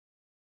ਕੀ ਹੈ।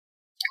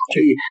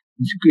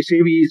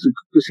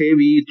 ਕਿਸੇ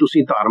ਵੀ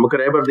ਤੁਸੀਂ ਧਾਰਮਿਕ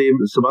ਰਹਿਬਰ ਦੇ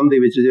ਸੰਬੰਧ ਦੇ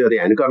ਵਿੱਚ ਜੇ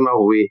ਅਧਿਐਨ ਕਰਨਾ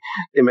ਹੋਵੇ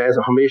ਤੇ ਮੈਂ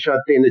ਹਮੇਸ਼ਾ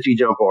ਤਿੰਨ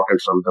ਚੀਜ਼ਾਂ ਇੰਪੋਰਟੈਂਟ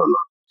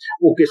ਸਮਝਦਾ।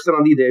 ਉਹ ਕਿਸ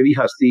ਤਰ੍ਹਾਂ ਦੀ ਦੇਵੀ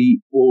ਹਸਤੀ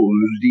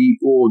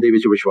ਉਹਦੇ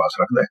ਵਿੱਚ ਵਿਸ਼ਵਾਸ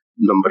ਰੱਖਦਾ ਹੈ,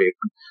 ਨੰਬਰ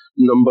 1।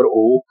 ਨੰਬਰ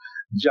ਉਹ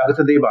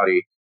ਜਗਤ ਦੇ ਬਾਰੇ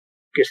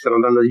ਕਿਸ ਤਰ੍ਹਾਂ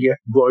ਦਾ ਨਜ਼ਰੀਆ,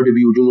 ਵਰਲਡ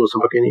ਵਿਊ ਜਿਹਨੂੰ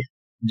ਆਪਾਂ ਕਹਿੰਦੇ ਹਾਂ।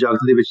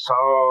 ਜਗਤ ਦੇ ਵਿੱਚ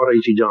ਸਾਰੀ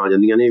ਚੀਜ਼ਾਂ ਆ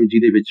ਜਾਂਦੀਆਂ ਨੇ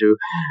ਜਿਹਦੇ ਵਿੱਚ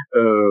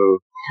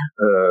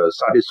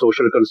ਸਾਡੇ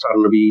ਸੋਸ਼ਲ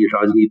ਕੰਸਰਨ ਵੀ,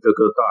 ਰਾਜਨੀਤਿਕ,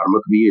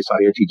 ਧਾਰਮਿਕ ਵੀ, ਇਹ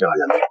ਸਾਰੀਆਂ ਚੀਜ਼ਾਂ ਆ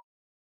ਜਾਂਦੀਆਂ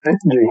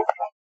ਜੀ।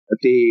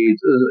 ਤੇ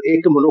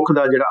ਇੱਕ ਮਨੁੱਖ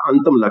ਦਾ ਜਿਹੜਾ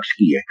ਅੰਤਮ ਲਕਸ਼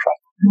ਕੀ ਹੈ,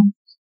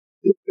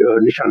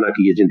 ਨਿਸ਼ਾਨਾ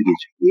ਕੀ ਹੈ ਜ਼ਿੰਦਗੀ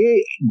 'ਚ, ਇਹ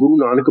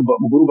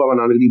ਗੁਰੂ ਬਾਬਾ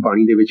ਨਾਨਕ ਦੀ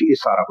ਬਾਣੀ ਦੇ ਵਿੱਚ ਇਹ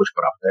ਸਾਰਾ ਕੁਝ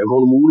ਪ੍ਰਾਪਤ ਹੈ।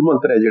 ਹੁਣ ਮੂਲ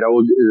ਮੰਤਰ ਹੈ ਜਿਹੜਾ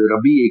ਉਹ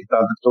ਰੱਬੀ ਏਕਤਾ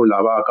ਤੋਂ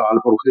ਇਲਾਵਾ ਅਕਾਲ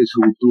ਪੁਰਖ ਦੇ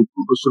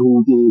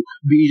ਸਰੂਪ ਨੂੰ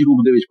ਬੀਜ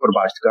ਰੂਪ ਦੇ ਵਿੱਚ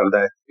ਪ੍ਰਭਾਸ਼ਿਤ ਕਰਦਾ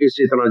ਹੈ।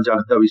 ਇਸੇ ਤਰ੍ਹਾਂ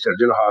ਜਗਤ ਦਾ ਵੀ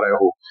ਸਿਰਜਣਹਾਰ ਹੈ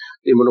ਉਹ,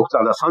 ਤੇ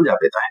ਮਨੁੱਖਤਾ ਦਾ ਸਾਂਝਾ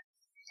ਪਿਤਾ ਹੈ।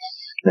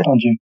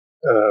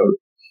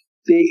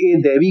 ਤੇ ਇਹ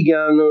ਦੇਵੀ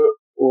ਗਿਆਨ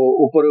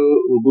ਉੱਪਰ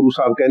ਗੁਰੂ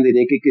ਸਾਹਿਬ ਕਹਿੰਦੇ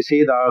ਨੇ ਕਿ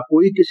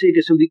ਕਿਸੇ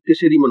ਕਿਸਮ ਦੀ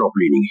ਕਿਸੇ ਦੀ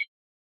ਮਨੋਪਲੀ ਨਹੀਂ ਹੈ।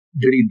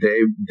 ਜਿਹੜੀ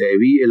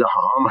ਦੇਵੀ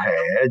ਇਲਹਾਮ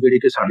ਹੈ, ਜਿਹੜੇ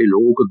ਕਿ ਸਾਡੇ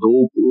ਲੋਕ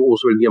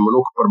ਉਸ ਵੇਲੇ ਦੀਆਂ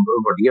ਮਨੁੱਖ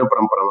ਵੱਡੀਆਂ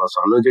ਪਰੰਪਰਾਵਾਂ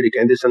ਸਨ, ਜਿਹੜੇ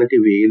ਕਹਿੰਦੇ ਸਨ ਕਿ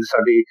ਵੇਦ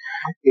ਸਾਡੇ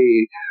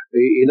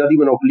ਇਹਨਾਂ ਦੀ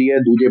ਮਨੋਪਲੀ ਹੈ,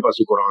 ਦੂਜੇ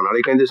ਪਾਸੇ ਕੁਰਾਨ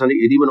ਵਾਲੇ ਕਹਿੰਦੇ ਸਨ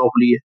ਇਹਦੀ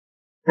ਮਨੋਪਲੀ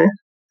ਹੈ।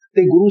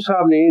 ਤੇ ਗੁਰੂ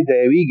ਸਾਹਿਬ ਨੇ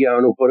ਦੇਵੀ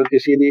ਗਿਆਨ ਉੱਪਰ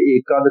ਕਿਸੇ ਦੇ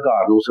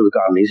ਏਕਾਧਿਕਾਰ ਨੂੰ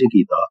ਸਵੀਕਾਰ ਨਹੀਂ ਸੀ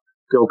ਕੀਤਾ,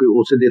 ਕਿਉਂਕਿ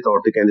ਉਸੇ ਦੇ ਤੌਰ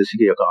ਤੇ ਕਹਿੰਦੇ ਸੀ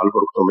ਕਿ ਅਕਾਲ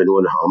ਪੁਰਖ ਤੋਂ ਮੈਨੂੰ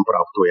ਇਲਹਾਮ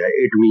ਪ੍ਰਾਪਤ ਹੋਇਆ।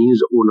 ਇਟ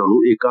ਮੀਨਸ ਉਹਨਾਂ ਨੂੰ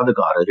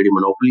ਏਕਾਧਿਕਾਰ ਹੈ, ਜਿਹੜੀ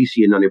ਮਨੋਪਲੀ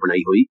ਸੀ ਇਹਨਾਂ ਨੇ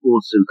ਬਣਾਈ ਹੋਈ, ਉਹ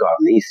ਸਵੀਕਾਰ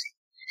ਨਹੀਂ ਸੀ।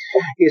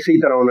 ਇਸੇ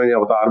ਤਰ੍ਹਾਂ ਉਹਨਾਂ ਨੇ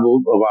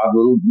ਅਵਤਾਰਵਾਦ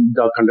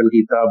ਦਾ ਖੰਡਨ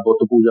ਕੀਤਾ, ਬੁੱਤ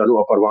ਪੂਜਾ ਨੂੰ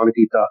ਅਪਰਵਾਨ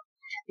ਕੀਤਾ।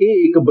 ਇਹ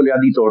ਇੱਕ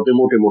ਬੁਨਿਆਦੀ ਤੌਰ ਤੇ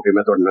ਮੋਟੇ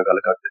ਮੈਂ ਤੁਹਾਡੇ ਨਾਲ ਗੱਲ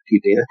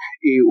ਕੀਤੇ ਹੈ,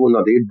 ਇਹ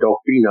ਉਹਨਾਂ ਦੇ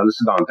ਡਾਕਟਰੀਨਲ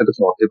ਸਿਧਾਂਤਕ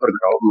ਤੌਰ ਤੇ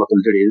ਮਤਲਬ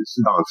ਜਿਹੜੇ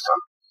ਸਿਧਾਂਤ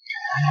ਸਨ,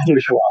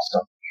 ਵਿਸ਼ਵਾਸ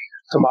ਸਨ।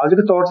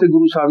 ਸਮਾਜਿਕ ਤੌਰ ਤੇ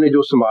ਗੁਰੂ ਸਾਹਿਬ ਨੇ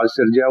ਜੋ ਸਮਾਜ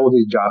ਸਿਰਜਿਆ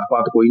ਉਹਦੇ ਜਾਤ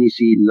ਪਾਤ ਕੋਈ ਨਹੀਂ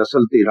ਸੀ,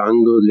 ਨਸਲ ਤੇ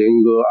ਰੰਗ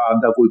ਲਿੰਗ ਆਦਿ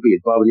ਦਾ ਕੋਈ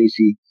ਭੇਦਭਾਵ ਨਹੀਂ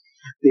ਸੀ,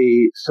 ਤੇ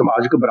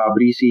ਸਮਾਜਿਕ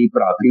ਬਰਾਬਰੀ ਸੀ,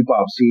 ਭਰਾਤਰੀ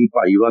ਭਾਵ ਸੀ,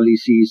 ਭਾਈਵਾਲੀ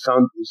ਸੀ,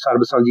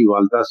 ਸਰਬ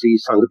ਸਾਂਝੀਵਾਲਤਾ ਸੀ,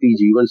 ਸੰਗਤੀ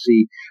ਜੀਵਨ ਸੀ,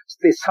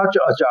 ਤੇ ਸੱਚ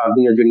ਆਚਾਰ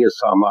ਦੀਆਂ ਜਿਹੜੀਆਂ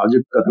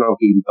ਸਮਾਜਿਕ ਕਦਰਾਂ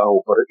ਕੀਮਤਾਂ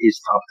ਉੱਪਰ ਇਹ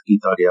ਸਥਾਪਿਤ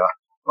ਕੀਤਾ ਗਿਆ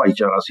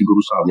ਭਾਈਚਾਰਾ ਸੀ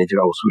ਗੁਰੂ ਸਾਹਿਬ ਨੇ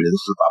ਜਿਹੜਾ ਉਸ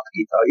ਵੇਲੇ ਸਥਾਪਿਤ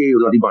ਕੀਤਾ। ਇਹ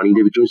ਉਹਨਾਂ ਦੀ ਬਾਣੀ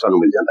ਦੇ ਵਿੱਚੋਂ ਹੀ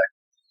ਸਾਨੂੰ ਮਿਲ ਜਾਂਦਾ ਹੈ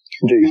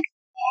ਜੀ।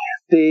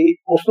 ਤੇ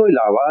ਉਸ ਤੋਂ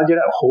ਇਲਾਵਾ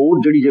ਜਿਹੜਾ ਹੋਰ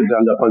ਜਿਹੜੀ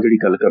ਗੱਲ ਆਪਾਂ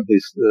ਗੱਲ ਕਰਦੇ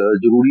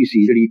ਜ਼ਰੂਰੀ ਸੀ,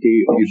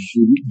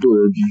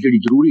 ਜਿਹੜੀ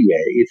ਜ਼ਰੂਰੀ ਹੈ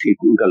ਇੱਥੇ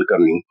ਗੱਲ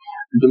ਕਰਨੀ,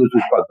 ਜਦੋਂ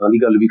ਤੁਸੀਂ ਭਗਤਾਂ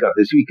ਦੀ ਗੱਲ ਵੀ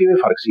ਕਰਦੇ ਸੀ, ਵੀ ਕਿਵੇਂ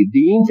ਫਰਕ ਸੀ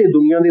ਦੀਨ ਤੇ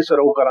ਦੁਨੀਆ ਦੇ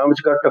ਸਰੋਕਾਰਾਂ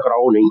ਵਿਚਕਾਰ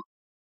ਟਕਰਾਓ ਨਹੀਂ।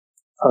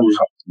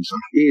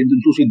 ਇਹ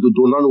ਤੁਸੀਂ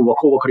ਦੋਨਾਂ ਨੂੰ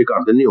ਵੱਖੋ ਵੱਖਰੇ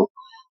ਕਰ ਦਿੰਦੇ ਹੋ,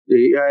 ਤੇ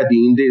ਇਹ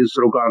ਦੀਨ ਦੇ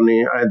ਸਰੋਕਾਰ ਨੇ,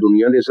 ਇਹ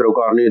ਦੁਨੀਆ ਦੇ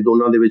ਸਰੋਕਾਰ ਨੇ,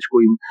 ਦੋਨਾਂ ਦੇ ਵਿੱਚ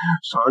ਕੋਈ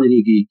ਸਾਂਝ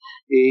ਨਹੀਂ ਕੀ।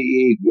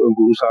 ਇਹ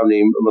ਗੁਰੂ ਸਾਹਿਬ ਨੇ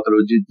ਮਤਲਬ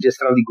ਜਿਸ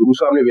ਤਰ੍ਹਾਂ ਦੀ ਗੁਰੂ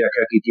ਸਾਹਿਬ ਨੇ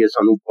ਵਿਆਖਿਆ ਕੀਤੀ ਹੈ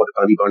ਸਾਨੂੰ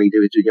ਭਗਤਾਂ ਦੀ ਬਾਣੀ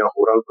ਦੇ ਵਿੱਚ ਜਾਂ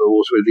ਹੋਰਾਂ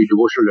ਉਸ ਵੇਲੇ ਦੀ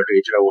ਡਿਵੋਸ਼ਨਲ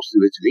ਲਿਟਰੇਚਰ ਹੈ ਉਸ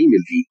ਦੇ ਵਿੱਚ ਨਹੀਂ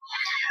ਮਿਲਦੀ।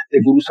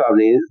 ਤੇ ਗੁਰੂ ਸਾਹਿਬ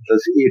ਨੇ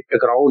ਇਹ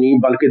ਟਕਰਾਓ ਨਹੀਂ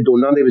ਬਲਕਿ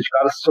ਦੋਨਾਂ ਦੇ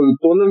ਵਿਚਕਾਰ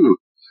ਸੰਤੁਲਨ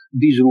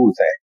ਦੀ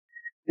ਜ਼ਰੂਰਤ ਹੈ,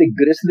 ਤੇ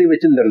ਗ੍ਰਸਥ ਦੇ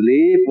ਵਿੱਚ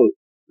ਨਿਰਲੇਪ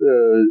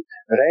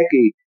ਰਹਿ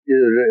ਕੇ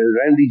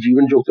ਰਹਿਣ ਦੀ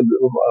ਜੀਵਨ ਯੁਕਤ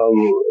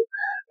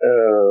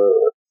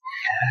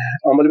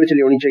ਅਮਲ ਵਿੱਚ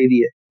ਲਿਆਉਣੀ ਚਾਹੀਦੀ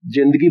ਹੈ।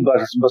 ਜ਼ਿੰਦਗੀ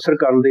ਬਸਰ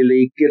ਕਰਨ ਦੇ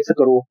ਲਈ ਕਿਰਤ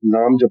ਕਰੋ,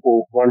 ਨਾਮ ਜਪੋ,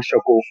 ਵੰਡ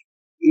ਛਕੋ।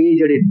 ਇਹ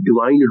ਜਿਹੜੇ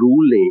ਡਿਵਾਈਨ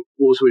ਰੂਲ ਨੇ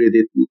ਉਸ ਵੇਲੇ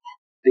ਦੇ,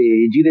 ਤੇ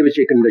ਜਿਹਦੇ ਵਿੱਚ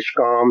ਇੱਕ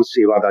ਨਿਸ਼ਕਾਮ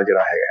ਸੇਵਾ ਦਾ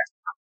ਜਿਹੜਾ ਹੈਗਾ,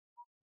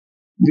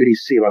 ਜਿਹੜੀ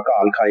ਸੇਵਾ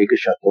ਕਾਲ ਖਾਏ ਕਿ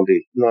ਛਤੋਂ ਦੇ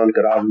ਨਾਨਕ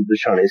ਰਾਹ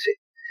ਦਿਸ਼ਾਣੇ ਸੇ।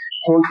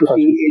 ਹੁਣ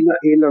ਤੁਸੀਂ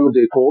ਇਹਨਾਂ ਨੂੰ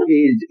ਦੇਖੋ,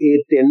 ਇਹ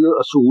ਤਿੰਨ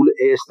ਅਸੂਲ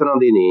ਇਸ ਤਰ੍ਹਾਂ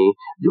ਦੇ ਨੇ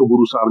ਜੋ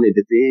ਗੁਰੂ ਸਾਹਿਬ ਨੇ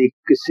ਦਿੱਤੇ।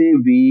 ਕਿਸੇ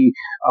ਵੀ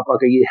ਆਪਾਂ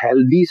ਕਹੀਏ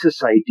healthy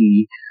society,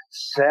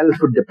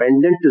 self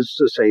dependent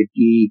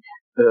society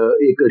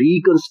ਇੱਕ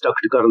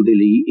ਰੀਕਨਸਟਰਕਟ ਕਰਨ ਦੇ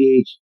ਲਈ ਇਹ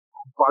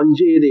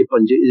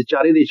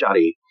ਚਾਰੇ ਦੇ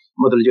ਚਾਰੇ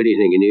ਮਤਲਬ ਜਿਹੜੇ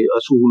ਹੈਗੇ ਨੇ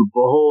ਅਸੂਲ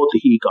ਬਹੁਤ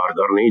ਹੀ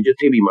ਕਾਰਗਰ ਨੇ।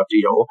 ਜਿੱਥੇ ਵੀ ਮਰਜੀ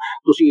ਜਾਓ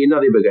ਤੁਸੀਂ ਇਹਨਾਂ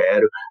ਦੇ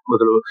ਬਗੈਰ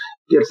ਮਤਲਬ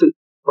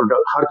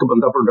ਹਰ ਇੱਕ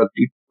ਬੰਦਾ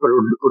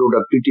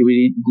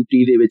ਪ੍ਰੋਡਕਟਿਵਿਟੀ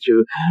ਦੇ ਵਿੱਚ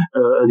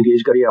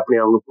ਇੰਗੇਜ ਕਰੇ, ਆਪਣੇ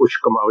ਆਪ ਨੂੰ ਕੁਛ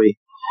ਕਮਾਵੇ,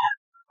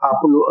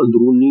 ਆਪ ਨੂੰ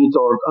ਅੰਦਰੂਨੀ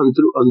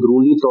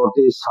ਤੌਰ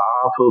ਤੇ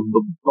ਸਾਫ਼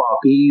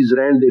ਪਾਕੀਜ਼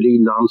ਰਹਿਣ ਦੇ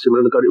ਲਈ ਨਾਮ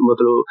ਸਿਮਰਨ ਕਰੇ,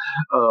 ਮਤਲਬ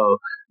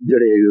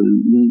ਜਿਹੜੇ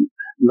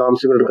ਨਾਮ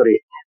ਸਿਮਰਨ ਕਰੇ।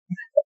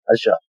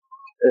 ਅੱਛਾ,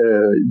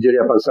 ਜਿਹੜੇ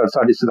ਆਪਾਂ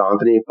ਸਾਡੇ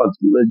ਸਿਧਾਂਤ ਨੇ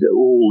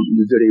ਉਹ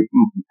ਜਿਹੜੇ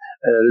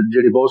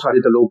ਜਿਹੜੇ ਬਹੁਤ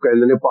ਸਾਰੇ ਤਾਂ ਲੋਕ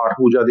ਕਹਿੰਦੇ ਨੇ ਪਾਠ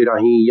ਪੂਜਾ ਦੇ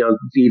ਰਾਹੀਂ ਜਾਂ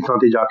ਤੀਰਥਾਂ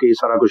ਤੇ ਜਾ ਕੇ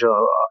ਸਾਰਾ ਕੁਝ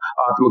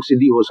ਆਤਮਿਕ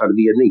ਸਿੱਧੀ ਹੋ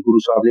ਸਕਦੀ ਹੈ। ਨਹੀਂ, ਗੁਰੂ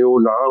ਸਾਹਿਬ ਨੇ ਉਹ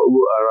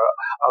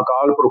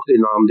ਅਕਾਲ ਪੁਰਖ ਦੇ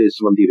ਨਾਮ ਦੇ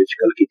ਸੰਬੰਧੀ ਵਿੱਚ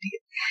ਗੱਲ ਕੀਤੀ ਹੈ।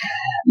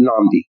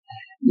 ਨਾਮ ਦੀ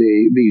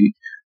ਵੀ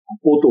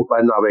ਉਹ ਤੋਂ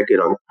ਪਹਿਨਾਵੇ ਕੇ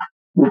ਰੰਗ,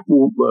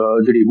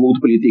 ਜਿਹੜੀ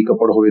ਮੂਤ ਪਲੀਤੀ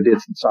ਕੱਪੜ ਹੋਵੇ ਤੇ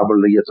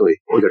ਸਾਬਣ ਲਈਏ ਧੋਏ,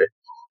 ਉਹ ਜਿਹੜੇ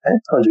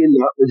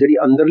ਜਿਹੜੀ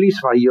ਅੰਦਰਲੀ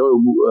ਸਫਾਈ ਹੈ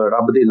ਉਹ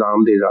ਰੱਬ ਦੇ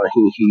ਨਾਮ ਦੇ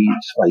ਰਾਹੀਂ ਹੀ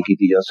ਸਫਾਈ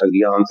ਕੀਤੀ ਜਾ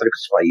ਸਕਦੀ ਹੈ, ਆਂਤਰਿਕ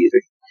ਸਫਾਈ ਹੈ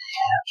ਜਿਹੜੀ।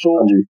 ਸੋ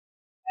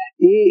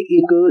ਇਹ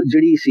ਇੱਕ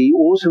ਜਿਹੜੀ ਸੀ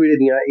ਉਸ ਵੇਲੇ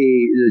ਦੀਆਂ, ਇਹ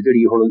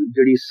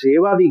ਜਿਹੜੀ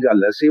ਸੇਵਾ ਦੀ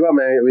ਗੱਲ ਹੈ, ਸੇਵਾ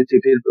ਮੈਂ ਇੱਥੇ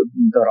ਫਿਰ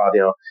ਦੁਹਰਾ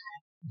ਦਿਆਂ,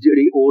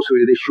 ਜਿਹੜੀ ਉਸ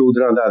ਵੇਲੇ ਦੇ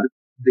ਸ਼ੂਦਰਾਂ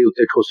ਦੇ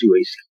ਉੱਤੇ ਠੋਸੀ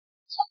ਹੋਈ ਸੀ।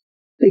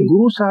 ਤੇ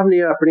ਗੁਰੂ ਸਾਹਿਬ ਨੇ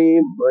ਆਪਣੇ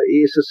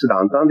ਇਸ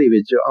ਸਿਧਾਂਤਾਂ ਦੇ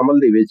ਵਿੱਚ, ਅਮਲ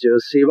ਦੇ ਵਿੱਚ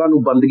ਸੇਵਾ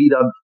ਨੂੰ ਬੰਦਗੀ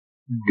ਦਾ,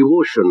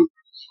 ਡਿਵੋਸ਼ਨ,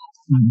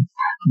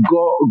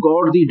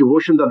 ਗੋਡ ਦੀ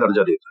ਡਿਵੋਸ਼ਨ ਦਾ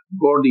ਦਰਜਾ ਦਿੱਤਾ।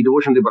 ਗੋਡ ਦੀ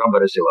ਡਿਵੋਸ਼ਨ ਦੇ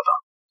ਬਰਾਬਰ ਹੈ ਸੇਵਾ ਦਾ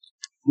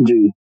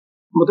ਜੀ।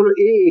 ਮਤਲਬ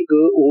ਇਹ ਇੱਕ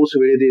ਉਸ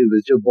ਵੇਲੇ ਦੇ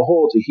ਵਿੱਚ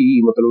ਬਹੁਤ ਹੀ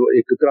ਮਤਲਬ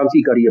ਇੱਕ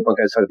ਕ੍ਰਾਂਤੀਕਾਰੀ ਆਪਾਂ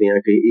ਕਹਿ ਸਕਦੇ ਹਾਂ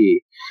ਕਿ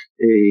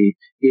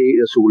ਇਹ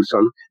ਅਸੂਲ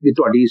ਸਨ ਵੀ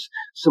ਤੁਹਾਡੀ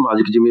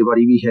ਸਮਾਜਿਕ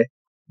ਜ਼ਿੰਮੇਵਾਰੀ ਵੀ ਹੈ।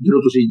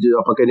 ਜਦੋਂ ਤੁਸੀਂ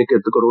ਆਪਾਂ ਕਹਿੰਦੇ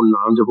ਕਿਰਤ ਕਰੋ,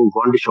 ਨਾਮ ਜਪੋ,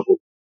 ਵੰਡ ਛਕੋ,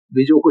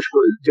 ਵੀ ਜੋ ਕੁਛ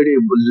ਜਿਹੜੇ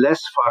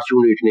ਲੈਸ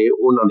ਫਾਰਚੂਨੇਟ ਨੇ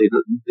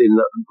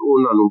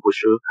ਉਹਨਾਂ ਨੂੰ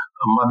ਕੁਛ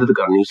ਮਦਦ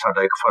ਕਰਨੀ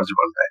ਸਾਡਾ ਇੱਕ ਫਰਜ਼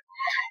ਬਣਦਾ ਹੈ।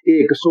 ਇਹ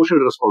ਇੱਕ ਸੋਸ਼ਲ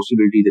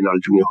ਰਿਸਪੌਂਸਿਬਿਲਿਟੀ ਦੇ ਨਾਲ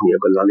ਜੁੜੀਆਂ ਹੋਈਆਂ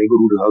ਗੱਲਾਂ ਨੇ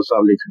ਗੁਰੂ ਗ੍ਰੰਥ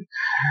ਸਾਹਿਬ ਨੇ।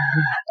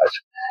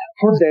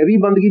 ਹੁਣ ਦੈਵੀ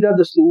ਬੰਦਗੀ ਦਾ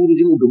ਦਸਤੂਰ,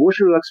 ਜਿਹਨੂੰ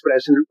ਡਿਵੋਸ਼ਨਲ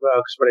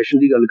ਐਕਸਪ੍ਰੈਸ਼ਨ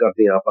ਦੀ ਗੱਲ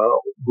ਕਰਦੇ ਹਾਂ ਆਪਾਂ,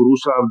 ਗੁਰੂ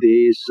ਸਾਹਿਬ ਦੇ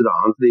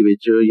ਸਿਧਾਂਤ ਦੇ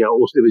ਵਿੱਚ ਜਾਂ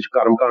ਉਸ ਦੇ ਵਿੱਚ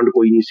ਕਰਮਕਾਂਡ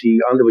ਕੋਈ ਨਹੀਂ ਸੀ,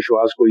 ਅੰਧ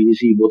ਵਿਸ਼ਵਾਸ ਕੋਈ ਨਹੀਂ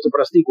ਸੀ, ਬੁੱਤ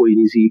ਪ੍ਰਸਤੀ ਕੋਈ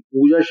ਨਹੀਂ ਸੀ,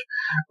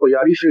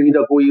 ਪੁਜਾਰੀ ਸ਼੍ਰੇਣੀ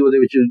ਦਾ ਕੋਈ ਉਹਦੇ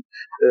ਵਿੱਚ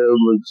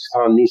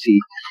ਸਥਾਨ ਨਹੀਂ ਸੀ,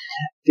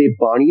 ਤੇ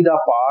ਬਾਣੀ ਦਾ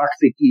ਪਾਠ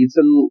ਤੇ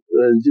ਕੀਰਤਨ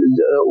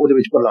ਉਹਦੇ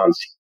ਵਿੱਚ ਪ੍ਰਧਾਨ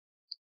ਸੀ।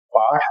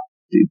 ਪਾਠ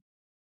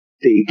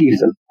ਤੇ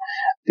ਕੀਰਤਨ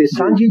ਤੇ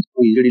ਸਾਂਝੀ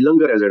ਜਿਹੜੀ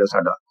ਲੰਗਰ ਹੈ ਜਿਹੜਾ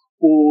ਸਾਡਾ,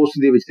 ਉਹ ਉਸ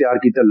ਦੇ ਵਿੱਚ ਤਿਆਰ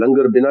ਕੀਤਾ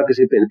ਲੰਗਰ ਬਿਨਾਂ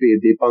ਕਿਸੇ ਭਿੰਨ ਭੇਦ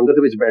ਦੇ ਪੰਗਤ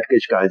ਵਿੱਚ ਬੈਠ ਕੇ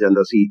ਛਕਾਇਆ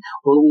ਜਾਂਦਾ ਸੀ।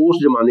 ਹੁਣ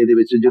ਉਸ ਜ਼ਮਾਨੇ ਦੇ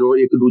ਵਿੱਚ ਜਦੋਂ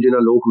ਇੱਕ ਦੂਜੇ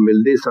ਨਾਲ ਲੋਕ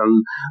ਮਿਲਦੇ ਸਨ,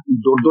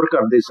 ਦੁਰ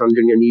ਕਰਦੇ ਸਨ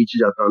ਜਿਹੜੀਆਂ ਨੀਚ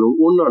ਜਾਤਾਂ ਨੂੰ,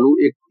 ਉਹਨਾਂ ਨੂੰ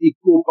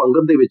ਇੱਕੋ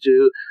ਪੰਗਤ ਦੇ ਵਿੱਚ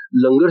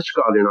ਲੰਗਰ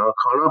ਛਕਾ ਦੇਣਾ,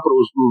 ਖਾਣਾ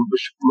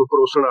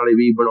ਪਰੋਸਣ ਵਾਲੇ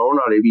ਵੀ,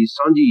 ਬਣਾਉਣ ਵਾਲੇ ਵੀ,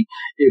 ਸਾਂਝੀ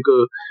ਇੱਕ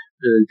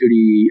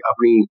ਜਿਹੜੀ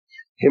ਆਪਣੀ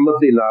ਹਿੰਮਤ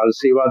ਦੇ ਨਾਲ,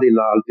 ਸੇਵਾ ਦੇ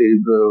ਨਾਲ ਤੇ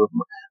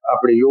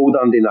ਆਪਣੇ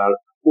ਯੋਗਦਾਨ ਦੇ ਨਾਲ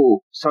ਉਹ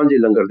ਸਾਂਝੇ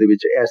ਲੰਗਰ ਦੇ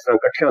ਵਿੱਚ ਇਸ ਤਰ੍ਹਾਂ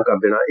ਇਕੱਠਿਆਂ ਕਰ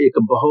ਦੇਣਾ, ਇੱਕ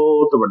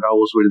ਬਹੁਤ ਵੱਡਾ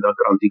ਉਸ ਵੇਲੇ ਦਾ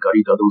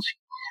ਕ੍ਰਾਂਤੀਕਾਰੀ ਕਦਮ ਸੀ।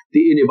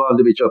 ਤੇ ਇਹਦੇ ਬਾਅਦ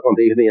ਦੇ ਵਿੱਚ ਆਪਾਂ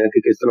ਦੇਖਦੇ ਹਾਂ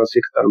ਕਿ ਕਿਸ ਤਰ੍ਹਾਂ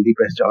ਸਿੱਖ ਧਰਮ ਦੀ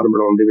ਪਹਿਚਾਣ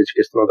ਬਣਾਉਣ ਦੇ ਵਿੱਚ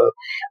ਕਿਸ ਤਰ੍ਹਾਂ ਦਾ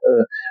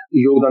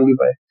ਯੋਗਦਾਨ ਵੀ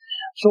ਪਾਇਆ।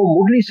 ਸੋ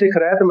ਮੁੱਢਲੀ ਸਿੱਖ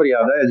ਰਹਿਤ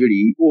ਮਰਿਆਦਾ ਹੈ ਜਿਹੜੀ,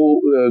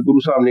 ਉਹ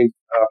ਗੁਰੂ ਸਾਹਿਬ ਨੇ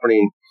ਆਪਣੇ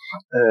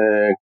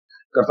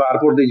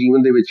ਕਰਤਾਰਪੁਰ ਦੇ ਜੀਵਨ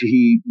ਦੇ ਵਿੱਚ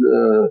ਹੀ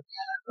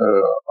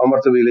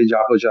ਅੰਮ੍ਰਿਤ ਵੇਲੇ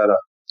ਜਾਪ ਵਿਚਾਰਾ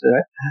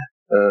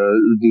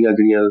ਦੀਆਂ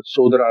ਜਿਹੜੀਆਂ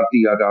ਸੋਦਰ ਆਰਤੀ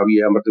ਆਗਾ ਵੀ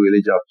ਹੈ, ਅੰਮ੍ਰਿਤ ਵੇਲੇ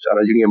ਜਾਪ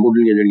ਵਿਚਾਰਾ, ਜਿਹੜੀਆਂ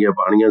ਮੁੱਢਲੀਆਂ ਜਿਹੜੀਆਂ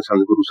ਬਾਣੀਆਂ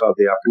ਸਨ ਗੁਰੂ ਸਾਹਿਬ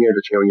ਦੇ ਆਪਣੀਆਂ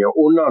ਰਚੀਆਂ ਹੋਈਆਂ,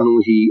 ਉਹਨਾਂ ਨੂੰ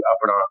ਹੀ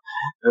ਆਪਣਾ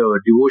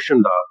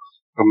ਡਿਵੋਸ਼ਨ ਦਾ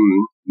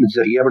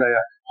ਜ਼ਰੀਆ ਬਣਾਇਆ।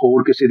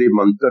 ਹੋਰ ਕਿਸੇ ਦੇ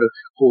ਮੰਤਰ,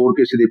 ਹੋਰ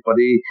ਕਿਸੇ ਦੇ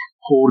ਪਦੇ,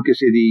 ਹੋਰ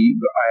ਕਿਸੇ ਦੀ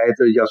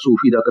ਆਇਤ ਜਾਂ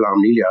ਸੂਫੀ ਦਾ ਕਲਾਮ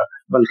ਨਹੀਂ ਲਿਆ,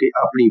 ਬਲਕਿ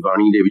ਆਪਣੀ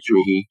ਬਾਣੀ ਦੇ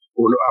ਵਿੱਚੋਂ ਹੀ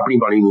ਆਪਣੀ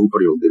ਬਾਣੀ ਨੂੰ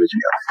ਪ੍ਰਯੋਗ ਦੇ ਵਿੱਚ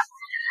ਲਿਆ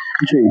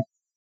ਜੀ।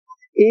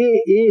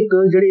 ਇਹ ਇੱਕ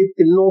ਜਿਹੜੇ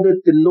ਤਿੰਨੋਂ ਦੇ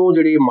ਤਿੰਨੋਂ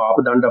ਜਿਹੜੇ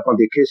ਮਾਪਦੰਡ ਆਪਾਂ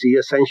ਦੇਖੇ ਸੀ,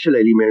 ਐਸੈਂਸ਼ੀਅਲ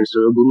ਐਲੀਮੈਂਟਸ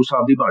ਗੁਰੂ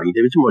ਸਾਹਿਬ ਦੀ ਬਾਣੀ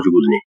ਦੇ ਵਿੱਚ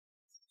ਮੌਜੂਦ ਨੇ।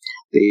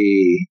 ਤੇ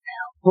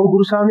ਹੁਣ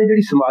ਗੁਰੂ ਸਾਹਿਬ ਨੇ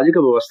ਜਿਹੜੀ ਸਮਾਜਿਕ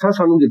ਵਿਵਸਥਾ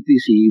ਸਾਨੂੰ ਦਿੱਤੀ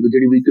ਸੀ,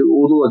 ਜਿਹੜੀ ਵੀ,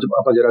 ਉਹਨੂੰ ਅੱਜ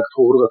ਆਪਾਂ ਜਰਾ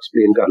ਹੋਰ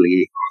ਐਕਸਪਲੇਨ ਕਰ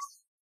ਲਈਏ।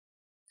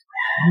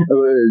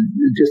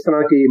 ਜਿਸ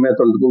ਤਰ੍ਹਾਂ ਕਿ ਮੈਂ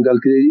ਤੁਹਾਨੂੰ ਗੱਲ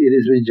ਕੀਤੀ, ਇਹਦੇ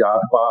ਵਿੱਚ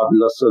ਜਾਤ ਪਾਤ,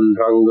 ਨਸਲ,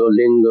 ਰੰਗ,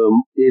 ਲਿੰਗ,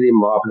 ਇਹਦੇ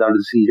ਮਾਪਦੰਡ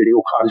ਸੀ ਜਿਹੜੇ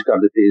ਉਹ ਖਾਰਜ ਕਰ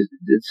ਦਿੱਤੇ।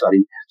 ਸਾਰੀ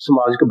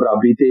ਸਮਾਜਿਕ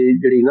ਬਰਾਬਰੀ ਤੇ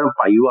ਜਿਹੜੀ ਨਾ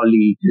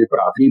ਭਾਈਵਾਲੀ, ਜਿਹੜੇ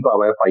ਭਰਾਤਰੀ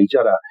ਭਾਵ ਹੈ,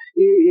 ਭਾਈਚਾਰਾ,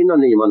 ਇਹਨਾਂ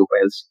ਨਿਯਮਾਂ ਨੂੰ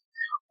ਪਹਿਲ ਸੀ।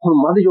 ਹੁਣ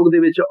ਮੱਧ ਯੁੱਗ ਦੇ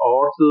ਵਿੱਚ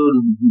ਔਰਤ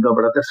ਦਾ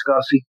ਬੜਾ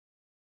ਤਿਰਸਕਾਰ ਸੀ।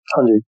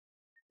 ਹਾਂਜੀ,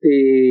 ਤੇ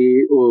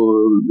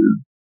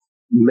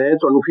ਮੈਂ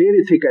ਤੁਹਾਨੂੰ ਫੇਰ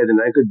ਇੱਥੇ ਕਹਿ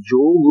ਦਿੰਦਾ ਕਿ ਜੋ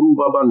ਗੁਰੂ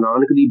ਬਾਬਾ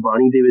ਨਾਨਕ ਦੀ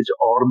ਬਾਣੀ ਦੇ ਵਿੱਚ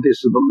ਔਰਤ ਦੇ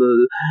ਸੰਬੰਧ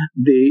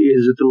ਦੇ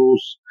ਇੱਜ਼ਤ ਨੂੰ,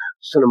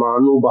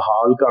 ਸਨਮਾਨ ਨੂੰ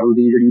ਬਹਾਲ ਕਰਨ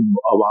ਦੀ ਜਿਹੜੀ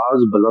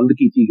ਆਵਾਜ਼ ਬੁਲੰਦ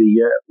ਕੀਤੀ ਗਈ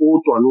ਹੈ, ਉਹ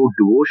ਤੁਹਾਨੂੰ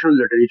ਡਿਵੋਸ਼ਨਲ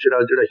ਲਿਟਰੇਚਰ ਆ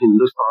ਜਿਹੜਾ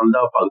ਹਿੰਦੁਸਤਾਨ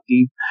ਦਾ ਭਗਤੀ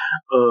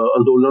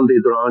ਅੰਦੋਲਨ ਦੇ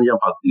ਦੌਰਾਨ ਜਾਂ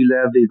ਭਗਤੀ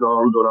ਲਹਿਰ ਦੇ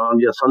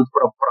ਦੌਰਾਨ ਜਾਂ ਸੰਤ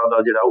ਪਰੰਪਰਾ ਦਾ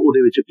ਜਿਹੜਾ,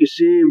 ਉਹਦੇ ਵਿੱਚ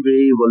ਕਿਸੇ ਵੀ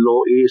ਵੱਲੋਂ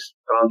ਇਸ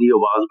ਤਰ੍ਹਾਂ ਦੀ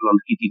ਆਵਾਜ਼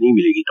ਬੁਲੰਦ ਕੀਤੀ ਨਹੀਂ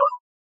ਮਿਲੇਗੀ ਤੁਹਾਨੂੰ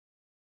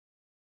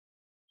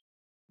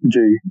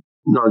ਜੀ।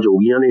 ਨਾ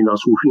ਜੋਗੀਆਂ ਨੇ, ਨਾ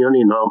ਸੂਫੀਆਂ ਨੇ,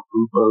 ਨਾ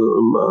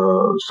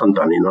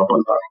ਸੰਤਾਂ ਨੇ, ਨਾ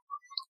ਪੰਥਾਂ ਨੇ।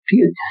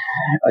 ਠੀਕ ਹੈ।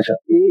 ਅੱਛਾ,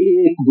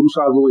 ਇਹ ਇੱਕ ਗੁਰੂ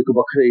ਸਾਹਿਬ ਨੂੰ ਇੱਕ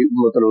ਵੱਖਰੇ,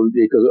 ਮਤਲਬ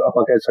ਇੱਕ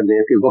ਆਪਾਂ ਕਹਿ ਸਕਦੇ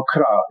ਹਾਂ ਕਿ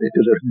ਵੱਖਰਾ ਇੱਕ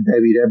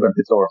ਦੈਵੀ ਰਹਿਬਰ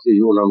ਦੇ ਤੌਰ ਤੇ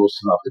ਉਹਨਾਂ ਨੂੰ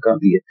ਸਥਾਪਿਤ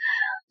ਕਰਦੀ ਹੈ।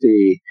 ਤੇ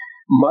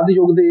ਮੱਧ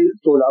ਯੁੱਗ ਦੇ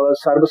ਤੋਂ ਇਲਾਵਾ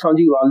ਸਰਬ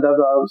ਸਾਂਝੀਵਾਲਤਾ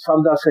ਦਾ,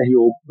 ਸਭ ਦਾ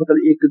ਸਹਿਯੋਗ,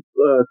 ਮਤਲਬ ਇੱਕ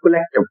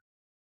ਕਲੈਕਟਿਵ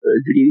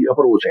ਜਿਹੜੀ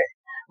ਅਪਰੋਚ ਹੈ।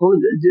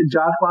 ਹੁਣ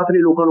ਜਾਤ ਪਾਤ ਨੇ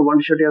ਲੋਕਾਂ ਨੂੰ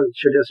ਵੰਡ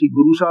ਛੱਡਿਆ ਸੀ।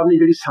 ਗੁਰੂ ਸਾਹਿਬ ਨੇ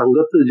ਜਿਹੜੀ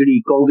ਸੰਗਤ, ਜਿਹੜੀ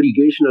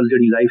ਕੰਗਰੀਗੇਸ਼ਨਲ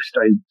ਜਿਹੜੀ ਲਾਈਫ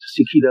ਸਟਾਈਲ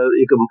ਸਿੱਖੀ ਦਾ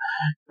ਇੱਕ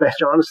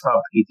ਪਹਿਚਾਣ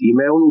ਸਥਾਪਿਤ ਕੀਤੀ,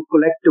 ਮੈਂ ਉਹਨੂੰ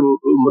ਕਲੈਕਟਿਵ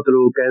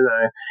ਮਤਲਬ ਕਹਿਣਾ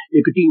ਹੈ,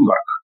 ਇੱਕ ਟੀਮ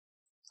ਵਰਕ।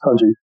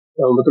 ਹਾਂਜੀ,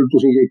 ਮਤਲਬ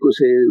ਤੁਸੀਂ ਜੇ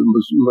ਕਿਸੇ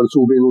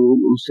ਮਨਸੂਬੇ ਨੂੰ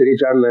ਸਿਰੇ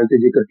ਚੜ੍ਹਨਾ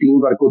ਤੇ ਜੇਕਰ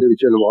ਟੀਮ ਵਰਕ ਉਹਦੇ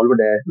ਵਿੱਚ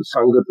ਇਨਵੋਲਵਡ ਹੈ,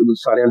 ਸੰਗਤ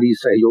ਸਾਰਿਆਂ ਦੀ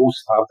ਸਹਿਯੋਗ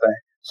ਸਥਾਪਿਤ ਹੈ,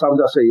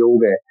 ਸਭ ਦਾ ਸਹਿਯੋਗ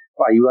ਹੈ,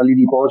 ਭਾਈਵਾਲੀ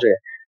ਦੀ ਪਹੁੰਚ ਹੈ,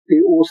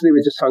 ਤੇ ਉਸ ਦੇ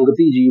ਵਿੱਚ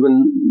ਸੰਗਤੀ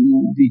ਜੀਵਨ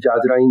ਦੀ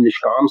ਜਾਜਰਾਈ,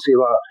 ਨਿਸ਼ਕਾਮ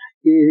ਸੇਵਾ,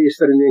 ਇਹ ਇਸ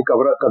ਤਰ੍ਹਾਂ ਦੀਆਂ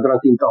ਕਦਰਾਂ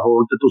ਕੀਮਤਾਂ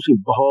ਹੋਣ ਤੇ ਤੁਸੀਂ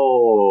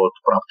ਬਹੁਤ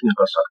ਪ੍ਰਾਪਤੀਆਂ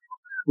ਕਰ ਸਕਦੇ ਹੋ।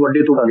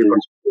 ਵੱਡੇ ਤੋਂ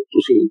ਵੱਡੇ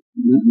ਤੁਸੀਂ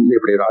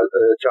ਨੇਪਰੇ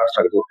ਚਾੜ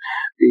ਸਕਦੇ ਹੋ।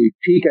 ਤੇ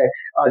ਠੀਕ ਹੈ,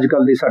 ਅੱਜ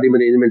ਕੱਲ੍ਹ ਦੇ ਸਾਡੇ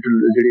ਮੈਨੇਜਮੈਂਟ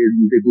ਜਿਹੜੇ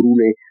ਦੇ ਗੁਰੂ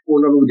ਨੇ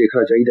ਉਹਨਾਂ ਨੂੰ ਵੀ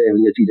ਦੇਖਣਾ ਚਾਹੀਦਾ ਇਹੋ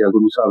ਜਿਹੀਆਂ ਚੀਜ਼ਾਂ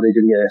ਗੁਰੂ ਸਾਹਿਬ ਨੇ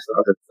ਜਿਹੜੀਆਂ ਇਸ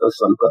ਤਰ੍ਹਾਂ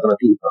ਸਾਨੂੰ ਕਤਨਾ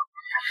ਕੀਤੀਆਂ।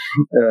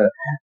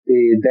 ਤੇ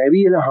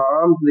ਦੈਵੀ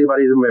ਇਲਹਾਮ ਦੇ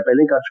ਬਾਰੇ ਮੈਂ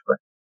ਪਹਿਲਾਂ ਹੀ ਕਰ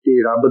ਚੁੱਕਾ ਕਿ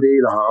ਰੱਬ ਦੇ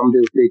ਇਲਹਾਮ ਦੇ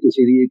ਉੱਤੇ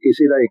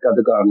ਕਿਸੇ ਦਾ ਇੱਕ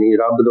ਅਧਿਕਾਰ ਨਹੀਂ।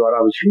 ਰੱਬ ਦੁਆਰਾ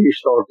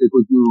ਵਿਸ਼ੇਸ਼ ਤੌਰ ਤੇ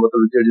ਕੋਈ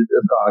ਮਤਲਬ ਜਿਹੜੇ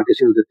ਅਧਿਕਾਰ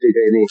ਕਿਸੇ ਨੂੰ ਦਿੱਤੇ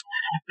ਗਏ ਨੇ,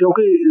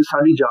 ਕਿਉਂਕਿ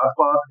ਸਾਡੀ ਜਾਤ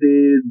ਪਾਤ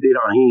ਦੇ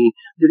ਰਾਹੀਂ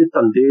ਜਿਹੜੇ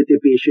ਧੰਦੇ ਤੇ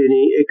ਪੇਸ਼ੇ ਨੇ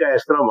ਇੱਕ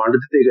ਇਸ ਤਰ੍ਹਾਂ ਵੰਡ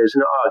ਦਿੱਤੇ ਗਏ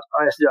ਸਨ।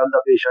 ਇਸ ਜਾਤ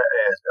ਦਾ ਪੇਸ਼ਾ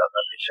ਹੈ, ਇਸ ਜਾਤ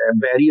ਦਾ ਪੇਸ਼ਾ ਹੈ,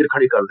 ਬੈਰੀਅਰ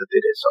ਖੜੇ ਕਰ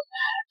ਦਿੱਤੇ ਗਏ ਸਨ।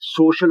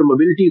 ਸੋਸ਼ਲ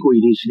ਮੋਬਿਲਿਟੀ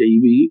ਕੋਈ ਨਹੀਂ ਸੀ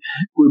ਵੀ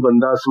ਕੋਈ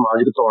ਬੰਦਾ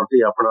ਸਮਾਜਿਕ ਤੌਰ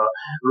ਤੇ ਆਪਣਾ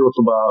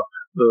ਰੁਤਬਾ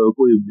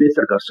ਕੋਈ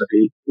ਬਿਹਤਰ ਕਰ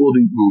ਸਕੇ।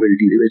 ਉਹਦੀ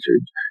ਮੋਬਿਲਿਟੀ ਦੇ ਵਿੱਚ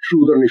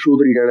ਸ਼ੂਦਰ ਨੇ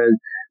ਸ਼ੂਦਰ ਹੀ ਰਹਿਣਾ,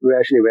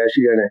 ਵੈਸ਼ ਨੇ ਵੈਸ਼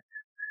ਹੀ ਰਹਿਣਾ।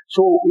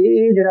 ਸੋ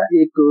ਇਹ ਜਿਹੜਾ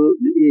ਇੱਕ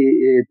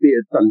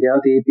ਧੰਦਿਆਂ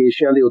ਤੇ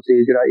ਪੇਸ਼ਿਆਂ ਦੇ ਉੱਤੇ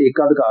ਜਿਹੜਾ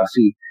ਇੱਕ ਅਧਿਕਾਰ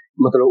ਸੀ,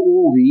 ਮਤਲਬ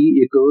ਉਹ ਵੀ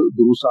ਇੱਕ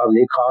ਗੁਰੂ ਸਾਹਿਬ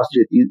ਨੇ ਖਾਸ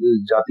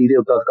ਜਾਤੀ ਦੇ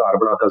ਉੱਤੇ ਅਧਿਕਾਰ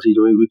ਬਣਾਤਾ ਸੀ।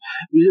 ਜਿਵੇਂ ਵੀ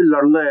ਜੇ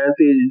ਲੜਨਾ ਹੈ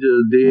ਤੇ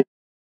ਦੇ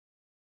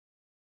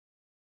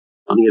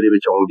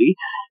ਵਿੱਚ ਆਉਣ ਦੀ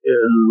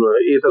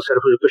ਇਹ ਤਾਂ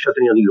ਸਿਰਫ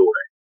ਕਸ਼ਤਰੀਆਂ ਦੀ ਲੋੜ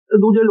ਹੈ।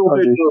 ਤੇ ਦੂਜੇ ਲੋਕ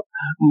ਇੱਕ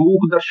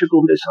ਮੂਕ ਦਰਸ਼ਕ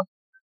ਹੁੰਦੇ ਸਨ।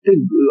 ਤੇ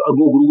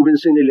ਅੱਗੋਂ ਗੁਰੂ ਗੋਬਿੰਦ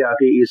ਸਿੰਘ ਨੇ ਲਿਆ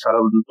ਕੇ ਇਹ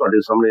ਸਾਰਾ ਤੁਹਾਡੇ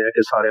ਸਾਹਮਣੇ ਹੈ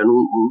ਕਿ ਸਾਰਿਆਂ ਨੂੰ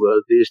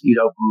ਦੇਸ਼ ਦੀ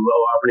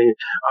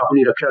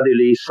ਆਪਣੀ ਰੱਖਿਆ ਦੇ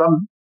ਲਈ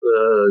ਸਭ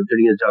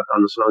ਜਿਹੜੀਆਂ ਜਾਤਾਂ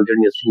ਨਸਲਾਂ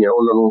ਜਿਹੜੀਆਂ ਸੀਗੀਆਂ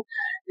ਉਹਨਾਂ ਨੂੰ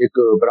ਇੱਕ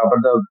ਬਰਾਬਰ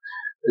ਦਾ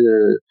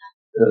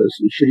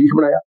ਸ਼ਰੀਕ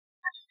ਬਣਾਇਆ।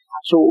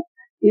 ਸੋ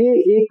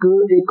ਇਹ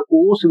ਇੱਕ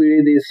ਉਸ ਵੇਲੇ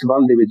ਦੇ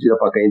ਸੰਬੰਧ ਦੇ ਵਿੱਚ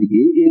ਆਪਾਂ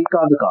ਕਹਿੰਦੇ ਇੱਕ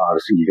ਅਧਿਕਾਰ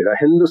ਸੀ ਜਿਹੜਾ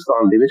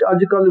ਹਿੰਦੁਸਤਾਨ ਦੇ ਵਿੱਚ।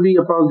 ਅੱਜ ਕੱਲ੍ਹ ਵੀ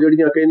ਆਪਾਂ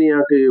ਜਿਹੜੀਆਂ ਕਹਿੰਦੇ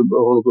ਆ ਕਿ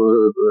ਹੁਣ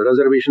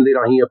ਰਿਜ਼ਰਵੇਸ਼ਨ ਦੇ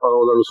ਰਾਹੀਂ ਆਪਾਂ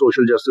ਉਹਨਾਂ ਨੂੰ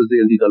ਸੋਸ਼ਲ ਜਸਟਿਸ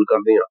ਦੇਣ ਦੀ ਗੱਲ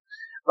ਕਰਦੇ ਹਾਂ,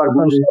 ਪਰ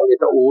ਗੁਰੂ ਸਾਹਿਬ ਨੇ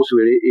ਤਾਂ ਉਸ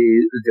ਵੇਲੇ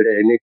ਇਹ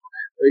ਜਿਹੜੇ ਨੇ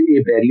ਇਹ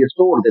ਬੈਰੀਅਰ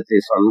ਤੋੜ ਦਿੱਤੇ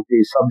ਸਨ ਕਿ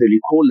ਸਭ ਦੇ ਲਈ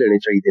ਖੋਲ ਲੈਣੇ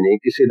ਚਾਹੀਦੇ ਨੇ।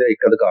 ਕਿਸੇ ਦਾ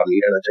ਇੱਕ ਅਧਿਕਾਰ ਨਹੀਂ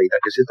ਰਹਿਣਾ ਚਾਹੀਦਾ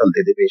ਕਿਸੇ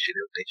ਧੰਦੇ ਦੇ ਪੇਸ਼ੇ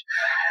ਦੇ ਉੱਤੇ।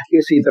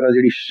 ਇਸੇ ਤਰ੍ਹਾਂ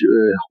ਜਿਹੜੀ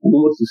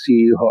ਹਕੂਮਤ ਸੀ,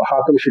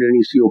 ਹਾਕਮ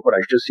ਸ਼੍ਰੇਣੀ ਸੀ, ਉਹ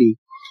ਭ੍ਰਿਸ਼ਟ ਸੀ,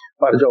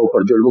 ਪ੍ਰਜਾ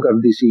ਉੱਪਰ ਜ਼ੁਲਮ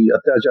ਕਰਦੀ ਸੀ,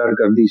 ਅਤਿਆਚਾਰ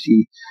ਕਰਦੀ ਸੀ।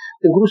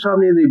 ਤੇ ਗੁਰੂ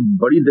ਸਾਹਿਬ ਨੇ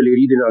ਬੜੀ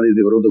ਦਲੇਰੀ ਦੇ ਨਾਲ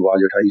ਇਹਦੇ ਵਿਰੁੱਧ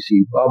ਆਵਾਜ਼ ਉਠਾਈ ਸੀ।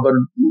 ਬਾਬਰ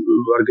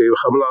ਵਰਗੇ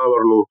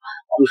ਹਮਲਾਵਰ ਨੂੰ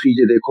ਤੁਸੀਂ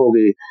ਜੇ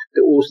ਦੇਖੋਗੇ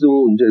ਤੇ ਉਸ ਨੂੰ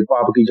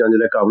ਪਾਪ ਕੀ ਜੰਜ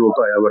ਲੈ ਕਾਬਲੋਂ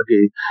ਤਾਇਆ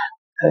ਵਰਗੇ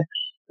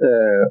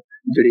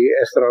ਜਿਹੜੇ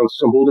ਇਸ ਤਰ੍ਹਾਂ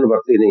ਸੰਬੋਧਨ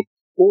ਵਰਤੇ ਨੇ,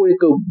 ਉਹ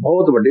ਇੱਕ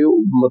ਬਹੁਤ ਵੱਡੇ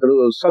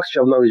ਮਤਲਬ ਸਖਤ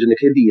ਸ਼ਬਦਾਂ ਵਿੱਚ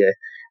ਨਿਖੇਧੀ ਹੈ।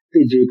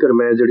 ਤੇ ਜੇਕਰ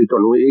ਮੈਂ ਜਿਹੜੀ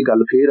ਤੁਹਾਨੂੰ ਇਹ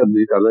ਗੱਲ ਫੇਰ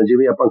ਅੱਗੇ ਕਰਦਾ,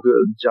 ਜਿਵੇਂ ਆਪਾਂ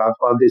ਜਾਤ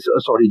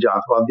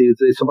ਪਾਤ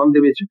ਦੇ ਸੰਬੰਧ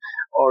ਦੇ ਵਿੱਚ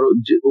ਔਰ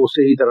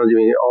ਉਸੇ ਹੀ ਤਰ੍ਹਾਂ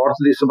ਜਿਵੇਂ ਔਰਤ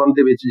ਦੇ ਸੰਬੰਧ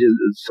ਦੇ ਵਿੱਚ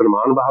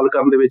ਸਨਮਾਨ ਬਹਾਲ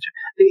ਕਰਨ ਦੇ ਵਿੱਚ,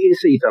 ਤੇ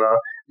ਇਸੇ ਹੀ ਤਰ੍ਹਾਂ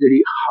ਜਿਹੜੀ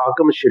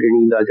ਹਾਕਮ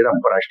ਸ਼੍ਰੇਣੀ ਦਾ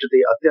ਜਿਹੜਾ ਭ੍ਰਿਸ਼ਟ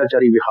ਤੇ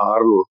ਅਤਿਆਚਾਰੀ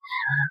ਵਿਹਾਰ ਨੂੰ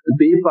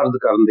ਬੇਪਰਦ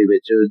ਕਰਨ ਦੇ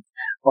ਵਿੱਚ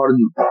ਔਰ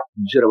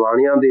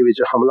ਜਰਵਾਣਿਆਂ ਦੇ ਵਿੱਚ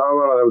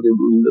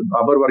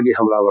ਬਾਬਰ ਵਰਗੇ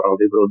ਹਮਲਾਵਰਾਂ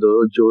ਦੇ ਵਿਰੁੱਧ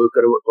ਜੋ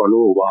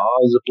ਤੁਹਾਨੂੰ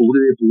ਆਵਾਜ਼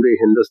ਪੂਰੇ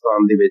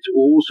ਹਿੰਦੁਸਤਾਨ ਦੇ ਵਿੱਚ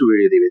ਉਸ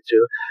ਵੇਲੇ ਦੇ ਵਿੱਚ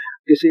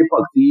ਕਿਸੇ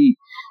ਭਗਤੀ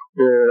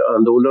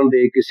ਅੰਦੋਲਨ ਦੇ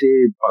ਕਿਸੇ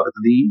ਭਗਤ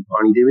ਦੀ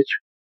ਬਾਣੀ ਦੇ ਵਿੱਚ,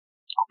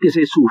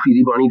 ਕਿਸੇ ਸੂਫੀ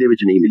ਦੀ ਬਾਣੀ ਦੇ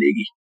ਵਿੱਚ ਨਹੀਂ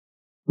ਮਿਲੇਗੀ।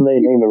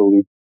 ਨਹੀਂ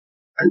ਮਿਲੂਗੀ।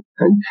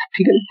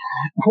 ਠੀਕ ਹੈ।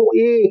 ਉਹ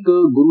ਇਹ ਇੱਕ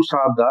ਗੁਰੂ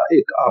ਸਾਹਿਬ ਦਾ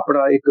ਇੱਕ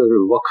ਆਪਣਾ ਇੱਕ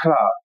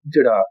ਵੱਖਰਾ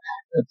ਜਿਹੜਾ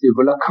ਤੇ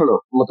ਵਿਲੱਖਣ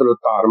ਮਤਲਬ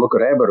ਧਾਰਮਿਕ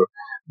ਰਹਿਬਰ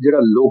ਜਿਹੜਾ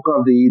ਲੋਕਾਂ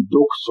ਦੀ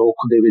ਦੁੱਖ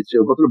ਸੁੱਖ ਦੇ ਵਿੱਚ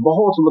ਮਤਲਬ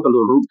ਬਹੁਤ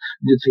ਮਤਲਬ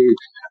ਜਿੱਥੇ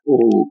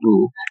ਉਹ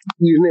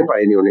ਪੀਰਨੇ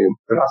ਪਾਏ ਨੇ, ਉਹਨੇ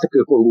ਰਸ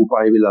ਕੇ ਕੋਂਗੂ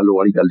ਪਾਏ ਵੀ ਲਾਲੋ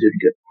ਵਾਲੀ ਗੱਲ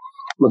ਜਿਹੜੀ ਹੈ,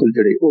 ਮਤਲਬ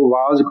ਜਿਹੜੇ ਉਹ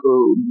ਆਵਾਜ਼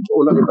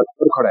ਉਹਨਾਂ ਦੇ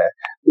ਤੱਕ ਖੜਾ ਹੈ।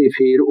 ਤੇ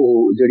ਫਿਰ ਉਹ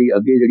ਜਿਹੜੀ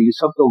ਅੱਗੇ ਜਿਹੜੀ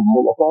ਸਭ ਤੋਂ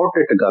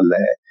ਇੰਪੋਰਟੈਂਟ ਗੱਲ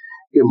ਹੈ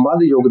ਕਿ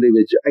ਮੱਧ ਯੁੱਗ ਦੇ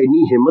ਵਿੱਚ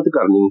ਇੰਨੀ ਹਿੰਮਤ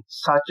ਕਰਨੀ,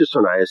 ਸੱਚ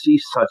ਸੁਣਾਇਆ ਸੀ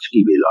ਸੱਚ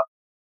ਕੀ ਵੇਲਾ।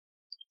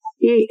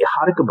 ਇਹ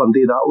ਹਰ ਇੱਕ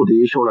ਬੰਦੇ ਦਾ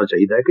ਉਦੇਸ਼ ਹੋਣਾ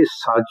ਚਾਹੀਦਾ ਹੈ ਕਿ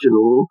ਸੱਚ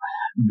ਨੂੰ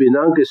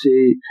ਬਿਨਾਂ ਕਿਸੇ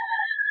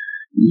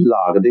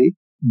ਲਾਗ ਦੇ,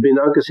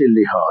 ਬਿਨਾਂ ਕਿਸੇ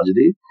ਲਿਹਾਜ਼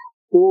ਦੇ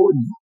ਉਹ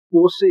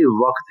ਉਸੇ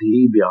ਵਕਤ ਹੀ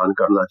ਬਿਆਨ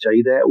ਕਰਨਾ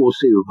ਚਾਹੀਦਾ ਹੈ,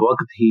 ਉਸੇ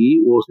ਵਕਤ ਹੀ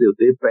ਉਸ ਦੇ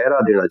ਉੱਤੇ ਪਹਿਰਾ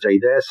ਦੇਣਾ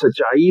ਚਾਹੀਦਾ ਹੈ।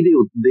 ਸੱਚਾਈ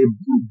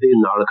ਦੇ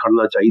ਨਾਲ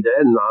ਖੜਨਾ ਚਾਹੀਦਾ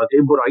ਹੈ, ਨਾ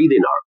ਕਿ ਬੁਰਾਈ ਦੇ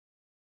ਨਾਲ।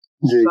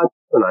 ਸੱਚ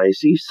ਸੁਣਾਏ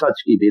ਸੀ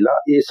ਸੱਚ ਕੀ ਵੇਲਾ,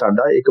 ਇਹ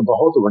ਸਾਡਾ ਇੱਕ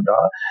ਬਹੁਤ ਵੱਡਾ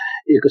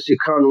ਇੱਕ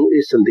ਸਿੱਖਾਂ ਨੂੰ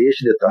ਇਹ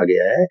ਸੰਦੇਸ਼ ਦਿੱਤਾ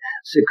ਗਿਆ ਹੈ।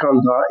 ਸਿੱਖਾਂ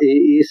ਦਾ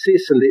ਇਸੇ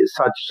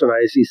ਸੱਚ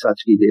ਸੁਣਾਏ ਸੀ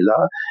ਸੱਚ ਕੀ ਵੇਲਾ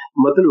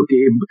ਮਤਲਬ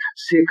ਕਿ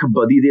ਸਿੱਖ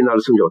ਬਦੀ ਦੇ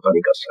ਨਾਲ ਸਮਝੌਤਾ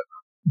ਨਹੀਂ ਕਰ ਸਕਦਾ,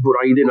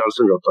 ਬੁਰਾਈ ਦੇ ਨਾਲ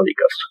ਸਮਝੌਤਾ ਨਹੀਂ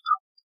ਕਰ ਸਕਦਾ।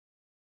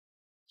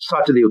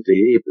 ਸੱਚ ਦੇ ਉੱਤੇ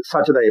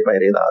ਸੱਚ ਦਾ ਇਹ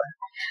ਪਹਿਰੇਦਾਰ ਹੈ।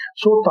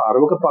 ਸੋ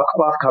ਧਾਰਮਿਕ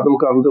ਪੱਖਪਾਤ ਖਤਮ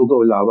ਕਰਨ ਤੋਂ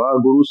ਇਲਾਵਾ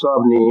ਗੁਰੂ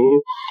ਸਾਹਿਬ ਨੇ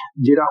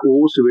ਜਿਹੜਾ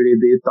ਉਸ ਵੇਲੇ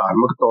ਦੇ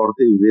ਧਾਰਮਿਕ ਤੌਰ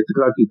ਤੇ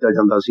ਵਿਤਕਰਾ ਕੀਤਾ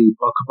ਜਾਂਦਾ ਸੀ,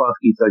 ਪੱਖਪਾਤ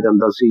ਕੀਤਾ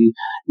ਜਾਂਦਾ ਸੀ,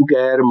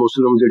 ਗੈਰ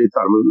ਮੁਸਲਿਮ ਜਿਹੜੇ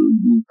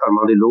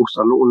ਧਰਮਾਂ ਦੇ ਲੋਕ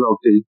ਸਨ ਉਹਨਾਂ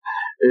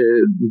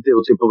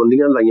ਉੱਤੇ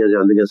ਪਾਬੰਦੀਆਂ ਲਾਈਆਂ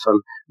ਜਾਂਦੀਆਂ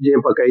ਸਨ। ਜੇ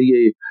ਆਪਾਂ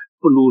ਕਹੀਏ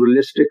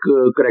ਪਲੂਰਲਿਸਟਿਕ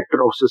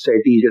ਕਰੈਕਟਰ ਆਫ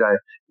ਸੋਸਾਇਟੀ ਜਿਹੜਾ ਹੈ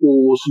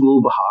ਉਸ ਨੂੰ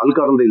ਬਹਾਲ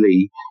ਕਰਨ ਦੇ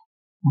ਲਈ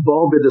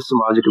ਬਹੁਵਿਧ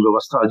ਸਮਾਜਿਕ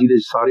ਵਿਵਸਥਾ ਜਿਹਦੇ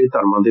ਸਾਰੇ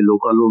ਧਰਮਾਂ ਦੇ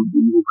ਲੋਕਾਂ ਨੂੰ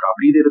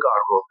ਬਰਾਬਰੀ ਦੇ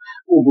ਅਧਿਕਾਰ ਹੋਣ,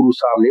 ਉਹ ਗੁਰੂ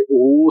ਸਾਹਿਬ ਨੇ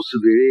ਉਸ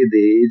ਵੇਲੇ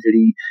ਦੇ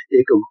ਜਿਹੜੀ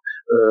ਇੱਕ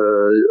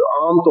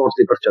ਆਮ ਤੌਰ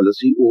ਤੇ ਪ੍ਰਚਲਿਤ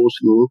ਸੀ ਉਸ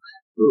ਨੂੰ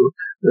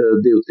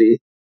ਦੇ ਉੱਤੇ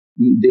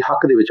ਦੇ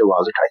ਹੱਕ ਦੇ ਵਿੱਚ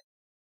ਆਵਾਜ਼ ਉਠਾਈ।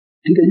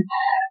 ਠੀਕ ਹੈ ਜੀ।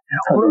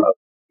 ਹੁਣ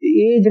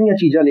ਇਹ ਜਿਹੜੀਆਂ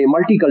ਚੀਜ਼ਾਂ ਨੇ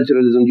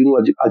ਮਲਟੀਕਲਚਰਲਿਜ਼ਮ ਜਿਹਨੂੰ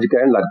ਅੱਜ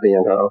ਕਹਿਣ ਲੱਗ ਪਏ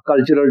ਆ,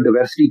 ਕਲਚਰਲ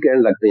ਡਾਇਵਰਸਿਟੀ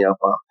ਕਹਿਣ ਲੱਗ ਪਏ ਆ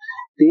ਆਪਾਂ,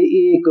 ਤੇ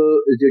ਇਹ ਇੱਕ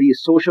ਜਿਹੜੀ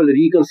ਸੋਸ਼ਲ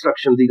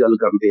ਰੀਕਨਸਟਰਕਸ਼ਨ ਦੀ ਗੱਲ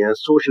ਕਰਦੇ ਆ,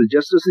 ਸੋਸ਼ਲ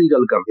ਜਸਟਿਸ ਦੀ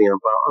ਗੱਲ ਕਰਦੇ ਆ,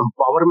 ਆਪਾਂ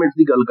ਐਮਪਾਵਰਮੈਂਟ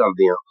ਦੀ ਗੱਲ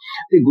ਕਰਦੇ ਆ,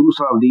 ਤੇ ਗੁਰੂ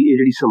ਸਾਹਿਬ ਦੀ ਇਹ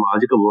ਜਿਹੜੀ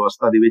ਸਮਾਜਿਕ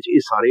ਵਿਵਸਥਾ ਦੇ ਵਿੱਚ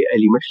ਇਹ ਸਾਰੇ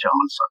ਐਲੀਮੈਂਟ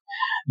ਸ਼ਾਮਲ ਸਨ।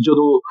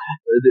 ਜਦੋਂ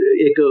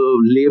ਇੱਕ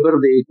ਲੇਬਰ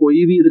ਦੇ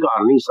ਕੋਈ ਵੀ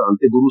ਅਧਿਕਾਰ ਨਹੀਂ ਸਨ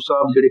ਤੇ ਗੁਰੂ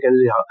ਸਾਹਿਬ ਜਿਹੜੇ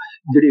ਕਹਿੰਦੇ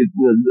ਜਿਹੜੇ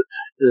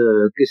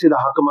ਕਿਸੇ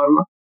ਦਾ ਹੱਕ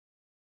ਮਾਰਨਾ,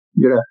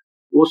 ਜਿਹੜਾ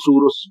ਉਹ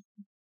ਸੂਰ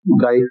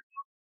ਗਾਏ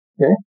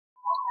ਹੈ।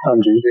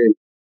 ਹਾਂਜੀ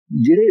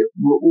ਜਿਹੜੇ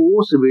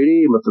ਉਸ ਵੇਲੇ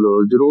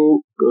ਮਤਲਬ ਜਦੋਂ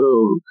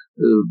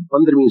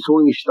 15ਵੀਂ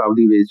 16ਵੀਂ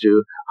ਸ਼ਤਾਬਦੀ ਵਿੱਚ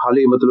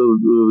ਹਾਲੇ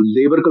ਮਤਲਬ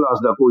ਲੇਬਰ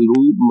ਕਲਾਸ ਦਾ ਕੋਈ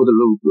ਰੂਪ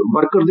ਮਤਲਬ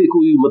ਵਰਕਰ ਦੇ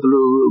ਕੋਈ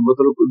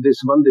ਮਤਲਬ ਦੇ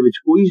ਸੰਬੰਧ ਦੇ ਵਿੱਚ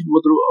ਕੋਈ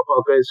ਮਤਲਬ ਆਪਾਂ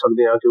ਕਹਿ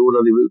ਸਕਦੇ ਹਾਂ ਕਿ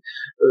ਉਹਨਾਂ ਦੀ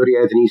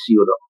ਰਿਆਇਤ ਨਹੀਂ ਸੀ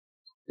ਉਹਦਾ।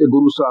 ਤੇ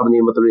ਗੁਰੂ ਸਾਹਿਬ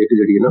ਨੇ ਮਤਲਬ ਇੱਕ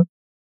ਜਿਹੜੀ ਨਾ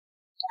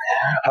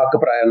ਹੱਕ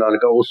ਪਰਾਇਆ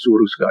ਨਾਨਕਾ ਉਸ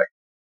ਸੂਰ ਗਾਏ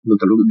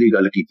ਮਤਲਬ ਦੀ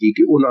ਗੱਲ ਕੀਤੀ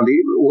ਕਿ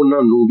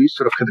ਉਹਨਾਂ ਨੂੰ ਵੀ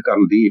ਸੁਰੱਖਿਅਤ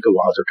ਕਰਨ ਦੀ ਇੱਕ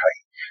ਆਵਾਜ਼ ਉਠਾਈ।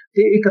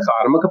 ਤੇ ਇੱਕ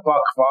ਧਾਰਮਿਕ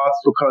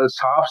ਪੱਖਪਾਤ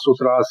ਸਾਫ਼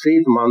ਸੁਥਰਾ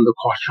ਸਿਹਤਮੰਦ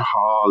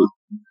ਖੁਸ਼ਹਾਲ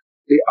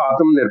ਤੇ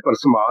ਆਤਮ ਨਿਰਭਰ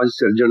ਸਮਾਜ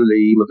ਸਿਰਜਣ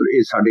ਲਈ ਮਤਲਬ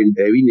ਇਹ ਸਾਡੇ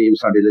ਡੈਵੀ ਨੇਮ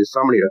ਸਾਡੇ ਲਈ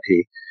ਸਾਹਮਣੇ ਰੱਖੇ।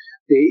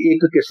 ਤੇ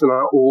ਇੱਕ ਕਿਸ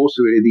ਤਰ੍ਹਾਂ ਉਸ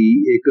ਵੇਲੇ ਦੀ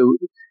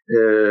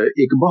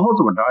ਇੱਕ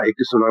ਬਹੁਤ ਵੱਡਾ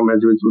ਇੱਕ ਸੁਣਾ ਮੈਂ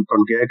ਜਿਵੇਂ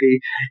ਤੁਹਾਨੂੰ ਕਿਹਾ ਕਿ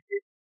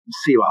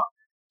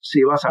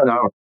ਸੇਵਾ ਸਾਡਾ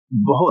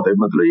ਬਹੁਤ ਹੈ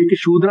ਮਤਲਬ ਇੱਕ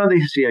ਸ਼ੂਦਰਾਂ ਦੇ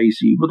ਹਿੱਸੇ ਆਈ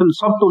ਸੀ। ਮਤਲਬ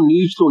ਸਭ ਤੋਂ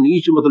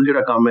ਨੀਚ ਮਤਲਬ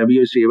ਜਿਹੜਾ ਕੰਮ ਹੈ ਵੀ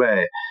ਇਹ ਸੇਵਾ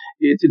ਹੈ।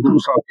 ਇਹ ਤੇ ਗੁਰੂ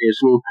ਸਾਹਿਬ ਨੇ ਇਸ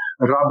ਨੂੰ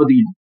ਰੱਬ ਦੀ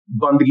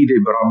ਬੰਦਗੀ ਦੇ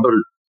ਬਰਾਬਰ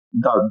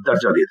ਦਾ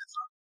ਦਰਜਾ ਦੇ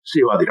ਦਿੱਤਾ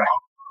ਸੇਵਾ ਦੇ ਰਾਹੀਂ।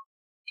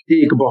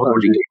 ਇਹ ਇੱਕ ਬਹੁਤ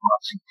ਵੱਡੀ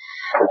ਗੱਲਬਾਤ ਸੀ।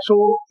 ਸੋ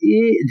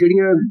ਇਹ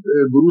ਜਿਹੜੀਆਂ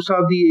ਗੁਰੂ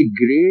ਸਾਹਿਬ ਦੀ ਇਹ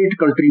ਗ੍ਰੇਟ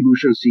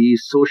ਕੰਟਰੀਬਿਊਸ਼ਨ ਸੀ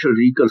ਸੋਸ਼ਲ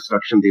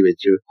ਰੀਕਨਸਟਰਕਸ਼ਨ ਦੇ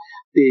ਵਿੱਚ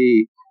ਤੇ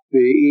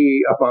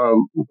ਇਹ ਆਪਾਂ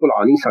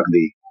ਭੁਲਾ ਨਹੀਂ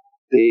ਸਕਦੇ।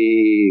 ਤੇ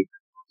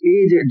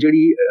ਇਹ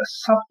ਜਿਹੜੀ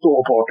ਸਭ ਤੋਂ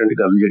ਇੰਪੋਰਟੈਂਟ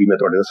ਗੱਲ ਜਿਹੜੀ ਮੈਂ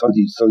ਤੁਹਾਡੇ ਨਾਲ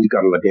ਸਾਂਝੀ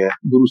ਕਰਨ ਲੱਗਿਆ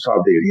ਗੁਰੂ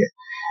ਸਾਹਿਬ ਦੇ ਜਿਹੜੇ ਹੈ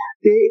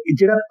ਤੇ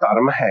ਜਿਹੜਾ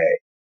ਧਰਮ ਹੈ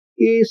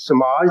ਇਹ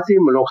ਸਮਾਜ ਤੇ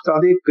ਮਨੁੱਖਤਾ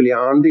ਦੇ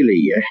ਕਲਿਆਣ ਦੇ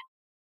ਲਈ ਹੈ।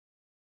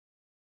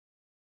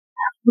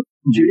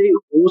 ਜਿਹੜੇ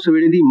ਉਸ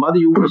ਵੇਲੇ ਦੀ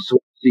ਮੱਧਯੁੱਗ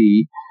ਸੋਚ ਸੀ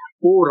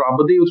ਉਹ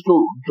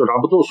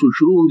ਰੱਬ ਤੋਂ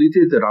ਸ਼ੁਰੂ ਹੁੰਦੀ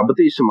ਸੀ ਤੇ ਰੱਬ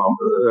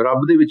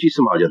ਦੇ ਵਿੱਚ ਹੀ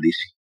ਸਮਾ ਜਾਂਦੀ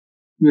ਸੀ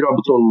ਵੀ ਰੱਬ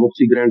ਤੋਂ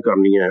ਮੁਕਤੀ ਗ੍ਰਹਿਣ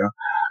ਕਰਨੀ ਹੈ।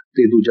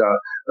 ਤੇ ਦੂਜਾ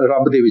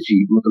ਰੱਬ ਦੇ ਵਿੱਚ ਹੀ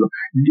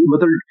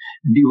ਮਤਲਬ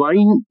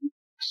ਡਿਵਾਈਨ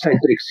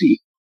ਸੈਂਟਰਿਕ ਸੀ।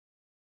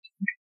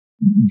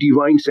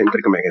 ਡਿਵਾਈਨ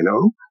ਸੈਂਟਰਿਕ ਮੈਂ ਕਹਿੰਦਾ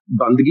ਉਹਨੂੰ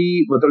ਬੰਦਗੀ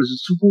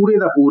ਮਤਲਬ ਪੂਰੇ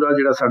ਦਾ ਪੂਰਾ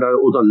ਜਿਹੜਾ ਸਾਡਾ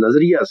ਉਹਦਾ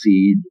ਨਜ਼ਰੀਆ ਸੀ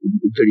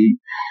ਜਿਹੜੀ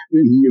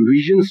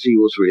ਵਿਜ਼ਨ ਸੀ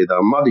ਉਸ ਵੇਲੇ ਦਾ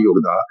ਮੱਧਯੁੱਗ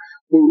ਦਾ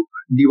ਉਹ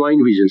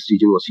ਡਿਵਾਈਨ ਵਿਜ਼ਨ ਸੀ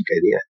ਜਿਹਨੂੰ ਅਸੀਂ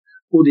ਕਹਿੰਦੇ ਹਾਂ।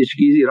 ਉਹਦੇ ਚ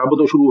ਕੀ ਸੀ ਰੱਬ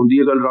ਤੋਂ ਸ਼ੁਰੂ ਹੁੰਦੀ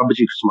ਹੈ ਗੱਲ ਰੱਬ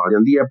ਚ ਸਮਾ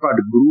ਜਾਂਦੀ ਹੈ। ਪਰ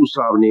ਗੁਰੂ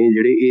ਸਾਹਿਬ ਨੇ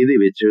ਜਿਹੜੇ ਇਹਦੇ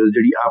ਵਿੱਚ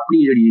ਜਿਹੜੀ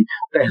ਆਪਣੀ ਜਿਹੜੀ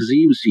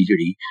ਤਹਿਜ਼ੀਬ ਸੀ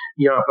ਜਿਹੜੀ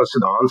ਜਾਂ ਆਪਾਂ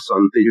ਸਿਧਾਂਤ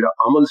ਸਨ ਤੇ ਜਿਹੜਾ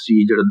ਅਮਲ ਸੀ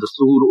ਜਿਹੜਾ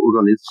ਦਸਤੂਰ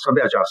ਉਹਨਾਂ ਨੇ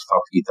ਸੱਭਿਆਚਾਰ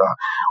ਸਥਾਪਿਤ ਕੀਤਾ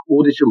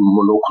ਉਹਦੇ ਚ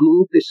ਮਨੁੱਖ ਨੂੰ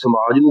ਤੇ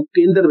ਸਮਾਜ ਨੂੰ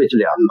ਕੇਂਦਰ ਵਿੱਚ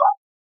ਲਿਆਂਦਾ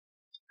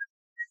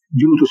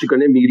ਜਿਹਨੂੰ ਤੁਸੀਂ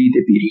ਕਹਿੰਦੇ ਮੀਰੀ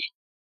ਤੇ ਪੀਰੀ।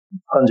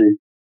 ਹਾਂਜੀ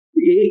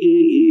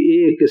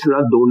ਇਹ ਕਿਸ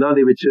ਨਾਲ ਦੋਨਾਂ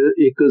ਦੇ ਵਿੱਚ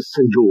ਇੱਕ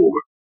ਸੰਜੋਗ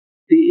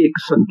ਤੇ ਇੱਕ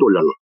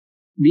ਸੰਤੁਲਨ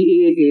ਵੀ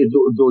ਇਹ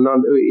ਦੋਨਾਂ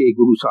ਇਹ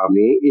ਗੁਰੂ ਸਾਹਿਬ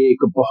ਨੇ ਇਹ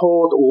ਇੱਕ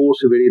ਬਹੁਤ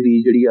ਉਸ ਵੇਲੇ ਦੀ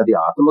ਜਿਹੜੀ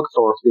ਅਧਿਆਤਮਕ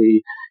ਤੌਰ ਤੇ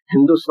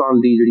ਹਿੰਦੁਸਤਾਨ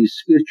ਦੀ ਜਿਹੜੀ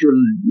ਸਪਿਰਿਚੁਅਲ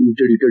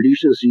ਜਿਹੜੀ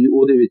ਟ੍ਰੈਡੀਸ਼ਨ ਸੀ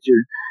ਉਹਦੇ ਵਿੱਚ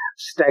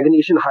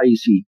ਸਟੈਗਨੇਸ਼ਨ ਹਾਈ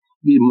ਸੀ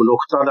ਵੀ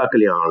ਮਨੁੱਖਤਾ ਦਾ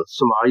ਕਲਿਆਣ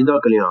ਸਮਾਜ ਦਾ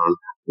ਕਲਿਆਣ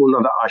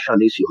ਉਹਨਾਂ ਦਾ ਆਸ਼ਾ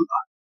ਨਹੀਂ ਸੀ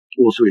ਹੁੰਦਾ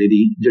ਉਸ ਵੇਲੇ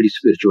ਦੀ ਜਿਹੜੀ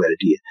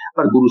ਸਪਿਰਿਚੁਅਲਿਟੀ ਹੈ।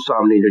 ਪਰ ਗੁਰੂ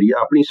ਸਾਹਿਬ ਨੇ ਜਿਹੜੀ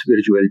ਆਪਣੀ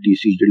ਸਪਿਰਿਚੁਅਲਿਟੀ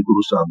ਸੀ ਜਿਹੜੀ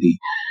ਗੁਰੂ ਸਾਹਿਬ ਦੀ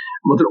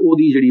ਮਤਲਬ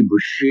ਉਹਦੀ ਜਿਹੜੀ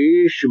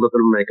ਵਿਸ਼ੇਸ਼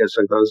ਮਤਲਬ ਮੈਂ ਕਹਿ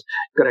ਸਕਦਾ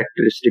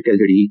ਕਰੈਕਟਰਿਸਟਿਕ ਹੈ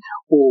ਜਿਹੜੀ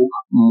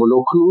ਉਹ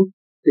ਮਨੁੱਖ ਨੂੰ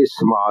ਤੇ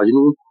ਸਮਾਜ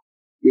ਨੂੰ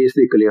ਇਸ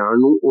ਦੇ ਕਲਿਆਣ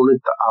ਨੂੰ ਉਹਨੇ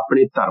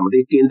ਆਪਣੇ ਧਰਮ ਦੇ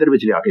ਕੇਂਦਰ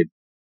ਵਿੱਚ ਲਿਆ ਕੇ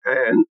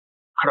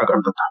ਖੜਾ ਕਰ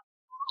ਦਿੱਤਾ।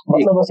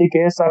 ਮਤਲਬ ਅਸੀਂ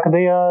ਕਹਿ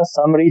ਸਕਦੇ ਆ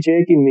ਸਮਰੀ ਚ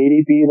ਕਿ ਮੇਰੀ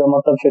ਪੀ ਦਾ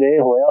ਮਤਲਬ ਫਿਰ ਇਹ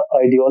ਹੋਇਆ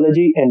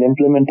ideology and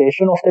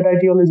implementation of that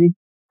ideology.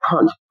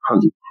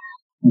 ਹਾਂਜੀ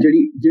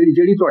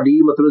ਜਿਹੜੀ ਤੁਹਾਡੀ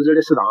ਮਤਲਬ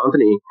ਜਿਹੜੇ ਸਿਧਾਂਤ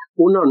ਨੇ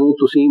ਉਹਨਾਂ ਨੂੰ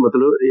ਤੁਸੀਂ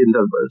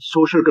ਮਤਲਬ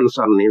ਸੋਸ਼ਲ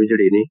ਕੰਸਰਨ ਨੇ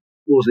ਜਿਹੜੇ ਨੇ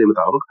ਉਸ ਦੇ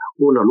ਮੁਤਾਬਕ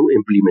ਉਹਨਾਂ ਨੂੰ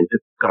ਇੰਪਲੀਮੈਂਟ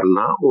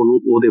ਕਰਨਾ ਉਹਨੂੰ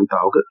ਉਹਦੇ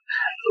ਮੁਤਾਬਕ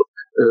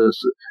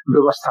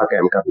ਵਿਵਸਥਾ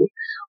ਕਾਇਮ ਕਰਨੀ।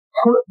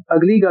 ਹੁਣ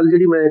ਅਗਲੀ ਗੱਲ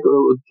ਜਿਹੜੀ ਮੈਂ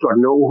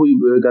ਤੁਹਾਡੇ ਨਾਲ ਉਹੀ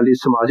ਗੱਲ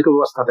ਸਮਾਜਿਕ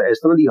ਵਿਵਸਥਾ ਤਾਂ ਇਸ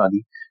ਤਰ੍ਹਾਂ ਦੀ ਆ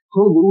ਗਈ।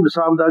 ਹੁਣ ਗੁਰੂ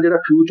ਸਾਹਿਬ ਦਾ ਜਿਹੜਾ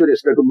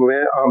ਫਿਊਚਰਿਸਟਿਕ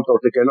ਮੈਂ ਆਮ ਤੌਰ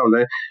ਤੇ ਕਹਿਣਾ ਹੁੰਦਾ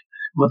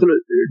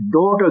ਮਤਲਬ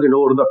ਡੋਂਟ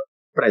ਇਗਨੋਰ ਦਾ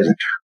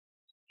ਪ੍ਰੈਜ਼ੈਂਟ।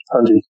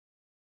 ਹਾਂਜੀ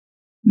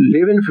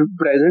ਲਿਵ ਇਨ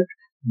ਪ੍ਰੈਜ਼ੈਂਟ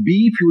ਬੀ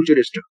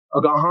ਫਿਊਚਰਿਸਟ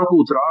ਅਗਾਹਾਂ ਕੋ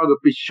ਉਤਰਾਗ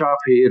ਪਿੱਛਾ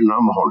ਫੇਰ ਨਾ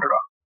ਮਹੌਂਡੜਾ।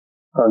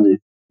 ਹਾਂਜੀ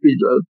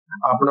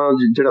ਆਪਣਾ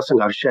ਜਿਹੜਾ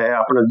ਸੰਘਰਸ਼ ਹੈ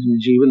ਆਪਣਾ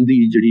ਜੀਵਨ ਦੀ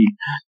ਜਿਹੜੀ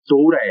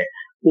ਤੋਰ ਹੈ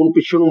ਉਹਨੂੰ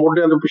ਪਿੱਛੇ ਨੂੰ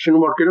ਮੋਢਿਆਂ ਤੋਂ ਪਿੱਛੇ ਨੂੰ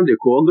ਮੁੜ ਕੇ ਨਾ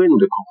ਦੇਖੋ ਅੱਗੇ ਨੂੰ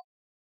ਦੇਖੋ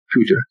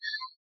ਫਿਊਚਰ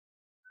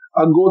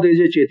ਅੱਗੋਂ ਦੇ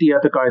ਜੇ ਚੇਤੀ ਆ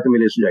ਤੇ ਕਾਇਤ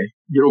ਮਿਲੇ ਸਜਾਏ।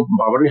 ਜਦੋਂ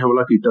ਬਾਬਰ ਨੇ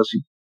ਹਮਲਾ ਕੀਤਾ ਸੀ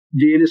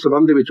ਜੇ ਇਹਦੇ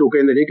ਸੰਬੰਧ ਦੇ ਵਿੱਚ ਉਹ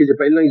ਕਹਿੰਦੇ ਨੇ ਕਿ ਜੇ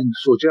ਪਹਿਲਾਂ ਹੀ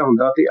ਸੋਚਿਆ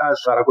ਹੁੰਦਾ ਤੇ ਆ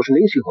ਸਾਰਾ ਕੁਝ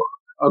ਨਹੀਂ ਸੀ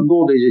ਹੋਣਾ।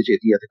 ਅੱਗੋਂ ਦੇ ਜੇ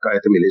ਚੇਤੀ ਆ ਤੇ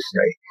ਕਾਇਤ ਮਿਲੇ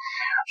ਸਜਾਏ।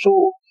 ਸੋ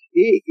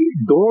ਇਹ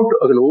ਡੋਂਟ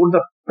ਇਗਨੋਰ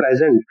ਦਾ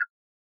ਪ੍ਰੈਜ਼ੈਂਟ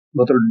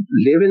ਮਤਲਬ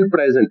live in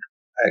present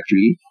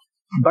actually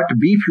but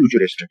be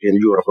futuristic in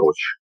your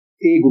approach.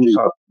 ਇਹ ਗੁਰੂ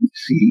ਸਾਹਿਬ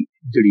ਸੀ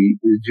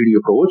ਜਿਹੜੀ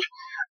ਅਪਰੋਚ।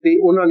 ਤੇ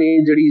ਉਹਨਾਂ ਨੇ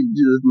ਜਿਹੜੀ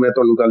ਮੈਂ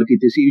ਤੁਹਾਨੂੰ ਗੱਲ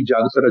ਕੀਤੀ ਸੀ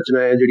ਜਗਤ ਰਚਨਾ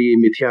ਹੈ ਜਿਹੜੀ ਇਹ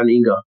ਮਿਥਿਆ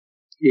ਨਹੀਂ ਗਾ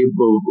ਇਹ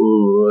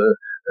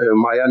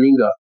ਮਾਇਆ ਨਹੀਂ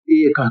ਗਾ ਇਹ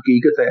ਇੱਕ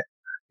ਹਕੀਕਤ ਹੈ।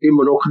 ਇਹ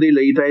ਮਨੁੱਖ ਦੇ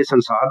ਲਈ ਤਾਂ ਇਹ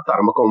ਸੰਸਾਰ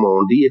ਧਰਮ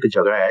ਕਮਾਉਣ ਦੀ ਇੱਕ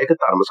ਜਗ੍ਹਾ ਹੈ ਇੱਕ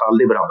ਧਰਮਸਾਲ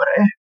ਦੇ ਬਰਾਬਰ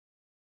ਹੈ।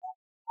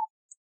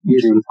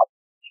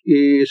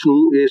 ਇਸ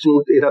ਨੂੰ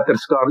ਇਹਦਾ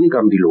ਤਿਰਸਕਾਰ ਨਹੀਂ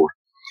ਕਰਨ ਦੀ ਲੋੜ।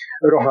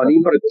 ਰੂਹਾਨੀ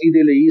ਪ੍ਰਗਤੀ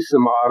ਦੇ ਲਈ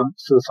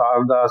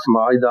ਸੰਸਾਰ ਦਾ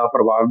ਸਮਾਜ ਦਾ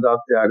ਪਰਿਵਾਰ ਦਾ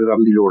ਤਿਆਗ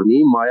ਕਰਨ ਦੀ ਲੋੜ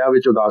ਨਹੀਂ। ਮਾਇਆ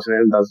ਵਿੱਚ ਉਦਾਸ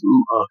ਰਹਿਣ ਦਾ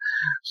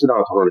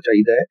ਸਿਧਾਂਤ ਹੋਣਾ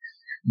ਚਾਹੀਦਾ ਹੈ।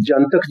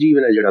 ਜਨਤਕ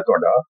ਜੀਵਨ ਹੈ ਜਿਹੜਾ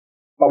ਤੁਹਾਡਾ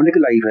ਪਬਲਿਕ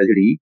ਲਾਈਫ ਹੈ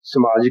ਜਿਹੜੀ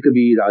ਸਮਾਜਿਕ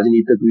ਵੀ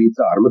ਰਾਜਨੀਤਿਕ ਵੀ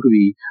ਧਾਰਮਿਕ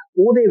ਵੀ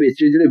ਉਹਦੇ ਵਿੱਚ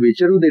ਜਿਹੜੇ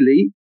ਵਿਚਰਨ ਦੇ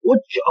ਲਈ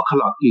ਉੱਚ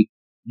ਅਖਲਾਕੀ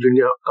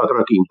ਜਿਹੜੀਆਂ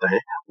ਕਦਰਾਂ ਕੀਮਤਾਂ ਹੈ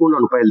ਉਹਨਾਂ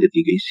ਨੂੰ ਪਹਿਲ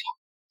ਦਿੱਤੀ ਗਈ ਸੀ।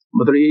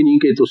 ਮਤਲਬ ਇਹ ਨਹੀਂ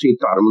ਕਿ ਤੁਸੀਂ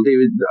ਧਰਮ ਦੇ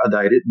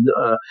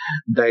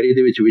ਦਾਇਰੇ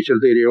ਦੇ ਵਿੱਚ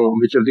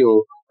ਵਿਚਰਦੇ ਹੋ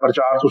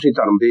ਪ੍ਰਚਾਰ ਤੁਸੀਂ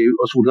ਧਰਮ ਦੇ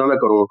ਅਸੂਲਾਂ ਦਾ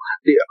ਕਰੋ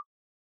ਤੇ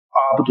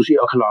ਆਪ ਤੁਸੀਂ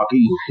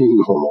ਅਖਲਾਕੀ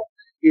ਹੋਵੋ।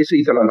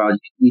 ਇਸੇ ਤਰ੍ਹਾਂ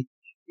ਰਾਜਨੀਤੀ,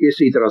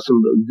 ਇਸੇ ਤਰ੍ਹਾਂ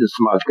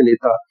ਸਮਾਜਿਕ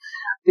ਨੇਤਾ।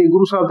 ਤੇ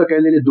ਗੁਰੂ ਸਾਹਿਬ ਤਾਂ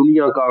ਕਹਿੰਦੇ ਨੇ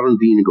ਦੁਨੀਆ ਕਾਰਨ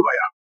ਦੀਨ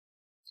ਗਵਾਇਆ,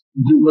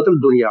 ਮਤਲਬ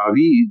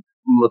ਦੁਨਿਆਵੀ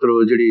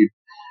ਮਤਲਬ ਜਿਹੜੇ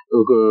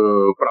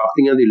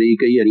ਪ੍ਰਾਪਤੀਆਂ ਦੇ ਲਈ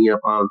ਕਈ ਵਾਰੀ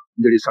ਆਪਾਂ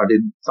ਜਿਹੜੇ ਸਾਡੇ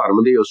ਧਰਮ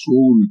ਦੇ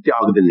ਅਸੂਲ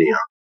ਤਿਆਗ ਦਿੰਦੇ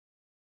ਹਾਂ।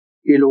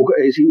 ਇਹ ਲੋਕ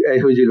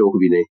ਇਹੋ ਜਿਹੇ ਲੋਕ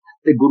ਵੀ ਨੇ।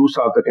 ਤੇ ਗੁਰੂ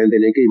ਸਾਹਿਬ ਤਾਂ ਕਹਿੰਦੇ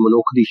ਨੇ ਕਿ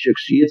ਮਨੁੱਖ ਦੀ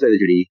ਸ਼ਖਸੀਅਤ ਹੈ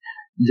ਜਿਹੜੀ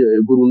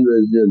ਗੁਰੂ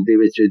ਦੇ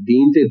ਵਿੱਚ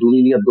ਦੀਨ ਤੇ ਦੁਨੀ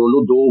ਦੀਆਂ ਦੋ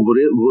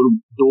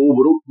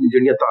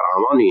ਜਿਹੜੀਆਂ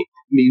ਧਾਰਾਵਾਂ ਨੇ,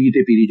 ਮੀਰੀ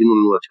ਤੇ ਪੀਰੀ,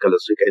 ਜਿਹਨੂੰ ਅੱਜ ਕੱਲ੍ਹ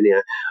ਅਸੀਂ ਕਹਿੰਦੇ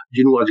ਹਾਂ,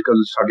 ਜਿਹਨੂੰ ਅੱਜ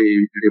ਕੱਲ੍ਹ ਸਾਡੇ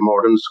ਜਿਹੜੇ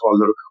ਮਾਡਰਨ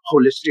ਸਕਾਲਰ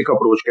ਹੋਲਿਸਟਿਕ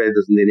ਅਪਰੋਚ ਕਹਿ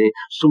ਦਿੰਦੇ ਨੇ,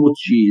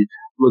 ਸਮੁੱਚੀ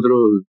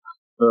ਮਤਲਬ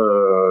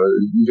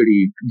ਜਿਹੜੀ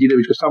ਜਿਹਦੇ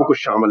ਵਿੱਚ ਸਭ ਕੁਝ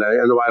ਸ਼ਾਮਲ ਹੈ।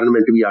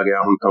 ਐਨਵਾਇਰਨਮੈਂਟ ਵੀ ਆ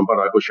ਗਿਆ ਹੁਣ ਤਾਂ,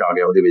 ਬੜਾ ਕੁਛ ਆ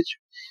ਗਿਆ ਉਹਦੇ ਵਿੱਚ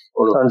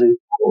ਹੁਣ,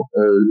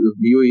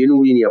 ਇਹਨੂੰ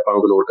ਵੀ ਨਹੀਂ ਆਪਾਂ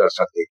ਇਗਨੋਰ ਕਰ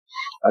ਸਕਦੇ।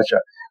 ਅੱਛਾ,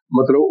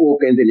 ਮਤਲਬ ਉਹ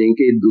ਕਹਿੰਦੇ ਨੇ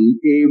ਕਿ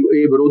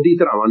ਇਹ ਵਿਰੋਧੀ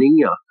ਧਰਾਵਾਂ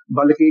ਨਹੀਂ ਆ,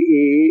 ਬਲਕਿ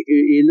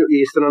ਇਹ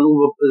ਇਸ ਤਰ੍ਹਾਂ ਨੂੰ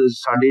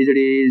ਸਾਡੇ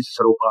ਜਿਹੜੇ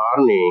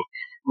ਸਰੋਕਾਰ ਨੇ,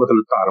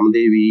 ਮਤਲਬ ਧਰਮ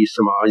ਦੇ ਵੀ,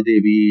 ਸਮਾਜ ਦੇ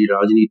ਵੀ,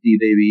 ਰਾਜਨੀਤੀ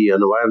ਦੇ ਵੀ,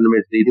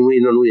 ਐਨਵਾਇਰਨਮੈਂਟ ਦੇ ਵੀ,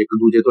 ਇਹਨਾਂ ਨੂੰ ਇੱਕ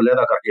ਦੂਜੇ ਤੋਂ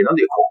ਲਹਿਦਾ ਕਰਕੇ ਨਾ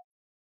ਦੇਖੋ।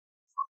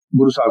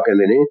 ਗੁਰੂ ਸਾਹਿਬ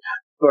ਕਹਿੰਦੇ ਨੇ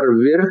ਪਰ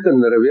ਵਿਰਤ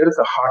ਨਿਰਵਿਰਤ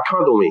ਹਾਠਾਂ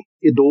ਦੋਵੇਂ,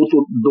 ਇਹ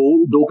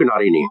ਦੋ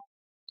ਕਿਨਾਰੇ ਨੇ,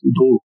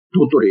 ਦੋ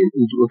ਧੁਰੇ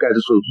ਕਹਿ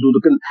ਦੱਸੋ,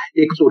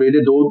 ਇੱਕ ਧੁਰੇ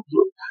ਦੇ ਦੋ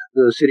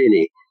ਸਿਰੇ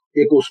ਨੇ,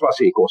 ਇੱਕ ਉਸ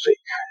ਪਾਸੇ ਇੱਕ ਉਸੇ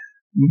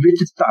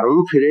ਵਿੱਚ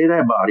ਧਰਮ ਫਿਰੇ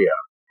ਰਹਿ ਬਾਰਿਆ।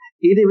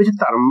 ਇਹਦੇ ਵਿੱਚ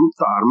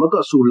ਧਾਰਮਿਕ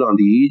ਅਸੂਲਾਂ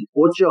ਦੀ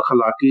ਉੱਚ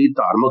ਅਖਲਾਕੀ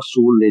ਧਾਰਮਿਕ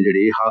ਅਸੂਲ ਨੇ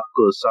ਜਿਹੜੇ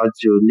ਹੱਕ,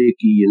 ਸੱਚ,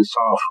 ਨੇਕੀ,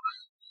 ਇਨਸਾਫ,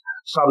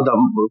 ਸਭ ਦਾ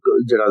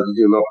ਜਿਹੜਾ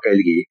ਜਿਵੇਂ ਆਪਾਂ ਕਹਿ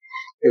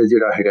ਲਈਏ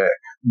ਜਿਹੜਾ ਹੈਗਾ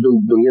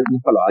ਦੁਨੀਆ ਦਾ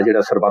ਭਲਾ,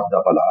 ਜਿਹੜਾ ਸਰਬੱਤ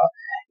ਦਾ ਭਲਾ,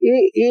 ਇਹ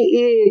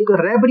ਇੱਕ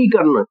ਰਹਿਬਰੀ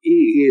ਕਰਨ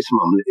ਇਸ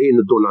ਮਾਮਲੇ,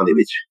 ਇਹ ਦੋਨਾਂ ਦੇ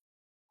ਵਿੱਚ।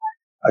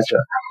 ਅੱਛਾ,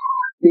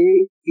 ਤੇ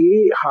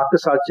ਇਹ ਹੱਕ,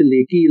 ਸੱਚ,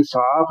 ਨੇਕੀ,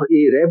 ਇਨਸਾਫ,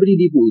 ਇਹ ਰਹਿਬਰੀ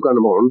ਦੀ ਭੂਮਿਕਾ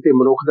ਨਿਭਾਉਣ ਤੇ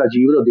ਮਨੁੱਖ ਦਾ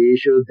ਜੀਵਨ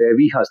ਉਦੇਸ਼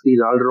ਦੈਵੀ ਹਸਤੀ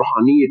ਨਾਲ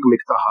ਰੂਹਾਨੀ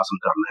ਇਕਮਿਕਤਾ ਹਾਸਲ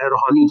ਕਰਨਾ ਹੈ,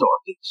 ਰੂਹਾਨੀ ਤੌਰ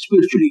ਤੇ,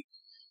 ਸਪਿਰਿਚੁਅਲੀ।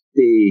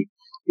 ਤੇ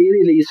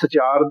ਇਹਦੇ ਲਈ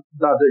ਸਚਾਰ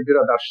ਦਾ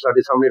ਜਿਹੜਾ ਦਰਸ਼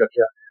ਸਾਡੇ ਸਾਹਮਣੇ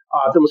ਰੱਖਿਆ,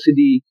 ਆਤਮ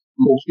ਸਿੱਧੀ,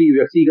 ਮੁਕਤੀ,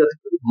 ਵਿਅਕਤੀਗਤ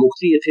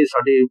ਮੁਕਤੀ। ਇੱਥੇ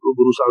ਸਾਡੇ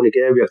ਗੁਰੂ ਸਾਹਿਬ ਨੇ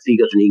ਕਿਹਾ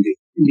ਵਿਅਕਤੀਗਤ ਨਹੀਂ ਗਈ,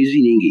 ਨਿੱਜੀ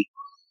ਨਹੀਂ ਗਈ।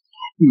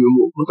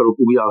 ਮਤਲਬ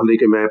ਕੋਈ ਆਖਦੇ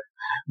ਕਿ ਮੈਂ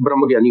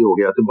ਬ੍ਰਹਮ ਗਿਆਨੀ ਹੋ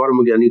ਗਿਆ, ਤੇ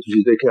ਬ੍ਰਹਮ ਗਿਆਨੀ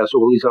ਤੁਸੀਂ ਦੇਖਿਆ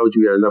ਸੋਹਣੀ ਸਾਹਿਬ ਚ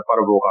ਵੀ ਆ ਜਾਂਦਾ,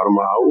 ਪਰਉਪਕਾਰ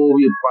ਮਹਾ, ਉਹ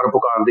ਵੀ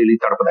ਪਰਉਪਕਾਰ ਦੇ ਲਈ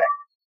ਤੜਪਦਾ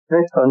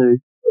ਹੈ। ਹਾਂਜੀ,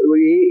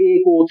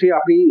 ਇਹ ਉੱਥੇ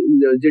ਆਪਣੀ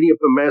ਜਿਹੜੀ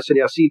ਮੈਂ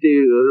ਸੰਨਿਆਸੀ ਤੇ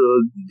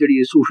ਜਿਹੜੀ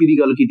ਸੂਫੀ ਦੀ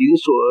ਗੱਲ ਕੀਤੀ,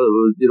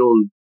 ਜਦੋਂ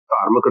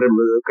ਧਾਰਮਿਕ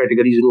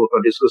ਕੈਟੇਗਰੀਜ਼ ਨੂੰ ਆਪਾਂ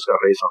ਡਿਸਕਸ ਕਰ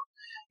ਰਹੇ ਸਾਂ,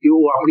 ਕਿ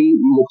ਉਹ ਆਪਣੀ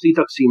ਮੁਕਤੀ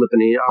ਤੱਕ ਸੀਮਤ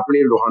ਨੇ,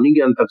 ਆਪਣੇ ਰੂਹਾਨੀ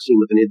ਗਿਆਨ ਤੱਕ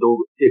ਸੀਮਤ ਨੇ।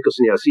 ਇੱਕ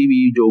ਸੰਨਿਆਸੀ ਵੀ,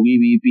 ਜੋਗੀ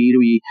ਵੀ, ਪੀਰ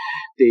ਵੀ,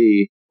 ਤੇ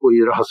ਕੋਈ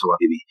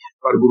ਰਹੱਸਵਾਦੀ ਵੀ।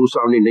 ਪਰ ਗੁਰੂ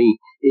ਸਾਹਿਬ ਨੇ ਨਹੀਂ,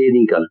 ਇਹ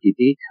ਨਹੀਂ ਗੱਲ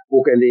ਕੀਤੀ।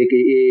 ਉਹ ਕਹਿੰਦੇ ਕਿ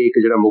ਇਹ ਇੱਕ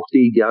ਜਿਹੜਾ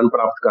ਮੁਕਤੀ ਗਿਆਨ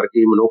ਪ੍ਰਾਪਤ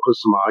ਕਰਕੇ ਮਨੁੱਖ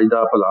ਸਮਾਜ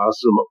ਦਾ ਭਲਾ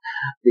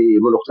ਤੇ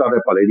ਮਨੁੱਖਤਾ ਦੇ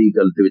ਭਲੇ ਦੀ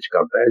ਗੱਲ ਦੇ ਵਿੱਚ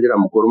ਕਰਦਾ ਹੈ।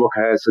 ਜਿਹੜਾ ਗੁਰਮੁਖ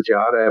ਹੈ,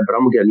 ਸਚਿਆਰ ਹੈ,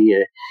 ਬ੍ਰਹਮ ਗਿਆਨੀ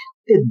ਹੈ,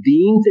 ਤੇ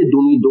ਦੀਨ ਤੇ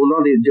ਦੁਨੀ ਦੋਨਾਂ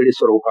ਦੇ ਜਿਹੜੇ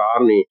ਸਰੋਕਾਰ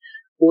ਨੇ,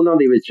 ਉਹਨਾਂ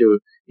ਦੇ ਵਿੱਚ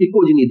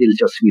ਇੱਕੋ ਜਿਹੀ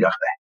ਦਿਲਚਸਪੀ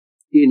ਰੱਖਦਾ ਹੈ।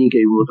 ਇਹ ਨਹੀਂ ਕਿ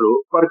ਮਤਲਬ,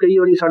 ਪਰ ਕਈ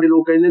ਵਾਰੀ ਸਾਡੇ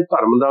ਲੋਕ ਕਹਿੰਦੇ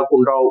ਧਰਮ ਦਾ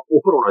ਕੁੰਡਾ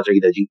ਉੱਪਰ ਹੋਣਾ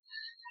ਚਾਹੀਦਾ ਜੀ।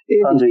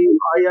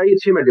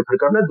 ਇੱਥੇ ਮੈਂ ਡਿਫਰ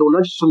ਕਰਨਾ,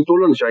 ਦੋਨਾਂ 'ਚ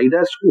ਸੰਤੁਲਨ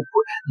ਚਾਹੀਦਾ।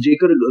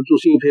 ਜੇਕਰ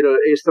ਤੁਸੀਂ ਫਿਰ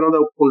ਇਸ ਤਰ੍ਹਾਂ ਦਾ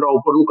ਕੁੰਡਾ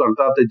ਉੱਪਰ ਨੂੰ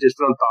ਕਰਤਾ, ਤੇ ਜਿਸ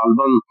ਤਰ੍ਹਾਂ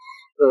ਤਾਲਬਨ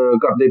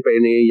ਕਰਦੇ ਪਏ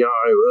ਨੇ, ਜਾਂ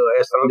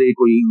ਇਸ ਤਰ੍ਹਾਂ ਦੇ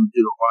ਕੋਈ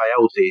ਆਇਆ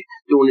ਉੱਥੇ,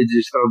 ਤੇ ਉਹਨੇ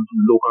ਜਿਸ ਤਰ੍ਹਾਂ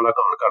ਲੋਕਾਂ ਦਾ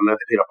ਘਾਣ ਕਰਨਾ,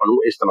 ਤੇ ਫਿਰ ਆਪਾਂ ਨੂੰ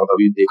ਇਸ ਤਰ੍ਹਾਂ ਦਾ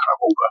ਵੀ ਦੇਖਣਾ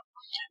ਪਊਗਾ।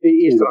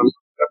 ਇਸ ਤਰ੍ਹਾਂ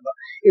ਕਰਦਾ,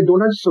 ਇਹ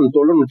ਦੋਨਾਂ 'ਚ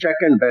ਸੰਤੁਲਨ,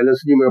 ਚੈੱਕ ਐਂਡ ਬੈਲੈਂਸ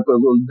ਜਿਵੇਂ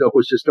ਦਾ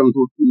ਕੋਈ ਸਿਸਟਮ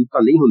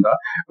ਤਾਂ ਨਹੀਂ ਹੁੰਦਾ,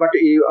 ਬਟ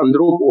ਇਹ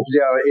ਅੰਦਰੋਂ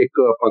ਉਪਜਿਆ ਇੱਕ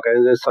ਆਪਾਂ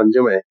ਕਹਿੰਦੇ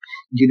ਸੰਜਮ ਹੈ,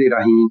 ਜਿਹਦੇ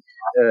ਰਾਹੀਂ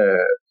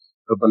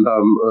ਬੰਦਾ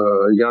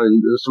ਜਾਂ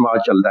ਸਮਾਜ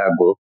ਚੱਲਦਾ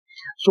ਅੱਗੋਂ।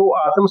 ਸੋ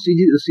ਆਤਮ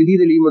ਸਿੱਧੀ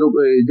ਦੇ ਲਈ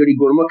ਜਿਹੜੀ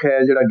ਗੁਰਮੁਖ ਹੈ,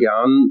 ਜਿਹੜਾ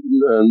ਗਿਆਨ,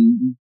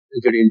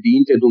 ਜਿਹੜੇ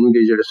ਦੀਨ ਤੇ ਦੁਨੀ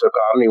ਦੇ ਜਿਹੜੇ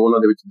ਸਰਕਾਰ ਨੇ, ਉਹਨਾਂ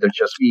ਦੇ ਵਿੱਚ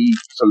ਦਿਲਚਸਪੀ,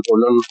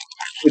 ਸੰਤੁਲਨ,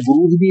 ਤੇ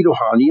ਗੁਰੂ ਦੀ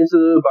ਰੂਹਾਨੀਅਤ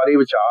ਬਾਰੇ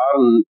ਵਿਚਾਰ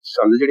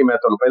ਸਨ, ਜਿਹੜੇ ਮੈਂ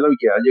ਤੁਹਾਨੂੰ ਪਹਿਲਾਂ ਵੀ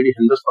ਕਿਹਾ, ਜਿਹੜੀ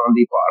ਹਿੰਦੁਸਤਾਨ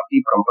ਦੀ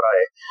ਭਾਰਤੀ ਪਰੰਪਰਾ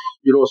ਹੈ,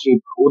 ਜਦੋਂ ਅਸੀਂ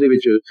ਉਹਦੇ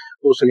ਵਿੱਚ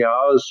ਉਹ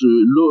ਸੰਨਿਆਸ,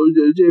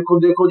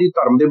 ਦੇਖੋ ਜੀ,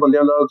 ਧਰਮ ਦੇ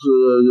ਬੰਦਿਆਂ ਦਾ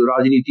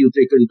ਰਾਜਨੀਤੀ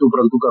ਉੱਤੇ ਕਿੰਤੂ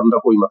ਪਰੰਤੂ ਕਰਨ ਦਾ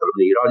ਕੋਈ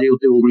ਮਤਲਬ ਨਹੀਂ, ਰਾਜੇ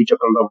ਉੱਤੇ ਉਂਗਲੀ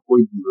ਚੱਕਣ ਦਾ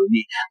ਕੋਈ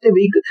ਨਹੀਂ। ਤੇ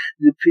ਵੀ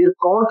ਫਿਰ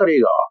ਕੌਣ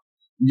ਕਰੇਗਾ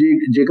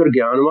ਜੇਕਰ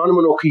ਗਿਆਨਵਾਨ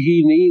ਮਨੁੱਖ ਹੀ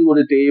ਨਹੀਂ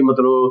ਉਹਦੇ ਤੇ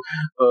ਮਤਲਬ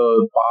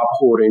ਪਾਪ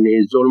ਹੋ ਰਹੇ ਨੇ,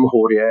 ਜ਼ੁਲਮ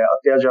ਹੋ ਰਿਹਾ ਹੈ,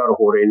 ਅਤਿਆਚਾਰ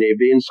ਹੋ ਰਹੇ ਨੇ,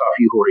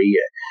 ਬੇਇਨਸਾਫੀ ਹੋ ਰਹੀ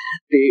ਹੈ,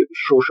 ਤੇ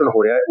ਸ਼ੋਸ਼ਣ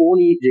ਹੋ ਰਿਹਾ ਹੈ, ਉਹ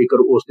ਨਹੀਂ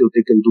ਜੇਕਰ ਉਸ ਦੇ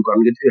ਉੱਤੇ ਕਿੰਤੂ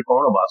ਕਰਨਗੇ, ਫਿਰ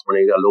ਕੌਣ ਆਵਾਜ਼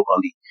ਬਣੇਗਾ ਲੋਕਾਂ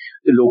ਦੀ?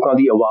 ਤੇ ਲੋਕਾਂ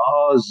ਦੀ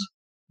ਆਵਾਜ਼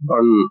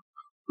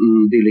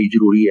ਬਣਨ ਦੇ ਲਈ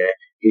ਜ਼ਰੂਰੀ ਹੈ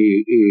ਕਿ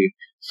ਇਹ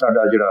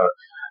ਸਾਡਾ ਜਿਹੜਾ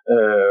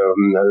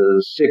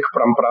ਸਿੱਖ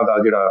ਪਰੰਪਰਾ ਦਾ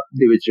ਜਿਹੜਾ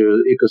ਦੇ ਵਿੱਚ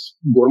ਇੱਕ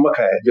ਗੁਰਮੁਖ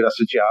ਹੈ, ਜਿਹੜਾ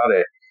ਸਚਿਆਰ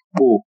ਹੈ,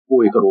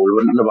 ਉਹ ਇੱਕ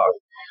ਰੋਲ ਨਿਭਾਵੇ।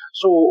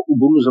 ਸੋ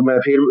ਗੁਰੂ, ਮੈਂ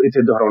ਫਿਰ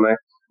ਇੱਥੇ ਦੁਹਰਾਉਣਾ ਹੈ,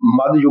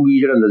 ਮੱਧਯੁਗੀ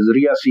ਜਿਹੜਾ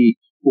ਨਜ਼ਰੀਆ ਸੀ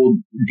ਉਹ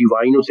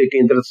ਡਿਵਾਈਨ ਉੱਤੇ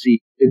ਕੇਂਦਰਿਤ ਸੀ,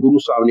 ਤੇ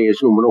ਗੁਰੂ ਸਾਹਿਬ ਨੇ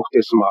ਇਸ ਨੂੰ ਮਨੁੱਖ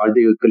ਤੇ ਸਮਾਜ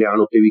ਦੇ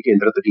ਕਲਿਆਣ ਉੱਤੇ ਵੀ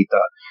ਕੇਂਦਰਿਤ ਕੀਤਾ।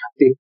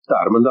 ਤੇ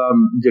ਧਰਮ ਦਾ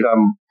ਜਿਹੜਾ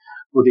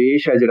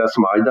ਉਦੇਸ਼ ਹੈ, ਜਿਹੜਾ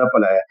ਸਮਾਜ ਦਾ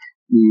ਭਲਾ ਹੈ,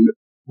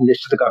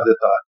 ਨਿਸ਼ਚਿਤ ਕਰ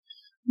ਦਿੱਤਾ।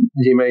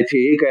 ਜੇ ਮੈਂ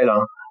ਇੱਥੇ ਇਹ ਕਹਿ ਲਾਂ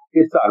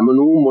ਕਿ ਧਰਮ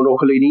ਨੂੰ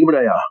ਮਨੁੱਖ ਲਈ ਨਹੀਂ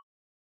ਬਣਾਇਆ,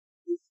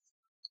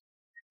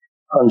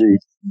 ਹਾਂਜੀ,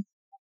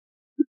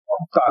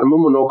 ਧਰਮ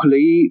ਮਨੁੱਖ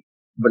ਲਈ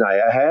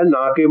ਬਣਾਇਆ ਹੈ,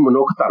 ਨਾ ਕਿ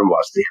ਮਨੁੱਖ ਧਰਮ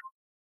ਵਾਸਤੇ।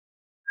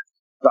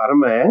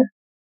 ਧਰਮ ਹੈ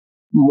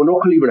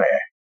ਮਨੁੱਖ ਲਈ ਬਣਾਇਆ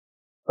ਹੈ,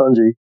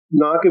 ਹਾਂਜੀ,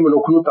 ਨਾ ਕਿ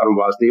ਮਨੁੱਖ ਨੂੰ ਧਰਮ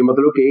ਵਾਸਤੇ।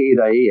 मतलब कि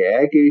ਇਹਦਾ ਇਹ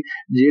ਹੈ ਕਿ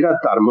ਜਿਹੜਾ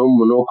ਧਰਮ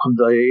ਮਨੁੱਖ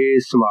ਦੇ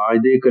ਸਮਾਜ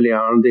ਦੇ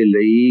ਕਲਿਆਣ ਦੇ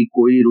ਲਈ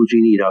ਕੋਈ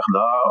ਰੁਚੀ ਨਹੀਂ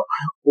ਰੱਖਦਾ,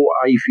 ਉਹ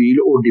ਆਈ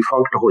ਫੀਲ ਉਹ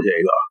ਡਿਫੰਕਟ ਹੋ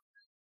ਜਾਏਗਾ।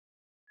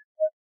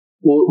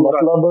 ਉਹ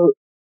मतलब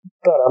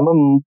धर्म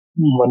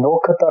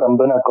मनुख धर्म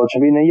बिना कुछ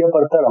भी नहीं है,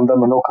 पर धर्म का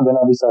मनुख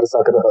बिना भी सर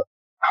सकता है।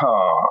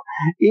 हाँ,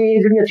 ਇਹ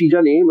ਜਿਹੜੀਆਂ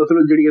ਚੀਜ਼ਾਂ ਨੇ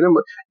ਮਤਲਬ ਜਿਹੜੀ ਹੈ ਨਾ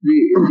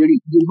ਜਿਹੜੀ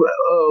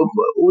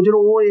ਉਹ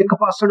ਜਦੋਂ ਉਹ ਇੱਕ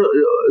ਪਾਸੜ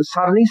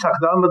ਸਰ ਨਹੀਂ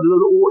ਸਕਦਾ,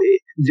 ਮਤਲਬ ਉਹ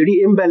ਜਿਹੜੀ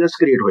ਇੰਬੈਲੈਂਸ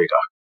ਕ੍ਰੀਏਟ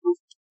ਹੋਏਗਾ।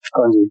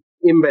 ਹਾਂਜੀ,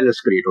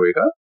 ਇੰਬੈਲੈਂਸ ਕ੍ਰੀਏਟ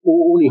ਹੋਏਗਾ,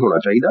 ਉਹ ਨਹੀਂ ਹੋਣਾ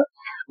ਚਾਹੀਦਾ।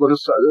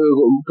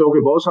 ਮਤਲਬ ਕਿਉਂਕਿ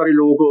ਬਹੁਤ ਸਾਰੇ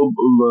ਲੋਕ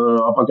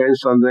ਆਪਾਂ ਕਹਿ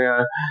ਸਕਦੇ ਆ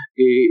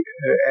ਕਿ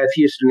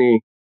ਐਥੀਇਸਟ ਨੇ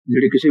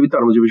ਜਿਹੜੇ ਕਿਸੇ ਵੀ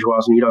ਧਰਮ 'ਚ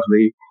ਵਿਸ਼ਵਾਸ ਨਹੀਂ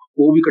ਰੱਖਦੇ,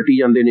 ਉਹ ਵੀ ਕੱਟੀ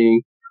ਜਾਂਦੇ ਨੇ।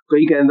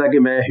 ਕਈ ਕਹਿੰਦਾ ਕਿ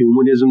ਮੈਂ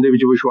ਹਿਊਮਨਿਜ਼ਮ ਦੇ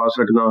ਵਿੱਚ ਵਿਸ਼ਵਾਸ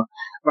ਰੱਖਦਾ,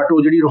 ਬਟ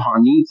ਉਹ ਜਿਹੜੀ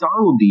ਰੂਹਾਨੀ ਤਾਂ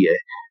ਹੁੰਦੀ ਹੈ,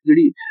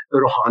 ਜਿਹੜੀ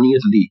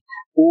ਰੂਹਾਨੀਅਤ ਦੀ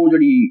ਉਹ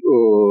ਜਿਹੜੀ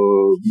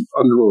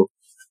ਅੰਦਰੋਂ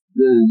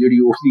ਜਿਹੜੀ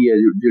ਉਸਦੀ ਹੈ,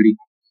 ਜਿਹੜੀ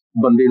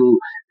ਬੰਦੇ ਨੂੰ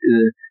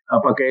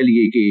ਆਪਾਂ ਕਹਿ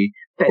ਲਈਏ ਕਿ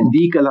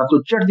ਢਹਿੰਦੀ ਕਲਾ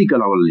ਤੋਂ ਚੜ੍ਹਦੀ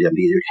ਕਲਾ ਵੱਲ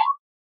ਜਾਂਦੀ ਹੈ, ਜਿਹੜੀ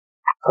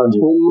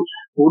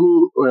ਉਹਨੂੰ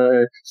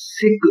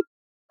ਸਿੱਖ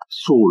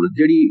ਸੋਲ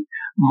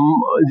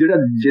ਜਿਹੜਾ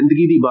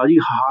ਜ਼ਿੰਦਗੀ ਦੀ ਬਾਜੀ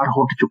ਹਾਰ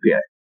ਹੁੱਟ ਚੁੱਕਿਆ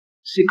ਹੈ,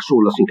 ਸਿੱਖ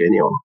ਸੋਲ ਅਸੀਂ ਕਹਿੰਦੇ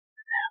ਹਾਂ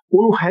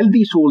ਉਹਨੂੰ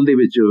ਹੈਲਦੀ ਸੋਲ ਦੇ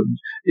ਵਿੱਚ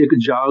ਇੱਕ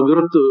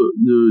ਜਾਗਰਤ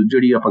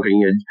ਜਿਹੜੀ ਆਪਾਂ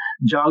ਕਹੀਏ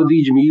ਜਾਗਦੀ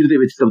ਜ਼ਮੀਰ ਦੇ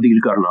ਵਿੱਚ ਤਬਦੀਲ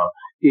ਕਰਨਾ,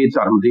 ਇਹ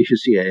ਧਰਮ ਦੇ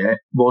ਹਿੱਸੇ ਹੈ।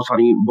 ਬਹੁਤ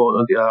ਸਾਰੀ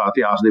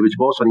ਇਤਿਹਾਸ ਦੇ ਵਿੱਚ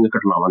ਬਹੁਤ ਸਾਰੀਆਂ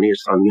ਘਟਨਾਵਾਂ ਨੇ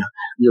ਇਸ ਤਰ੍ਹਾਂ ਦੀਆਂ,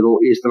 ਜਦੋਂ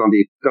ਇਸ ਤਰ੍ਹਾਂ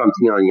ਦੇ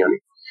ਕ੍ਰਾਂਤੀਆਂ ਆਈਆਂ ਨੇ।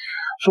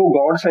 ਸੋ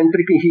ਗੋਡ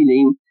ਸੈਂਟਰਿਕ ਹੀ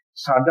ਨਹੀਂ,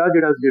 ਸਾਡਾ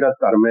ਜਿਹੜਾ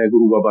ਧਰਮ ਹੈ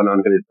ਗੁਰੂ ਬਾਬਾ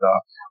ਨਾਨਕ ਨੇ ਦਿੱਤਾ,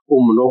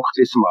 ਉਹ ਮਨੁੱਖ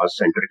ਤੇ ਸਮਾਜ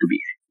ਸੈਂਟਰਿਕ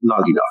ਵੀ ਹੈ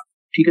ਨਾਲ ਦੀ ਨਾਲ।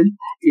 ਠੀਕ ਹੈ ਜੀ,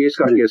 ਇਸ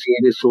ਕਰਕੇ ਅਸੀਂ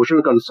ਇਹਦੇ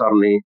ਸੋਸ਼ਲ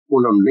ਕੰਸਰਨ ਨੇ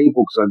ਉਹਨਾਂ ਨੂੰ ਨਹੀਂ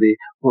ਪੁੱਗ ਸਕਦੇ।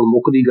 ਹੁਣ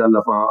ਮੁੱਖ ਦੀ ਗੱਲ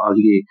ਆਪਾਂ ਆ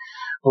ਜਾਈਏ,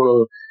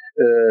 ਹੁਣ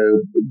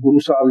ਗੁਰੂ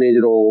ਸਾਹਿਬ ਨੇ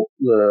ਜਦੋਂ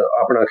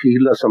ਆਪਣਾ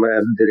ਅਖੀਰਲਾ ਸਮਾਂ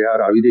ਦਰਿਆ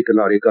ਰਾਵੀ ਦੇ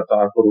ਕਿਨਾਰੇ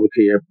ਕਰਤਾਰਪੁਰ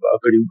ਵਿਖੇ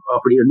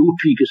ਆਪਣੀ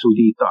ਅਨੂਠੀ ਕਿਸਮ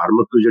ਦੀ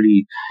ਧਾਰਮਿਕ ਜਿਹੜੀ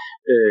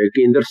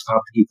ਕੇਂਦਰ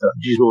ਸਥਾਪਿਤ ਕੀਤਾ,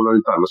 ਜਿਸਨੂੰ ਉਹਨਾਂ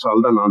ਨੇ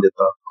ਧਰਮਸਾਲ ਦਾ ਨਾਂ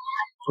ਦਿੱਤਾ।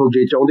 ਹੁਣ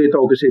ਜੇ ਚਾਹੁੰਦੇ ਤਾਂ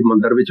ਉਹ ਕਿਸੇ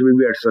ਮੰਦਿਰ ਵਿੱਚ ਵੀ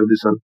ਬੈਠ ਸਕਦੇ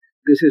ਸਨ,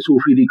 ਕਿਸੇ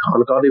ਸੂਫੀ ਦੀ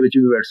ਖਾਨਕਾਹ ਦੇ ਵਿੱਚ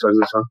ਵੀ ਬੈਠ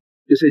ਸਕਦੇ ਸਨ,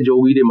 ਕਿਸੇ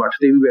ਜੋਗੀ ਦੇ ਮੱਠ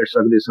ਤੇ ਵੀ ਬੈਠ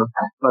ਸਕਦੇ ਸਨ,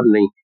 ਪਰ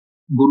ਨਹੀਂ,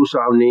 ਗੁਰੂ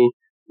ਸਾਹਿਬ ਨੇ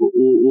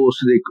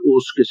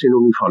ਉਸ ਕਿਸੇ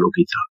ਨੂੰ ਵੀ ਫਾਲੋ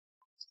ਕੀਤਾ।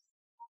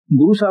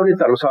 ਗੁਰੂ ਸਾਹਿਬ ਨੇ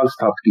ਧਰਮਸਾਲ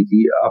ਸਥਾਪਿਤ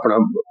ਕੀਤੀ ਆਪਣਾ,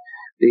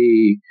 ਤੇ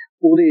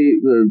ਉਹਦੇ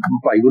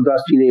ਭਾਈ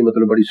ਗੁਰਦਾਸ ਜੀ ਨੇ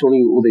ਮਤਲਬ ਬੜੀ ਸੋਹਣੀ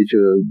ਉਹਦੇ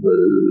ਚ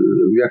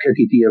ਵਿਆਖਿਆ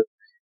ਕੀਤੀ ਹੈ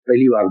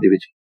ਪਹਿਲੀ ਵਾਰ ਦੇ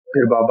ਵਿੱਚ।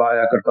 ਫਿਰ ਬਾਬਾ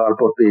ਆਇਆ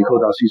ਕਰਤਾਰਪੁਰ ਭੇਖ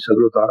ਉਦਾਸੀ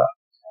ਸਗਲ ਉਤਾਰਾ,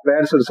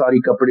 ਪੈਰ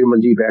ਸਰਸਾਰੀ ਕੱਪੜੇ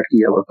ਮੰਜੀ ਬੈਠ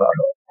ਕੇ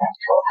ਅਵਤਾਰ,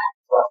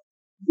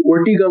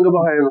 ਉਲਟੀ ਗੰਗ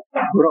ਬਹਾਇ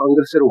ਗੁਰ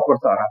ਅੰਗਦ ਸਿਰ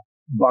ਉੱਪਰ ਤਾਰਾ,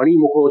 ਬਾਣੀ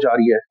ਮੁਖੋਂ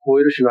ਉਚਾਰੀ ਹੈ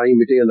ਹੋਏ ਰਸ਼ਨਾਈ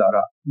ਮਿਟੇ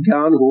ਅੰਧਾਰਾ,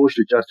 ਗਿਆਨ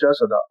ਗੋਸ਼ਟ ਚਰਚਾ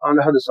ਸਦਾ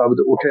ਅਨਹਦ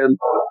ਸ਼ਬਦ ਉਠੇ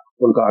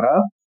ਓੰਕਾਰਾ,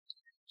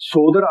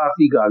 ਸੋਦਰ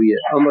ਆਰਤੀ ਗਾਵੀਏ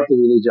ਅੰਮ੍ਰਿਤ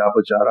ਵੇਲੇ ਜਾਪ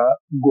ਉਚਾਰਾ,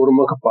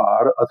 ਗੁਰਮੁਖ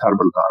ਪਾਰ ਅਥਰ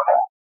ਬੰਤਾਰਾ।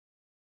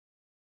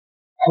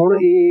 ਹੁਣ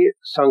ਇਹ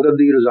ਸੰਗਤ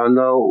ਦੀ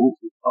ਰੋਜ਼ਾਨਾ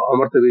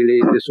ਅੰਮ੍ਰਿਤ ਵੇਲੇ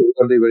ਤੇ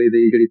ਸੋਦਰ ਦੇ ਵੇਲੇ ਦੇ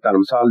ਜਿਹੜੀ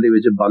ਧਰਮਸਾਲ ਦੇ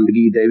ਵਿੱਚ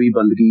ਬੰਦਗੀ, ਦੇਵੀ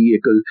ਬੰਦਗੀ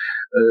ਇੱਕ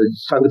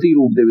ਸੰਗਤੀ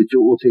ਰੂਪ ਦੇ ਵਿੱਚ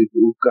ਉੱਥੇ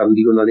ਕਰਨ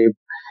ਦੀ ਉਹਨਾਂ ਨੇ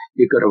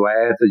ਇੱਕ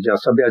ਰਵਾਇਤ ਜਾਂ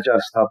ਸੱਭਿਆਚਾਰ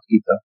ਸਥਾਪਿਤ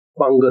ਕੀਤਾ।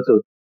 ਪੰਗਤ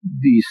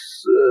ਦੀ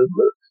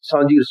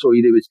ਸਾਂਝੀ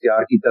ਰਸੋਈ ਦੇ ਵਿੱਚ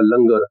ਤਿਆਰ ਕੀਤਾ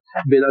ਲੰਗਰ,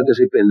 ਬਿਨਾਂ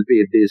ਕਿਸੇ ਭਿੰਨ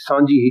ਭੇਦ ਦੇ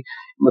ਸਾਂਝੀ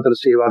ਮਤਲਬ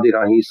ਸੇਵਾ ਦੇ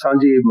ਰਾਹੀਂ,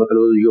 ਸਾਂਝੇ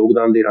ਮਤਲਬ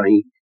ਯੋਗਦਾਨ ਦੇ ਰਾਹੀਂ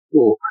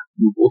ਉਹ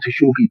ਉੱਥੇ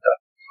ਸ਼ੁਰੂ ਕੀਤਾ।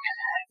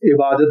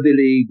 ਇਬਾਦਤ ਦੇ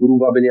ਲਈ ਗੁਰੂ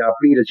ਬਾਬੇ ਨੇ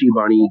ਆਪਣੀ ਰਚੀ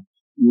ਬਾਣੀ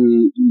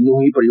ਨੂੰ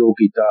ਹੀ ਪ੍ਰਯੋਗ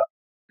ਕੀਤਾ,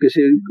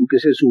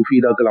 ਕਿਸੇ ਸੂਫੀ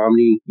ਦਾ ਕਲਾਮ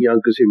ਨਹੀਂ ਜਾਂ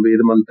ਕਿਸੇ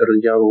ਵੇਦ ਮੰਤਰ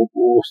ਜਾਂ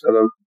ਉਸ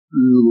ਤਰ੍ਹਾਂ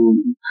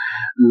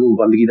ਨੂੰ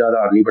ਬੰਦਗੀ ਦਾ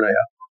ਆਧਾਰ ਨਹੀਂ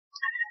ਬਣਾਇਆ।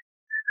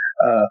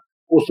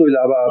 ਉਸ ਤੋਂ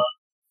ਇਲਾਵਾ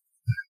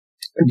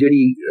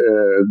ਜਿਹੜੀ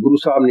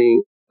ਗੁਰੂ ਸਾਹਿਬ ਨੇ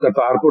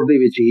ਕਰਤਾਰਪੁਰ ਦੇ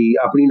ਵਿੱਚ ਹੀ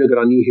ਆਪਣੀ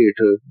ਨਿਗਰਾਨੀ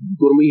ਹੇਠ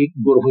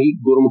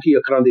ਗੁਰਮੁਖੀ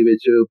ਅੱਖਰਾਂ ਦੇ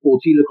ਵਿੱਚ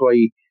ਪੋਥੀ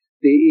ਲਿਖਵਾਈ,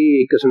 ਤੇ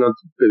ਇਹ ਇੱਕ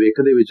ਸਨਤ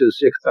ਭਵਿੱਖ ਦੇ ਵਿੱਚ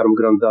ਸਿੱਖ ਧਰਮ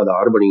ਗ੍ਰੰਥ ਦਾ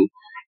ਆਧਾਰ ਬਣੀ।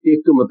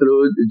 ਇੱਕ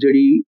ਮਤਲਬ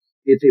ਜਿਹੜੀ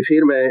ਇੱਥੇ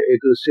ਫਿਰ ਮੈਂ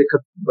ਇੱਕ ਸਿੱਖ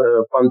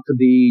ਪੰਥ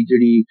ਦੀ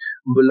ਜਿਹੜੀ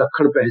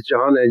ਵਿਲੱਖਣ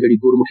ਪਹਿਚਾਣ ਹੈ ਜਿਹੜੀ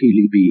ਗੁਰਮੁਖੀ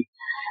ਲਿਪੀ,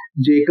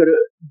 ਜੇਕਰ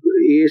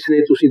ਇਸ ਨੇ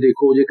ਤੁਸੀਂ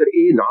ਦੇਖੋ, ਜੇਕਰ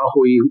ਇਹ ਨਾ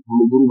ਹੋਈ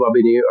ਗੁਰੂ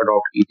ਬਾਬੇ ਨੇ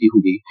ਅਡਾਪਟ ਕੀਤੀ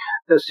ਹੁੰਦੀ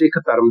ਤਾਂ ਸਿੱਖ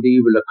ਧਰਮ ਦੀ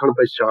ਵਿਲੱਖਣ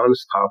ਪਹਿਚਾਣ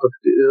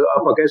ਸਥਾਪਿਤ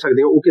ਆਪਾਂ ਕਹਿ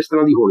ਸਕਦੇ ਹਾਂ ਉਹ ਕਿਸ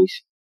ਤਰ੍ਹਾਂ ਦੀ ਹੋਣੀ ਸੀ,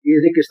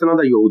 ਇਹਨੇ ਕਿਸ ਤਰ੍ਹਾਂ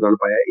ਦਾ ਯੋਗਦਾਨ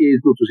ਪਾਇਆ,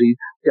 ਇਸ ਨੂੰ ਤੁਸੀਂ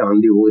ਧਿਆਨ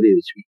ਦਿਓ। ਇਹਦੇ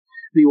ਵਿੱਚ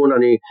ਵੀ ਉਹਨਾਂ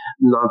ਨੇ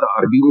ਨਾ ਤਾਂ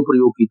ਅਰਬੀ ਨੂੰ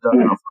ਪ੍ਰਯੋਗ ਕੀਤਾ,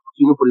 ਨਾ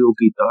ਫਾਰਸੀ ਨੂੰ ਪ੍ਰਯੋਗ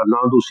ਕੀਤਾ, ਨਾ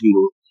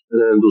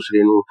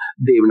ਦੂਸਰੇ ਨੂੰ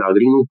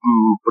ਦੇਵਨਾਗਰੀ ਨੂੰ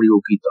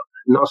ਪ੍ਰਯੋਗ ਕੀਤਾ,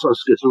 ਨਾ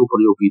ਸੰਸਕ੍ਰਿਤ ਨੂੰ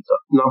ਪ੍ਰਯੋਗ ਕੀਤਾ,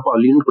 ਨਾ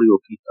ਪਾਲੀ ਨੂੰ ਪ੍ਰਯੋਗ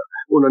ਕੀਤਾ,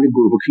 ਉਹਨਾਂ ਨੇ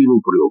ਗੁਰਮੁਖੀ ਨੂੰ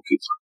ਪ੍ਰਯੋਗ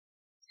ਕੀਤਾ।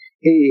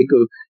 ਇਹ ਇੱਕ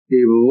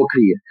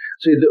ਵੱਖਰੀ ਹੈ।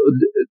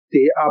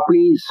 ਤੇ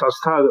ਆਪਣੀ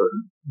ਸੰਸਥਾ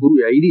ਗੁਰੂ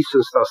ਦੀ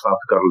ਸੰਸਥਾ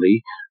ਸਥਾਪਿਤ ਕਰਨ ਲਈ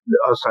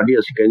ਸਾਡੀ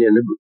ਅਸੀਂ ਕਹਿੰਦੇ ਹਾਂ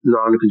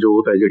ਨਾਨਕ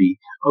ਜੋਤ ਹੈ ਜਿਹੜੀ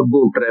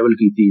ਅੱਗੋਂ ਟਰੈਵਲ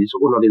ਕੀਤੀ,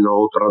 ਉਹਨਾਂ ਦੇ 9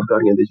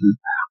 ਉਤਰਾਧਿਕਾਰੀਆਂ ਦੇ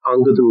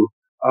ਅੰਗਦ ਨੂੰ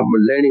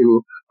ਲਹਿਣੇ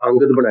ਨੂੰ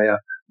ਅੰਗਦ ਬਣਾਇਆ,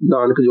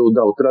 ਨਾਨਕ ਜੋਤ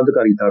ਦਾ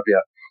ਉਤਰਾਧਿਕਾਰੀ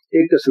ਥਾਪਿਆ।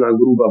 ਇੱਕ ਕਿਸਮ ਨਾਲ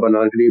ਗੁਰੂ ਬਾਬਾ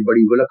ਨਾਨਕ ਨੇ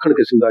ਬੜੀ ਵਿਲੱਖਣ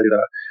ਕਿਸਮ ਦਾ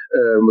ਜਿਹੜਾ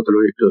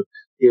ਮਤਲਬ ਇੱਕ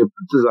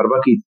ਤਜਰਬਾ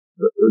ਕੀ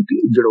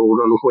ਜਿਹੜਾ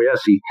ਉਹਨਾਂ ਨੂੰ ਹੋਇਆ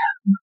ਸੀ,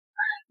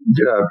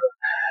 ਜਿਹੜਾ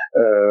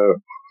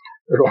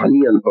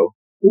ਰੂਹਾਨੀ ਅਨੁਭਵ,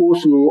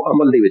 ਉਸ ਨੂੰ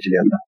ਅਮਲ ਦੇ ਵਿੱਚ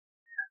ਲਿਆਂਦਾ।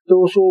 ਤੇ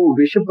ਸੋ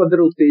ਵਿਸ਼ਵ ਪੱਧਰ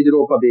ਉੱਤੇ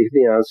ਜਦੋਂ ਆਪਾਂ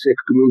ਦੇਖਦੇ ਹਾਂ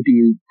ਸਿੱਖ ਕਮਿਊਨਿਟੀ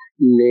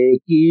ਨੇ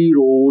ਕੀ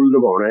ਰੋਲ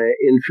ਨਿਭਾਉਣਾ ਹੈ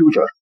ਇਨ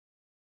ਫਿਊਚਰ,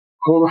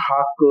 ਹੁਣ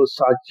ਹੱਕ,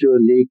 ਸੱਚ,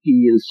 ਨੇਕੀ,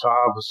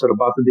 ਇਨਸਾਫ,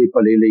 ਸਰਬੱਤ ਦੇ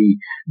ਭਲੇ ਲਈ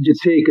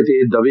ਜਿੱਥੇ ਕਿਤੇ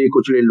ਦਵੇ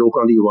ਕੁਚਲੇ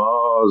ਲੋਕਾਂ ਦੀ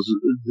ਆਵਾਜ਼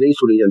ਨਹੀਂ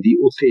ਸੁਣੀ ਜਾਂਦੀ,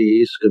 ਉੱਥੇ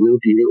ਇਸ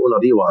ਕਮਿਊਨਿਟੀ ਨੇ ਉਹਨਾਂ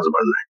ਦੀ ਆਵਾਜ਼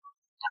ਬਣਨਾ ਹੈ,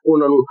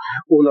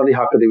 ਉਹਨਾਂ ਦੇ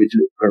ਹੱਕ ਦੇ ਵਿੱਚ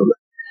ਖੜਨਾ।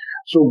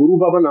 ਸੋ ਗੁਰੂ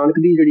ਬਾਬਾ ਨਾਨਕ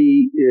ਦੀ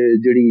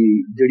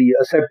ਜਿਹੜੀ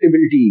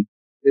ਅਸੈਪਟੇਬਿਲਿਟੀ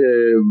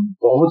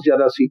ਬਹੁਤ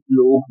ਜ਼ਿਆਦਾ ਸੀ।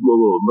 ਲੋਕ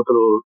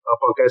ਮਤਲਬ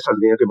ਆਪਾਂ ਕਹਿ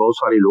ਸਕਦੇ ਹਾਂ ਕਿ ਬਹੁਤ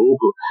ਸਾਰੇ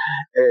ਲੋਕ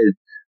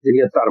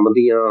ਜਿਹੜੀਆਂ ਧਰਮ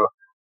ਦੀਆਂ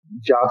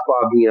ਜਾਤ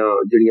ਪਾਤ ਦੀਆਂ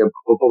ਜਿਹੜੀਆਂ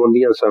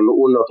ਪਾਬੰਦੀਆਂ ਸਨ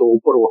ਉਹਨਾਂ ਤੋਂ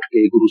ਉੱਪਰ ਉੱਠ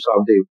ਕੇ ਗੁਰੂ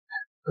ਸਾਹਿਬ ਦੇ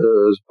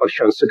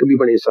ਪ੍ਰਸ਼ੰਸਕ ਵੀ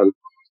ਬਣੇ ਸਨ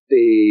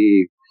ਤੇ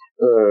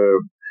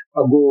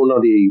ਅੱਗੋਂ ਉਹਨਾਂ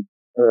ਦੀ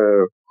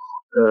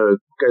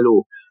ਕਹਿ ਲਓ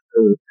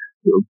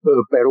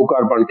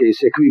ਪੈਰੋਕਾਰ ਬਣ ਕੇ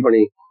ਸਿੱਖ ਵੀ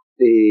ਬਣੇ।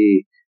 ਤੇ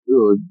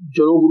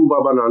ਜਦੋਂ ਗੁਰੂ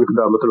ਬਾਬਾ ਨਾਨਕ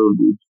ਦਾ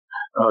ਮਤਲਬ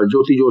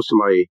ਜੋਤੀ ਜੋਤ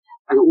ਸਮਾਏ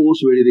ਤੇ ਉਸ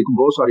ਵੇਲੇ ਦੇ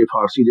ਬਹੁਤ ਸਾਰੇ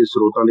ਫਾਰਸੀ ਦੇ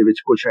ਸਰੋਤਾਂ ਦੇ ਵਿੱਚ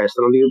ਕੁਝ ਇਸ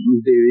ਤਰ੍ਹਾਂ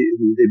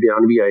ਦੇ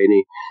ਬਿਆਨ ਵੀ ਆਏ ਨੇ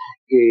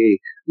ਕਿ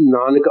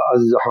ਨਾਨਕ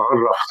ਅਜ਼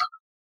ਜਹਾਨ ਰਫਤ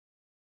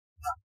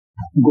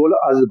ਗੁਲ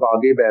ਅਜ਼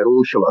ਬਾਗੇ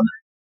ਬੈਰੂਨ ਸ਼ਵਦ,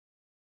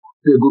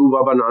 ਤੇ ਗੁਰੂ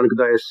ਬਾਬਾ ਨਾਨਕ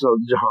ਦਾ ਇਸ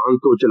ਜਹਾਨ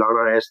ਤੋਂ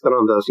ਚਲਾਣਾ ਇਸ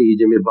ਤਰ੍ਹਾਂ ਦਾ ਸੀ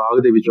ਜਿਵੇਂ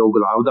ਬਾਗ ਦੇ ਵਿੱਚੋਂ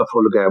ਗੁਲਾਬ ਦਾ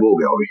ਫੁੱਲ ਗਾਇਬ ਹੋ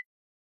ਗਿਆ ਹੋਵੇ।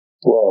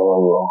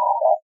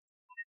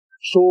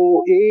 ਸੋ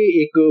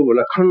ਇਹ ਇੱਕ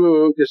ਵਿਲੱਖਣ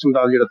ਕਿਸਮ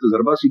ਦਾ ਜਿਹੜਾ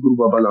ਤਜਰਬਾ ਸੀ ਗੁਰੂ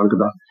ਬਾਬਾ ਨਾਨਕ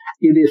ਦਾ।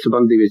 ਇਹਦੇ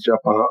ਸੰਬੰਧ ਦੇ ਵਿੱਚ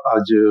ਆਪਾਂ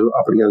ਅੱਜ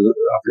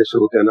ਆਪਣੇ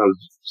ਸਰੋਤਿਆਂ ਨਾਲ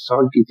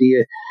ਸਾਂਝ ਕੀਤੀ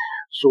ਹੈ।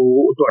 ਸੋ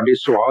ਤੁਹਾਡੇ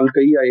ਸਵਾਲ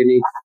ਕਈ ਆਏ ਨੇ,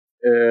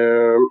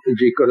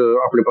 ਜੇਕਰ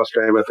ਆਪਣੇ ਪਾਸ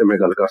ਟਾਈਮ ਹੈ ਤੇ ਮੈਂ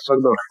ਗੱਲ ਕਰ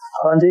ਸਕਦਾ।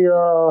 ਹਾਂਜੀ,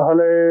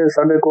 ਹਲੇ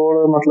ਸਾਡੇ ਕੋਲ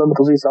ਮਤਲਬ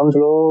ਤੁਸੀਂ ਸਮਝ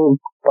ਲਓ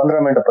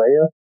 15 ਮਿੰਟ ਪਏ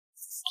ਆ।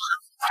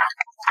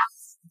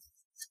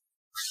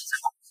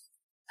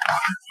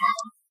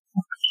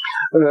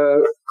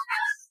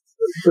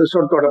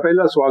 ਸਰ ਤੁਹਾਡਾ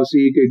ਪਹਿਲਾ ਸਵਾਲ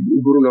ਸੀ ਕਿ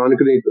ਗੁਰੂ ਨਾਨਕ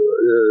ਨੇ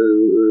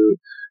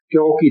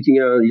ਕਿਉਂ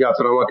ਕੀਤੀਆਂ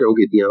ਯਾਤਰਾਵਾਂ, ਕਿਉਂ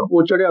ਕੀਤੀਆਂ।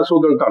 ਉਹ ਚੜਿਆ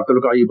ਸੋਧਣ ਧਰ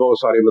ਤਲਕਾਈ ਬਹੁਤ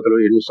ਸਾਰੇ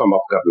ਮਤਲਬ ਇਹਨੂੰ ਸਮ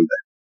ਅਪ ਕਰ ਦਿੰਦਾ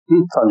ਹੈ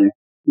ਹਾਂਜੀ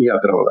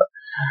ਯਾਤਰਾਵਾਂ ਦਾ।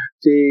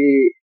 ਤੇ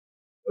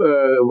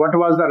what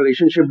was the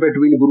relationship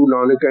between Guru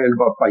Nanak and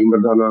ਭਾਈ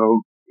ਮਰਦਾਨਾ।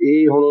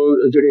 ਇਹ ਹੁਣ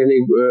ਜਿਹੜੇ ਨੇ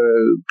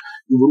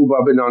ਗੁਰੂ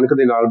ਬਾਬੇ ਨਾਨਕ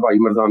ਦੇ ਨਾਲ ਭਾਈ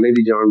ਮਰਦਾਨੇ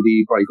ਦੀ ਜਾਣ ਦੀ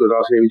ਭਾਈ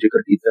ਗੁਰਦਾਸ ਨੇ ਵੀ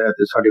ਜ਼ਿਕਰ ਕੀਤਾ ਹੈ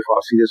ਤੇ ਸਾਡੇ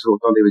ਫਾਰਸੀ ਦੇ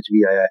ਸਰੋਤਾਂ ਦੇ ਵਿੱਚ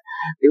ਵੀ ਆਇਆ ਹੈ।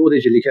 ਤੇ ਉਹਦੇ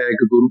 'ਚ ਲਿਖਿਆ ਹੈ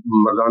ਕਿ ਗੁਰੂ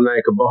ਮਰਦਾਨਾ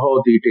ਇੱਕ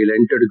ਬਹੁਤ ਹੀ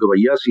ਟੈਲੈਂਟਡ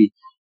ਗਵਈਆ ਸੀ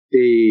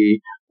ਤੇ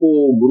ਉਹ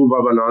ਗੁਰੂ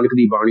ਬਾਬਾ ਨਾਨਕ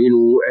ਦੀ ਬਾਣੀ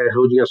ਨੂੰ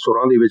ਇਹੋ ਜਿਹੀਆਂ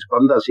ਸੁਰਾਂ ਦੇ ਵਿੱਚ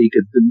ਬੰਨ੍ਹਦਾ ਸੀ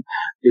ਕਿ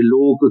ਤੇ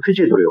ਲੋਕ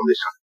ਖਿੱਚੇ ਤੁਰੇ ਆਉਂਦੇ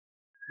ਸਨ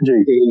ਜੀ।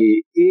 ਤੇ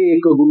ਇਹ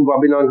ਇੱਕ ਗੁਰੂ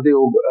ਬਾਬੇ ਨਾਨਕ ਦੇ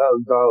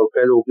ਦਾ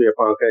ਕਹਿ ਲਓ ਕਿ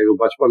ਆਪਾਂ ਕਹਿ ਲਓ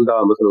ਬਚਪਨ ਦਾ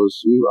ਮਤਲਬ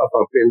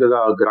ਆਪਾਂ ਪਿੰਡ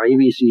ਦਾ ਗਰਾਈ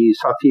ਵੀ ਸੀ,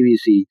 ਸਾਥੀ ਵੀ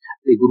ਸੀ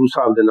ਤੇ ਗੁਰੂ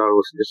ਸਾਹਿਬ ਦੇ ਨਾਲ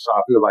ਉਸਨੇ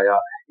ਸਾਥ ਨਿਭਾਇਆ।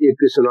 ਇੱਕ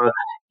ਕਿਸੇ ਨਾਲ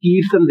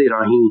ਕੀਰਤਨ ਦੇ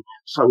ਰਾਹੀਂ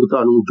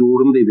ਸੰਗਤਾਂ ਨੂੰ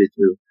ਜੋੜਨ ਦੇ ਵਿੱਚ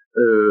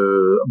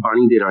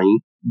ਬਾਣੀ ਦੇ ਰਾਹੀਂ,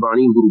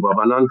 ਬਾਣੀ ਗੁਰੂ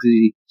ਬਾਬਾ ਨਾਨਕ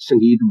ਦੀ,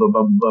 ਸੰਗੀਤ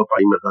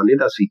ਭਾਈ ਮਰਦਾਨੇ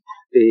ਦਾ ਸੀ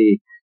ਤੇ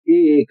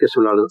ਇਹ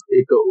ਕਿਸਮ ਨਾਲ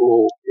ਇੱਕ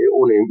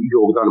ਉਹਨੇ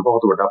ਯੋਗਦਾਨ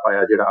ਬਹੁਤ ਵੱਡਾ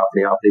ਪਾਇਆ ਜਿਹੜਾ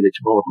ਆਪਣੇ ਆਪ ਦੇ ਵਿੱਚ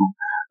ਬਹੁਤ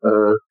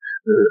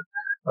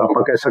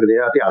ਆਪਾਂ ਕਹਿ ਸਕਦੇ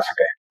ਹਾਂ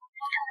ਇਤਿਹਾਸਕ ਹੈ।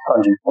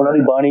 ਹਾਂਜੀ, ਉਹਨਾਂ ਦੀ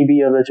ਬਾਣੀ ਵੀ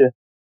ਹੈ ਵਿੱਚ।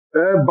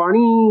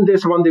 ਬਾਣੀ ਦੇ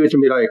ਸੰਬੰਧ ਦੇ ਵਿੱਚ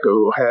ਮੇਰਾ ਇੱਕ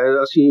ਹੈ,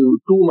 ਅਸੀਂ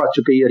ਟੂ ਮੱਚ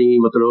ਕਈ ਵਾਰੀ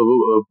ਮਤਲਬ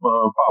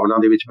ਭਾਵਨਾ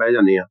ਦੇ ਵਿੱਚ ਬਹਿ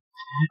ਜਾਂਦੇ ਹਾਂ।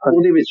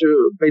 ਉਹਦੇ ਵਿੱਚ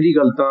ਪਹਿਲੀ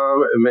ਗੱਲ ਤਾਂ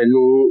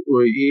ਮੈਨੂੰ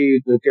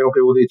ਇਹ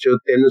ਕਿਉਂਕਿ ਉਹਦੇ ਚ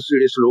 3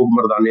 ਜਿਹੜੇ ਸ਼ਲੋਕ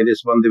ਮਰਦਾਨੇ ਦੇ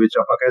ਸੰਬੰਧ ਦੇ ਵਿੱਚ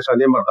ਆਪਾਂ ਕਹਿ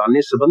ਸਕਦੇ ਹਾਂ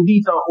ਮਰਦਾਨੇ ਸੰਬੰਧੀ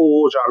ਤਾਂ ਉਹ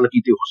ਉਚਾਰਨ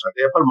ਕੀਤੇ ਹੋ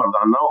ਸਕਦੇ ਆ, ਪਰ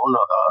ਮਰਦਾਨਾ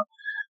ਉਹਨਾਂ ਦਾ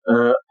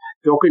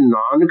ਕਿਉਂਕਿ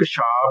ਨਾਨਕ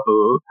ਛਾਪ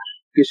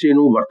ਕਿਸੇ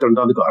ਨੂੰ ਵਰਤਣ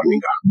ਦਾ ਅਧਿਕਾਰ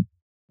ਨਹੀਂਗਾ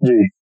ਜੀ।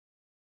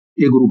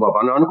 ਇਹ ਗੁਰੂ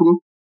ਬਾਬਾ ਨਾਨਕ ਨੂੰ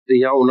ਤੇ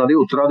ਜਾਂ ਉਹਨਾਂ ਦੇ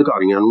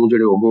ਉੱਤਰਾਧਿਕਾਰੀਆਂ ਨੂੰ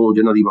ਜਿਹੜੇ ਉਹ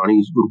ਜਿਨ੍ਹਾਂ ਦੀ ਬਾਣੀ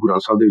ਗੁਰੂ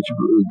ਗ੍ਰੰਥ ਸਾਹਿਬ ਦੇ ਵਿੱਚ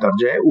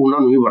ਦਰਜ ਹੈ ਉਹਨਾਂ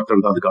ਨੂੰ ਹੀ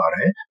ਵਰਤਣ ਦਾ ਅਧਿਕਾਰ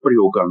ਹੈ,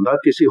 ਪ੍ਰਯੋਗ ਕਰਨ ਦਾ।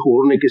 ਕਿਸੇ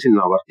ਹੋਰ ਨੇ ਕਿਸੇ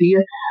ਨਾ ਵਰਤੀ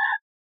ਹੈ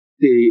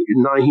ਤੇ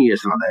ਨਾ ਹੀ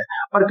ਇਸ ਤਰ੍ਹਾਂ ਦਾ ਹੈ।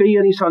 ਪਰ ਕਈ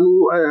ਵਾਰੀ ਸਾਨੂੰ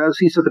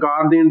ਅਸੀਂ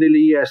ਸਤਿਕਾਰ ਦੇਣ ਦੇ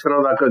ਲਈ ਇਸ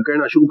ਤਰ੍ਹਾਂ ਦਾ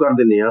ਕਹਿਣਾ ਸ਼ੁਰੂ ਕਰ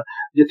ਦਿੰਦੇ ਹਾਂ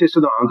ਜਿੱਥੇ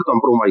ਸਿਧਾਂਤ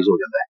ਕੰਪਰੋਮਾਈਜ਼ ਹੋ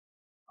ਜਾਂਦਾ ਹੈ।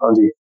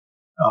 ਹਾਂਜੀ,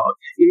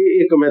 ਇਹ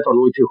ਇੱਕ ਮੈਂ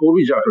ਤੁਹਾਨੂੰ ਇੱਥੇ ਹੋਰ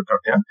ਵੀ ਜਾਗਰੂਕ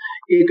ਕਰਦਾ।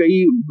 ਇਹ ਕਈ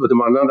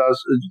ਵਿਦਵਾਨਾਂ ਦਾ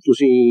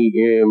ਤੁਸੀਂ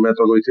ਮੈਂ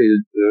ਤੁਹਾਨੂੰ ਇੱਥੇ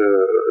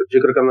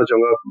ਜ਼ਿਕਰ ਕਰਨਾ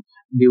ਚਾਹਾਂਗਾ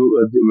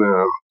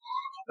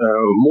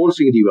ਮੋਹਨ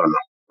ਸਿੰਘ ਦੀਵਾਨਾ,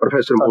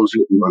 ਪ੍ਰੋਫੈਸਰ ਮੋਹਨ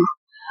ਸਿੰਘ ਦੀਵਾਨਾ।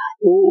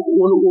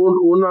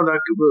 ਉਹਨਾਂ ਦਾ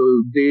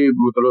ਦੇ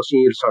ਮਤਲਬ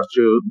ਅਸੀਂ ਰਿਸਰਚ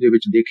ਦੇ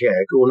ਵਿੱਚ ਦੇਖਿਆ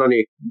ਹੈ ਕਿ ਉਹਨਾਂ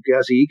ਨੇ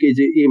ਕਿਹਾ ਸੀ ਕਿ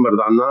ਜੇ ਇਹ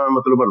ਮਰਦਾਨਾ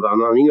ਮਤਲਬ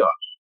ਮਰਦਾਨਾ ਨਹੀਂਗਾ,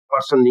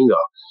 ਪਰਸਨ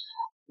ਨਹੀਂਗਾ।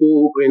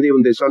 ਉਹ ਕਹਿੰਦੇ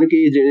ਹੁੰਦੇ ਸਨ ਕਿ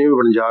ਜਿਵੇਂ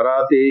ਵਣਜਾਰਾ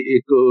ਤੇ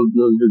ਇੱਕ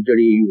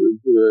ਜਿਹੜੀ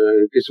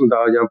ਕਿਸਮ ਦਾ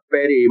ਜਾਂ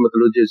ਪਹਿਰੇ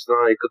ਮਤਲਬ ਜਿਸ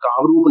ਤਰ੍ਹਾਂ ਇੱਕ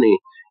ਕਾਵਰੂਪ ਨੇ,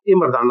 ਇਹ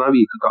ਮਰਦਾਨਾ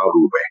ਵੀ ਇੱਕ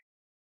ਕਾਵਰੂਪ ਹੈ।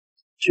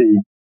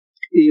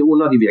 ਇਹ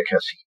ਉਹਨਾਂ ਦੀ ਵਿਆਖਿਆ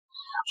ਸੀ।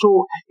 ਸੋ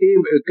ਇਹ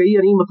ਕਈ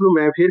ਵਾਰੀ ਮਤਲਬ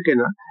ਮੈਂ ਫਿਰ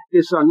ਕਹਿਣਾ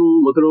ਕਿ ਸਾਨੂੰ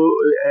ਮਤਲਬ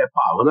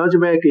ਭਾਵਨਾ 'ਚ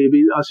ਬਹਿ ਕੇ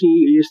ਵੀ ਅਸੀਂ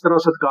ਇਸ ਤਰ੍ਹਾਂ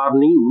ਸਤਿਕਾਰ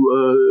ਨਹੀਂ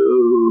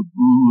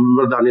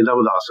ਮਰਦਾਨੇ ਦਾ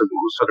ਵਧਾ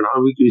ਸਕਣਾ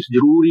ਵੀ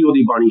ਜ਼ਰੂਰੀ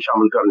ਉਹਦੀ ਬਾਣੀ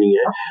ਸ਼ਾਮਲ ਕਰਨੀ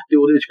ਹੈ। ਤੇ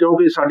ਉਹਦੇ ਵਿੱਚ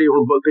ਕਿਉਂਕਿ ਸਾਡੇ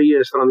ਹੁਣ ਕਈ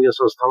ਇਸ ਤਰ੍ਹਾਂ ਦੀਆਂ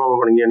ਸੰਸਥਾਵਾਂ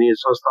ਬਣੀਆਂ ਨੇ,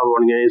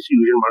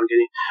 ਇੰਸਟੀਟਿਊਸ਼ਨ ਬਣ ਗਏ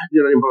ਨੇ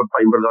ਜਿਹਨਾਂ ਨੇ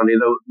ਭਾਈ ਮਰਦਾਨੇ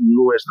ਦਾ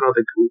ਨੂੰ ਇਸ ਤਰ੍ਹਾਂ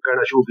ਤੇ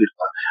ਕਹਿਣਾ ਸ਼ੁਰੂ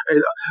ਕੀਤਾ।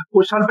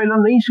 ਕੁਝ ਸਾਲ ਪਹਿਲਾਂ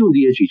ਨਹੀਂ ਸੀ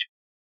ਹੁੰਦੀ ਇਹ ਚੀਜ਼।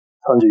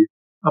 ਹਾਂਜੀ,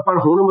 ਪਰ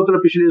ਹੁਣ ਮਤਲਬ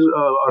ਪਿਛਲੇ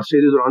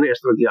ਅਰਸੇ ਦੇ ਦੌਰਾਨ ਇਸ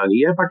ਤਰ੍ਹਾਂ ਦੀ ਆ ਗਈ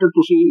ਹੈ। ਬਟ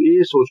ਤੁਸੀਂ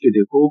ਇਹ ਸੋਚ ਕੇ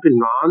ਦੇਖੋ ਕਿ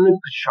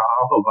ਨਾਨਕ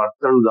ਛਾਪ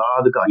ਵਰਤਣ ਦਾ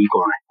ਅਧਿਕਾਰੀ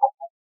ਕੌਣ ਹੈ?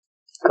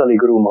 ਕਲੀ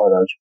ਗੁਰੂ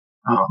ਮਹਾਰਾਜ।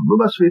 ਹਾਂ,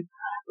 ਬਸ ਫਿਰ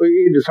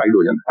ਇਹ ਡਿਸਾਈਡ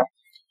ਹੋ ਜਾਂਦਾ।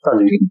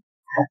 ਹਾਂਜੀ,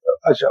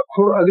 ਅੱਛਾ,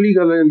 ਹੁਣ ਅਗਲੀ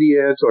ਗੱਲ ਆਉਂਦੀ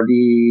ਹੈ ਤੁਹਾਡੀ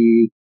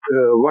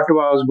ਵਟ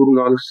ਵਾਜ਼ Guru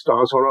Nanak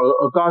stance on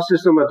caste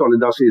system. ਮੈਂ ਤੁਹਾਨੂੰ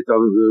ਦੱਸ ਦਿੱਤਾ,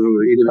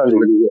 ਇਹਦੇ ਵਿੱਚ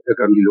ਮੈਨੂੰ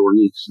ਕਰਨ ਦੀ ਲੋੜ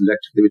ਨਹੀਂ,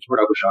 ਲੈਕਚਰ ਦੇ ਵਿੱਚ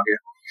ਬੜਾ ਕੁਛ ਆ ਗਿਆ।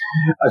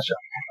 ਅੱਛਾ,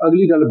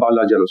 ਅਗਲੀ ਗੱਲ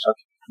ਬਾਲਾ ਜਨਮ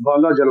ਸਾਖੀ।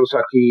 ਬਾਲਾ ਜਨਮ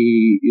ਸਾਖੀ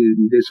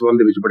ਦੇ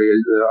ਸੰਬੰਧ ਵਿੱਚ ਬੜੇ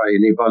ਆਏ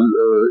ਨੇ।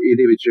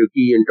 ਇਹਦੇ ਵਿੱਚ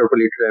ਕੀ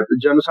ਇੰਟਰਪ੍ਰੀਟ ਹੈ?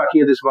 ਜਨਮ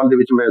ਸਾਖੀਆਂ ਦੇ ਸੰਬੰਧ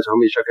ਵਿੱਚ ਮੈਂ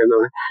ਹਮੇਸ਼ਾ ਕਹਿੰਦਾ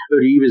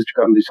ਰੀਵਿਜ਼ਿਟ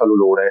ਕਰਨ ਦੀ ਸਾਨੂੰ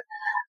ਲੋੜ ਹੈ।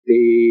 ਤੇ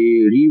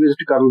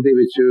ਰੀਵਿਜ਼ਿਟ ਕਰਨ ਦੇ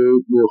ਵਿੱਚ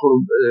ਹੁਣ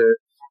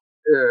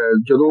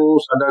ਜਦੋਂ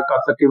ਸਾਡਾ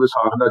ਕੱਤ ਕੇ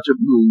ਵਿਸਾਖ ਦਾ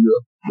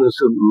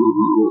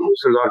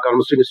ਸਰਦਾਰ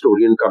ਕਰਮ ਸਿੰਘ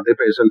ਹਿਸਟੋਰੀਅਨ ਕਰਦੇ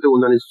ਪਏ ਸਨ ਤੇ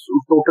ਉਹਨਾਂ ਨੇ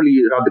ਟੋਟਲੀ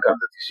ਰੱਦ ਕਰ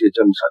ਦਿੱਤੀ ਸੀ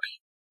ਜਨਮ ਵਿਸਾਖੀ,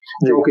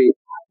 ਕਿਉਂਕਿ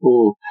ਉਹ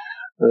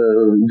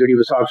ਜਿਹੜੀ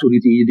ਵਿਸਾਖ ਸੁਦੀ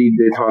ਤੀਜ ਦੀ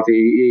ਦੇ ਥਾਂ ਤੇ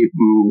ਇਹ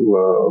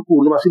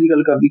ਪੂਰਨਮਾਸੀ ਦੀ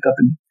ਗੱਲ ਕਰਦੀ ਕੱਤ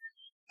ਦੀ,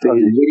 ਤੇ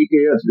ਜਿਹੜੀ ਕਿ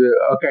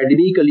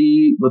ਅਕੈਡਮਿਕਲੀ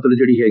ਮਤਲਬ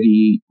ਜਿਹੜੀ ਹੈਗੀ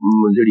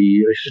ਜਿਹੜੀ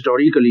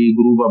ਹਿਸਟੋਰੀਕਲੀ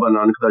ਗੁਰੂ ਬਾਬਾ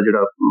ਨਾਨਕ ਦਾ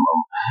ਜਿਹੜਾ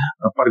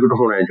ਪ੍ਰਗਟ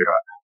ਹੋਣਾ ਹੈ ਜਿਹੜਾ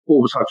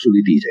ਉਹ ਵਿਸਾਖ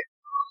ਸੁਦੀ ਤੀਜ ਹੈ।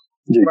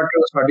 ਬਟ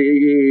ਸਾਡੇ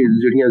ਇਹ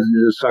ਜਿਹੜੀਆਂ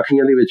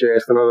ਸਾਖੀਆਂ ਦੇ ਵਿੱਚ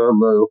ਇਸ ਤਰ੍ਹਾਂ ਦਾ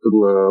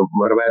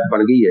ਰਵਾਇਤ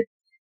ਬਣ ਗਈ ਹੈ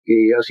ਕਿ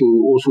ਅਸੀਂ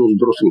ਉਸ ਨੂੰ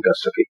ਦਰੁਸਤ ਨਹੀਂ ਕਰ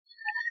ਸਕੇ,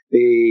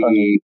 ਤੇ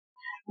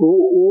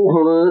ਉਹ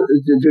ਹੁਣ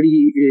ਜਿਹੜੀ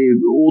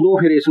ਉਦੋਂ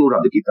ਫਿਰ ਇਸ ਨੂੰ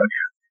ਰੱਦ ਕੀਤਾ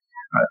ਗਿਆ।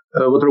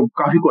 ਮਤਲਬ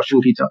ਕਾਫੀ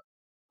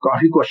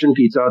ਕੁਐਸਚਨ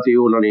ਕੀਤਾ ਤੇ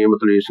ਉਹਨਾਂ ਨੇ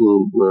ਮਤਲਬ ਇਸ ਨੂੰ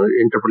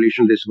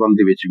ਇੰਟਰਪ੍ਰੀਟੇਸ਼ਨ ਦੇ ਸੰਬੰਧ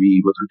ਦੇ ਵਿੱਚ ਵੀ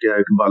ਮਤਲਬ ਕਿਹਾ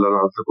ਕਿ ਬਾਲਾ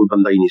ਨਾਲ ਤਾਂ ਕੋਈ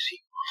ਬੰਦਾ ਹੀ ਨਹੀਂ ਸੀ।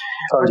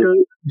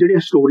 ਜਿਹੜੇ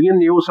ਹਿਸਟੋਰੀਅਨ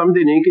ਨੇ ਉਹ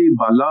ਸਮਝਦੇ ਨੇ ਕਿ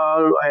ਬਾਲਾ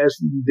ਇਸ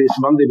ਦੇ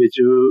ਸੰਬੰਧ ਦੇ ਵਿੱਚ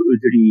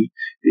ਜਿਹੜੀ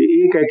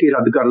ਇਹ ਕਹਿ ਕੇ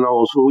ਰੱਦ ਕਰਨਾ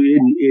ਉਸ ਨੂੰ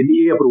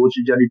ਇਹ ਅਪਰੋਚ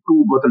ਜਿਹੜੀ ਟੂ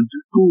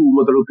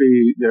ਮਤਲਬ ਕਿ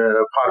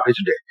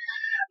ਫਾਰਫਿਚਡ ਹੈ।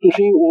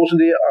 ਤੁਸੀਂ ਉਸ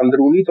ਦੇ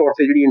ਅੰਦਰੂਨੀ ਤੌਰ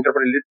ਤੇ ਜਿਹੜੀ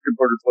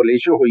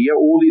ਇੰਟਰਪ੍ਰੀਟੇਸ਼ਨ ਹੋਈ ਹੈ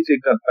ਉਹਦੀ ਤੇ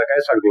ਗੱਲ ਤਾਂ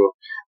ਕਹਿ ਸਕਦੇ ਹੋ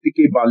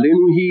ਕਿ ਬਾਲੇ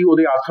ਨੂੰ ਹੀ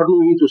ਉਹਦੇ ਆਥਰ ਨੂੰ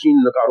ਹੀ ਤੁਸੀਂ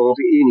ਨਕਾਰੋ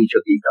ਤੇ ਇਹ ਨਹੀਂ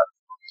ਚੱਕੀ ਗੱਲ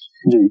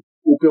ਜੀ,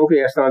 ਕਿਉਂਕਿ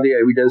ਇਸ ਤਰ੍ਹਾਂ ਦੇ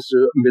ਐਵੀਡੈਂਸ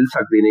ਮਿਲ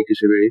ਸਕਦੇ ਨੇ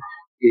ਕਿਸੇ ਵੇਲੇ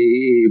ਕਿ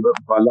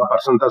ਬਾਲਾ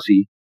ਪਰਸਨ ਤਾਂ ਸੀ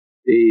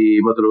ਤੇ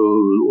ਮਤਲਬ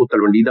ਉਹ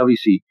ਤਲਵੰਡੀ ਦਾ ਵੀ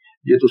ਸੀ।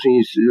 ਜੇ ਤੁਸੀਂ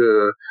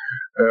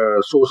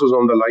sources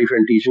on the life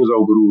and teachings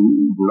of Guru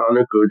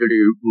Nanak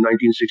ਜਿਹੜੇ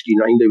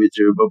 1969 ਦੇ ਵਿੱਚ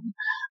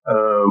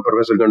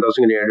ਪ੍ਰੋਫੈਸਰ ਗੰਡਾ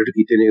ਸਿੰਘ ਨੇ ਐਡਿਟ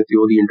ਕੀਤੇ ਨੇ ਤੇ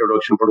ਉਹਦੀ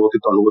ਇੰਟਰੋਡਕਸ਼ਨ ਪੜ੍ਹੋ ਤੇ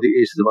ਤੁਹਾਨੂੰ ਉਹਦੇ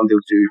ਇਸ ਸੰਬੰਧ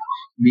ਵਿੱਚ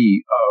ਵੀ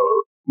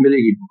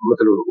ਮਿਲੇਗੀ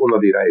ਮਤਲਬ ਉਹਨਾਂ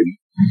ਦੀ ਰਾਏ ਵੀ।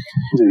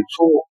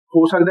 ਸੋ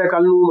ਹੋ ਸਕਦਾ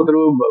ਕੱਲ ਨੂੰ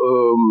ਮਤਲਬ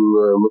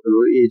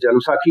ਇਹ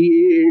ਜਨਮ ਸਾਖੀ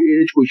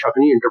ਇਹਦੇ ਚ ਕੋਈ ਸ਼ੱਕ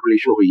ਨਹੀਂ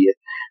ਇੰਟਰਪ੍ਰੀਟੇਸ਼ਨ ਹੋਈ ਹੈ।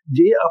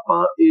 ਜੇ ਆਪਾਂ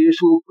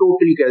ਇਸ ਨੂੰ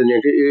ਟੋਟਲੀ ਕਹਿ ਦਿੰਦੇ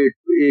ਹਾਂ ਕਿ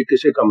ਇਹ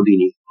ਕਿਸੇ ਕੰਮ ਦੀ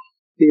ਨਹੀਂ,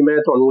 ਤੇ ਮੈਂ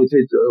ਤੁਹਾਨੂੰ ਇੱਥੇ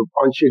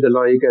 5-6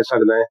 ਗੱਲਾਂ ਇਹ ਕਹਿ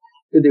ਸਕਦਾ ਹੈ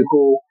ਕਿ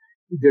ਦੇਖੋ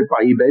ਜਿਹੜਾ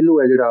ਭਾਈ ਬਹਿਲੋ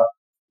ਹੈ ਜਿਹੜਾ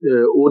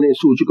ਉਹਨੇ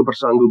ਸੂਚਕ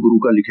ਪ੍ਰਸੰਗ ਗੁਰੂ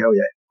ਕਾ ਲਿਖਿਆ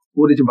ਹੋਇਆ ਹੈ,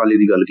 ਉਹਦੇ ਚ ਬਾਲੇ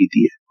ਦੀ ਗੱਲ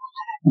ਕੀਤੀ ਹੈ।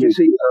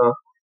 ਜਿਸੇ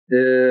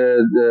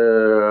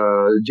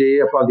ਜੇ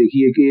ਆਪਾਂ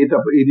ਦੇਖੀਏ ਕਿ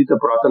ਇਹਦੀ ਤਾਂ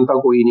ਪੁਰਾਤਨਤਾ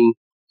ਕੋਈ ਨਹੀਂ,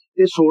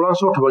 ਤੇ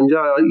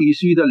 1658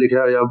 ਈਸਵੀ ਦਾ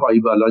ਲਿਖਿਆ ਹੋਇਆ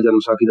ਭਾਈ ਬਾਲਾ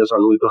ਜਨਮ ਸਾਖੀ ਦਾ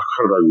ਸਾਨੂੰ ਇੱਕ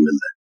ਖਰੜਾ ਵੀ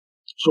ਮਿਲਦਾ ਹੈ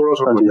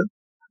 1658,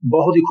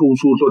 ਬਹੁਤ ਹੀ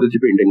ਖੂਬਸੂਰਤ ਉਹਦੇ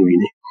ਚ ਪੇਂਟਿੰਗ ਵੀ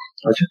ਨੇ।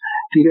 ਅੱਛਾ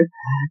ਠੀਕ ਹੈ,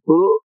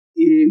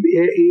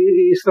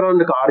 ਇਸ ਤਰ੍ਹਾਂ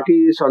ਨਕਾਰ ਕੇ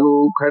ਸਾਨੂੰ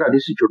ਖਹਿੜਾ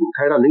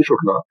ਨਹੀਂ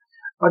ਛੁੱਟਣਾ।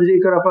 ਪਰ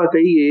ਜੇਕਰ ਆਪਾਂ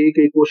ਕਹੀਏ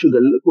ਕਿ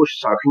ਕੁਝ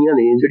ਸਾਖੀਆਂ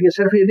ਨੇ ਜਿਹੜੀਆਂ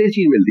ਸਿਰਫ ਇਹਦੇ ਚ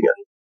ਹੀ ਮਿਲਦੀਆਂ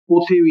ਨੇ,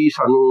 ਉੱਥੇ ਵੀ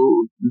ਸਾਨੂੰ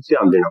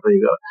ਧਿਆਨ ਦੇਣਾ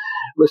ਪਏਗਾ।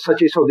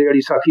 ਸੱਚੇ ਸੌਦੇ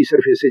ਵਾਲੀ ਸਾਖੀ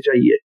ਸਿਰਫ ਇਸੇ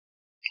ਚਾਹੀਏ,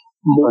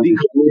 ਮੋਦੀ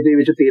ਖਾਨੇ ਦੇ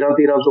ਵਿੱਚ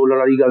 13 ਤੋਲਣ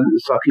ਵਾਲੀ ਗੱਲ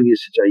ਸਾਖੀ ਵੀ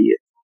ਇਸੇ ਚਾਹੀਏ,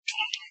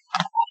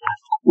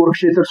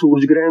 ਕੁਰੂਕਸ਼ੇਤਰ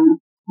ਸੂਰਜ ਗ੍ਰਹਿਣ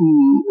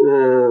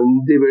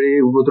ਦੇ ਵੇਲੇ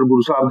ਮਤਲਬ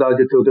ਗੁਰੂ ਸਾਹਿਬ ਦਾ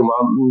ਜਿੱਥੇ ਉਹਦੇ ਮਾਂ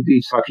ਦੀ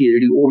ਸਾਖੀ ਹੈ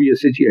ਜਿਹੜੀ ਉਹ ਵੀ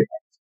ਇਸੇ ਚ ਹੀ ਹੈ,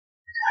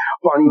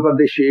 ਪਾਣੀਪਤ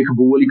ਦੇ ਸ਼ੇਖ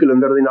ਬੂ ਅਲੀ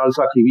ਕਲੰਦਰ ਦੇ ਨਾਲ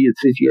ਸਾਖੀ ਵੀ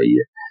ਇਸੇ ਚ ਹੀ ਆਈ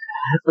ਹੈ,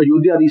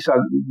 ਅਯੁੱਧਿਆ ਦੀ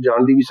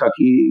ਜਾਣ ਦੀ ਵੀ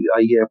ਸਾਖੀ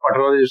ਆਈ ਹੈ,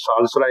 ਪਟਨਾ ਦੇ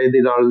ਸਾਲਸਰਾਏ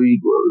ਦੇ ਨਾਲ ਵੀ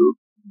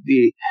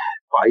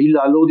ਭਾਈ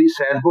ਲਾਲੋ ਦੀ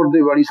ਸੈਦਪੁਰ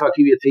ਦੇ ਵਾਲੀ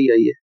ਸਾਖੀ ਵੀ ਇੱਥੇ ਹੀ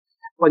ਆਈ ਹੈ,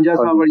 ਪੰਜਾ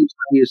ਸਾਹਿਬ ਵਾਲੀ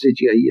ਸਾਖੀ ਇਸੇ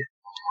ਚ ਆਈ ਹੈ।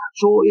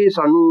 ਸੋ ਇਹ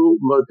ਸਾਨੂੰ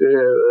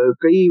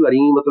ਕਈ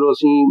ਵਾਰੀ ਮਤਲਬ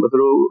ਅਸੀਂ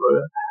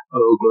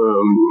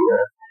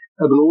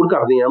ਇਗਨੋਰ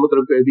ਕਰਦੇ ਹਾਂ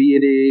ਮਤਲਬ ਵੀ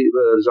ਇਹਦੇ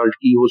ਰਿਜ਼ਲਟ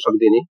ਕੀ ਹੋ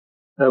ਸਕਦੇ ਨੇ।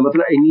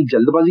 ਮਤਲਬ ਇੰਨੀ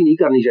ਜਲਦਬਾਜ਼ੀ ਨਹੀਂ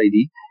ਕਰਨੀ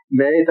ਚਾਹੀਦੀ।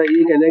 ਮੈਂ ਤਾਂ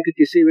ਇਹ ਕਹਿੰਦਾ ਕਿ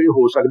ਕਿਸੇ ਵੇਲੇ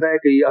ਹੋ ਸਕਦਾ ਹੈ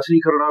ਕਿ ਅਸਲੀ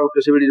ਖਰੜਾ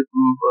ਕਿਸੇ ਵੇਲੇ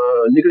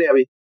ਨਿਕਲ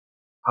ਆਵੇ।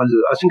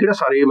 ਅਸੀਂ ਕਿਹੜਾ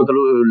ਸਾਰੇ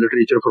ਮਤਲਬ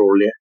ਲਿਟਰੇਚਰ ਫਰੋਲ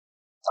ਲਿਆ।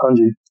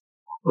 ਹਾਂਜੀ,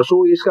 ਸੋ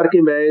ਇਸ ਕਰਕੇ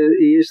ਮੈਂ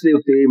ਇਸ ਦੇ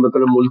ਉੱਤੇ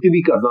ਮਤਲਬ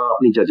ਮੁਲਤਵੀ ਕਰਦਾ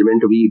ਆਪਣੀ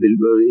ਜੱਜਮੈਂਟ ਵੀ।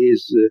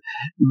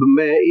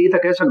 ਮੈਂ ਇਹ ਤਾਂ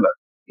ਕਹਿ ਸਕਦਾ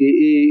ਕਿ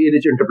ਇਹਦੇ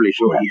ਚ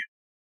ਇੰਟਰਪ੍ਰੀਟੇਸ਼ਨ ਹੋਈ ਹੈ।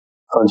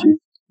 ਹਾਂਜੀ,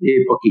 ਇਹ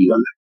ਪੱਕੀ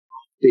ਗੱਲ ਹੈ।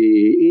 ਤੇ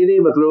ਇਹਦੇ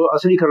ਮਤਲਬ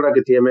ਅਸਲੀ ਖਰੜਾ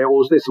ਕਿੱਥੇ ਹੈ, ਮੈਂ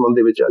ਉਸ ਦੇ ਸੰਬੰਧ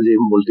ਦੇ ਵਿੱਚ ਅਜੇ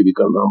ਮੁਲਤਵੀ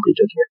ਕਰਦਾ ਆਪਣੀ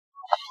ਜੱਜਮੈਂਟ।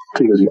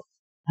 ਠੀਕ ਹੈ ਜੀ।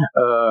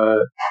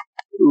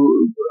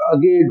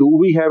 ਅੱਗੇ, do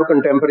we have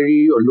contemporary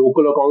or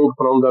local account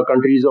from the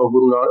countries of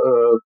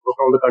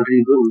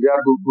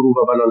Guru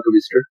Baba Nanak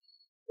visited?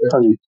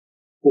 ਹਾਂਜੀ,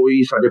 ਕੋਈ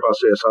ਸਾਡੇ ਪਾਸ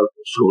ਐਸਾ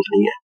ਸਰੋਤ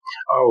ਨਹੀਂ ਹੈ।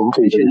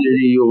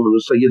 ਜਿਹੜੀ ਉਹ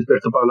ਸੈਯਦ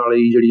ਪਿਰਤਪਾਲ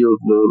ਵਾਲੀ ਜਿਹੜੀ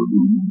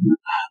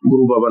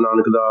ਗੁਰੂ ਬਾਬਾ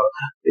ਨਾਨਕ ਦਾ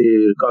ਤੇ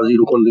ਕਾਜ਼ੀ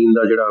ਰੁਕਨਦੀਨ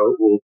ਦਾ ਜਿਹੜਾ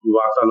ਉਹ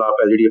ਵਾਰਤਾਲਾਪ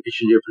ਹੈ, ਜਿਹੜੀ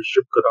ਪਿੱਛੇ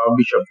ਕਿਤਾਬ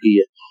ਵੀ ਛਪੀ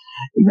ਹੈ,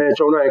 ਮੈਂ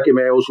ਚਾਹੁੰਦਾ ਹੈ ਕਿ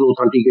ਮੈਂ ਉਸ ਨੂੰ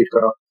ਅਥੈਂਟੀਕੇਟ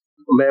ਕਰਾਂ।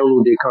 ਮੈਂ ਉਹਨੂੰ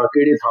ਦੇਖਾਂ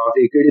ਕਿਹੜੇ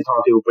ਥਾਂ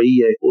ਤੇ ਉਹ ਪਈ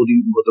ਹੈ, ਉਹਦੀ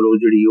ਮਤਲਬ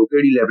ਜਿਹੜੀ ਉਹ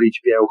ਕਿਹੜੀ ਲਾਇਬ੍ਰੇਰੀ ਚ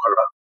ਪਿਆ ਉਹ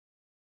ਖਰੜਾ।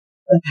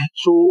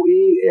 ਸੋ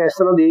ਇਹ ਇਸ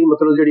ਤਰ੍ਹਾਂ ਦੇ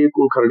ਮਤਲਬ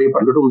ਜਿਹੜੇ ਖਰੜੇ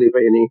ਪ੍ਰਗਟ ਹੁੰਦੇ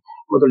ਪਏ ਨੇ,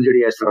 ਮਤਲਬ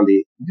ਜਿਹੜੇ ਇਸ ਤਰ੍ਹਾਂ ਦੇ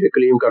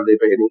ਕਲੇਮ ਕਰਦੇ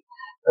ਪਏ ਨੇ,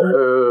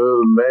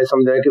 ਮੈਂ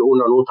ਸਮਝਦਾ ਕਿ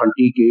ਉਹਨਾਂ ਨੂੰ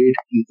ਅਥੈਂਟੀਕੇਟ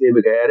ਕੀਤੇ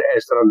ਬਗੈਰ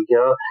ਇਸ ਤਰ੍ਹਾਂ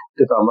ਦੀਆਂ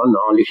ਕਿਤਾਬਾਂ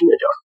ਨਾ ਲਿਖੀਆਂ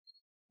ਜਾਣ।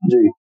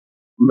 ਜੀ,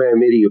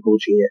 ਮੇਰੀ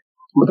ਅਪਰੋਚ ਇਹ ਹੈ।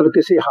 ਮਤਲਬ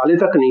ਕਿਸੇ ਹਾਲੇ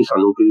ਤੱਕ ਨਹੀਂ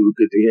ਸਾਨੂੰ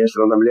ਕਿਤੇ ਇਸ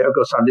ਤਰ੍ਹਾਂ ਦਾ ਮਿਲਿਆ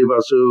ਕਿ ਸਾਡੇ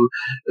ਬਸ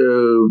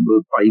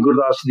ਭਾਈ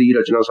ਗੁਰਦਾਸ ਦੀ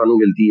ਰਚਨਾ ਸਾਨੂੰ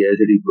ਮਿਲਦੀ ਹੈ,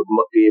 ਜਿਹੜੀ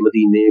ਮੱਕੇ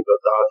ਮਦੀਨੇ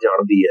ਬਗਦਾਦ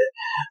ਜਾਣਦੀ ਹੈ,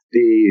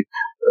 ਤੇ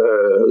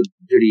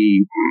ਜਿਹੜੀ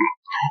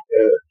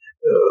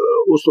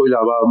ਉਸ ਤੋਂ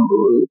ਇਲਾਵਾ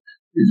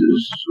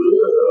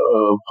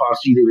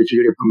ਫਾਰਸੀ ਦੇ ਵਿੱਚ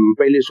ਜਿਹੜੇ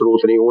ਪਹਿਲੇ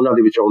ਸਰੋਤ ਨੇ ਉਹਨਾਂ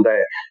ਦੇ ਵਿੱਚ ਆਉਂਦਾ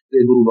ਹੈ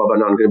ਤੇ ਗੁਰੂ ਬਾਬਾ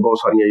ਨਾਨਕ ਨੇ ਬਹੁਤ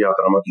ਸਾਰੀਆਂ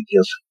ਯਾਤਰਾਵਾਂ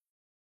ਕੀਤੀਆਂ ਸਨ।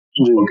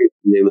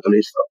 ਮਤਲਬ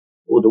ਇਸ ਤਰ੍ਹਾਂ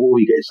ਉਹ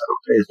ਵੀ ਗਏ ਸਨ,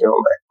 ਇਸ ਤਰ੍ਹਾਂ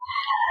ਆਉਂਦਾ ਹੈ।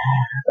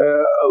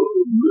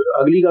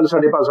 अगली गल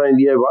साडे पास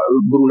आंदी है,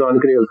 गुरु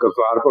नानक ने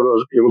करतारपुर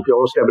क्यों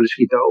एस्टैबलिश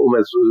किया, वो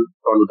मैं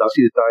तुहानूं दस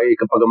ही दिता।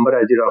 एक पैगंबर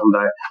है जिहड़ा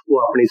हुंदा है, वो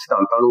अपने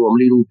सिद्धांतां नूं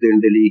अमली रूप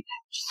देण दे लई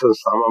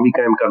संस्थावां भी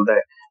कायम करदा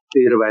है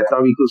ते रवायतां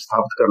भी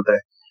स्थापित करदा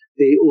है,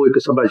 ते वो एक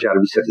सभाचार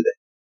भी सिरजदा है।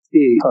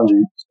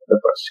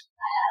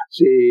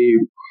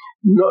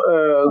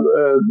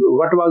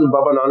 What was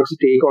Baba Nanak's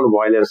take on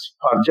violence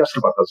for just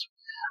purpose?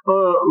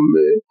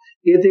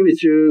 ਇਹਦੇ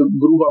ਵਿੱਚ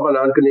ਗੁਰੂ ਬਾਬਾ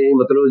ਨਾਨਕ ਨੇ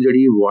ਮਤਲਬ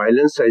ਜਿਹੜੀ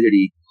ਵਾਇਲੈਂਸ ਹੈ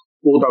ਜਿਹੜੀ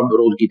ਉਹਦਾ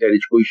ਵਿਰੋਧ ਕੀਤਾ, ਇਹਦੇ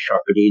ਵਿੱਚ ਕੋਈ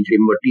ਸ਼ੱਕ ਨਹੀਂ। ਜਿਹੜੇ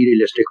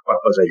ਮਟੀਰੀਅਲਿਸਟਿਕ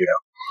ਪਰਪਸ ਹੈ ਜਿਹੜਾ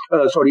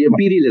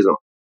ਇੰਪੀਰੀਅਲਿਜ਼ਮ,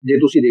 ਜੇ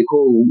ਤੁਸੀਂ ਦੇਖੋ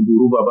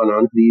ਗੁਰੂ ਬਾਬਾ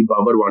ਨਾਨਕ ਦੀ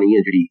ਬਾਬਰ ਬਾਣੀ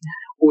ਹੈ ਜਿਹੜੀ,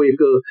 ਉਹ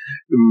ਇੱਕ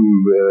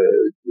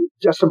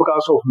just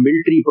because of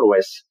military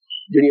prowess,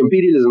 ਜਿਹੜੀ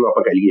ਇੰਪੀਰੀਅਲਿਜ਼ਮ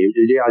ਆਪਾਂ ਕਹਿ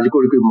ਲਈਏ, ਜੇ ਅੱਜ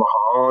ਕੋਈ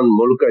ਮਹਾਨ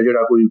ਮੁਲਕ ਹੈ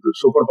ਜਿਹੜਾ ਕੋਈ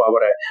ਸੁਪਰ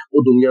ਪਾਵਰ ਹੈ,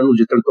 ਉਹ ਦੁਨੀਆ ਨੂੰ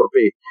ਜਿੱਤਣ ਤੁਰ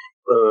ਪਏ,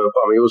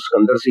 ਭਾਵੇਂ ਉਹ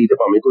ਸਿਕੰਦਰ ਸੀ ਤੇ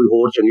ਭਾਵੇਂ ਕੋਈ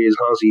ਹੋਰ ਚੰਗੇਜ਼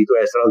ਖਾਨ ਸੀ,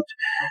 ਤਾਂ ਇਸ ਤਰ੍ਹਾਂ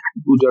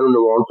ਦੂਜਿਆਂ ਨੂੰ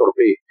ਨਵਾਉਣ ਤੁਰ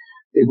ਪਏ,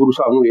 ਤੇ ਗੁਰੂ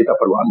ਸਾਹਿਬ ਨੂੰ ਇਹ ਤਾਂ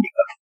ਪਰਵਾਹ ਨਹੀਂ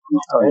ਕਰਦਾ।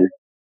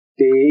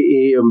 ਤੇ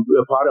ਇਹ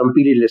ਫਾਰ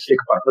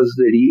ਇੰਪੀਰੀਅਲਿਸਟਿਕ ਪਰਪਸ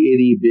ਜਿਹੜੀ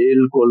ਇਹਦੀ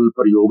ਬਿਲਕੁਲ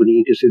ਪ੍ਰਯੋਗ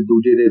ਨਹੀਂ, ਕਿਸੇ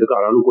ਦੂਜੇ ਦੇ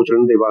ਅਧਿਕਾਰਾਂ ਨੂੰ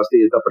ਕੁਚਲਣ ਦੇ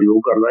ਵਾਸਤੇ ਇਹਦਾ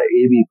ਪ੍ਰਯੋਗ ਕਰਨਾ,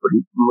 ਇਹ ਵੀ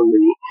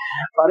ਮੰਗਣੀ।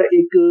 ਪਰ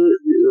ਇੱਕ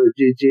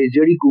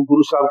ਜਿਹੜੀ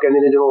ਗੁਰੂ ਸਾਹਿਬ ਕਹਿੰਦੇ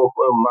ਨੇ, ਜਦੋਂ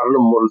ਮਰਨ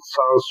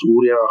ਮੁਰਸਾਂ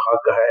ਸੂਰਿਆਂ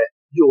ਹੱਕ ਹੈ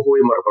ਜੋ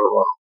ਹੋਏ ਮਰ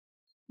ਪਰਵਾਹ,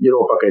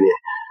 ਜਦੋਂ ਆਪਾਂ ਕਹਿੰਦੇ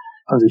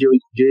ਹਾਂ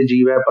ਜੇ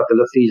ਜੀਵੈ ਪਤ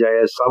ਲੱਥੀ ਜਾਏ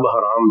ਸਭ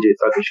ਹਰਾਮ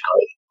ਜੇਤਾ ਕਿਛ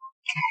ਖਾਏ,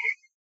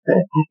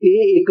 ਇਹ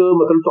ਇੱਕ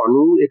ਮਤਲਬ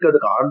ਤੁਹਾਨੂੰ ਇੱਕ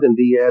ਅਧਿਕਾਰ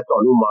ਦਿੰਦੀ ਹੈ,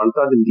 ਤੁਹਾਨੂੰ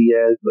ਮਾਨਤਾ ਦਿੰਦੀ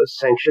ਹੈ,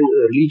 ਸੈਂਕਸ਼ਨ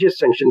ਰਿਲੀਜੀਅਸ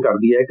ਸੈਂਕਸ਼ਨ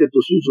ਕਰਦੀ ਹੈ ਕਿ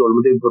ਤੁਸੀਂ ਜ਼ੁਲਮ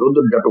ਦੇ ਵਿਰੁੱਧ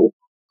ਡਟੋ,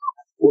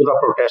 ਉਹਦਾ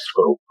ਪ੍ਰੋਟੈਸਟ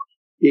ਕਰੋ।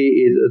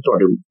 ਇਹ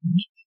ਤੁਹਾਡੇ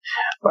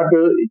ਬਟ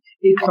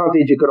ਇੱਕ ਥਾਂ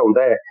ਤੇ ਜ਼ਿਕਰ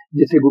ਆਉਂਦਾ ਹੈ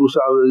ਜਿੱਥੇ ਗੁਰੂ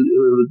ਸਾਹਿਬ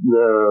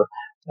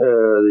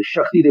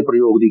ਸ਼ਕਤੀ ਦੇ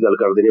ਪ੍ਰਯੋਗ ਦੀ ਗੱਲ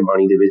ਕਰਦੇ ਨੇ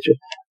ਬਾਣੀ ਦੇ ਵਿੱਚ,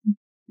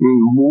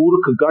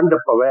 ਮੂਰਖ ਗੰਢ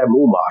ਪਵੈ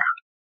ਮੂੰਹ ਮਾਰ।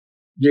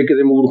 ਜੇ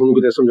ਕਿਤੇ ਮੂਰਖ ਨੂੰ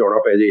ਕਿਤੇ ਸਮਝਾਉਣਾ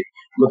ਪੈ ਜੇ,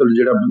 ਮਤਲਬ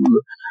ਜਿਹੜਾ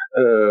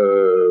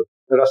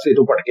ਰਸਤੇ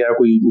ਤੋਂ ਭਟਕਿਆ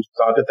ਕੋਈ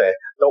ਤਾਕਤ ਹੈ,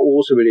 ਤਾਂ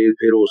ਉਸ ਵੇਲੇ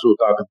ਫਿਰ ਉਸ ਨੂੰ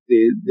ਤਾਕਤ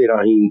ਦੇ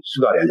ਰਾਹੀਂ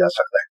ਸੁਧਾਰਿਆ ਜਾ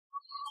ਸਕਦਾ ਹੈ।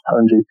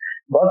 ਹਾਂਜੀ,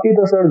 ਬਾਕੀ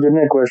ਤਾਂ ਸਰ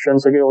ਜਿੰਨੇ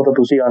ਕੁਐਸਚਨ ਸੀਗੇ ਉਹ ਤਾਂ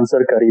ਤੁਸੀਂ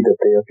ਆਨਸਰ ਕਰ ਹੀ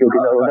ਦਿੱਤੇ ਆ, ਕਿਉਂਕਿ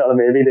ਨਾਲ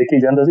ਮੈਂ ਵੀ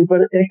ਦੇਖੀ ਜਾਂਦਾ ਸੀ।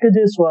 ਪਰ ਇੱਕ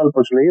ਜੇ ਸਵਾਲ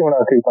ਪੁੱਛ ਲਈ ਹੁਣ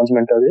ਆਖਰੀ 5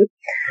 ਮਿੰਟਾਂ ਦੇ,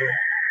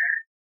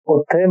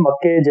 ਉੱਥੇ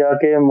ਮੱਕੇ ਜਾ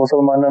ਕੇ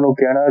ਮੁਸਲਮਾਨਾਂ ਨੂੰ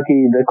ਕਹਿਣਾ ਕਿ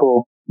ਦੇਖੋ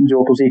ਜੋ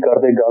ਤੁਸੀਂ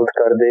ਕਰਦੇ ਗਲਤ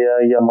ਕਰਦੇ ਆ,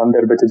 ਜਾਂ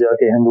ਮੰਦਿਰ ਵਿੱਚ ਜਾ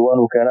ਕੇ ਹਿੰਦੂਆਂ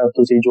ਨੂੰ ਕਹਿਣਾ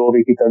ਤੁਸੀਂ ਜੋ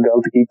ਵੀ ਕੀਤਾ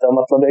ਗਲਤ ਕੀਤਾ,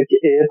 ਮਤਲਬ ਹੈ ਕਿ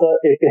ਇਹ ਤਾਂ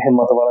ਇੱਕ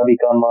ਹਿੰਮਤ ਵਾਲਾ ਵੀ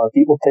ਕੰਮ ਆ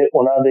ਕਿ ਉੱਥੇ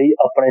ਉਹਨਾਂ ਦੇ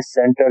ਆਪਣੇ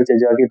ਸੈਂਟਰ 'ਚ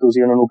ਜਾ ਕੇ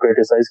ਤੁਸੀਂ ਉਹਨਾਂ ਨੂੰ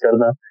ਕ੍ਰਿਟਿਸਾਈਜ਼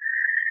ਕਰਨਾ।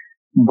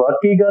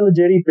 ਬਾਕੀ ਗੱਲ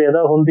ਜਿਹੜੀ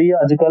ਪੈਦਾ ਹੁੰਦੀ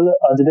ਆ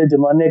ਅੱਜ ਦੇ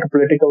ਜ਼ਮਾਨੇ ਇੱਕ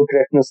ਪੋਲੀਟੀਕਲ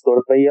ਕਰੈਕਟਨੈਸ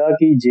ਤੁਰ ਪਈ ਆ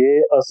ਕਿ ਜੇ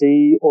ਅਸੀਂ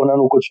ਉਹਨਾਂ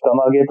ਨੂੰ ਕੁਝ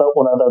ਕਵਾਂਗੇ ਤਾਂ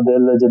ਉਹਨਾਂ ਦਾ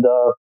ਦਿਲ ਜਿੱਦਾਂ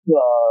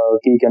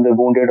ਕੀ ਕਹਿੰਦੇ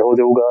ਵੂੰਡਡ ਹੋ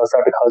ਜਾਊਗਾ,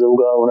 ਸੱਟ ਖਾ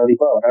ਜਾਊਗਾ, ਉਹਨਾਂ ਦੀ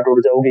ਭਾਵਨਾ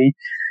ਟੁੱਟ ਜਾਊਗੀ।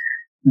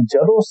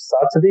 ਜਦੋਂ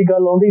ਸੱਚ ਦੀ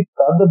ਗੱਲ ਆਉਂਦੀ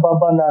ਤਦ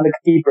ਬਾਬਾ ਨਾਨਕ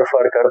ਕੀ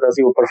ਪ੍ਰੈਫਰ ਕਰਦਾ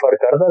ਸੀ? ਉਹ ਪ੍ਰੈਫਰ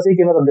ਕਰਦਾ ਸੀ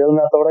ਕਿ ਮੇਰਾ ਦਿਲ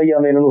ਨਾ ਤੋੜਾ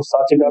ਜਾਂ ਮੈਂ ਇਹਨਾਂ ਨੂੰ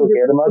ਸੱਚ ਗੱਲ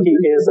ਕਹਿ ਦੇਵਾਂ ਕਿ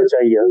ਇਹ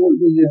ਸੱਚਾਈ ਆ।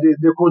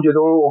 ਦੇਖੋ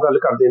ਜਦੋਂ ਉਹ ਗੱਲ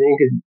ਕਰਦੇ ਨੇ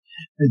ਕਿ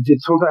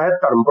ਜਿੱਥੋਂ ਤਾਂ ਹੈ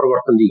ਧਰਮ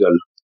ਪਰਿਵਰਤਨ ਦੀ ਗੱਲ,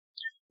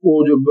 ਉਹ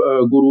ਜੋ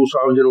ਗੁਰੂ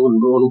ਸਾਹਿਬ ਜਦੋਂ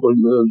ਉਹਨੂੰ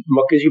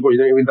ਮੱਕੇ 'ਚ ਹੀ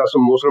ਪੁੱਛਦੇ ਨੇ ਵੀ ਦੱਸ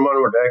ਮੁਸਲਮਾਨ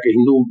ਵੱਡਾ ਹੈ ਕਿ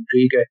ਹਿੰਦੂ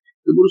ਠੀਕ ਹੈ,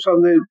 ਤੇ ਗੁਰੂ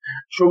ਸਾਹਿਬ ਨੇ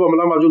ਸ਼ੁਭ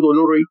ਅਮਲਾ ਮਾਜੂ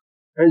ਦੋਨੋਂ ਰਹੀ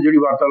ਹੈ,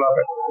 ਜਿਹੜੀ ਵਾਰਤਾਲਾਪ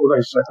ਹੈ ਉਹਦਾ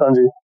ਹਿੱਸਾ।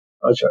 ਹਾਂਜੀ,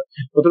 ਅੱਛਾ,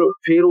 ਮਤਲਬ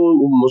ਫਿਰ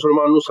ਉਹ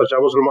ਮੁਸਲਮਾਨ ਨੂੰ ਸੱਚਾ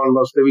ਮੁਸਲਮਾਨ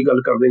ਵਾਸਤੇ ਵੀ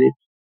ਗੱਲ ਕਰਦੇ ਨੇ,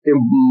 ਤੇ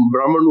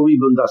ਬ੍ਰਾਹਮਣ ਨੂੰ ਵੀ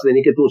ਦੱਸਦੇ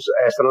ਨੇ ਕਿ ਤੂੰ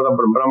ਇਸ ਤਰ੍ਹਾਂ ਦਾ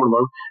ਬ੍ਰਾਹਮਣ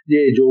ਬਣ,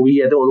 ਜੇ ਜੋ ਵੀ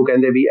ਹੈ ਤੇ ਉਹਨੂੰ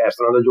ਕਹਿੰਦੇ ਵੀ ਇਸ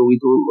ਤਰ੍ਹਾਂ ਦਾ ਜੋ ਵੀ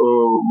ਤੂੰ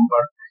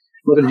ਬਣ,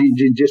 ਮਤਲਬ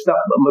ਜਿਸ ਦਾ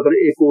ਮਤਲਬ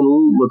ਇੱਕ ਉਹਨੂੰ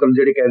ਮਤਲਬ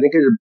ਜਿਹੜੇ ਕਹਿੰਦੇ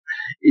ਕਿ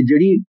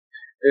ਜਿਹੜੀ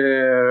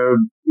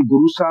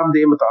ਗੁਰੂ ਸਾਹਿਬ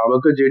ਦੇ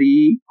ਮੁਤਾਬਕ ਜਿਹੜੀ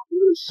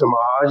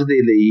ਸਮਾਜ ਦੇ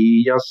ਲਈ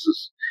ਜਾਂ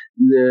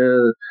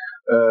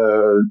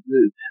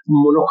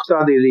ਮਨੁੱਖਤਾ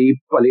ਦੇ ਲਈ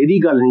ਭਲੇ ਦੀ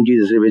ਗੱਲ ਨਹੀਂ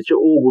ਜਿਸ ਦੇ ਵਿੱਚ,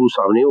 ਉਹ ਗੁਰੂ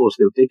ਸਾਹਿਬ ਨੇ ਉਸ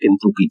ਦੇ ਉੱਤੇ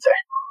ਕਿੰਤੂ ਕੀਤਾ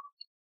ਹੈ।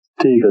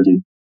 ਠੀਕ ਹੈ ਜੀ।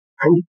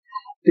 ਹਾਂਜੀ,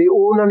 ਤੇ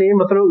ਉਹਨਾਂ ਨੇ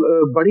ਮਤਲਬ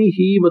ਬੜੀ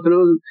ਹੀ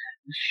ਮਤਲਬ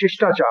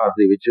ਸ਼ਿਸ਼ਟਾਚਾਰ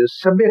ਦੇ ਵਿੱਚ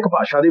ਸੱਭਿਅਕ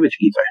ਭਾਸ਼ਾ ਦੇ ਵਿੱਚ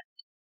ਕੀਤਾ ਹੈ।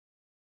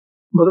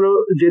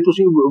 ਮਤਲਬ ਜੇ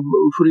ਤੁਸੀਂ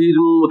ਫਰੀਦ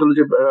ਨੂੰ ਮਤਲਬ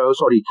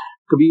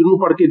ਕਬੀਰ ਨੂੰ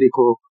ਪੜ੍ਹ ਕੇ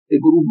ਦੇਖੋ, ਤੇ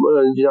ਗੁਰੂ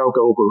ਜਾਂ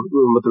ਕਹੋ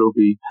ਮਤਲਬ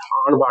ਕਿ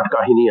ਆਣ ਬਾਟ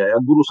ਕਾਹੀ ਨਹੀਂ ਆਇਆ,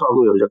 ਗੁਰੂ ਸਾਹਿਬ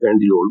ਨੂੰ ਇਹੋ ਜਿਹਾ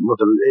ਕਹਿਣ ਦੀ ਲੋੜ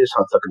ਮਤਲਬ ਇਸ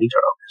ਹੱਦ ਤੱਕ ਨਹੀਂ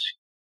ਚੜਾ ਹੋਇਆ ਸੀ।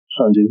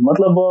 ਹਾਂਜੀ,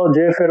 ਮਤਲਬ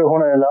ਜੇ ਫਿਰ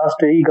ਹੁਣ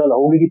ਲਾਸਟ ਇਹੀ ਗੱਲ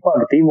ਹੋਊਗੀ ਕਿ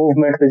ਭਗਤੀ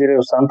ਮੂਵਮੈਂਟ ਦੇ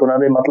ਜਿਹੜੇ ਸੰਤ ਉਹਨਾਂ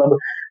ਦੇ ਮਤਲਬ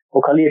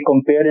ਉਹ ਖਾਲੀ ਇੱਕ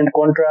ਕੰਪੇਅਰ ਐਂਡ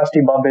ਕੰਟਰਾਸਟ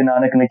ਹੀ ਬਾਬੇ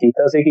ਨਾਨਕ ਨੇ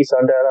ਕੀਤਾ ਸੀ ਕਿ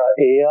ਸਾਡਾ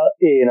ਇਹ ਆ,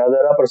 ਇਹ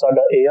ਨਜ਼ਰ ਆ, ਪਰ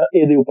ਸਾਡਾ ਇਹ ਆ,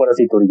 ਇਹਦੇ ਉੱਪਰ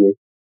ਅਸੀਂ ਤੁਰੀਏ।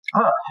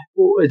 ਹਾਂ,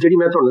 ਉਹ ਜਿਹੜੀ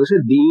ਮੈਂ ਤੁਹਾਨੂੰ ਦੱਸਿਆ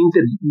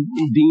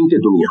ਦੀਨ ਤੇ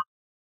ਦੁਨੀਆ,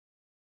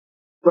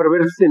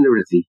 ਪ੍ਰਵਿਰਤੀ ਤੇ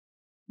ਨਿਵਰਤੀ,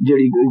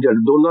 ਜਿਹੜੀ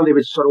ਦੋਨਾਂ ਦੇ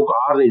ਵਿੱਚ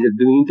ਸਰੋਕਾਰ ਨੇ,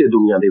 ਦੀਨ ਤੇ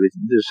ਦੁਨੀਆ ਦੇ ਵਿੱਚ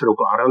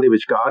ਸਰੋਕਾਰਾਂ ਦੇ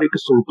ਵਿਚਕਾਰ ਇੱਕ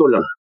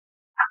ਸੰਤੁਲਨ।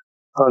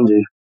 ਹਾਂਜੀ,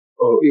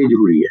 ਇਹ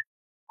ਜ਼ਰੂਰੀ ਹੈ।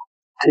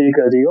 ਠੀਕ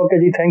ਹੈ ਜੀ, ਓਕੇ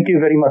ਜੀ, thank you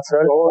very much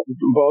sir.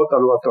 ਬਹੁਤ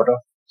ਧੰਨਵਾਦ ਤੁਹਾਡਾ,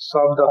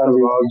 ਸਭ ਦਾ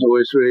ਧੰਨਵਾਦ ਜੋ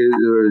ਇਸ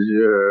ਵੇਲੇ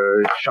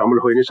ਸ਼ਾਮਲ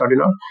ਹੋਏ ਨੇ ਸਾਡੇ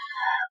ਨਾਲ।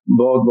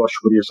 ਬਹੁਤ ਬਹੁਤ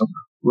ਸ਼ੁਕਰੀਆ ਸਭ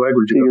ਦਾ।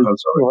 ਵਾਹਿਗੁਰੂ ਜੀ ਕਾ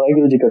ਖਾਲਸਾ,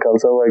 ਵਾਹਿਗੁਰੂ ਜੀ ਕਾ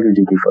ਖਾਲਸਾ, ਵਾਹਿਗੁਰੂ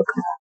ਜੀ ਕੀ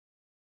ਫਤਿਹ।